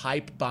fucking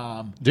pipe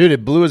bomb. Dude,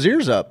 it blew his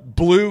ears up.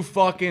 Blew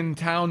fucking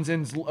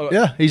Townsend's...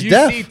 he's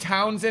deaf. You see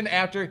Townsend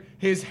after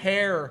his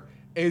hair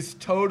is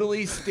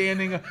totally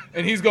standing,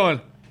 and he's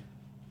going,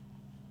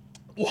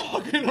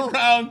 walking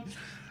around.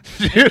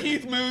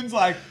 Keith Moon's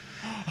like,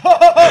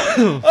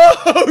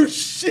 oh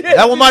shit.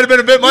 That one might have been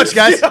a bit much,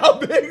 guys. See how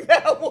big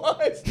that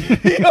was?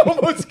 He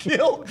almost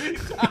killed me,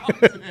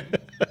 Townsend.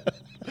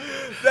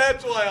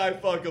 That's why I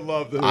fucking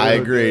love this. I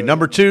agree.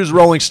 Number 2 is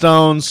Rolling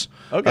Stones.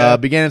 Okay.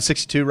 Began in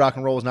 62. Rock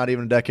and roll was not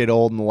even a decade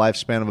old, and the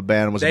lifespan of a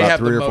band was about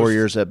 3 or 4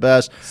 years at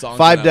best.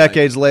 5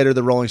 decades later,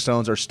 the Rolling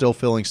Stones are still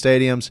filling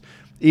stadiums,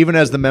 even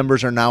as the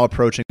members are now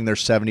approaching their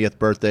 70th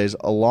birthdays.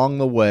 Along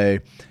the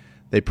way,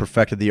 they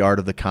perfected the art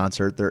of the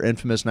concert. Their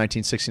infamous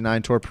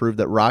 1969 tour proved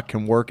that rock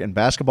can work in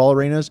basketball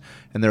arenas,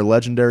 and their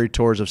legendary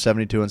tours of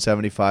 72 and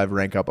 75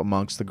 rank up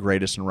amongst the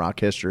greatest in rock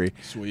history.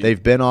 Sweet.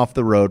 They've been off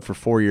the road for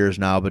 4 years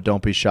now, but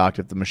don't be shocked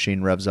if the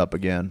machine revs up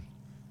again.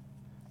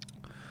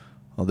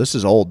 Oh, this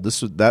is old.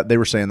 They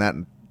were saying that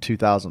in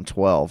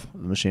 2012. The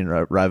machine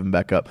revving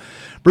back up.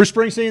 Bruce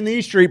Springsteen and the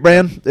E Street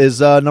Band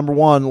is number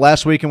 1.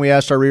 Last weekend, we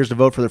asked our readers to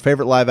vote for their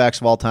favorite live acts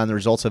of all time. The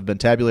results have been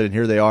tabulated, and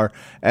here they are.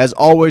 As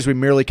always, we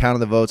merely counted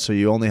the votes, so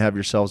you only have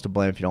yourselves to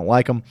blame if you don't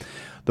like them.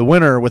 The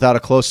winner, without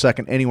a close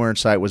second anywhere in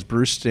sight, was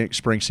Bruce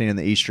Springsteen and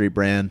the E Street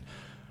Band.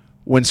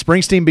 When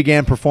Springsteen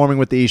began performing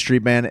with the E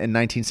Street Band in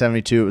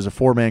 1972, it was a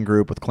 4-man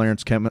group with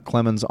Clarence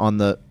Clemens on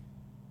the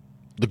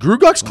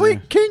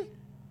Grugux King?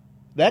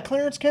 That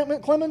Clarence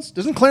Clemens?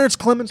 Doesn't Clarence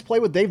Clemens play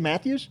with Dave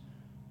Matthews?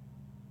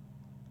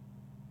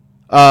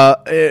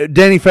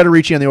 Danny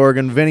Federici on the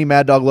organ, Vinny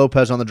Mad Dog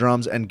Lopez on the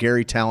drums, and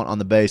Gary Talent on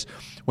the bass.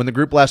 When the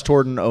group last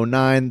toured in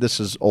 2009, this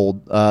is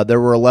old,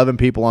 there were 11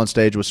 people on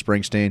stage with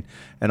Springsteen,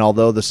 and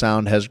although the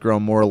sound has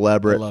grown more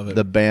elaborate,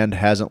 the band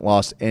hasn't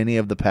lost any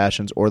of the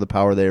passions or the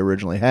power they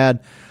originally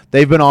had.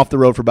 They've been off the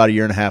road for about a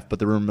year and a half, but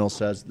the rumor mill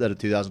says that a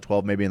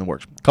 2012 may be in the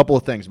works. A couple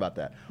of things about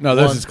that. No,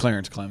 this is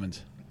Clarence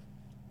Clemens.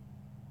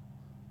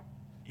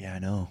 Yeah, I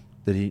know.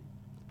 Did he...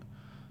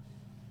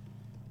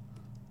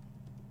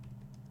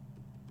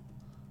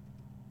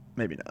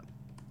 Maybe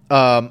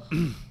not.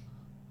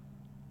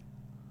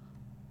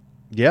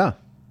 Yeah.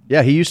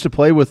 Yeah, he used to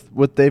play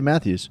with Dave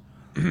Matthews.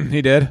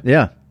 He did?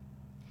 Yeah.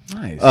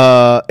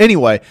 Nice.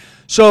 Anyway,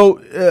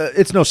 so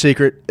it's no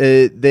secret.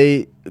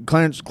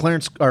 Clarence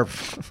or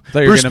Thought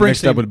you were getting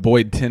mixed up with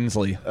Boyd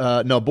Tinsley.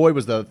 No, Boyd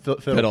was the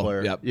fiddle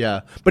player. Yep.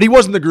 Yeah, but he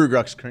wasn't the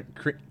Grugux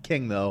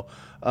King though.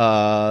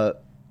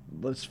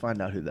 Let's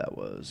find out who that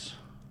was.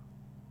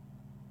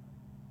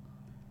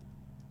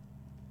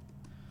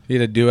 He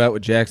had a duet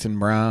with Jackson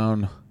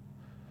Brown.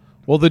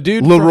 Well, the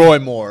dude Leroy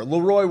Moore.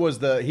 Leroy was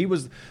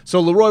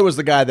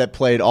the guy that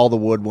played all the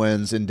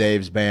woodwinds in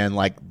Dave's band.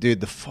 Like,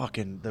 dude,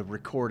 the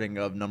recording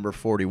of Number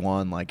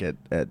 41, like at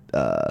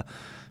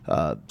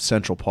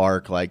Central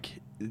Park, like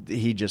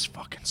he just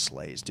fucking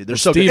slays, dude.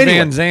 There's Steve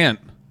Van Zandt.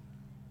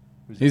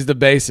 He's the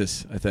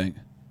bassist, I think.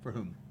 For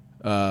whom?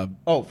 For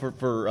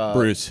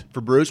Bruce.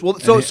 For Bruce. Well,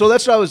 so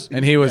that's what I was.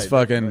 And he was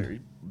fucking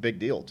big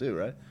deal too,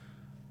 right?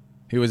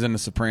 He was in The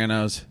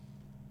Sopranos.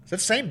 Is that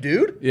the same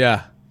dude?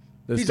 Yeah.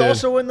 He's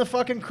also in the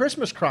fucking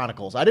Christmas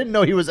Chronicles. I didn't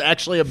know he was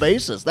actually a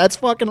bassist. That's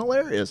fucking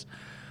hilarious.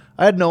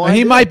 I had no idea.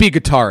 He might be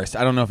guitarist.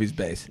 I don't know if he's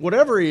bass.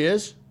 Whatever he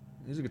is,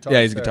 he's a guitarist.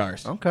 Yeah, he's a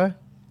guitarist. Okay.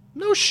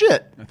 No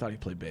shit. I thought he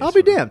played bass. I'll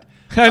be damned.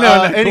 I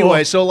know.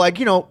 Anyway, so like,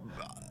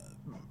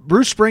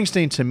 Bruce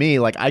Springsteen, to me,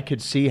 like I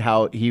could see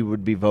how he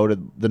would be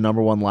voted the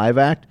number one live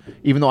act,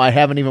 even though I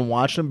haven't even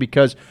watched him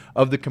because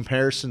of the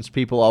comparisons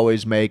people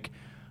always make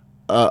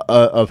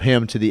of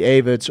him to the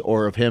Avets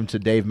or of him to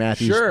Dave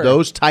Matthews. Sure.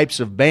 Those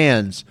types of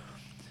bands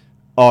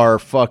are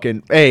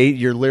fucking A,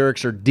 your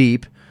lyrics are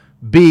deep.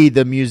 B,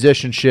 the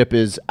musicianship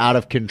is out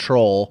of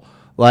control.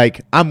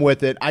 Like, I'm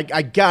with it.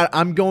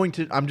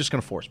 I'm just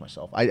gonna force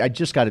myself. I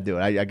just gotta do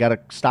it. I gotta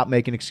stop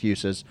making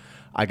excuses.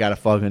 I gotta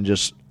fucking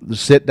just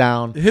sit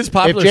down. His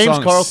popular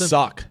songs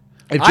suck.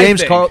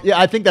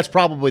 I think that's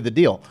probably the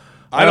deal.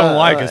 I don't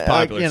like his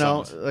popular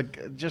songs.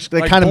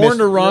 They kind of Born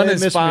to Run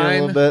is fine.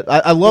 A little bit.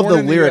 I love Born the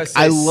in the lyric.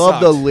 USA I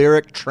love the sucks.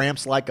 lyric.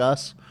 Tramps like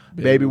us,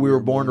 baby, we were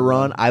born to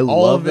run. I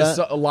love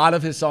that. A lot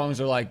of his songs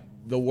are like,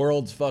 the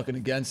world's fucking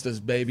against us,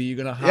 baby. You're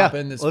gonna hop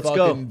in this fucking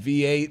go.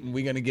 V8 and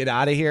we're gonna get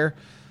out of here.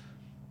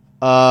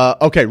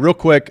 Okay, real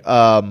quick.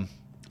 I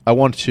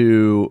want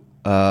to.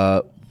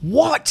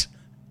 What?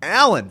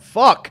 Alan?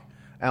 Fuck.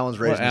 Alan's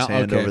raising his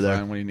hand over there.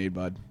 Fine. What do you need,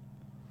 bud?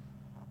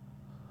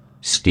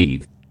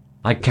 Steve,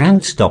 I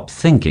can't stop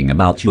thinking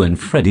about you and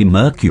Freddie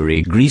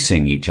Mercury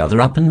greasing each other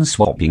up and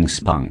swapping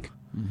spunk.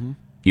 Mm-hmm.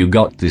 You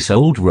got this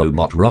old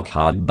robot rock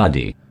hard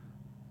buddy.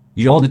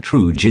 You're the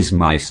true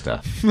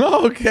jizzmeister.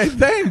 Okay,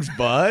 thanks,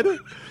 bud.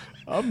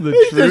 I'm the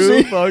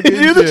You're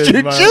the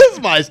true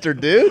jizzmeister,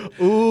 dude.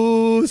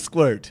 Ooh,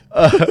 squirt.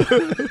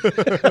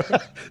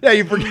 Yeah,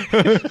 you forget.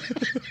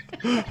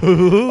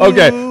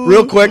 Okay,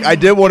 real quick, I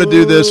did want to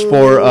do this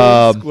for.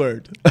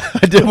 Squirt.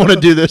 I did want to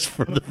do this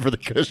for the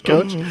Kush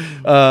Coach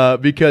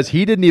because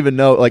he didn't even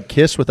know like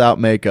Kiss Without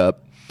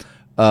Makeup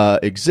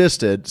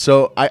existed.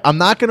 So I'm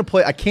not going to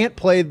play. I can't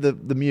play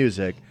the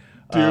music.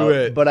 Do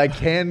it. But I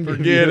can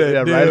Forget it.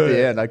 Yeah, Do right it. at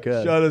the end. I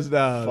could. Shut us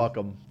down. Fuck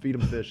them. Feed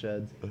them fish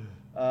heads.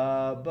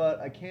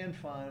 But I can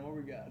find what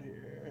we got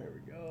here. Here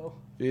we go.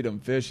 Feed them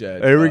fish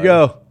heads. Here we bud.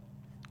 go.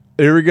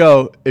 Here we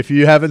go. If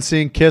you haven't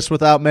seen Kiss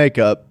Without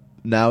Makeup,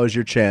 now is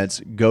your chance.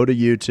 Go to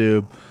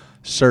YouTube,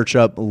 search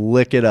up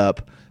Lick It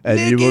Up, and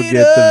you will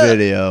get the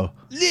video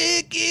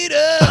Lick it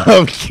up.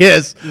 of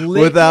Kiss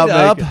Without it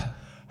up. Makeup.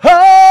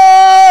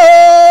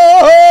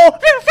 Oh,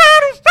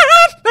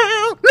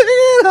 lick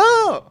it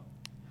up.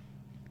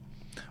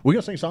 We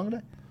gonna sing a song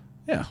today?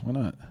 Yeah, why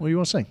not? What do you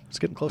want to sing? It's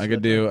getting close. I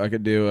could do.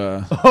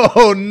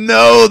 Oh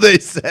no, they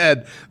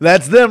said.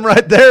 That's them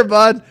right there,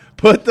 bud.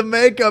 Put the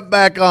makeup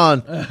back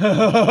on.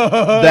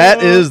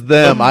 That is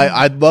them.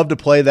 I'd love to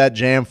play that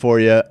jam for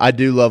you. I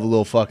do love a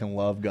little fucking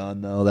Love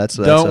Gun though.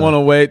 Don't want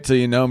to wait till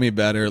you know me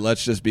better.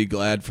 Let's just be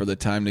glad for the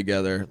time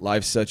together.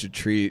 Life's such a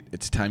treat.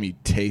 It's time you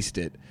taste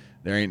it.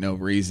 There ain't no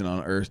reason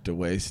on earth to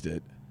waste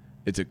it.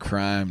 It's a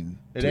crime.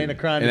 It ain't a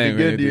crime to be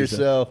good to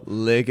yourself.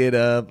 Lick it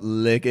up,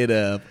 lick it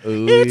up.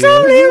 Ooh, It's yeah.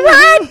 only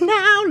right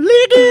now.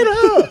 Lick it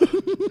up.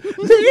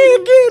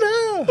 Lick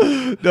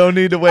it up. Don't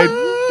need to wait.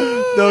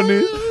 Don't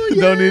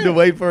yeah. need to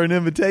wait for an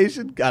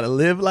invitation. Gotta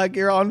live like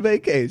you're on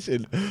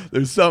vacation.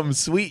 There's something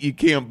sweet you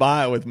can't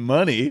buy with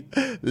money.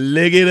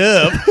 Lick it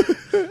up.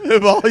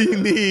 If all you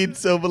need.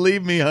 So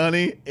believe me,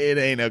 honey, it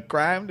ain't a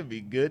crime to be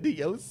good to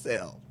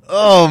yourself.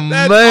 Oh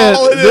That's man,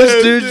 all it this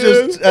is, dude's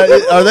dude. just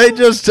are they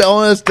just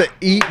telling us to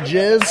eat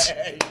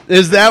jizz?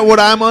 Is that what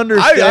I'm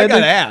understanding? I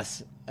got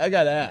ass. I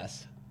got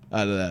ass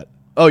out of that.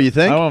 Oh, you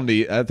think? I want them to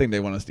eat, I think they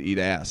want us to eat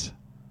ass.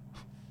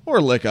 Or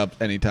lick up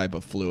any type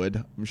of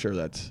fluid. I'm sure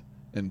that's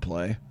in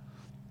play.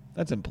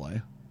 That's in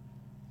play.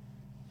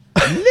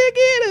 Lick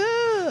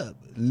it up.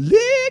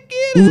 Lick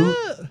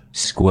it up.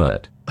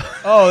 Squirt.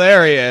 Oh,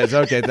 there he is.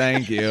 Okay,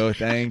 thank you.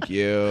 Thank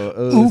you.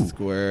 Ooh,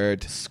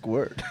 squirt.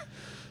 Squirt.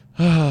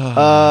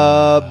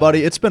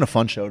 Buddy, it's been a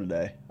fun show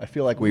today. I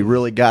feel like we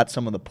really got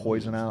some of the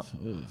poison out.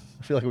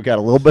 I feel like we got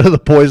a little bit of the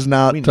poison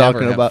out. We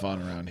talking never have about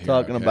fun around here,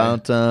 talking okay?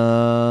 about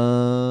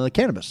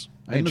cannabis.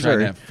 I ain't in trying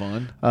Missouri. to have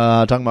fun.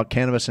 Talking about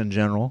cannabis in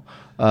general.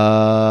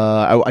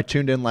 I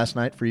tuned in last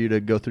night for you to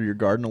go through your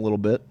garden a little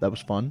bit. That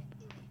was fun.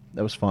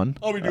 I'll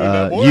be doing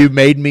that more. You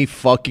made me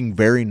fucking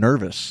very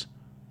nervous.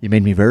 You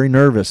made me very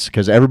nervous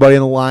because everybody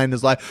in the line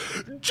is like,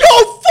 Joe,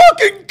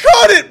 fucking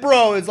cut it,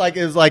 bro. It's like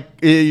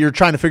you're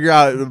trying to figure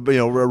out,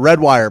 red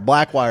wire,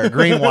 black wire,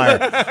 green wire.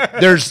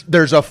 There's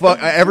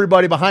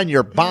everybody behind you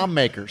are bomb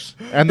makers,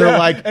 and they're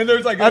like,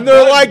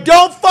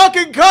 don't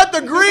fucking cut the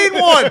green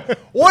one.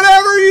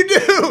 Whatever you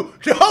do,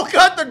 don't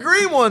cut the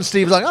green one.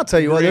 Steve's like, I'll tell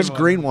you what, this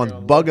green one's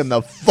bugging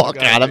the fuck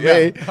out of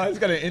me. I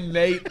just got an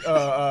innate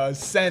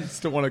sense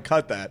to want to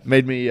cut that.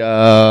 Made me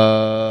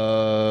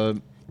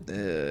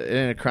it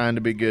ain't a crime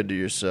to be good to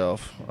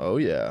yourself. Oh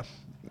yeah.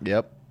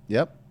 Yep.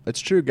 It's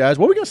true, guys.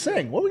 What are we gonna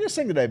sing? What are we gonna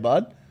sing today,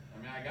 bud? I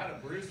mean, I got a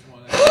Bruce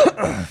one.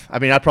 I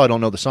mean, I probably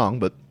don't know the song,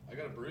 but I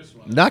got a Bruce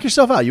one. knock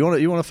yourself out. You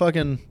wanna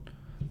fucking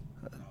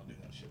I'll do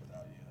that shit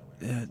without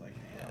you. That way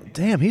it's like,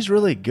 damn, he's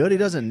really good. He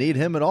doesn't need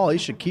him at all. He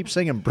should keep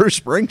singing Bruce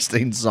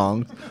Springsteen's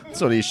song.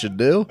 That's what he should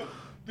do.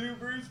 do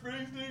Bruce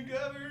Springsteen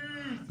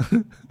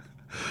covers.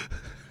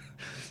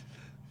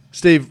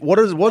 Steve,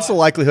 what's the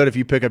likelihood if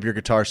you pick up your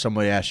guitar,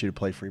 somebody asks you to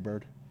play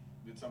Freebird?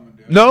 Did someone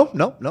do it? No,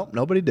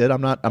 nobody did.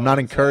 I'm not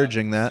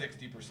encouraging that.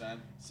 60%.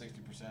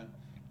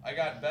 I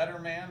got Better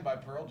Man by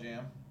Pearl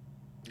Jam.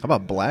 How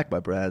about Black by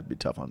Brad? It'd be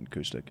tough on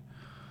acoustic.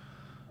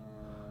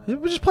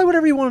 Just play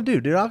whatever you want to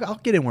do, dude. I'll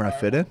get in where I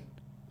fit in.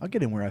 I'll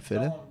get in where I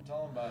fit in.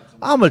 Tell them about some.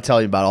 I'm going to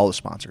tell you about all the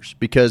sponsors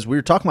because we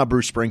were talking about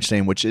Bruce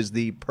Springsteen, which is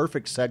the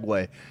perfect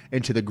segue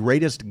into the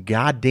greatest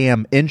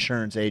goddamn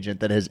insurance agent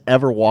that has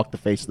ever walked the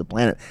face of the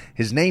planet.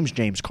 His name's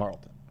James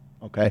Carlton.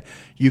 Okay?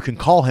 You can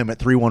call him at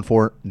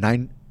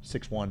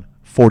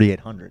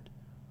 314-961-4800.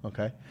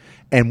 Okay?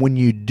 And when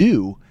you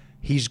do,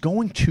 he's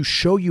going to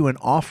show you an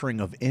offering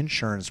of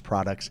insurance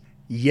products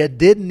you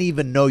didn't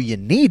even know you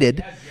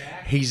needed.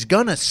 He's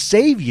going to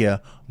save you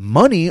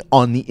money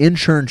on the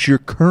insurance you're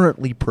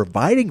currently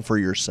providing for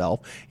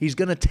yourself. He's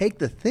going to take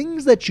the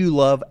things that you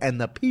love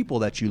and the people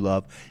that you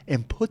love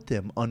and put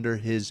them under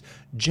his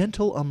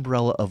gentle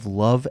umbrella of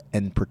love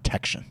and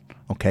protection.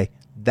 Okay?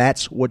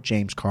 That's what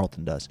James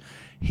Carlton does.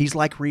 He's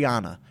like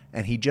Rihanna,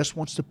 and he just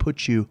wants to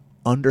put you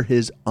under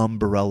his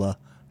umbrella,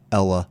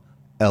 under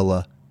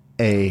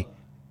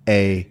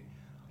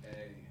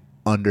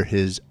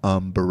his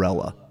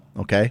umbrella.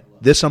 Okay?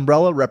 This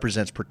umbrella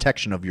represents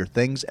protection of your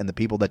things and the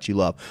people that you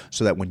love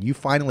so that when you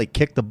finally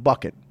kick the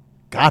bucket,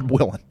 God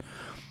willing,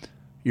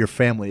 your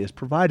family is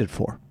provided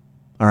for.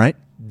 All right?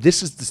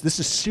 This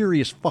is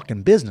serious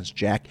fucking business,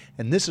 Jack,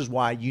 and this is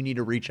why you need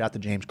to reach out to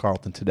James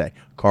Carlton today.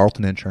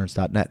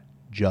 CarltonInsurance.net.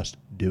 Just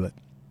do it.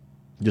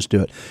 Just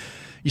do it.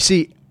 You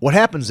see, what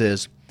happens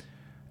is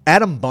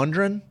Adam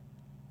Bundren,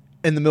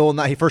 in the middle of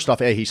the night, first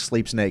off, he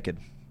sleeps naked.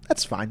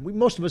 That's fine.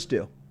 Most of us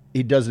do.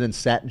 He does it in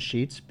satin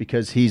sheets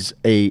because he's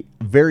a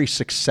very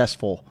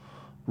successful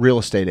real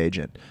estate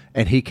agent,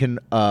 and he can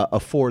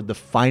afford the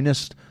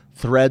finest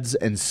threads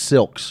and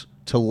silks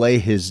to lay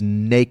his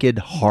naked,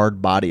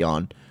 hard body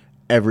on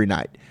every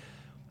night.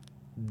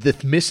 The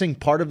missing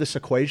part of this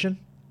equation,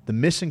 the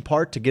missing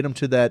part to get him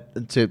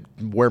to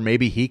where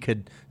maybe he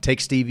could take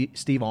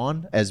Steve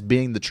on as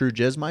being the true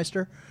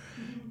Jizzmeister,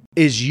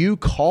 is you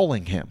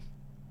calling him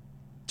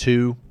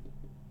 2,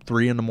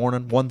 3 in the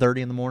morning, 1:30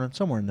 in the morning,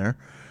 somewhere in there.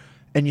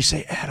 And you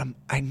say, Adam,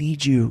 I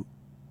need you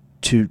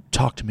to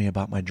talk to me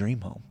about my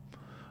dream home.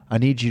 I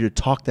need you to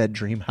talk that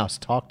dream house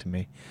talk to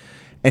me.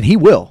 And he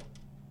will.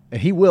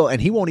 And he will. And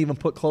he won't even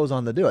put clothes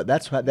on to do it.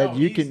 That's how, that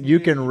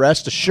you can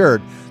rest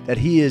assured that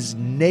he is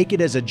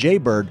naked as a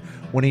jaybird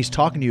when he's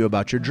talking to you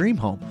about your dream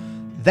home.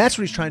 That's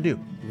what he's trying to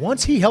do.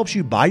 Once he helps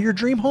you buy your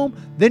dream home,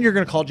 then you're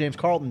going to call James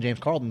Carlton. James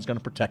Carlton's going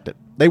to protect it.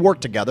 They work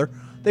together.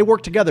 They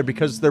work together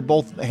because they're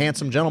both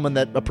handsome gentlemen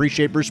that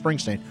appreciate Bruce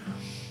Springsteen.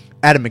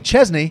 Adam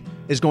McChesney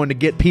is going to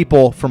get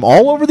people from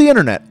all over the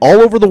internet,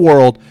 all over the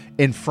world,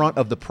 in front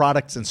of the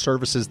products and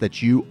services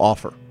that you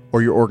offer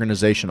or your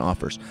organization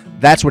offers.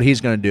 That's what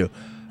he's going to do.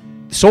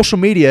 Social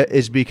media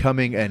is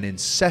becoming an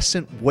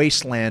incessant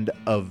wasteland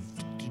of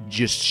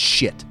just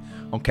shit,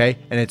 okay?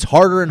 And it's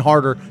harder and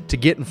harder to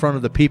get in front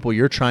of the people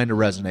you're trying to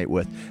resonate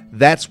with.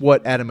 That's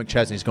what Adam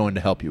McChesney is going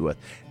to help you with.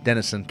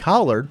 Dennison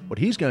Collard, what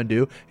he's going to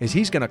do is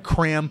he's going to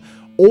cram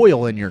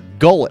oil in your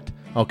gullet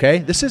Okay?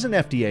 This isn't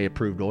FDA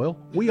approved oil.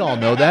 We all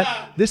know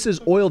that. This is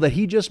oil that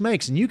he just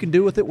makes, and you can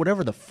do with it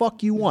whatever the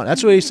fuck you want.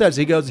 That's what he says.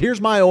 He goes, here's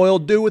my oil,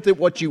 do with it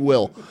what you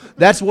will.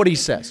 That's what he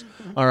says.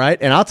 All right?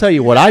 And I'll tell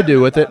you what I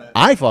do with it.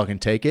 I fucking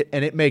take it,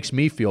 and it makes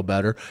me feel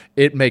better.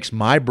 It makes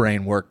my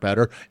brain work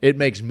better. It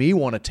makes me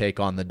want to take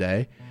on the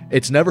day.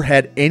 It's never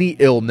had any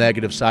ill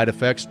negative side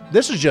effects.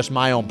 This is just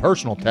my own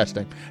personal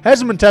testing.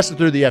 Hasn't been tested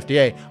through the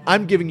FDA.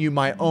 I'm giving you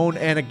my own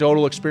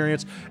anecdotal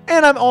experience,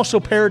 and I'm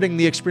also parroting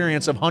the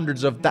experience of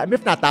hundreds of,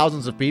 if not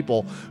thousands of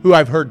people who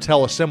I've heard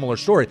tell a similar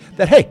story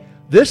that, hey,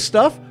 this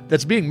stuff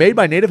that's being made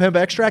by Native Hemp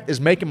Extract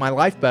is making my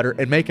life better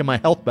and making my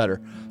health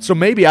better. So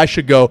maybe I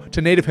should go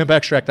to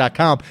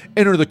nativehempextract.com,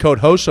 enter the code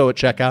HOSO at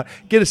checkout,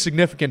 get a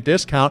significant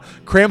discount,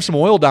 cram some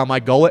oil down my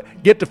gullet,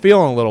 get to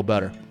feeling a little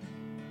better.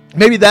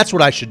 Maybe that's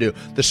what I should do.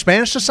 The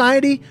Spanish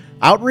Society,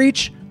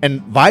 Outreach,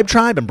 and Vibe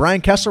Tribe and Brian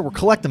Kessler, we're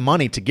collecting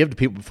money to give to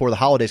people before the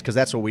holidays because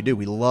that's what we do.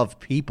 We love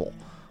people,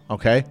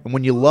 okay? And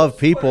when you love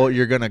people,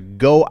 you're going to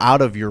go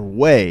out of your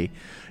way.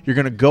 You're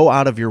going to go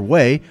out of your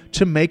way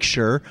to make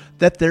sure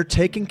that they're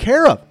taken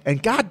care of.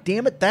 And God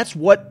damn it, that's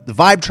what the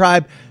Vibe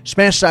Tribe,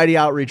 Spanish Society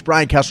Outreach,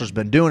 Brian Kessler's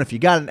been doing. If you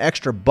got an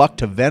extra $1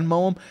 to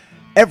Venmo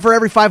them, for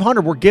every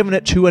 500, we're giving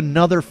it to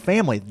another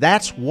family.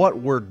 That's what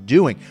we're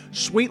doing.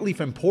 Sweet Leaf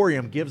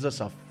Emporium gives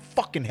us a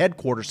fucking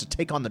headquarters to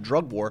take on the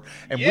drug war,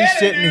 and we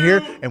sit in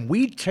here and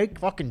we take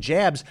fucking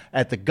jabs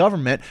at the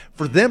government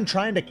for them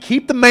trying to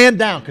keep the man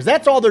down, because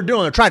that's all they're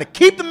doing. They're trying to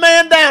keep the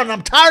man down, and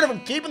I'm tired of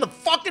them keeping the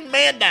fucking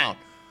man down.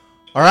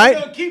 All right?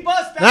 They're gonna keep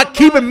us down, they're not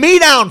keeping me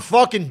down,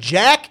 fucking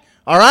Jack.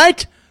 All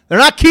right? They're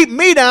not keeping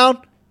me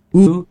down.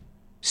 Ooh,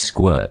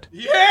 squirt.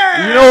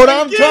 Yeah! You know what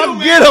I'm talking?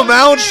 Get him,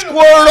 Alan. Squirt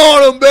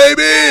on him,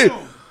 baby.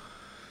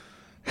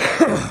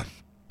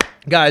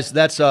 Guys,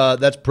 that's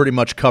pretty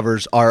much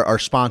covers our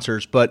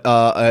sponsors, but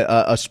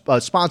a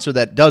sponsor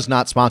that does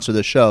not sponsor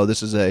the show.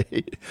 This is a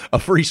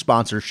free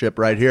sponsorship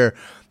right here.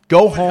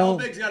 Go home.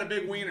 Hellbig's got a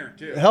big wiener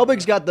too.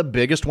 Hellbig's got the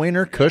biggest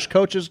wiener. Kush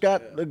Coach has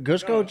got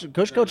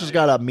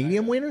a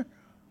medium wiener.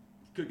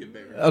 Could get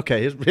bigger.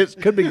 Okay, his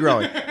could be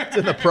growing. It's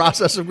in the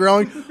process of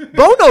growing.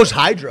 Bo knows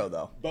hydro,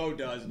 though. Bo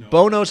does know.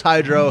 Bo knows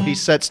hydro. He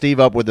set Steve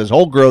up with his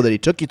whole grow that he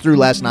took you through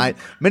last night.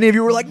 Many of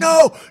you were like,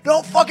 no,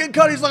 don't fucking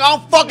cut it. He's like,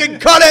 I'll fucking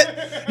cut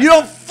it. You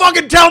don't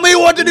fucking tell me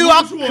what to do.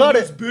 I'll cut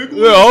it.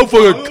 Yeah, I'll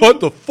fucking cut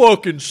the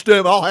fucking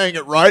stem. I'll hang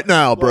it right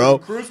now, bro.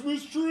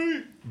 Christmas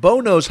tree. Bo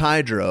knows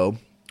hydro.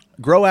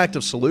 Grow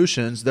Active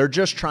Solutions, they're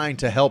just trying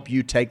to help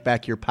you take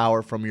back your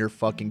power from your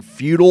fucking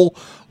feudal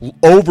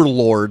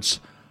overlords,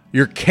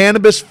 your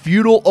cannabis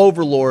feudal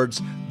overlords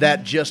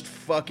that just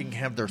fucking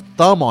have their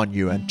thumb on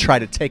you and try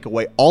to take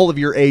away all of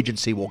your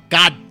agency. Well,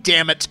 God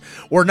damn it,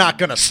 we're not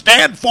going to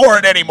stand for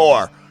it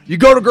anymore. You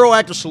go to Grow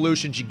Active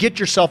Solutions, you get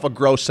yourself a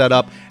grow set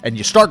up, and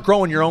you start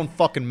growing your own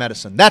fucking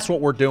medicine. That's what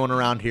we're doing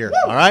around here,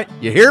 all right?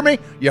 You hear me?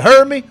 You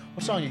heard me?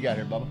 What song you got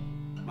here, Bubba?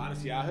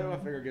 Modest Yahoo. I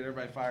figure get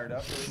everybody fired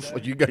up.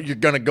 You're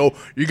gonna go.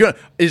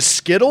 Is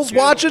Skittles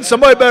watching?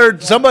 Somebody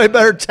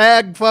better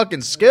tag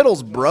fucking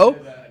Skittles, bro.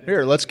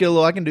 Here, let's get a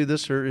little. I can do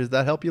this. Or does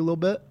that help you a little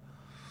bit?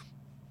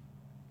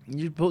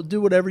 You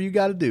do whatever you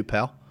got to do,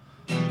 pal.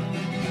 You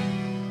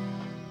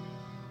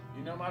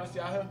know Modest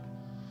Yahoo?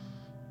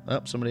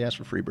 Oh, somebody asked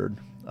for Freebird.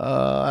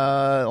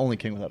 Only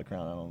King Without a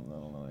Crown. I don't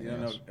know. You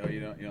don't know. Oh,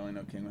 you only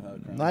know King Without a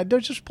Crown. I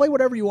don't, just play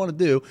whatever you want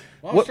to do.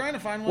 Well, I was trying to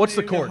find one. What's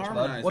that the you can chords, bud?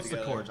 harmonize What's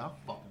together. the chords? I'll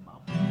fuck them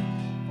out.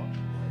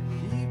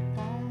 Keep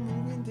on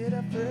moving to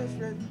the first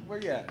red. Where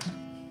you at?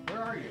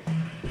 Where are you?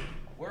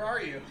 Where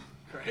are you,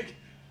 Craig?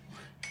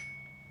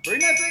 Bring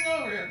that thing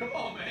over here. Come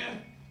on,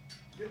 man.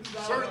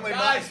 Certainly,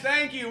 guys.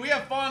 Thank you. We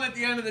have fun at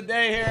the end of the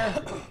day here.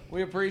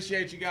 We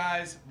appreciate you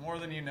guys more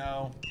than you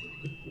know.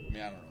 I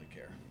mean, I don't really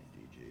care.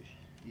 DG.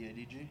 Yeah,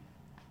 DG.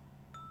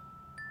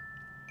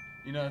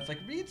 You know, it's like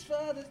reach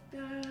for the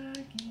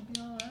sky, keep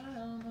your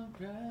eye on the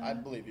prize. I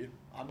believe you.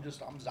 I'm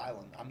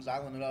Zyling. I'm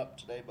Zyling it up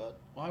today, bud.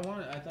 Well,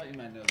 I thought you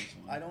might know this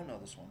one. I don't know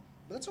this one,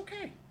 but that's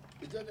okay.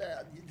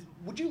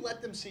 Would you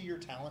let them see your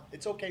talent?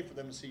 It's okay for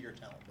them to see your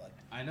talent, bud.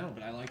 I know,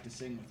 but I like to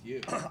sing with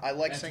you. I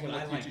like That's singing what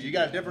with I you like too. to You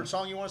got a do. different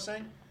song you want to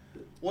sing?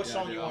 What Yeah,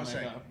 song dude, you I'll want to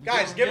make sing? up.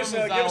 Guys, give us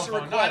a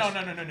xylophone. request.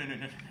 No.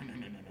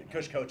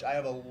 Kush Coach, I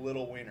have a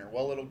little wiener.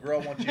 Well, it'll grow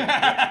once you.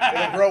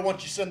 It'll grow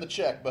once you send the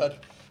check, bud.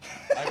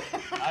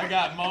 I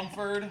got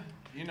Mumford.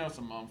 You know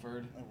some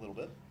Mumford. A little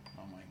bit.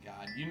 Oh my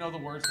God. You know the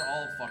words to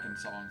all fucking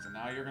songs, and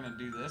now you're gonna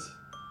do this.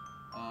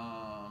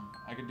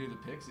 I could do the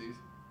Pixies.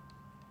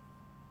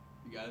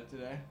 You got it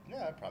today?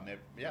 Yeah, I probably.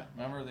 Yeah.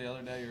 Remember the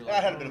other day? You're I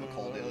like, had a bit of a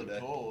cold the other day.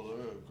 Cold.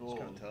 It's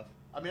kind of tough.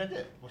 I mean, I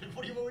did. What do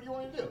you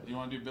want to do? You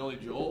want to do Billy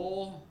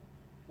Joel?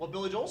 What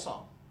Billy Joel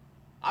song?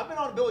 I've been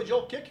on a Billy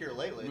Joel kick here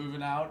lately.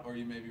 Moving Out, or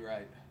You May Be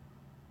Right.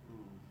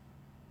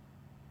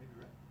 Maybe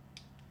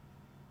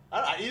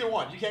right. Either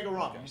one. You can't go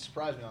wrong. You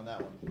surprised me on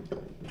that one.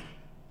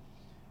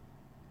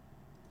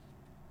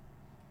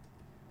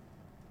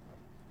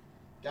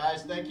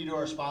 Guys, thank you to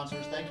our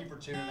sponsors. Thank you for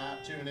tuning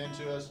in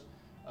to us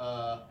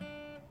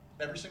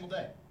every single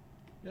day.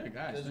 Yeah,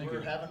 guys. Because Thank we're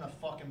you. having a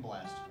fucking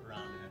blast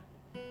around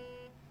here.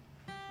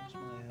 Where's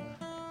my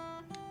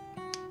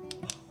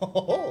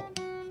Oh.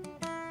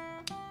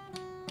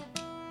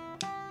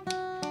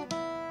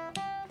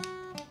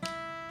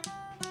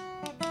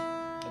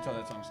 That's how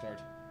that song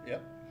starts.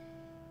 Yep.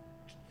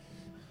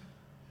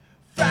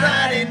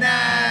 Friday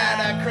night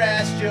I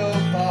crashed your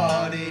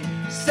party.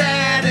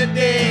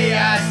 Saturday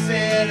I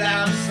said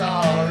I'm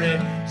sorry.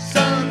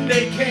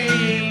 Sunday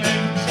came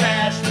and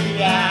trashed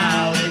me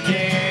out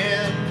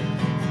again.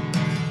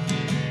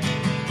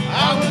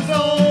 I was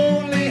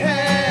only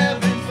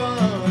having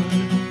fun,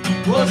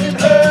 wasn't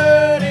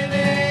hurting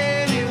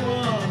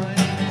anyone,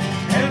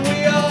 and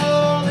we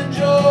all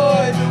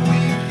enjoyed the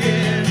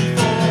weekend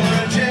for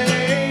a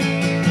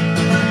change.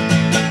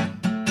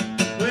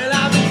 Well,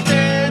 I've been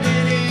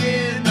standing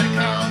in the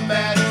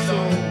combat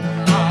zone.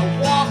 I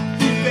walked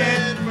through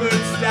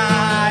Bedford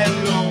style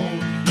alone.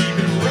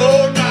 Even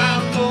rode my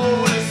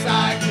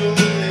motorcycle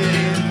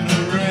in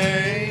the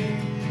rain.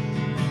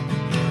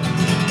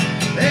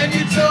 Then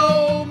you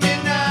told me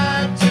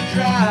not to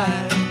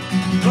drive,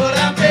 but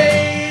I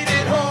made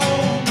it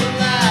home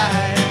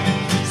alive.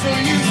 So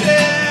you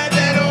said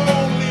that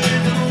only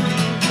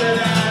proves that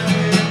I've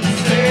been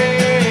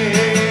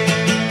saved.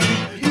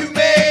 You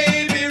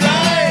may be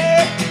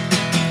right,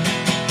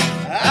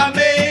 I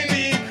may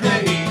be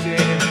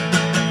crazy.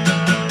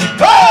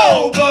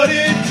 Oh, but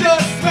it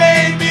just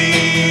may be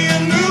a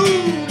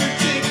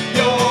lunatic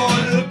you're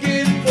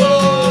looking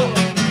for.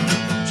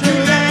 Too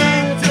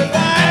late to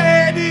fight.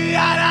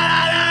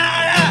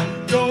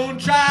 Don't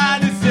try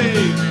to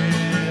save me.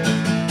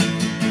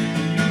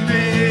 You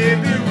may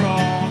be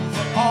wrong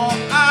for all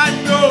I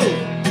know.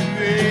 You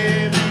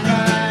may be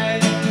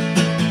right.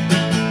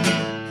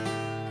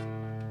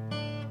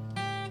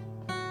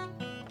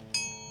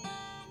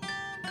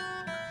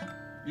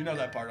 You know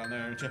that part on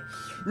there, don't you?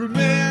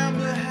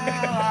 Remember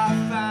how I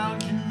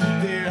found you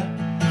there,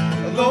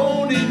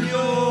 alone in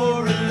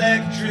your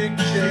electric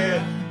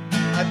chair.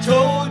 I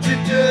told you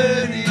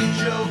dirty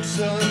jokes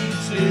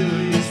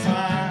until you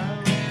smiled.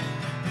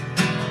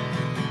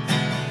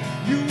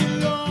 You were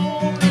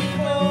lonely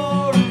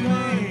for a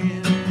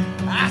man.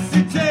 I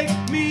said take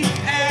me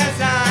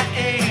as I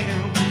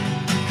am,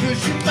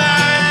 'cause you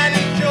might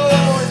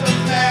enjoy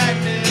some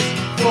madness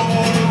for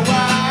a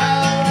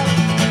while.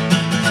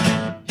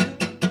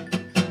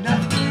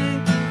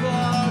 Nothing of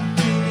all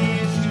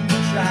is to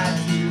try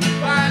to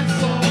find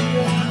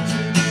someone to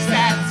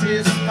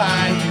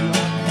satisfy you.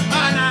 I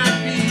might not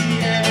be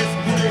as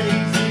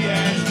crazy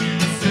as you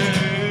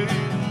say,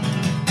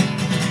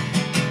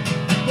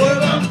 but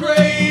if I'm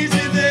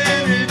crazy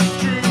then it's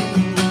true.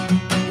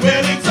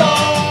 Well, it's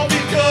all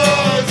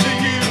because of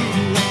you,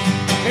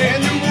 and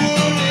you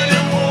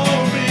wouldn't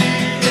want me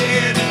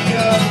any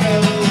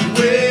other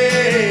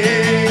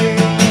way.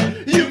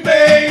 You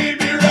may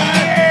be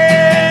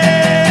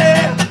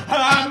right, I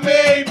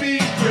may be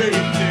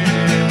crazy.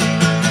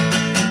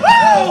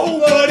 Oh,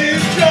 but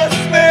it just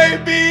may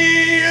be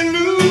a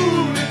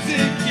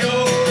lunatic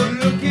you're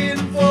looking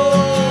for.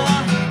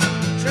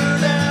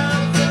 Turn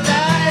out the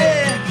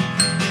light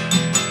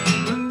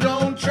and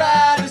don't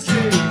try to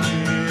save me.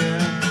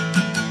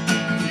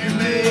 You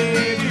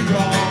may be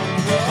wrong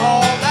for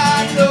all I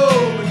know,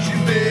 but you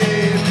may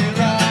be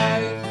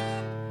right.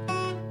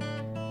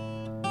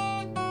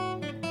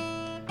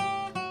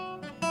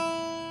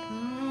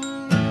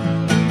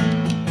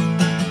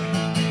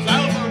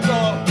 Xylophone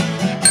solo.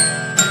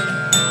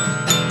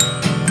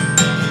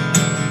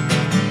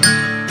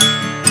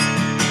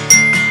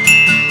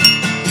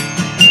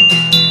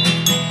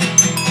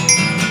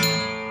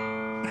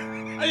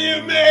 You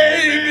may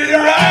be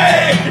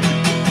right,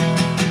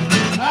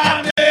 I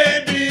may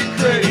be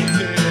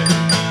crazy.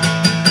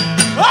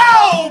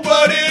 Oh,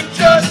 but it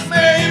just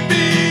may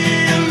be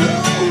a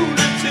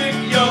lunatic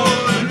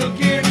you're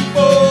looking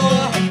for.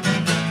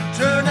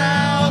 Turn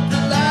out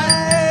the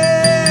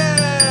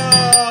light,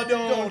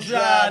 don't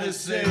try to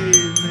save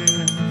me.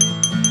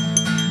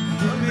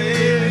 I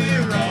may be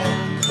wrong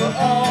for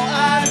all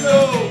I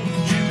know.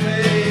 You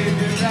may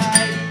be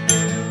right,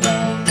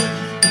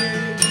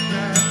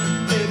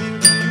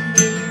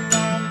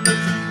 but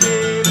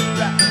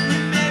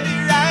you may be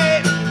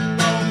right.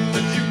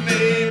 You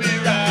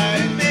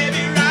may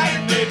be right,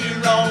 maybe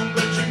wrong,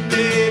 but you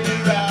may be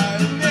right.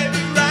 You may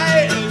be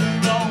right, maybe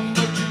wrong,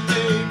 but you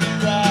may be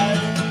right.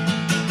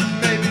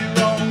 Maybe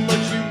wrong,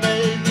 but you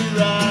may be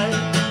right.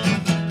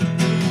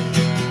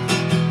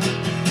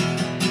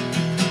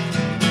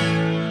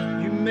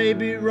 You may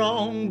be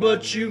wrong,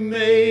 but you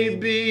may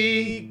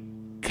be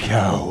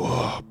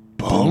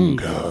cowabunga.